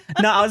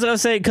 No, I was gonna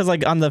say because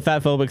like on the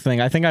fat phobic thing,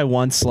 I think I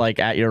once like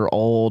at your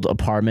old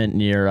apartment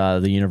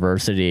near the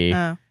university,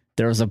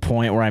 there was a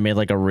point where I made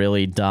like a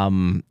really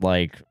dumb,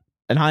 like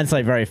in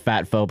hindsight, very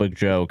fat phobic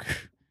joke.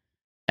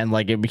 And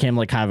like it became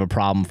like kind of a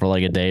problem for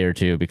like a day or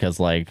two because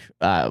like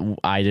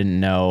I didn't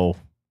know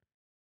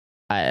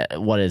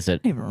what is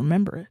it? I don't even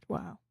remember it.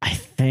 Wow. I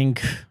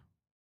think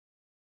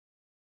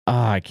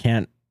I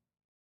can't.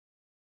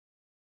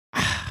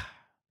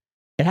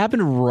 It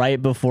happened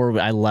right before we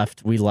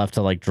left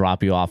to like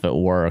drop you off at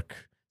work.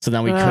 So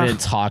then we couldn't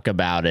talk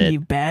about it. You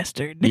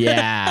bastard.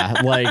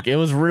 Yeah, like it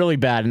was really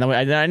bad. And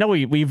then I know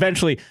we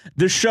eventually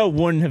the show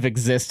wouldn't have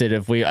existed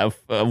if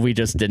we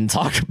just didn't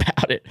talk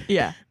about it.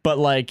 Yeah. But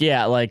like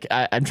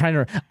I'm trying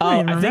to.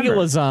 I think it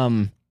was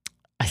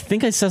I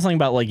think I said something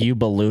about like you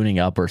ballooning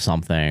up or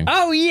something.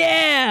 Oh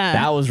yeah,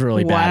 that was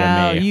really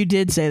bad of me. You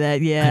did say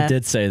that. Yeah, I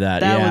did say that.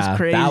 That was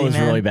crazy. That was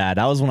man. really bad.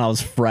 That was when I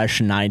was fresh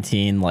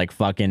 19, like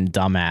fucking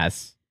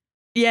dumbass.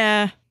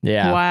 Yeah.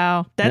 Yeah.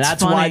 Wow.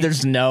 That's funny. why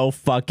there's no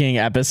fucking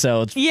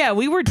episodes. Yeah,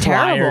 we were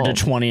prior terrible to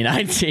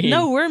 2019.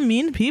 No, we're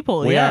mean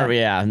people. We are.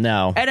 Yeah.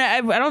 No. And I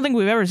don't think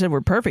we've ever said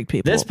we're perfect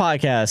people. This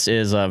podcast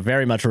is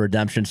very much a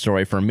redemption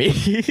story for me.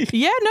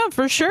 Yeah. No,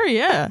 for sure.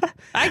 Yeah.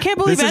 I can't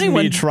believe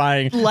anyone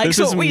likes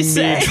what we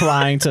say. This is me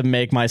trying to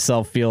make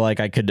myself feel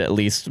like I could at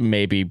least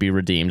maybe be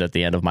redeemed at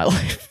the end of my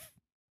life.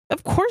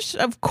 Of course,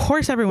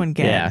 everyone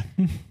can. Yeah.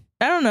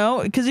 I don't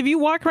know, because if you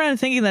walk around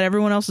thinking that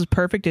everyone else is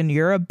perfect and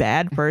you're a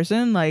bad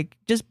person, like,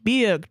 just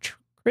be a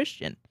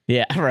Christian.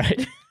 Yeah,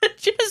 right.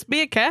 Just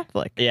be a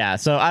Catholic. Yeah,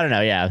 so I don't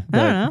know. Yeah. I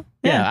don't know.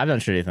 Yeah, I've done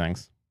shitty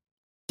things.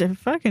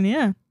 Fucking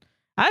yeah.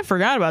 I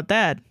forgot about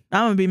that.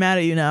 I'm gonna be mad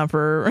at you now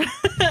for.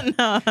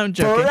 No, I'm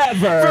joking.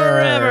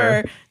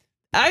 Forever.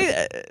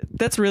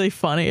 That's really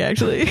funny,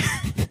 actually.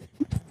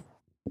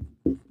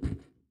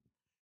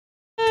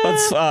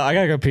 I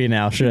gotta go pee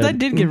now. Shit. That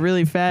did get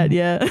really fat.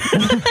 Yeah.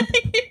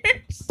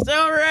 You're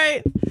so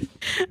right.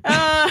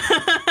 I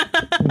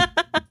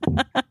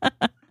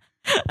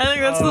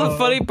think that's the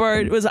funny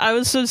part. Was I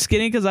was so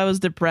skinny because I was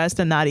depressed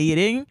and not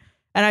eating.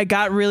 And I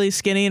got really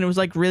skinny, and it was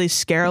like really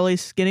scarily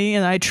skinny,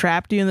 and I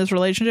trapped you in this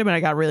relationship, and I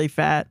got really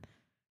fat.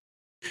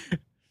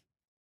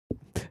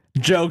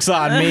 Joke's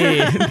on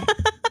me.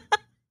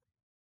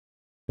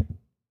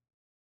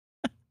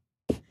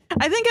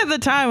 I think at the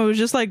time it was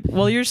just like,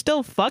 well, you're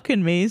still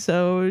fucking me,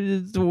 so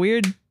it's a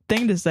weird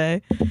thing to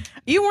say.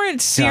 You weren't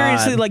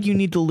seriously like you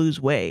need to lose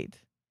weight.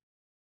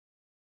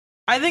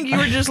 I think you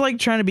were just like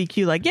trying to be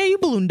cute, like, yeah, you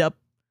ballooned up.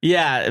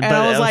 Yeah, and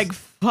I was like,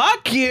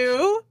 fuck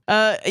you.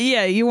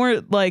 Yeah, you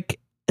weren't like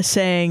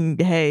saying,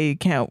 hey, you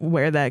can't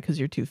wear that because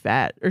you're too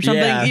fat or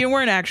something. Yeah. You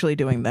weren't actually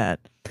doing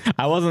that.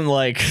 I wasn't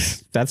like,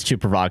 that's too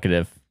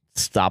provocative.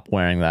 Stop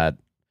wearing that.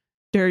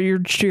 Your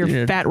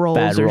fat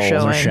rolls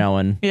are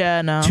showing.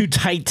 Yeah, no. Too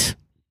tight.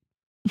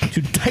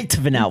 Too tight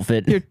of an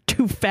outfit. You're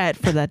too fat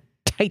for that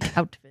tight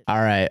outfit. All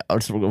right.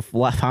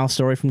 Final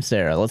story from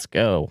Sarah. Let's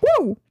go.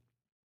 Woo!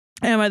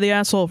 Am I the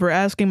asshole for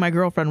asking my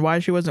girlfriend why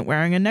she wasn't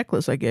wearing a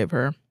necklace I gave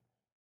her?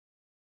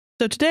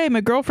 So today, my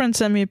girlfriend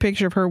sent me a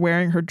picture of her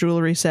wearing her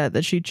jewelry set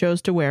that she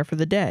chose to wear for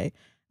the day.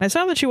 I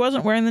saw that she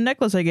wasn't wearing the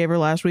necklace I gave her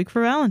last week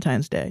for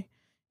Valentine's Day.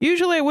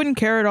 Usually I wouldn't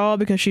care at all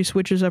because she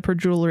switches up her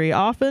jewelry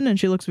often and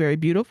she looks very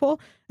beautiful.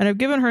 And I've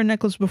given her a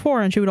necklace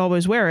before and she would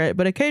always wear it,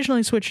 but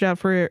occasionally switched out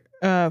for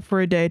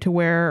a day to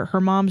wear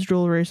her mom's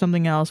jewelry or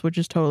something else, which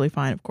is totally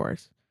fine, of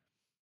course.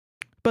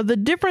 But the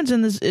difference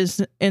in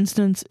this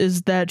instance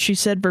is that she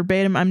said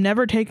verbatim, I'm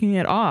never taking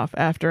it off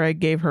after I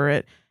gave her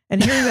it.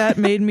 And hearing that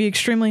made me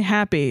extremely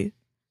happy.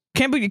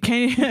 Can you?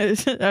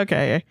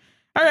 Okay.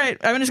 All right.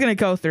 I'm just going to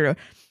go through.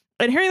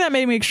 And hearing that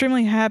made me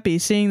extremely happy,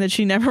 seeing that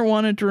she never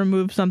wanted to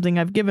remove something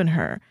I've given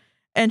her.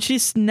 And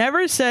she's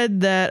never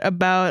said that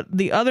about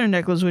the other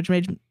necklace, which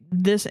made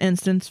this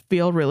instance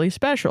feel really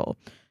special.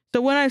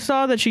 So when I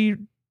saw that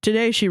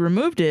today she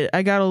removed it,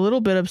 I got a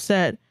little bit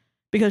upset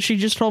because she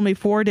just told me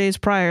 4 days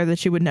prior that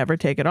she would never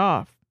take it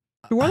off.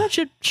 She wore that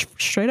shit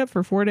straight up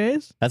for 4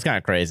 days? That's kind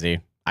of crazy.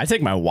 I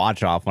take my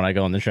watch off when I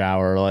go in the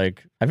shower.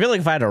 Like, I feel like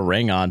if I had a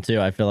ring on too,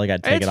 I feel like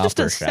I'd take it off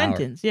for a shower. It's just a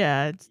sentence.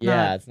 Yeah,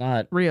 it's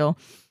not real.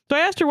 So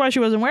I asked her why she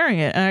wasn't wearing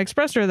it, and I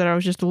expressed to her that I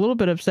was just a little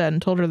bit upset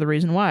and told her the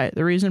reason why,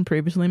 the reason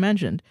previously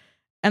mentioned.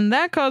 And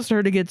that caused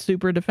her to get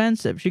super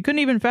defensive. She couldn't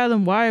even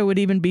fathom why I would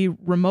even be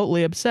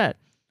remotely upset.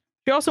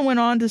 She also went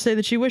on to say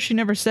that she wished she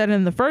never said it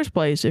in the first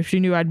place if she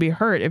knew I'd be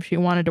hurt if she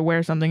wanted to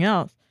wear something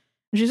else.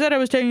 And she said I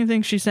was taking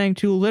things she's saying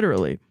too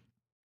literally.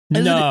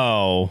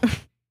 No.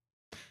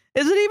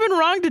 Is it even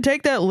wrong to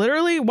take that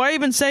literally? Why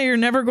even say you're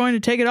never going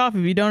to take it off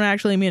if you don't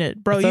actually mean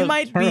it? Bro, you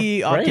might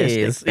be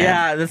autistic. Man.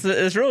 Yeah, this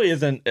really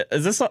isn't.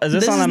 Is this on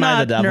Am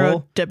I the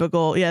Devil?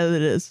 Neurotypical. Yeah, it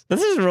is.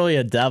 This is really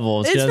a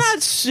devil. It's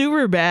not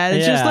super bad.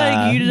 It's just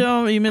like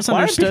you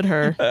misunderstood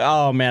her.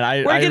 Oh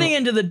man, we're getting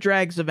into the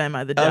dregs of Am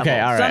I the Devil. Okay,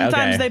 all right.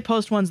 Sometimes they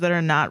post ones that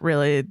are not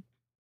really.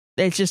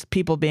 It's just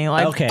people being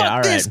like, okay, fuck all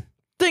right. This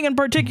thing in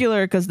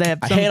particular because they have.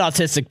 I hate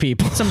autistic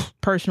people. Some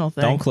personal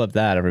thing. Don't clip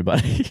that,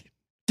 everybody.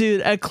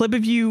 Dude, a clip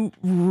of you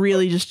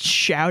really just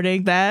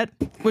shouting that,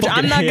 which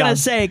I'm not going to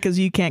say because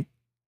you can't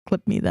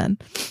clip me then.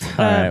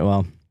 All right,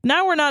 well.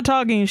 Now we're not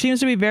talking. She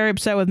seems to be very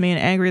upset with me and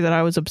angry that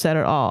I was upset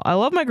at all. I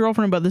love my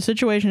girlfriend, but the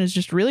situation is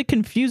just really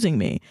confusing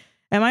me.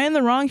 Am I in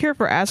the wrong here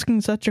for asking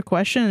such a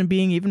question and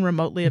being even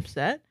remotely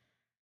upset?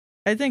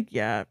 I think,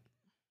 yeah.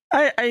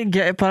 I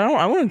get it, but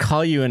I wouldn't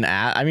call you an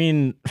ass. I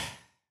mean,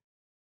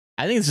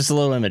 I think it's just a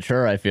little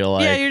immature, I feel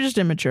like. Yeah, you're just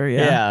immature,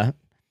 yeah. Yeah.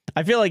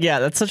 I feel like, yeah,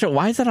 that's such a...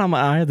 Why is that on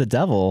my Eye of the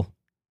Devil?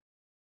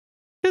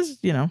 Because,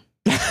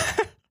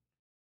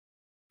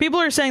 people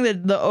are saying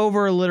that the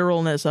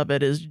over-literalness of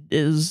it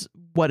is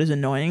what is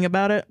annoying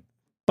about it.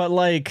 But,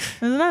 like...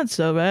 It's not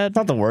so bad. It's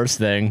not the worst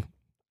thing.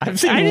 I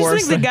just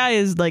think the guy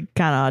is, like,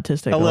 kind of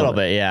autistic. A little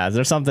bit, yeah. Is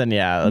there something,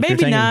 yeah.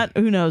 Maybe not.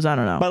 Who knows? I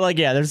don't know. But, like,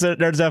 yeah, there's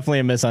definitely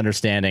a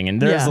misunderstanding,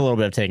 and there's a little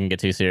bit of taking it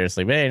too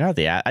seriously. But, hey, not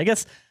the... I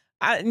guess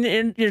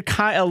you're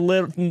kind of a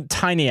little...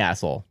 Tiny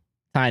asshole.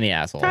 Tiny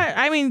asshole.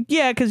 I mean,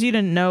 yeah, because you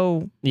didn't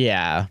know.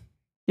 Yeah.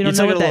 You don't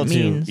know what that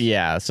means.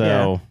 Yeah,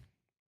 so.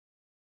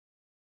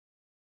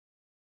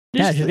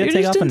 Yeah, she's going to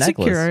take off a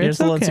necklace. You're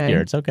just a little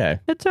insecure. It's okay.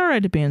 It's all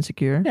right to be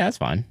insecure. Yeah, that's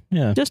fine.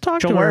 Yeah. Just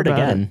talk to her about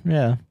again.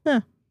 It. Yeah.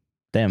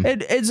 Damn.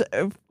 It's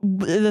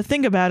the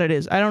thing about it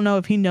is, I don't know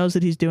if he knows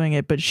that he's doing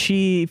it, but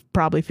she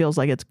probably feels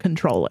like it's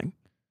controlling.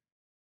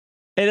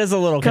 It is a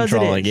little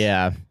controlling,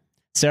 yeah.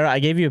 Sarah, I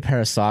gave you a pair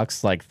of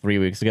socks like 3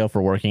 weeks ago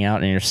for working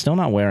out, and you're still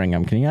not wearing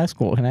them. Can I ask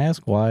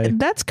why?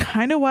 That's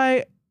kind of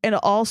why, and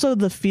also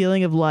the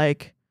feeling of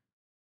like,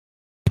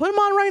 put them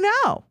on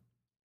right now.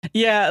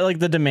 Yeah, like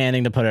the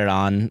demanding to put it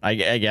on. I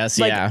guess.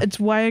 Like, yeah, it's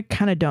why I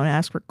kind of don't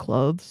ask for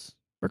clothes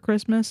for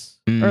Christmas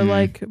or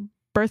like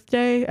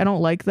birthday. I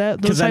don't like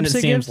that. Those then types it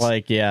of seems gifts.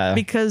 like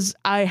Because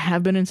I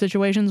have been in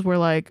situations where,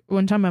 like,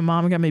 one time my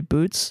mom got me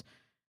boots,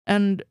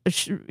 and I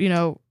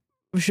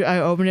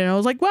opened it and I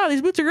was like, "Wow,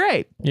 these boots are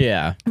great."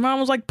 yeah. My mom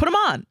was like, "Put them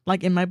on,"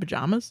 like in my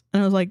pajamas,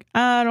 and I was like,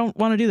 "I don't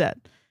want to do that."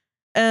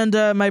 And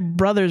my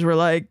brothers were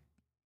like,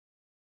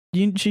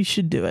 "She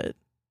should do it."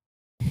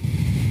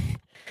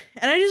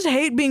 And I just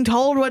hate being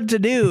told what to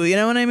do. You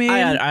know what I mean?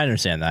 I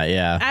understand that.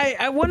 Yeah.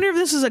 I wonder if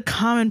this is a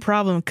common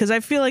problem, because I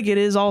feel like it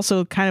is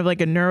also kind of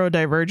like a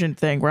neurodivergent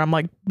thing where I'm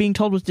like, being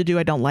told what to do,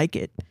 I don't like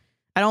it.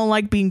 I don't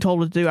like being told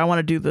what to do. I want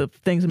to do the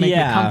things that make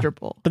me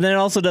comfortable. But then it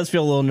also does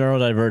feel a little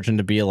neurodivergent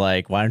to be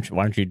like, why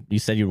don't you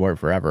said you'd wear it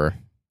forever?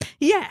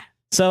 Yeah.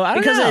 So I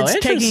don't because know. It's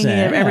taking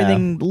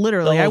everything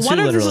literally. I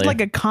wonder if this is literally.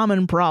 like a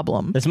common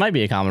problem. This might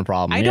be a common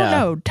problem. I don't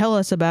know. Tell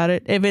us about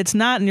it. If it's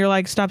not and you're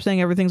like, stop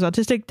saying everything's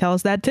autistic, tell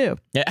us that too.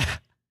 Yeah.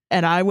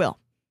 And I will.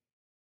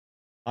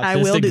 Autistic I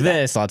will do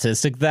this,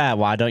 autistic that.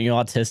 Why don't you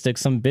autistic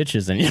some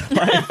bitches in your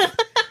life?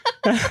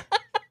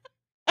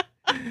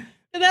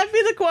 Could that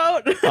be the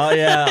quote? Oh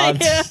yeah.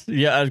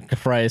 Yeah.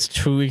 Christ.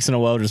 2 weeks in a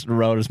row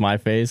just my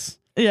face.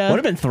 Yeah. Would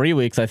have been 3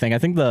 weeks, I think. I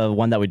think the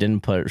one that we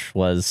didn't push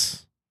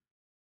was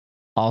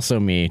also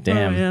me.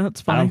 Damn. Oh, yeah,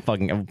 that's I fine. don't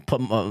fucking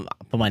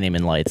put my name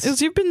in lights.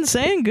 Because you've been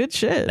saying good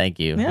shit. Thank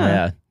you.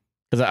 Yeah.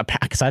 Because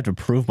I have to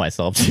prove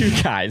myself to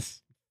you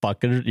guys.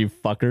 You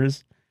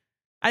fuckers.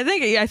 I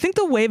think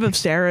the wave of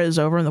Sarah is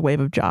over and the wave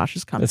of Josh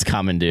is coming. It's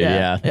coming, dude.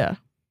 Yeah. Yeah.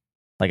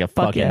 Like a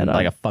Fuck yeah,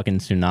 dog. fucking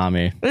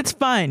tsunami. It's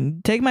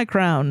fine. Take my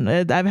crown.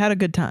 I've had a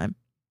good time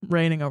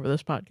reigning over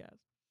this podcast.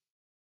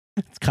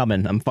 It's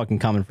coming. I'm fucking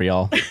coming for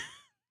y'all.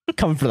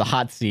 Coming for the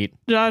hot seat.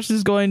 Josh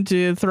is going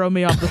to throw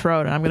me off the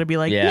throne, and I'm going to be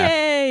like, Yeah.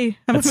 yay.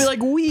 I'm going to be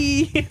like,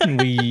 wee.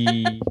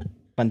 We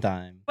fun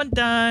time. Fun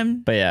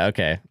time. But yeah,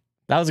 okay.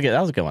 That was a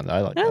good one though.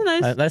 I like That was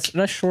that. nice.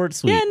 That's short,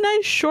 sweet. Yeah,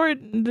 nice,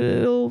 short,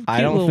 little, cute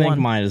I don't little think one.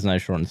 mine is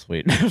nice, short, and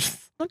sweet.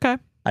 Okay.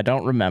 I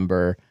don't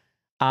remember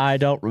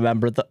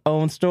the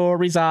own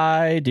stories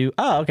I do.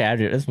 Oh, okay. I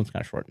do. This one's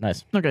kind of short.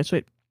 Nice. Okay,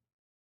 sweet.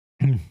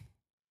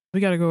 We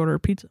got to go order a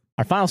pizza.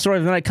 Our final story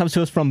of the night comes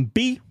to us from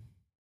B.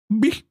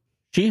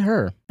 She,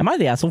 her. Am I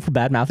the asshole for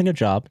bad mouthing a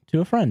job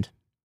to a friend?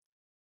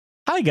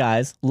 Hi,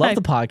 guys. Love Hi.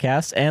 the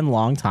podcast and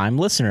longtime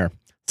listener.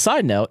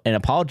 Side note, and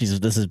apologies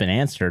if this has been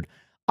answered.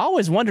 I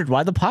always wondered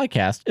why the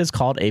podcast is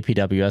called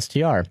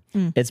APWSTR.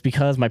 It's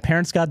because my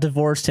parents got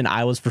divorced and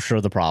I was for sure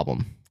the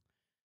problem.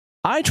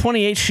 I,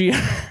 28, she...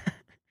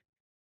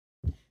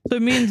 So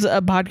it means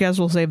a podcast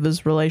will save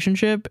this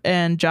relationship.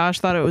 And Josh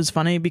thought it was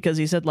funny because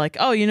he said, like,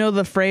 oh, you know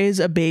the phrase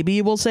 "a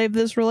baby will save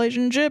this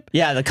relationship"?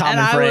 Yeah, the common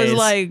and I phrase. was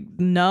like,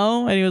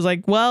 no. And he was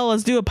like, well,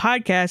 let's do a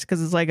podcast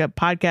because it's like a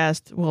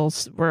podcast. We'll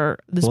save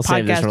this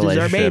podcast is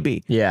our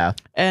baby. Yeah.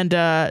 And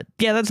yeah,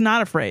 that's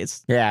not a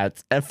phrase. Yeah,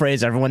 it's a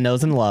phrase everyone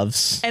knows and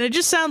loves. And it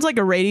just sounds like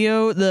a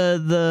radio.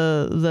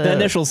 The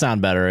initials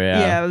sound better, yeah.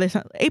 Yeah, they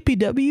sound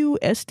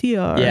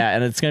APWSTR. Yeah,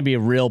 and it's going to be a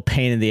real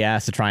pain in the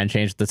ass to try and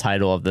change the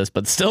title of this,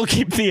 but still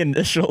keep the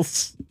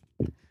initials.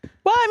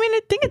 Well, I mean,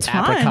 I think it's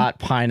fine. Apricot,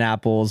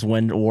 pineapples,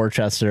 Wind,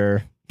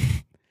 Worcester.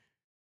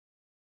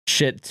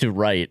 Shit to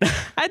write.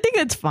 I think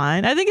it's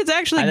fine. I think it's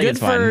actually think good it's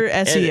for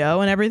fine.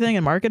 SEO and everything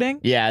and marketing.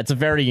 Yeah, it's a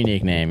very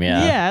unique name,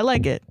 yeah. Yeah, I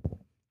like it.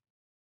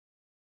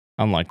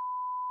 I'm like,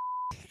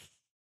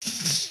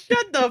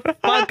 Shut the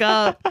fuck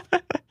up.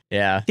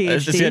 yeah.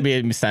 It's just going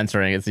to be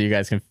censoring it so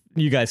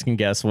you guys can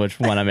guess which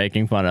one I'm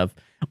making fun of.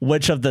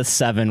 Which of the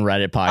 7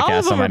 Reddit All of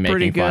podcasts them am I are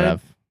pretty making fun good.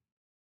 of?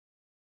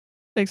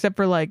 Except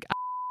for like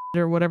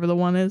or whatever the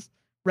one is.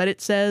 Reddit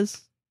says.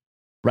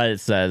 Reddit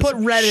says. Put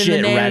Reddit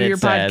in the name of your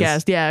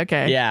podcast. Yeah,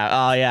 okay. Yeah.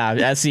 Oh, yeah.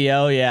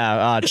 SEO.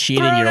 Yeah.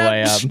 Cheating Throwing your up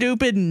way up.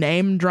 Stupid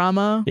name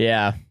drama.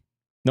 Yeah.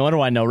 No wonder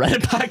why no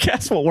Reddit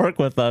podcast will work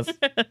with us.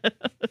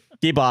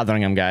 Keep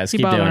bothering them, guys.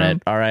 Keep doing bothering it.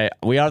 'em. All right.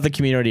 We are the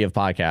community of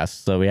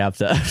podcasts, so we have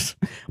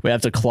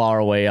to claw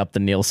our way up the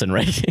Nielsen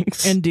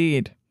ratings.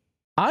 Indeed.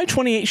 I,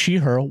 28, she,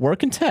 her,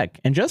 work in tech,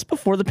 and just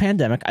before the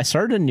pandemic, I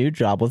started a new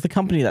job with a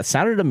company that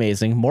sounded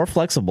amazing, more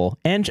flexible,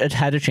 and it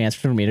had a chance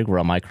for me to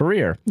grow my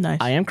career. Nice.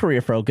 I am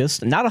career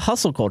focused, not a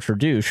hustle culture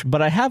douche,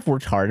 but I have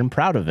worked hard and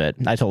proud of it.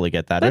 I totally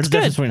get that. That's There's a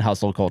difference good. between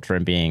hustle culture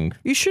and being,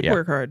 You should Yeah.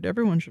 work hard.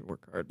 Everyone should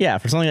work hard. yeah,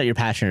 for something that you're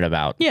passionate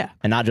about. Yeah.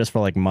 And not just for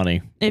like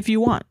money. If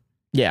you want.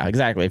 Yeah,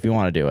 exactly. If you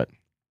want to do it.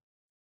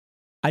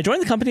 I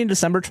joined the company in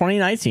December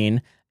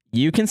 2019.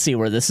 You can see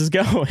where this is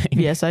going.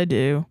 Yes, I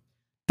do.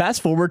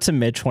 Fast forward to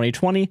mid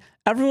 2020,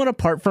 everyone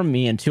apart from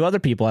me and 2 other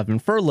people have been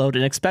furloughed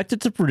and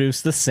expected to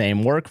produce the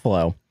same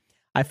workflow.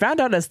 I found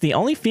out as the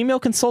only female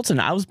consultant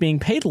I was being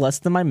paid less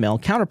than my male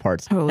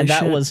counterparts. Holy and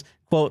that shit. was,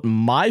 quote,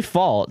 my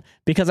fault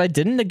because I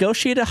didn't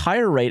negotiate a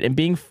higher rate and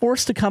being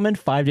forced to come in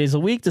 5 days a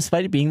week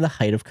despite it being the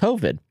height of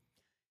COVID.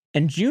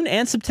 In June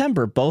and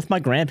September, both my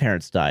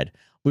grandparents died.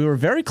 We were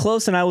very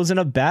close and I was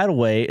in bad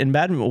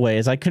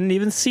ways I couldn't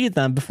even see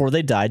them before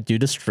they died due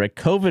to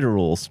strict COVID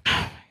rules.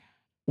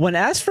 When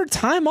asked for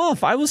time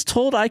off, I was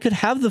told I could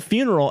have the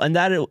funeral and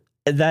that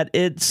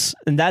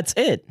that's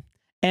it.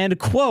 And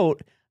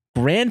quote,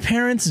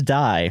 grandparents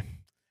die.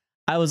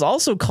 I was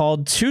also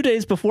called 2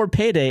 days before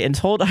payday and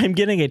told I'm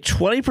getting a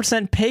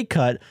 20% pay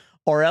cut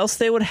or else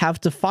they would have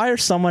to fire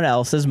someone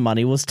else as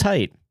money was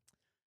tight.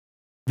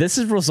 This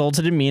has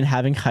resulted in me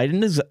having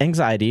heightened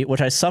anxiety,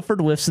 which I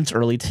suffered with since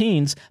early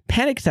teens,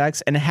 panic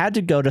attacks, and had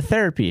to go to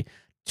therapy.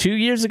 2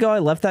 years ago, I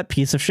left that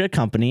piece of shit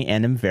company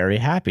and am very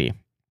happy.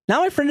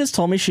 Now my friend has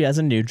told me she has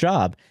a new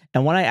job,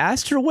 and when I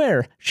asked her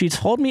where, she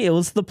told me it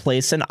was the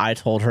place and I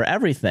told her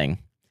everything.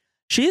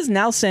 She is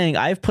now saying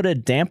I've put a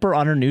damper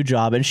on her new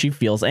job and she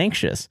feels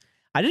anxious.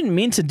 I didn't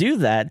mean to do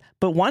that,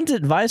 but wanted to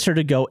advise her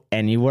to go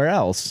anywhere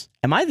else.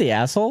 Am I the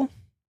asshole?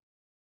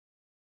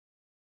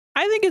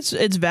 I think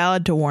it's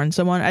valid to warn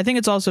someone. I think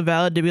it's also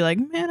valid to be like,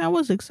 man, I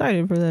was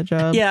excited for that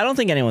job. Yeah, I don't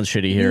think anyone's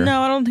shitty here.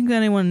 No, I don't think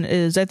anyone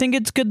is. I think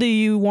it's good that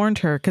you warned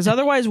her, because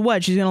otherwise,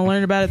 what? She's going to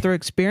learn about it through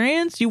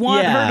experience? You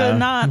want her to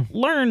not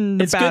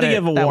learn it's about good to it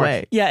give a that warning.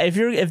 way. Yeah,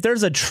 if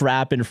there's a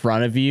trap in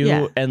front of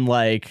you and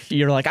like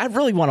you're like, I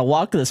really want to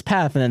walk this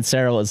path, and then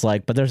Sarah was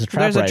like, but there's a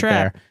trap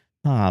there.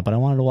 But I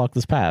wanted to walk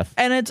this path.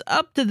 And it's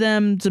up to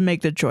them to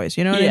make the choice.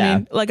 You know what I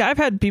mean? Like, I've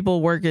had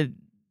people work at,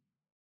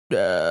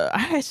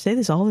 I say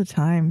this all the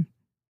time.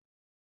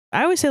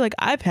 I always say like,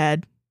 I've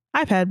had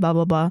blah,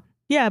 blah, blah.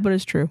 Yeah, but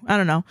it's true. I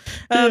don't know.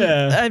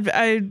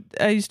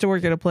 I used to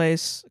work at a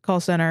place, call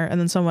center, and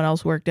then someone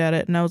else worked at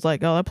it. And I was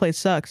like, oh, that place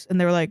sucks.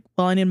 And they were like,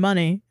 well, I need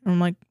money. And I'm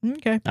like,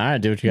 okay. All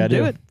right, do what you got to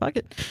do. Do it. Fuck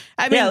it.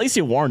 I mean, at least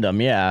you warned them.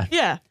 Yeah.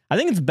 Yeah. I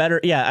think it's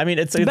better. Yeah. I mean,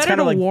 it's better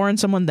kind of to like warn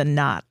someone than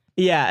not.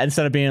 Yeah,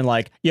 instead of being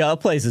like, yo,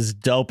 that place is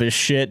dope as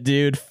shit,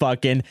 dude.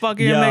 Fucking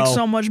you make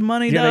so much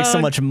money, you make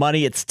so much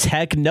money. It's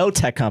tech. No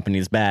tech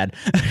company's bad.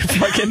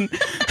 Fucking.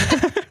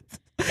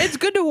 It's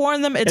good to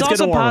warn them. It's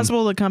also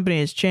possible the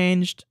company has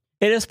changed.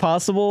 It is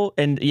possible,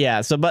 and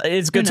but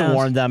it's good to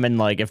warn them, and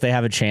like if they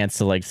have a chance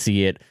to like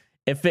see it,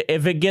 if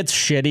it gets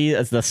shitty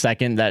as the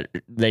second that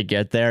they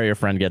get there, your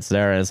friend gets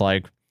there, and it's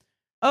like,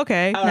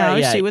 okay, now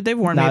I see what they've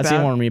warned me about. Now I see what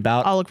they warned me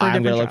about. I'll look for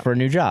I'm gonna look for a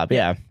new job.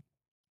 Yeah.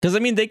 Because, I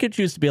mean, they could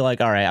choose to be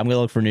like, all right, I'm going to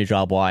look for a new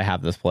job while I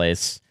have this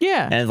place.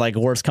 Yeah. And, like,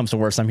 worst comes to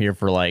worst, I'm here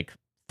for, like,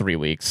 3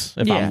 weeks,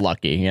 if I'm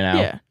lucky, you know?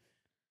 Yeah.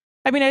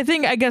 I mean,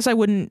 I guess I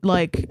wouldn't,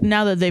 like,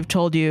 now that they've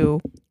told you,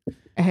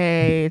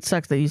 hey, it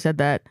sucks that you said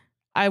that,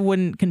 I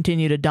wouldn't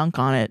continue to dunk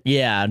on it.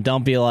 Yeah,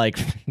 don't be like,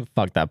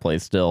 fuck that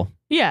place still.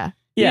 Yeah.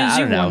 Yeah,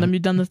 you warned them,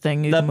 you've done the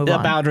thing, you can move on.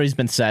 The boundary's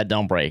been set,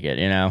 don't break it,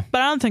 you know?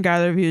 But I don't think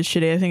either of you is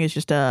shitty. I think it's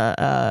just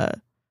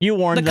you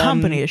warned them. The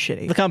company is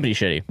shitty. The company's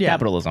shitty. Yeah.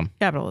 Capitalism.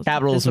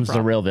 Capitalism's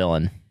the real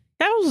villain.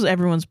 Capitalism is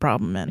everyone's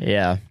problem, man.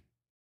 Yeah.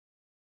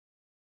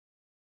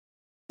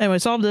 Anyway,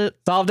 solved it.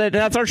 And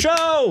that's our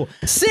show.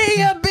 See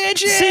ya,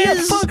 bitches. See ya,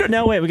 fucker.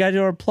 No, wait, we gotta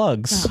do our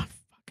plugs. Oh,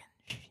 fucking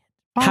shit.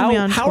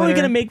 How are we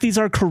gonna make these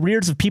our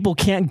careers if people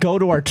can't go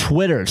to our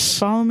Twitters?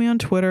 Follow me on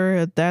Twitter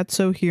at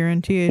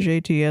thatsoheron,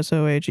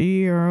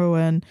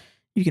 THATSOHERON.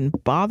 You can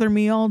bother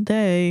me all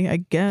day, I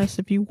guess,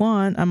 if you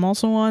want. I'm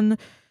also on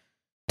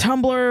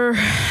Tumblr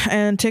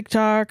and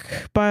TikTok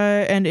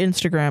and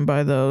Instagram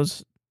by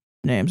those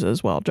names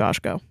as well. Josh,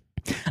 go.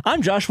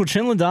 I'm Joshua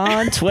Chinland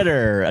on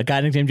Twitter, a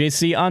guy named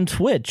JC on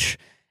Twitch.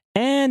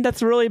 And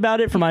that's really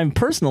about it for my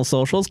personal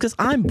socials because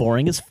I'm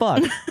boring as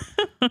fuck.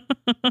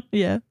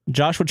 Yeah.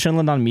 Joshua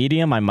Chinland on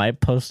Medium. I might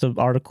post an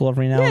article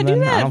every now and then.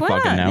 Do that. I don't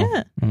fucking know.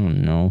 Yeah. Oh,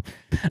 no.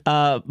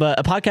 But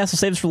a podcast will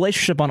save this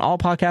relationship on all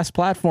podcast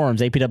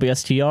platforms.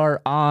 APWSTR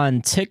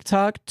on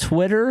TikTok,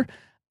 Twitter,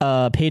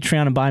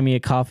 Patreon, and Buy Me a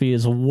Coffee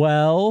as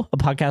well. A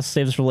podcast will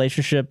save this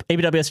relationship.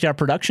 APWSTR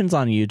Productions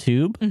on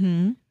YouTube.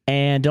 Mm-hmm.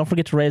 And don't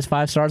forget to rate us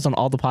 5 stars on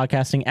all the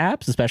podcasting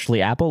apps,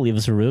 especially Apple. Leave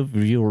us a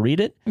review. We'll read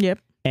it. Yep.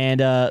 And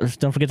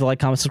don't forget to like,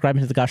 comment, subscribe,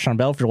 and hit the gosh darn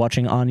bell if you're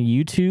watching on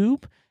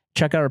YouTube.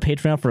 Check out our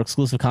Patreon for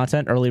exclusive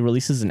content, early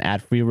releases, and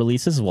ad-free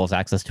releases, as well as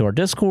access to our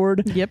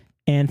Discord. Yep.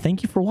 And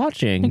thank you for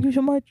watching. Thank you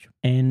so much.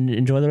 And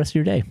enjoy the rest of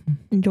your day.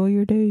 Enjoy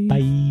your day.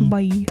 Bye.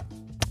 Bye.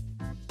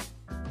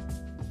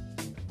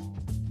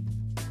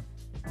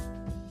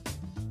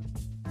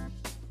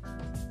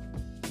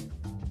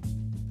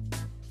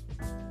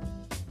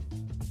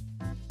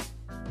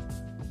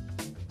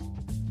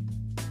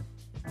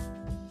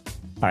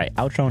 All right,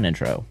 outro and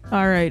intro.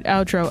 All right,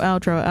 outro.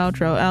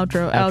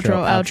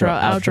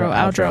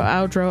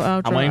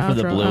 I'm waiting for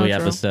the Bluey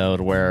episode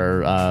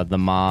where the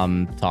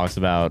mom talks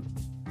about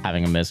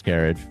having a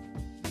miscarriage.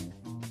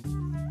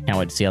 Can't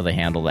wait to see how they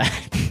handle that.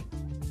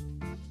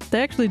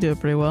 They actually do it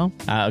pretty well.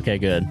 Okay,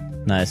 good.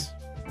 Nice.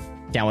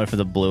 Can't wait for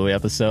the Bluey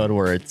episode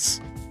where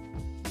it's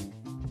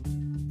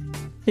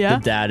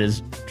the dad is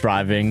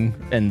driving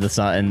and the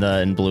son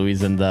and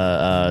Bluey's in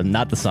the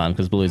not the son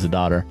because Bluey's a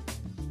daughter.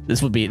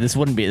 This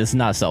is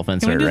not a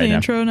self-insert right now. Can we do the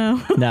intro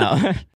now? No.